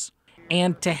concussions.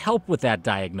 And to help with that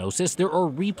diagnosis, there are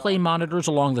replay monitors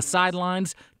along the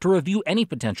sidelines to review any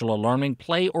potential alarming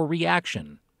play or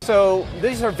reaction. So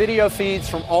these are video feeds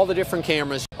from all the different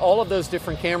cameras. All of those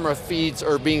different camera feeds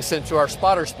are being sent to our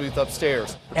spotters booth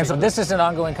upstairs. And so this is an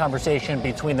ongoing conversation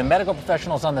between the medical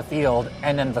professionals on the field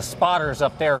and then the spotters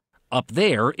up there. Up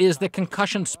there is the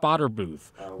concussion spotter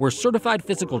booth, where certified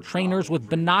physical trainers with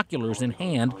binoculars in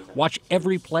hand watch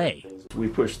every play. We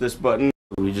push this button,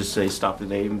 we just say stop the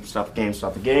game, stop the game,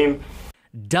 stop the game.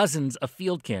 Dozens of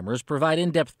field cameras provide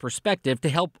in-depth perspective to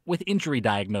help with injury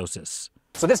diagnosis.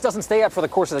 So this doesn't stay up for the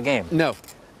course of the game? No.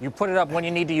 You put it up when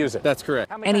you need to use it? That's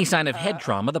correct. Any sign of head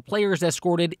trauma, the players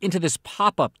escorted into this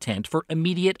pop-up tent for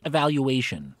immediate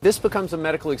evaluation. This becomes a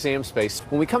medical exam space.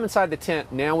 When we come inside the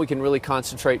tent, now we can really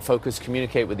concentrate, focus,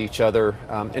 communicate with each other,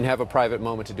 and have a private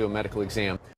moment to do a medical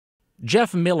exam.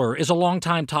 Jeff Miller is a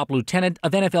longtime top lieutenant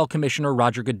of NFL Commissioner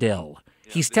Roger Goodell.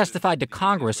 He's testified to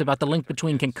Congress about the link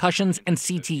between concussions and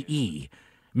CTE.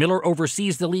 Miller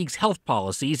oversees the league's health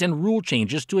policies and rule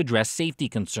changes to address safety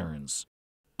concerns,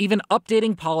 even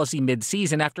updating policy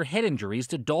mid-season after head injuries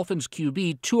to Dolphins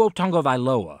QB Tua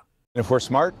Tagovailoa. If we're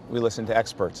smart, we listen to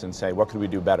experts and say, what could we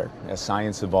do better? As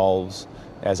science evolves,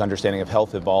 as understanding of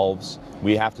health evolves,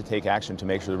 we have to take action to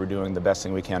make sure that we're doing the best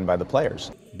thing we can by the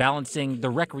players. Balancing the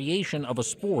recreation of a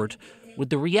sport with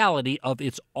the reality of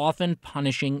its often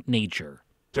punishing nature.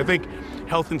 I think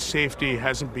health and safety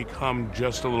hasn't become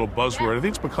just a little buzzword. I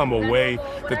think it's become a way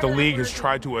that the league has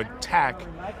tried to attack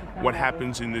what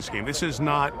happens in this game. This is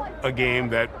not a game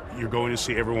that you're going to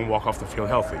see everyone walk off the field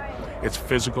healthy. It's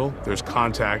physical, there's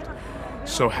contact.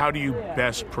 So how do you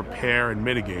best prepare and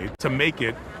mitigate to make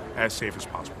it as safe as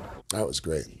possible? That was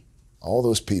great. All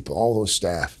those people, all those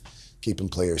staff, keeping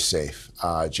players safe.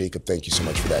 Jacob, thank you so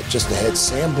much for that. Just ahead,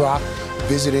 Sam Brock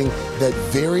visiting that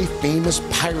very famous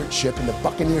pirate ship in the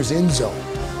Buccaneers end zone.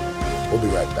 We'll be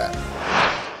right back.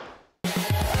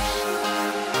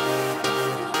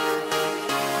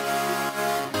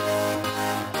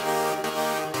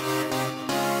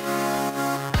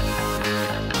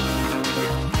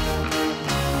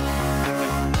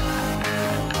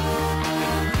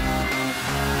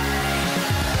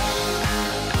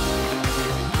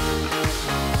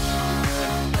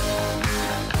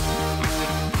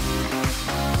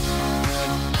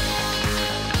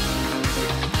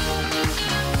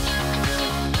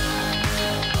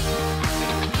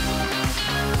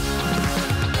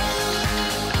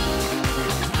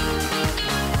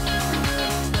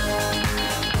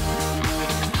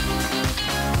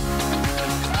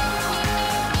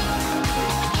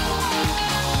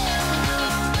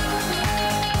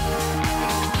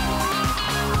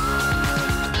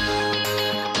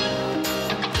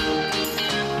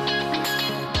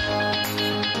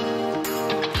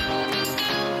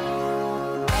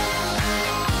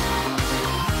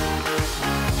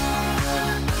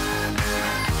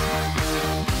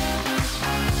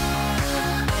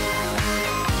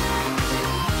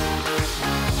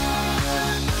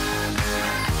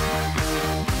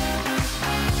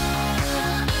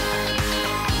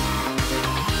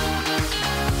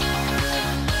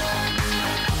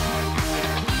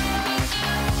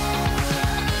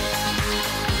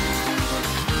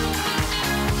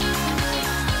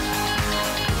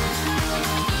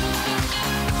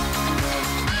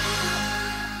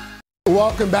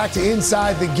 Welcome back to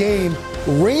Inside the Game.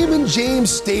 Raymond James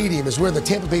Stadium is where the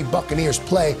Tampa Bay Buccaneers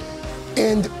play,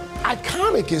 and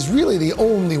iconic is really the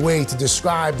only way to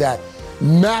describe that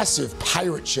massive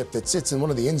pirate ship that sits in one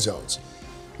of the end zones.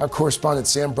 Our correspondent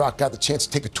Sam Brock got the chance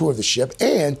to take a tour of the ship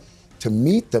and to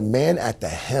meet the man at the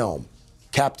helm,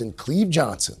 Captain Cleve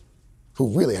Johnson,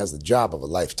 who really has the job of a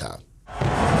lifetime.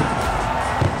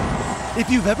 If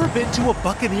you've ever been to a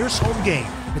Buccaneers home game,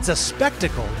 it's a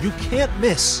spectacle you can't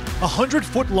miss. A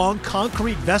 100-foot-long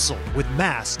concrete vessel with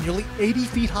masts nearly 80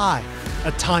 feet high.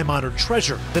 A time-honored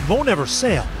treasure that won't ever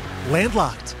sail.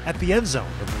 Landlocked at the end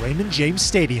zone of Raymond James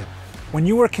Stadium. When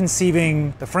you were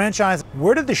conceiving the franchise,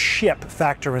 where did the ship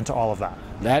factor into all of that?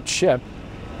 That ship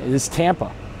is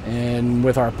Tampa. And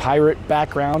with our pirate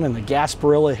background and the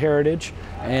Gasparilla heritage,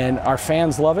 and our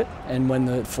fans love it. And when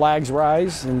the flags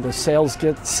rise and the sails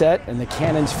get set and the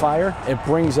cannons fire, it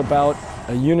brings about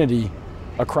a unity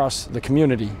across the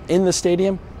community in the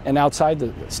stadium and outside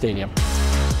the stadium.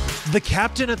 The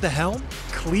captain at the helm,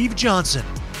 Cleve Johnson.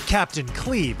 Captain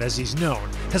Cleve, as he's known,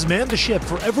 has manned the ship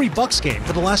for every Bucks game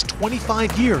for the last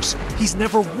 25 years. He's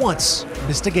never once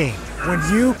missed a game. When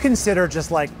you consider just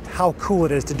like how cool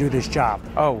it is to do this job.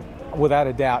 Oh, without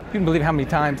a doubt. You can believe how many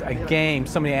times a game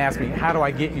somebody asks me, how do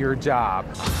I get your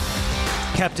job?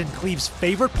 Captain Cleve's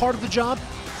favorite part of the job?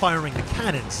 Firing the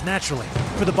cannons, naturally.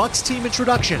 For the Bucks team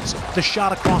introductions, the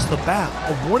shot across the bow,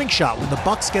 a warning shot when the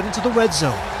Bucks get into the red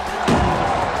zone.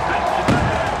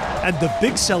 And the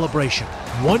big celebration,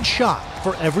 one shot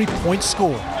for every point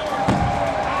scored.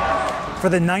 For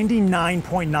the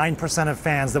 99.9% of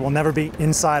fans that will never be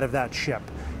inside of that ship,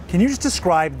 can you just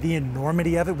describe the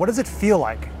enormity of it? What does it feel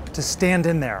like to stand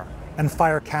in there and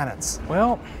fire cannons?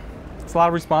 Well, it's a lot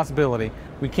of responsibility.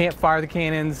 We can't fire the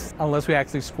cannons unless we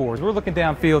actually score. We're looking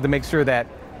downfield to make sure that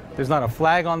there's not a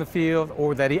flag on the field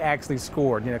or that he actually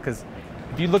scored, because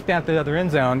if you look down at the other end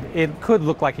zone, it could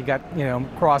look like he got,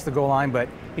 crossed the goal line, but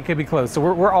he could be close. So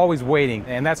we're always waiting,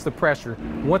 and that's the pressure.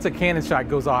 Once a cannon shot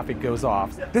goes off, it goes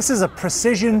off. This is a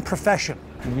precision profession.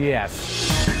 Yes.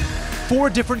 4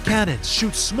 different cannons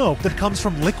shoot smoke that comes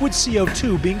from liquid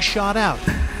CO2 being shot out.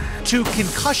 2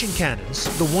 concussion cannons,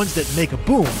 the ones that make a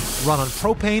boom, run on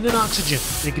propane and oxygen,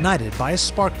 ignited by a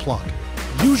spark plug.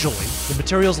 Usually, the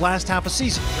materials last half a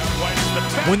season.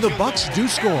 When the Bucks do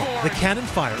score, the cannon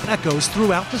fire echoes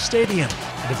throughout the stadium.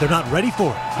 And if they're not ready for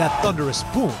it, that thunderous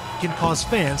boom can cause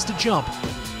fans to jump.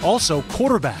 Also,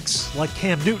 quarterbacks like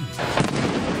Cam Newton.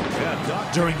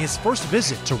 During his first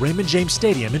visit to Raymond James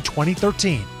Stadium in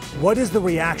 2013. What is the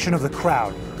reaction of the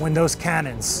crowd when those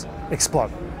cannons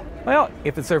explode? Well,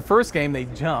 if it's their first game, they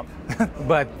jump.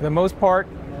 But for the most part,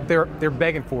 they're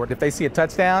begging for it. If they see a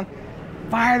touchdown,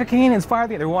 fire the cannons,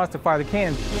 they want us to fire the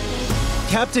cannons.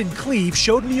 Captain Cleve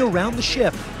showed me around the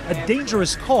ship. A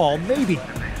dangerous call, maybe.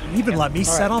 He even let me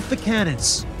set off the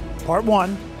cannons. Part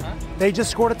 1, they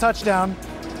just scored a touchdown.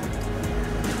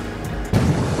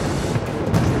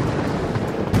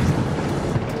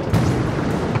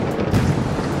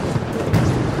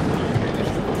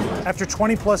 After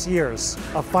 20 plus years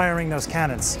of firing those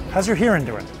cannons, how's your hearing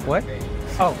doing? What?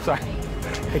 Oh, sorry.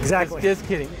 Exactly. Just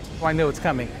kidding. I know it's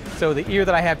coming. So the ear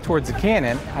that I have towards the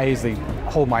cannon, I usually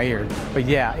hold my ear. But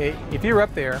yeah, if you're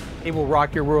up there, it will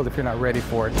rock your world if you're not ready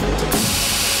for it.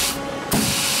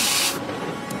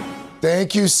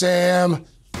 Thank you, Sam.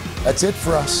 That's it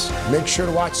for us. Make sure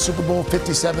to watch Super Bowl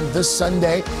 57 this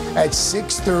Sunday at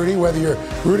 6:30, whether you're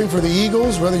rooting for the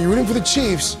Eagles, whether you're rooting for the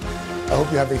Chiefs. I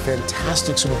hope you have a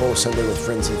fantastic Super Bowl Sunday with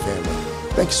friends and family.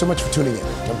 Thank you so much for tuning in.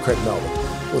 I'm Craig Melvin.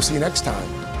 We'll see you next time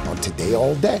on Today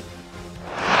All Day.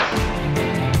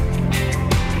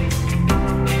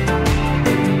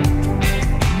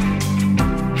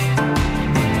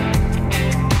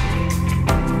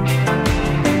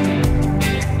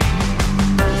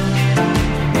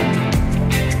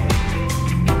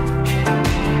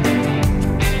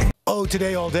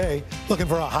 Today All Day, looking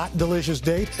for a hot and delicious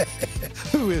date?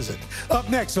 Who isn't? Up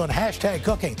next on Hashtag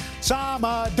Cooking,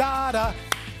 Samadada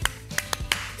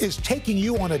is taking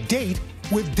you on a date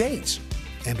with dates.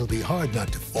 And it'll be hard not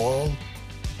to fall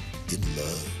in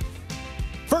love.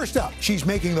 First up, she's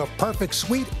making the perfect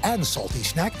sweet and salty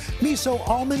snack, miso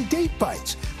almond date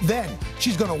bites. Then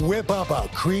she's gonna whip up a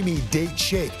creamy date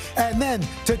shake. And then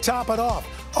to top it off,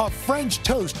 a French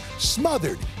toast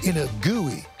smothered in a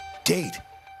gooey date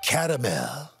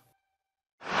caramel.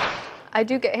 I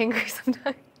do get hangry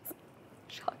sometimes,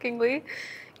 shockingly.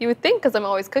 You would think because I'm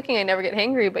always cooking I never get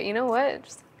hangry, but you know what? It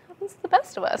just happens to the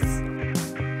best of us.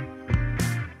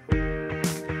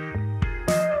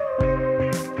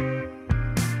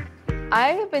 I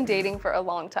have been dating for a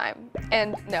long time,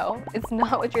 and no, it's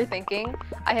not what you're thinking.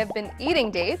 I have been eating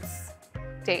dates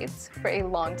for a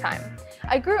long time.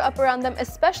 I grew up around them,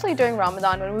 especially during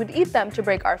Ramadan when we would eat them to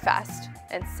break our fast.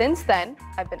 And since then,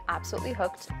 I've been absolutely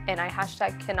hooked, and I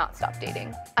 #cannot stop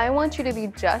dating. I want you to be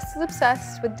just as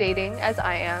obsessed with dating as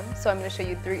I am, so I'm gonna show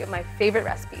you 3 of my favorite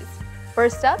recipes.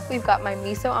 First up, we've got my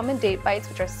miso almond date bites,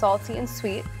 which are salty and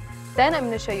sweet. Then I'm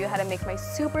gonna show you how to make my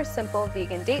super simple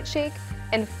vegan date shake.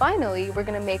 And finally, we're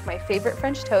gonna make my favorite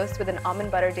French toast with an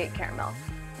almond butter date caramel.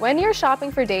 When you're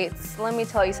shopping for dates, let me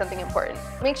tell you something important.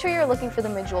 Make sure you're looking for the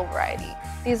medjool variety.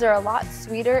 These are a lot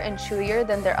sweeter and chewier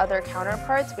than their other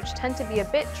counterparts, which tend to be a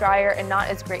bit drier and not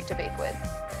as great to bake with,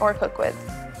 or cook with,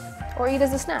 or eat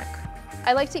as a snack.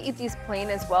 I like to eat these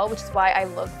plain as well, which is why I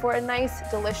look for a nice,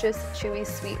 delicious, chewy,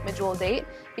 sweet medjool date,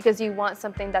 because you want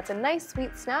something that's a nice,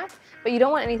 sweet snack, but you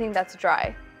don't want anything that's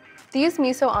dry. These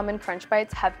miso almond crunch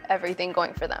bites have everything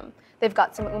going for them. They've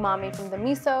got some umami from the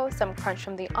miso, some crunch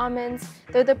from the almonds.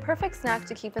 They're the perfect snack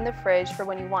to keep in the fridge for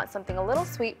when you want something a little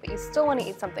sweet, but you still want to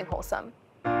eat something wholesome.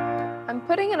 I'm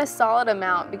putting in a solid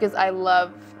amount because I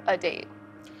love a date.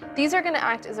 These are gonna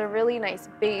act as a really nice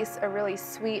base, a really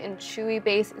sweet and chewy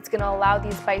base. It's gonna allow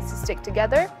these bites to stick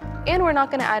together, and we're not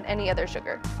gonna add any other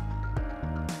sugar.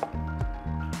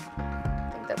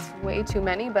 I think that's way too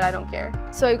many, but I don't care.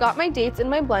 So I got my dates in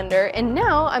my blender, and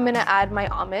now I'm gonna add my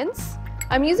almonds.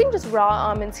 I'm using just raw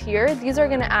almonds here. These are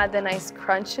gonna add the nice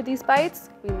crunch to these bites.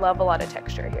 We love a lot of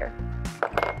texture here.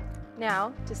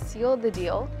 Now, to seal the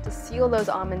deal, to seal those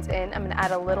almonds in, I'm gonna add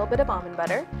a little bit of almond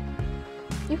butter.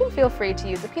 You can feel free to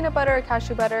use a peanut butter or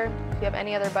cashew butter. If you have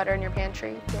any other butter in your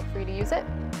pantry, feel free to use it.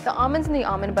 The almonds and the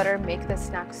almond butter make this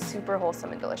snack super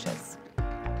wholesome and delicious.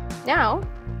 Now,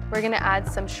 we're gonna add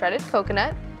some shredded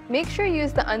coconut. Make sure you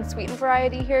use the unsweetened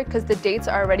variety here because the dates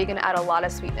are already gonna add a lot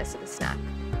of sweetness to the snack.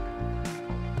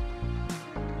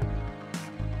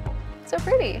 So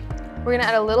pretty. We're gonna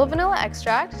add a little vanilla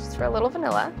extract, just for a little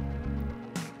vanilla.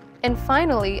 And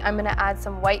finally, I'm gonna add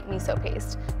some white miso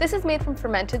paste. This is made from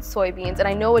fermented soybeans, and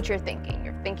I know what you're thinking.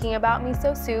 You're thinking about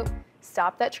miso soup.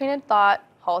 Stop that train of thought,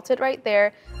 halt it right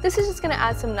there. This is just gonna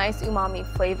add some nice umami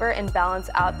flavor and balance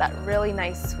out that really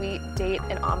nice sweet date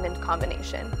and almond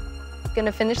combination.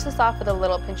 Gonna finish this off with a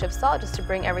little pinch of salt just to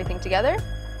bring everything together.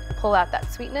 Pull out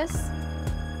that sweetness.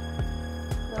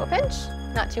 Little pinch,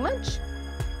 not too much.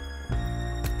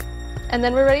 And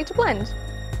then we're ready to blend.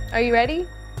 Are you ready?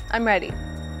 I'm ready.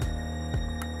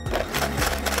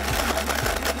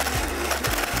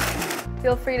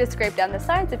 Feel free to scrape down the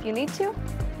sides if you need to.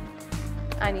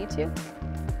 I need to.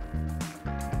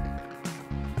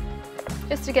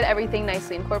 Just to get everything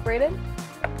nicely incorporated.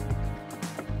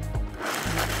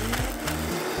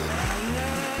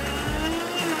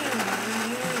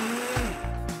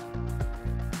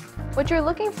 What you're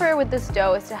looking for with this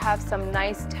dough is to have some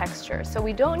nice texture. So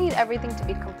we don't need everything to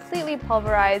be completely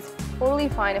pulverized. Totally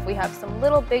fine if we have some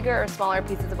little bigger or smaller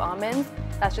pieces of almonds.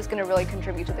 That's just gonna really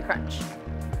contribute to the crunch.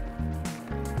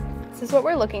 This is what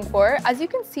we're looking for. As you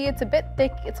can see, it's a bit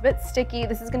thick, it's a bit sticky.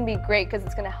 This is gonna be great because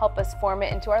it's gonna help us form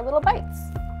it into our little bites.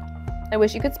 I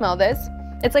wish you could smell this.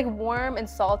 It's like warm and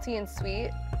salty and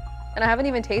sweet, and I haven't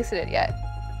even tasted it yet.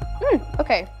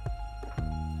 Okay.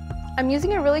 I'm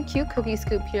using a really cute cookie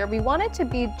scoop here. We want it to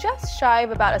be just shy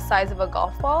of about a size of a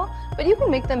golf ball, but you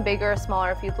can make them bigger or smaller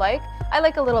if you'd like. I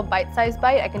like a little bite-sized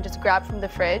bite I can just grab from the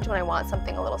fridge when I want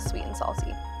something a little sweet and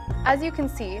salty. As you can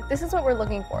see, this is what we're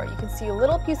looking for. You can see a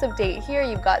little piece of date here.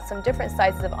 You've got some different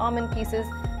sizes of almond pieces.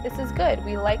 This is good.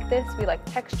 We like this. We like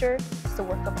texture. It's a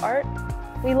work of art.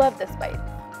 We love this bite.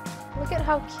 Look at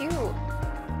how cute.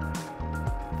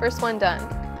 First one done.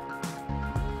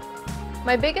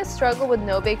 My biggest struggle with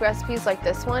no-bake recipes like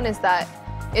this one is that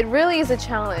it really is a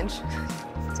challenge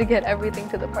to get everything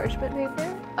to the parchment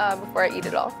paper before I eat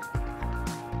it all.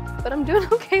 But I'm doing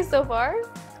okay so far.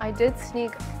 I did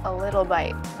sneak a little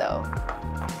bite though.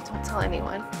 Don't tell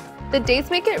anyone. The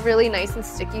dates make it really nice and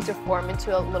sticky to form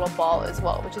into a little ball as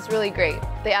well, which is really great.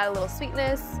 They add a little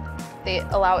sweetness. They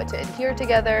allow it to adhere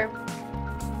together.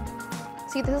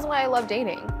 See, this is why I love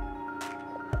dating.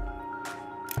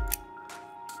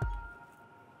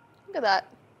 Look at that.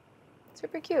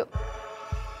 Super cute.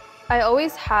 I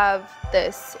always have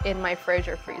this in my fridge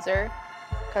or freezer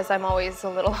because I'm always a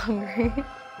little hungry.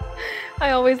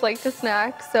 I always like to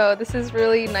snack, so this is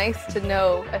really nice to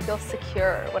know. I feel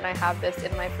secure when I have this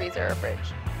in my freezer or fridge.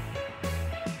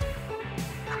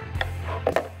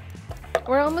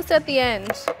 We're almost at the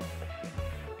end.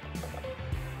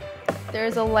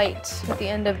 There's a light at the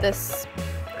end of this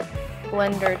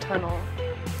blender tunnel.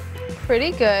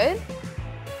 Pretty good.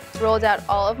 Rolled out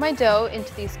all of my dough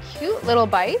into these cute little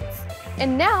bites.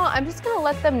 And now I'm just gonna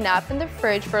let them nap in the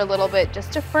fridge for a little bit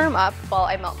just to firm up while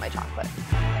I melt my chocolate.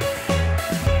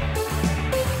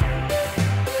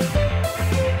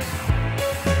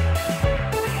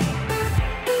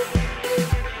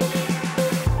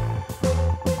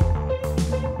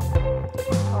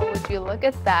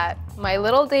 Look at that. My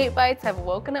little date bites have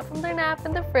woken up from their nap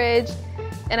in the fridge,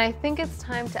 and I think it's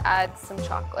time to add some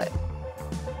chocolate.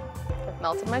 I've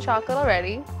melted my chocolate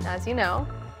already, as you know.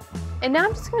 And now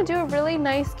I'm just gonna do a really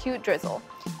nice, cute drizzle.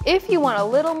 If you want a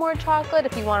little more chocolate,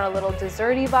 if you want a little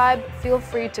desserty vibe, feel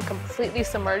free to completely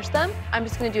submerge them. I'm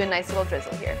just gonna do a nice little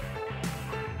drizzle here.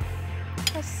 Look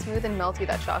how smooth and melty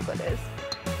that chocolate is.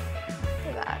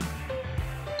 Look at that.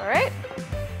 All right,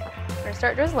 we're gonna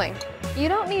start drizzling. You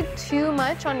don't need too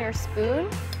much on your spoon.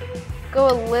 Go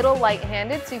a little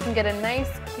light-handed so you can get a nice,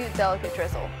 cute, delicate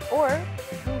drizzle. Or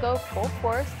you can go full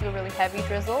force, do a really heavy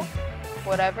drizzle.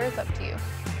 Whatever, it's up to you.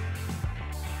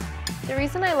 The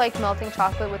reason I like melting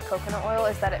chocolate with coconut oil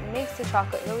is that it makes the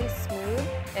chocolate really smooth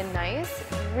and nice,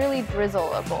 really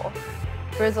drizzleable.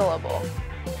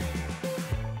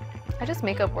 I just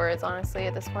make up words, honestly,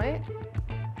 at this point.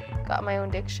 Got my own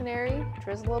dictionary,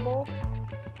 drizzleable.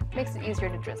 Makes it easier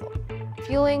to drizzle.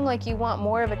 Feeling like you want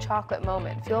more of a chocolate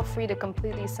moment, feel free to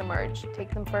completely submerge.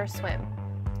 Take them for a swim.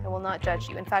 I will not judge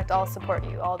you. In fact, I'll support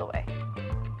you all the way.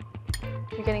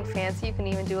 If you're getting fancy, you can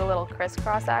even do a little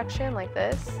crisscross action like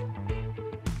this.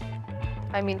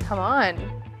 I mean, come on.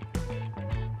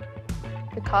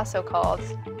 Picasso called.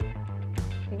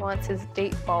 He wants his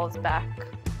date balls back.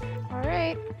 All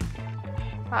right,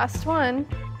 last one.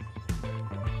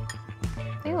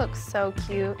 They look so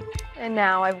cute. And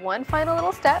now I have one final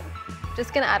little step.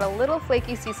 Just gonna add a little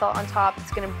flaky sea salt on top.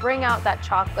 It's gonna bring out that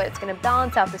chocolate. It's gonna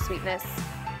balance out the sweetness.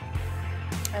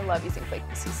 I love using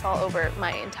flaky sea salt over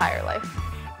my entire life.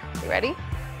 You ready?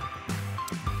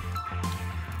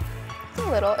 Just a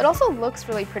little. It also looks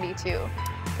really pretty too.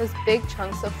 Those big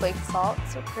chunks of flaked salt,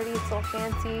 so pretty, it's a little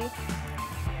fancy.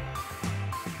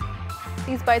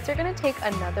 These bites are gonna take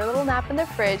another little nap in the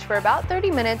fridge for about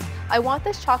 30 minutes. I want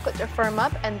this chocolate to firm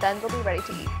up and then they'll be ready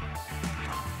to eat.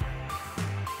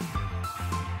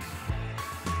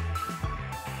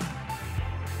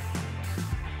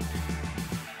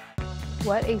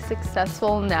 What a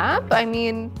successful nap. I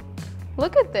mean,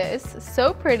 look at this,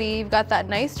 so pretty. You've got that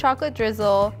nice chocolate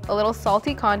drizzle, a little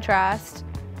salty contrast.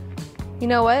 You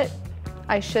know what?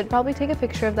 I should probably take a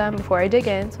picture of them before I dig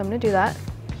in, so I'm gonna do that.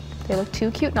 They look too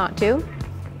cute not to.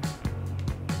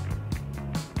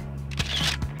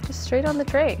 Just straight on the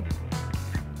tray.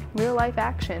 Real life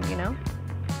action, you know?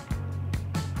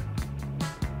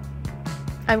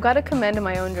 I've got to commend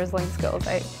my own drizzling skills.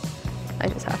 I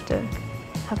just have to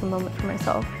have a moment for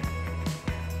myself.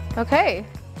 Okay.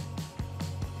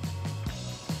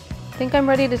 I think I'm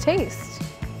ready to taste.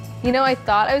 You know, I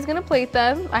thought I was gonna plate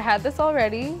them. I had this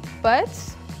already, but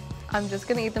I'm just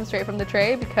gonna eat them straight from the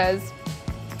tray because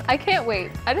I can't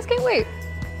wait. I just can't wait.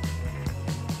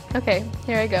 Okay,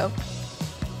 here I go.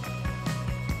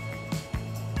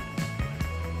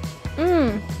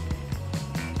 Mmm.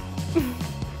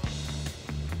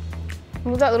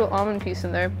 Look at that little almond piece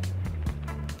in there.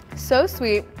 So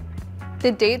sweet.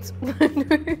 The dates,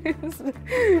 it's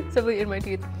definitely in my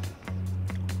teeth.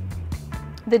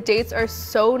 The dates are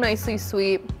so nicely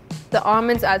sweet. The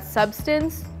almonds add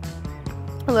substance,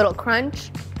 a little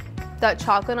crunch. That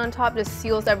chocolate on top just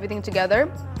seals everything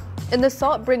together. And the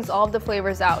salt brings all of the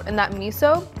flavors out. And that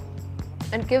miso,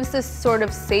 and gives this sort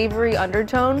of savory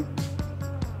undertone.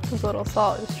 There's a little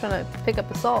salt, just trying to pick up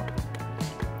the salt.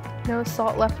 No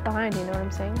salt left behind, you know what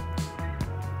I'm saying?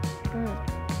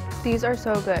 These are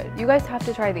so good. You guys have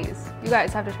to try these. You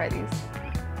guys have to try these.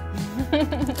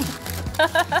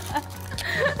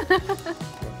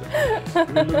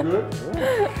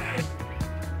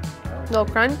 Little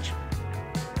crunch.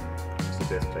 It's the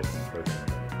best tasting protein.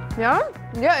 Yeah?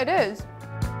 Yeah, it is.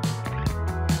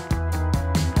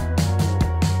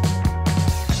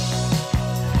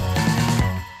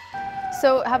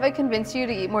 So, have I convinced you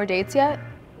to eat more dates yet?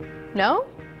 No?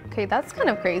 Okay, that's kind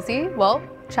of crazy. Well,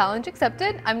 challenge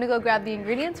accepted. I'm gonna go grab the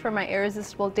ingredients for my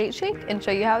irresistible date shake and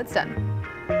show you how it's done.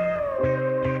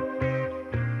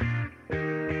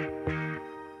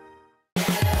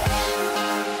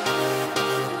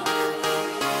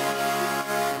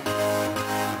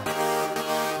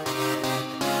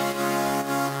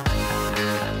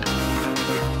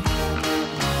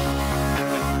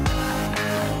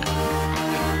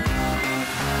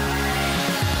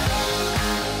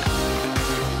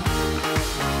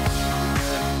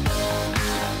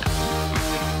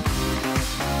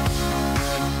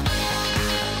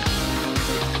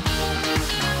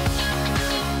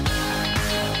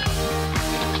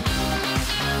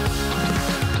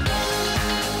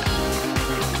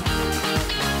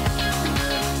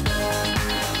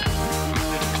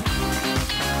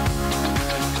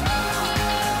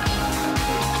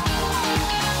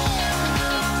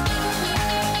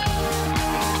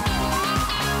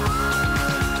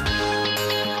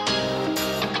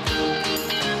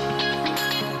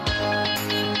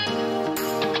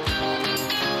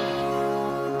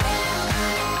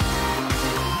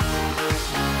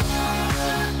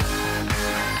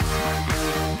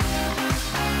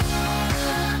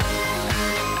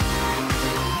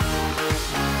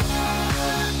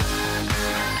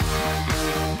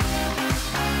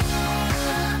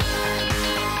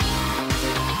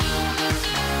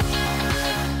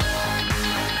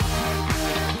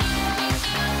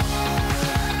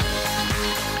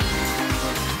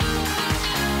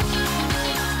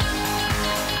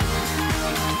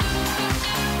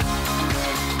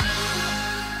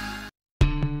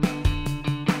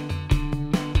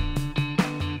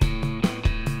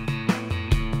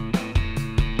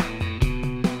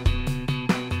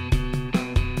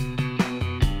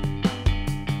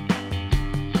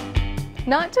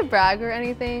 Not to brag or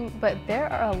anything, but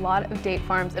there are a lot of date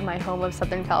farms in my home of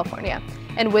Southern California.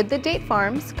 And with the date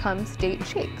farms comes date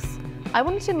shakes. I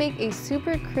wanted to make a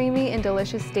super creamy and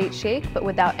delicious date shake, but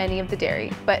without any of the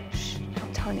dairy. But shh,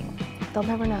 don't tell anyone. They'll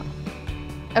never know.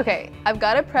 Okay, I've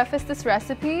got to preface this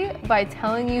recipe by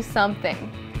telling you something.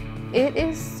 It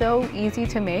is so easy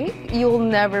to make, you'll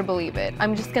never believe it.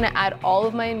 I'm just gonna add all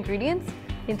of my ingredients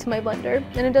into my blender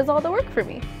and it does all the work for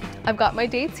me. I've got my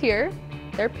dates here.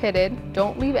 They're pitted.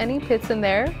 Don't leave any pits in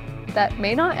there. That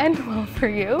may not end well for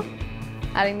you.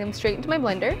 Adding them straight into my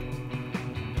blender.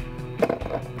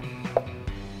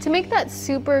 To make that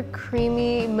super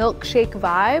creamy milkshake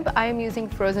vibe, I am using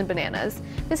frozen bananas.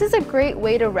 This is a great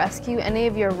way to rescue any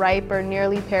of your ripe or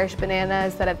nearly perished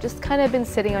bananas that have just kind of been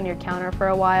sitting on your counter for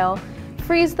a while.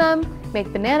 Freeze them,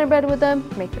 make banana bread with them,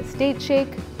 make this date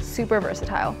shake, super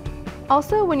versatile.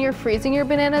 Also, when you're freezing your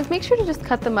bananas, make sure to just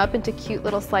cut them up into cute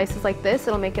little slices like this.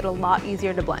 It'll make it a lot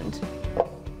easier to blend.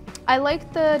 I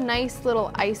like the nice little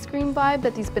ice cream vibe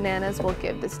that these bananas will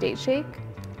give this date shake.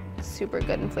 Super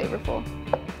good and flavorful.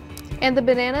 And the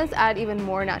bananas add even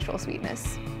more natural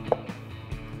sweetness.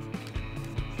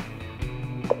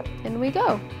 In we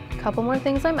go. A couple more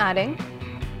things I'm adding.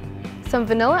 Some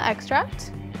vanilla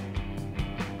extract.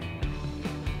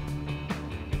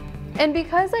 And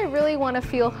because I really want to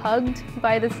feel hugged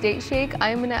by this date shake,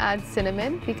 I'm going to add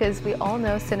cinnamon because we all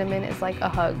know cinnamon is like a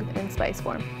hug in spice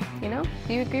form. You know?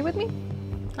 Do you agree with me?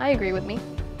 I agree with me.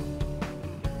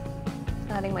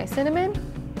 Adding my cinnamon.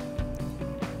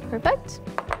 Perfect.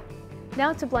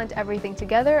 Now to blend everything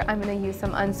together, I'm going to use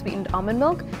some unsweetened almond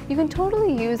milk. You can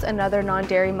totally use another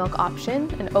non-dairy milk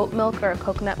option. An oat milk or a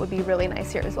coconut would be really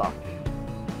nice here as well.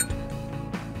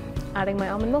 Adding my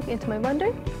almond milk into my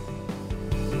blender.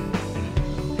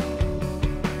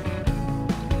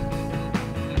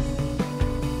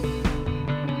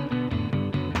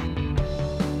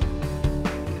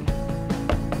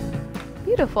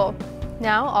 Beautiful.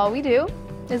 Now all we do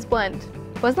is blend.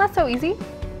 Wasn't that so easy?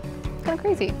 Kind of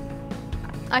crazy.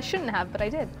 I shouldn't have, but I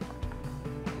did.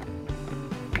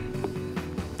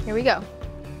 Here we go.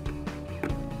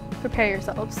 Prepare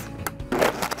yourselves.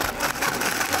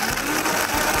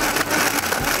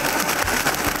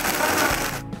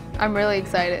 I'm really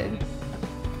excited.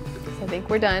 I think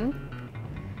we're done.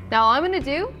 Now all I'm gonna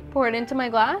do, pour it into my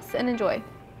glass and enjoy.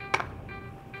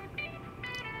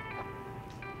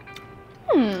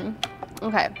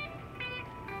 Okay.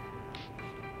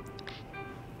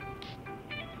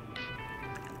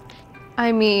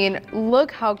 I mean,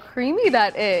 look how creamy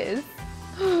that is.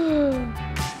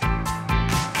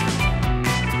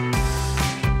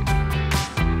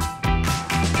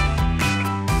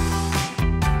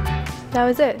 That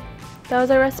was it. That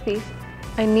was our recipe.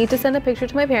 I need to send a picture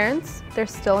to my parents. They're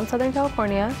still in Southern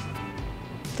California.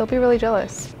 They'll be really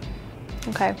jealous.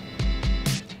 Okay.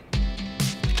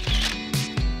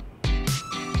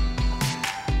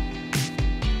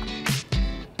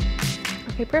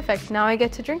 Okay, perfect. Now I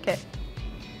get to drink it.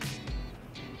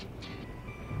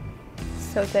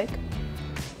 So thick.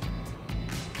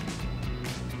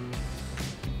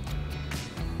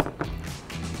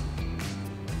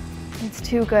 It's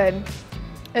too good.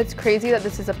 It's crazy that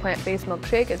this is a plant-based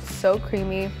milkshake. It's so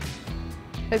creamy.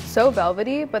 It's so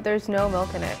velvety, but there's no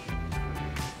milk in it.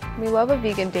 We love a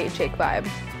vegan date shake vibe.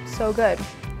 So good.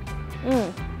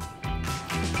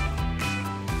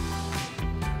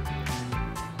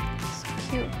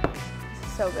 Cute. This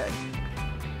is so good.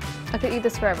 I could eat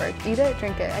this forever. Eat it,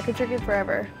 drink it. I could drink it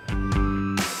forever.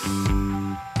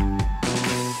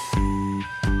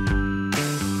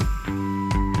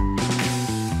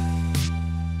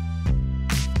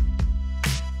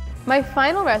 My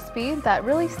final recipe that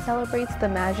really celebrates the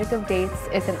magic of dates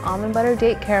is an almond butter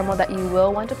date caramel that you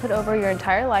will want to put over your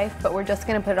entire life, but we're just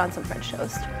gonna put it on some French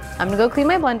toast. I'm gonna go clean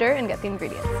my blender and get the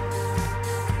ingredients.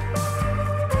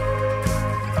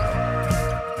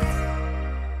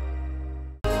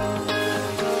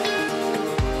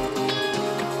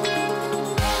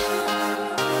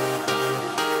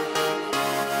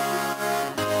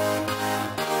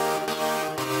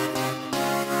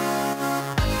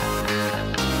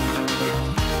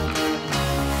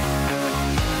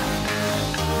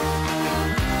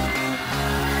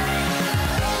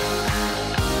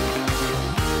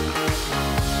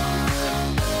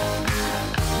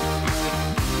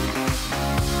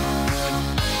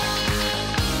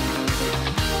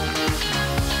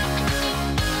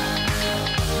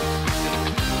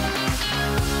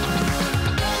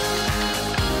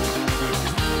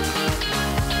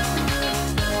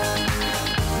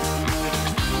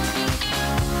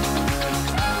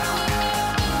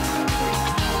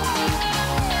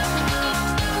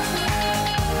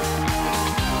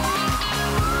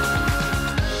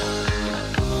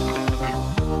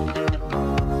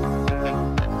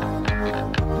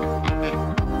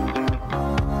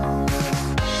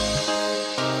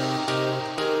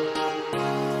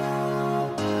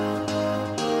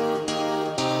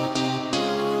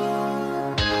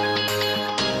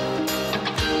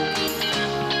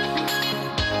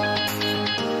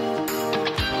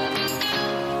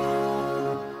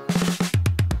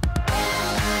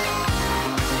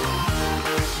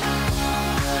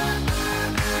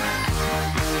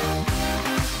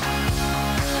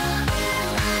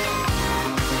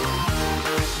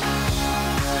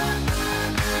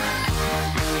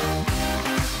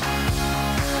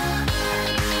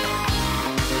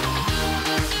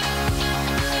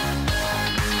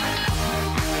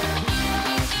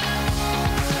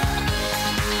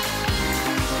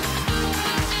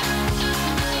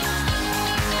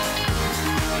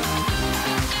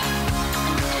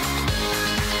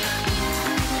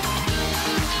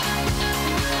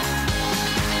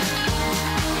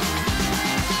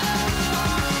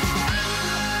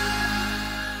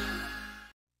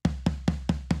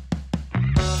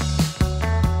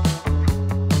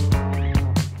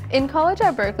 In college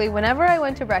at Berkeley, whenever I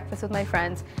went to breakfast with my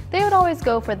friends, they would always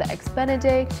go for the Eggs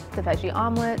Benedict, the veggie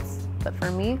omelets, but for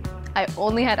me, I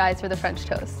only had eyes for the French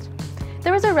toast.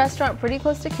 There was a restaurant pretty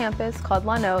close to campus called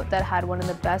La Note that had one of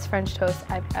the best French toasts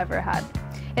I've ever had.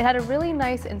 It had a really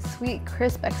nice and sweet,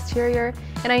 crisp exterior,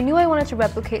 and I knew I wanted to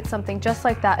replicate something just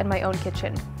like that in my own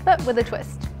kitchen, but with a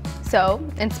twist. So,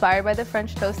 inspired by the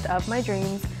French toast of my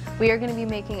dreams, we are going to be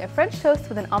making a French toast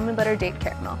with an almond butter date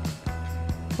caramel.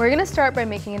 We're going to start by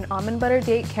making an almond butter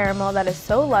date caramel that is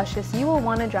so luscious you will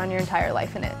want to drown your entire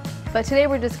life in it. But today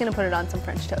we're just going to put it on some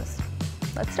French toast.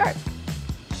 Let's start.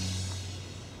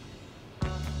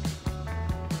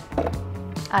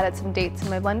 Added some dates in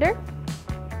my blender.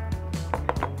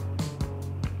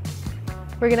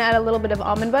 We're going to add a little bit of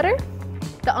almond butter.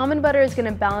 The almond butter is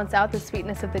going to balance out the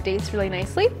sweetness of the dates really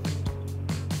nicely.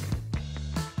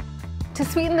 To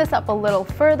sweeten this up a little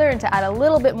further and to add a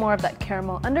little bit more of that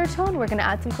caramel undertone, we're going to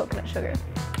add some coconut sugar.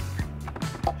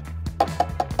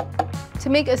 To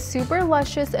make a super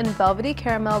luscious and velvety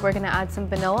caramel, we're going to add some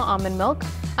vanilla almond milk.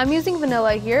 I'm using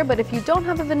vanilla here, but if you don't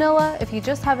have a vanilla, if you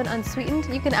just have it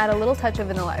unsweetened, you can add a little touch of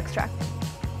vanilla extract.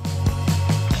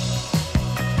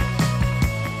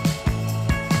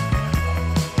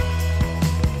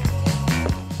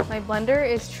 My blender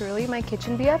is truly my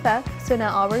kitchen BFF, so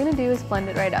now all we're going to do is blend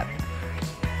it right up.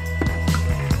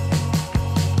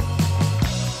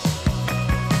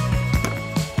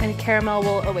 And caramel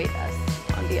will await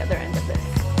us on the other end of this.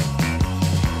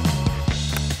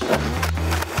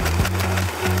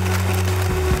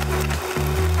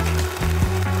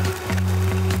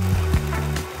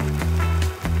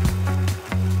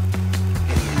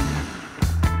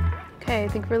 Okay, I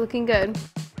think we're looking good.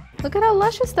 Look at how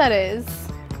luscious that is.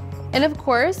 And of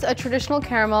course, a traditional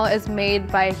caramel is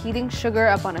made by heating sugar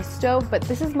up on a stove, but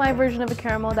this is my version of a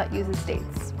caramel that uses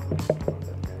dates.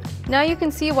 Now you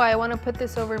can see why I want to put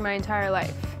this over my entire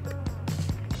life.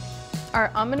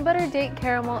 Our almond butter date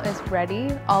caramel is ready.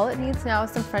 All it needs now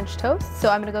is some French toast, so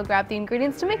I'm gonna go grab the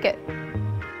ingredients to make it.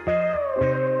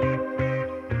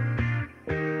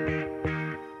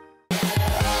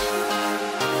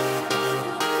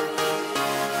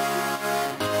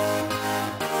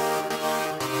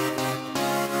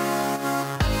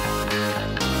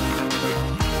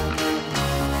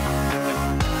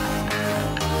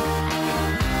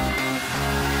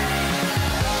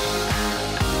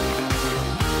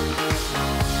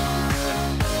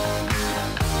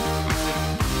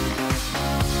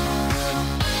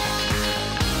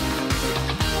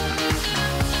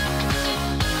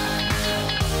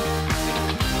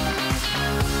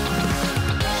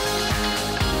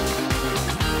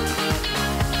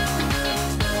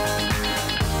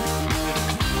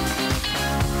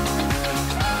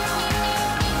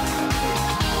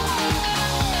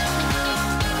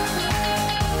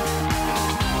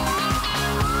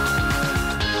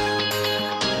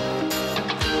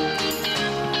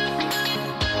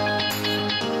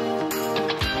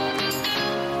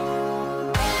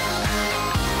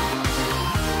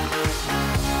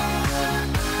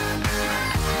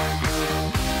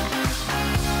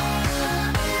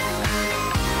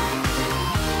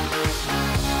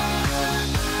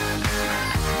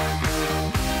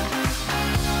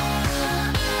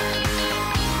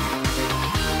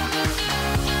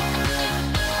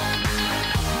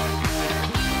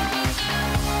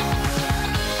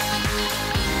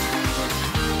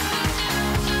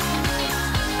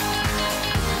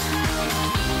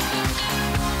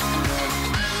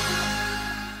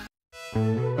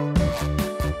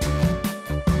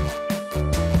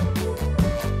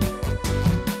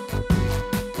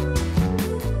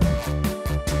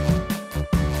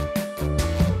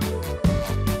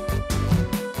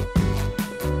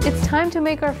 It's time to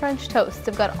make our French toast.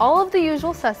 I've got all of the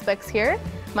usual suspects here.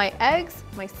 My eggs,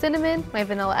 my cinnamon, my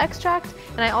vanilla extract,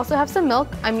 and I also have some milk.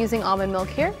 I'm using almond milk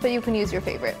here, but you can use your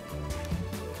favorite.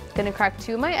 Gonna crack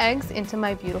 2 of my eggs into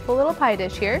my beautiful little pie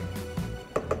dish here.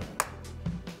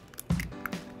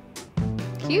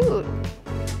 Cute.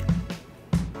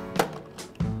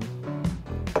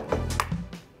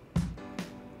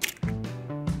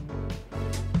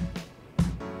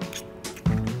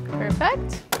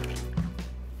 Perfect.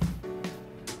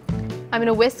 I'm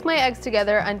gonna whisk my eggs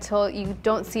together until you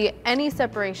don't see any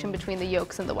separation between the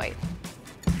yolks and the white.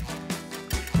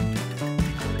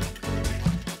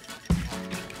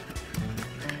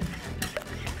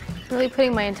 Really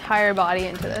putting my entire body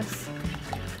into this.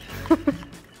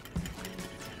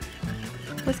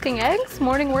 Whisking eggs,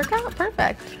 morning workout,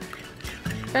 perfect.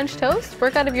 French toast,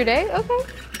 workout of your day, okay,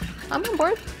 I'm on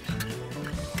board.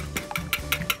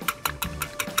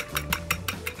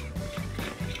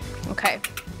 Okay.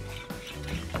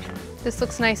 This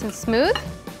looks nice and smooth.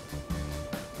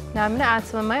 Now I'm gonna add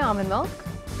some of my almond milk.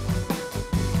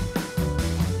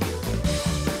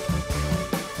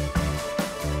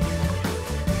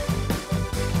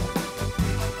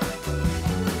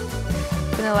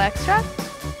 Vanilla extract.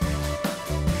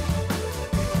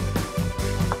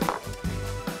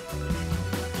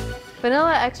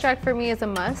 Vanilla extract for me is a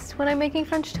must when I'm making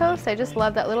French toast. I just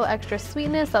love that little extra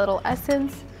sweetness, that little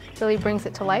essence, really brings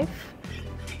it to life.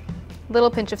 Little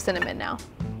pinch of cinnamon now.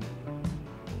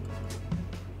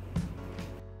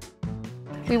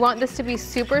 We want this to be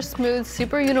super smooth,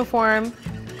 super uniform.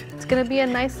 It's gonna be a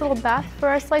nice little bath for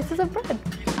our slices of bread.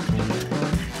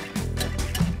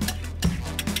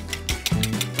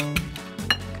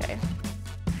 Okay.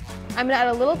 I'm gonna add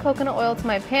a little coconut oil to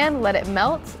my pan, let it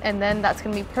melt, and then that's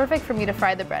gonna be perfect for me to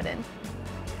fry the bread in.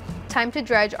 Time to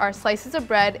dredge our slices of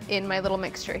bread in my little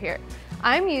mixture here.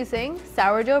 I'm using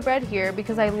sourdough bread here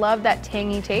because I love that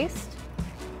tangy taste.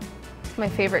 It's my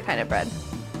favorite kind of bread.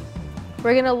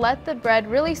 We're gonna let the bread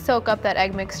really soak up that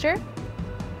egg mixture.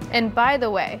 And by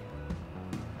the way,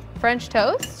 French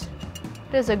toast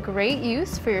is a great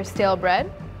use for your stale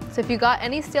bread. So if you got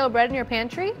any stale bread in your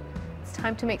pantry, it's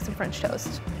time to make some French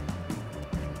toast.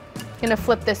 Gonna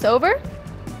flip this over.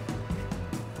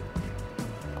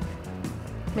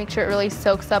 Make sure it really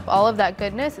soaks up all of that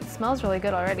goodness. It smells really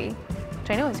good already,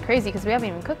 which I know is crazy because we haven't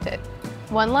even cooked it.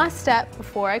 One last step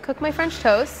before I cook my French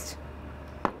toast.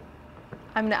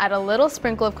 I'm gonna add a little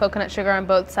sprinkle of coconut sugar on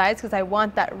both sides because I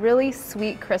want that really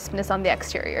sweet crispness on the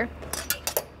exterior.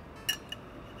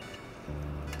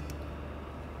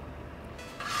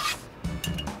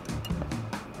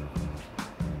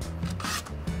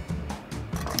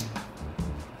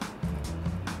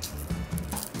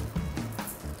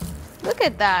 Look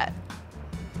at that.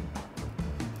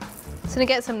 It's gonna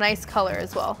get some nice color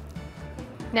as well.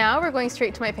 Now we're going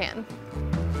straight to my pan.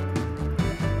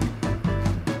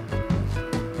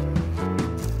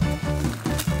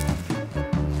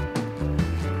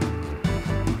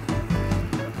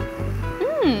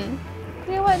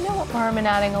 You know what? No harm in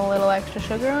adding a little extra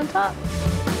sugar on top.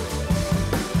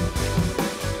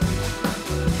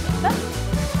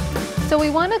 So we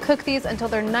want to cook these until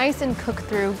they're nice and cooked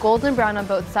through, golden brown on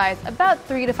both sides, about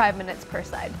 3 to 5 minutes per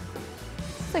side.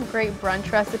 This is a great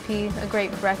brunch recipe, a great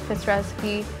breakfast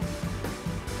recipe,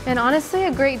 and honestly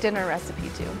a great dinner recipe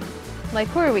too. Like,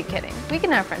 who are we kidding? We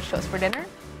can have French toast for dinner.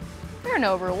 There are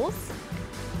no rules.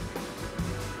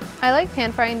 I like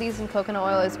pan frying these in coconut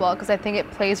oil as well because I think it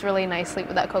plays really nicely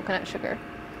with that coconut sugar.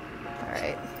 All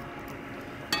right,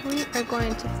 we are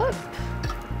going to flip.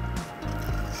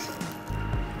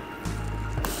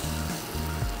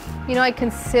 You know, I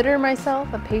consider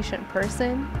myself a patient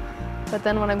person, but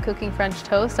then when I'm cooking French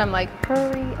toast, I'm like,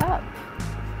 hurry up.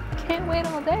 Can't wait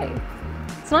all day.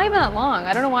 It's not even that long.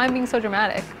 I don't know why I'm being so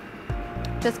dramatic.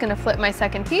 Just gonna flip my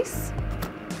second piece.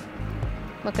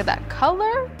 Look at that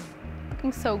color.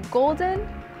 Looking so golden.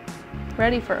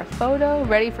 Ready for a photo,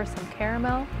 ready for some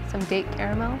caramel, some date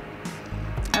caramel.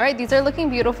 All right, these are looking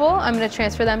beautiful. I'm gonna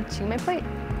transfer them to my plate.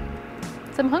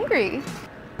 So I'm hungry.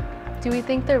 Do we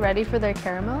think they're ready for their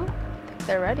caramel? I think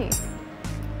they're ready.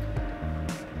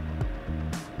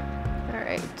 All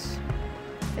right.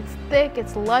 It's thick,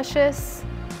 it's luscious.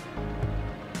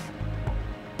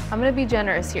 I'm gonna be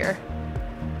generous here.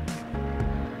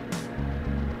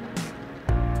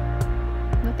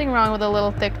 Nothing wrong with a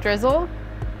little thick drizzle.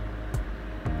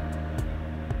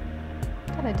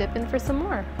 Gotta dip in for some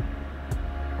more.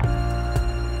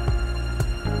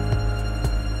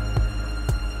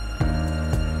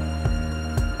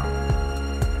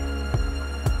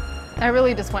 I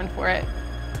really just went for it.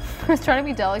 I was trying to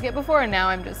be delicate before, and now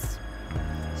I'm just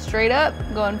straight up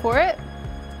going for it.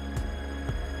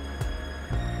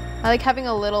 I like having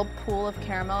a little pool of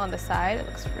caramel on the side. It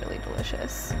looks really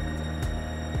delicious.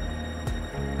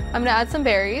 I'm gonna add some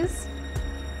berries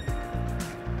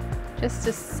just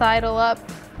to sidle up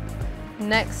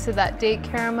next to that date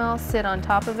caramel, sit on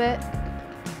top of it.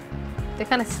 They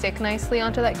kind of stick nicely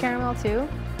onto that caramel too.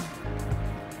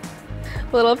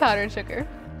 A little powdered sugar.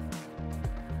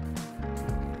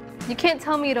 You can't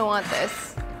tell me you don't want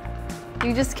this.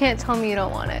 You just can't tell me you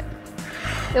don't want it.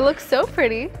 It looks so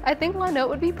pretty. I think Lanote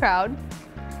would be proud.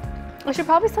 I should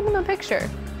probably send them a picture.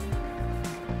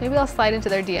 Maybe I'll slide into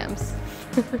their DMs.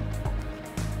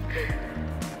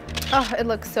 Oh, it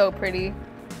looks so pretty.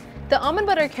 The almond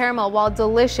butter caramel, while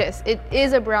delicious, it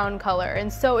is a brown color,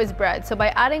 and so is bread. So by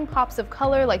adding pops of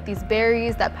color like these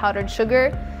berries, that powdered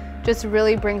sugar, just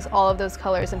really brings all of those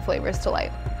colors and flavors to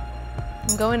light.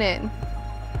 I'm going in.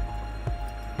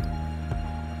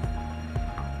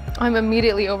 I'm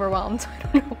immediately overwhelmed.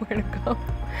 I don't know where to go.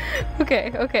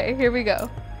 Okay, here we go.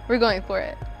 We're going for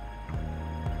it.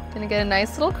 Gonna get a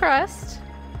nice little crust.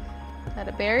 Add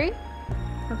a berry.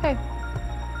 Okay,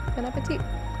 bon appetit.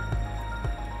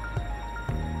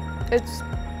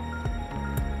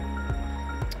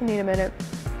 I need a minute.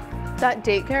 That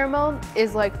date caramel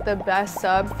is like the best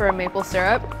sub for a maple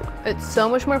syrup. It's so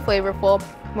much more flavorful,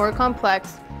 more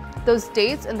complex. Those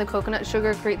dates and the coconut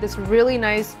sugar create this really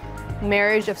nice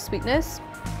marriage of sweetness.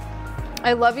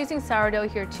 I love using sourdough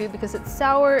here too because it's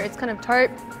sour, it's kind of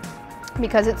tart.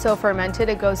 Because it's so fermented,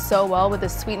 it goes so well with the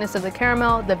sweetness of the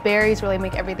caramel. The berries really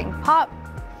make everything pop.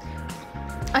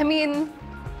 I mean,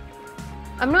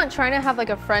 I'm not trying to have like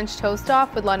a French toast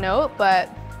off with La Note, but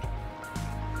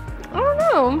I don't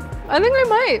know. I think I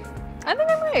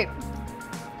might.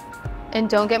 And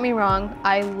don't get me wrong,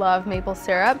 I love maple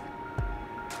syrup.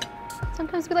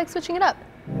 Sometimes we like switching it up.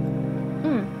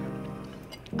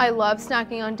 I love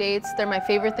snacking on dates. They're my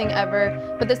favorite thing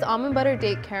ever. But this almond butter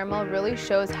date caramel really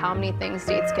shows how many things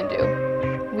dates can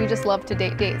do. We just love to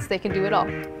date dates. They can do it all.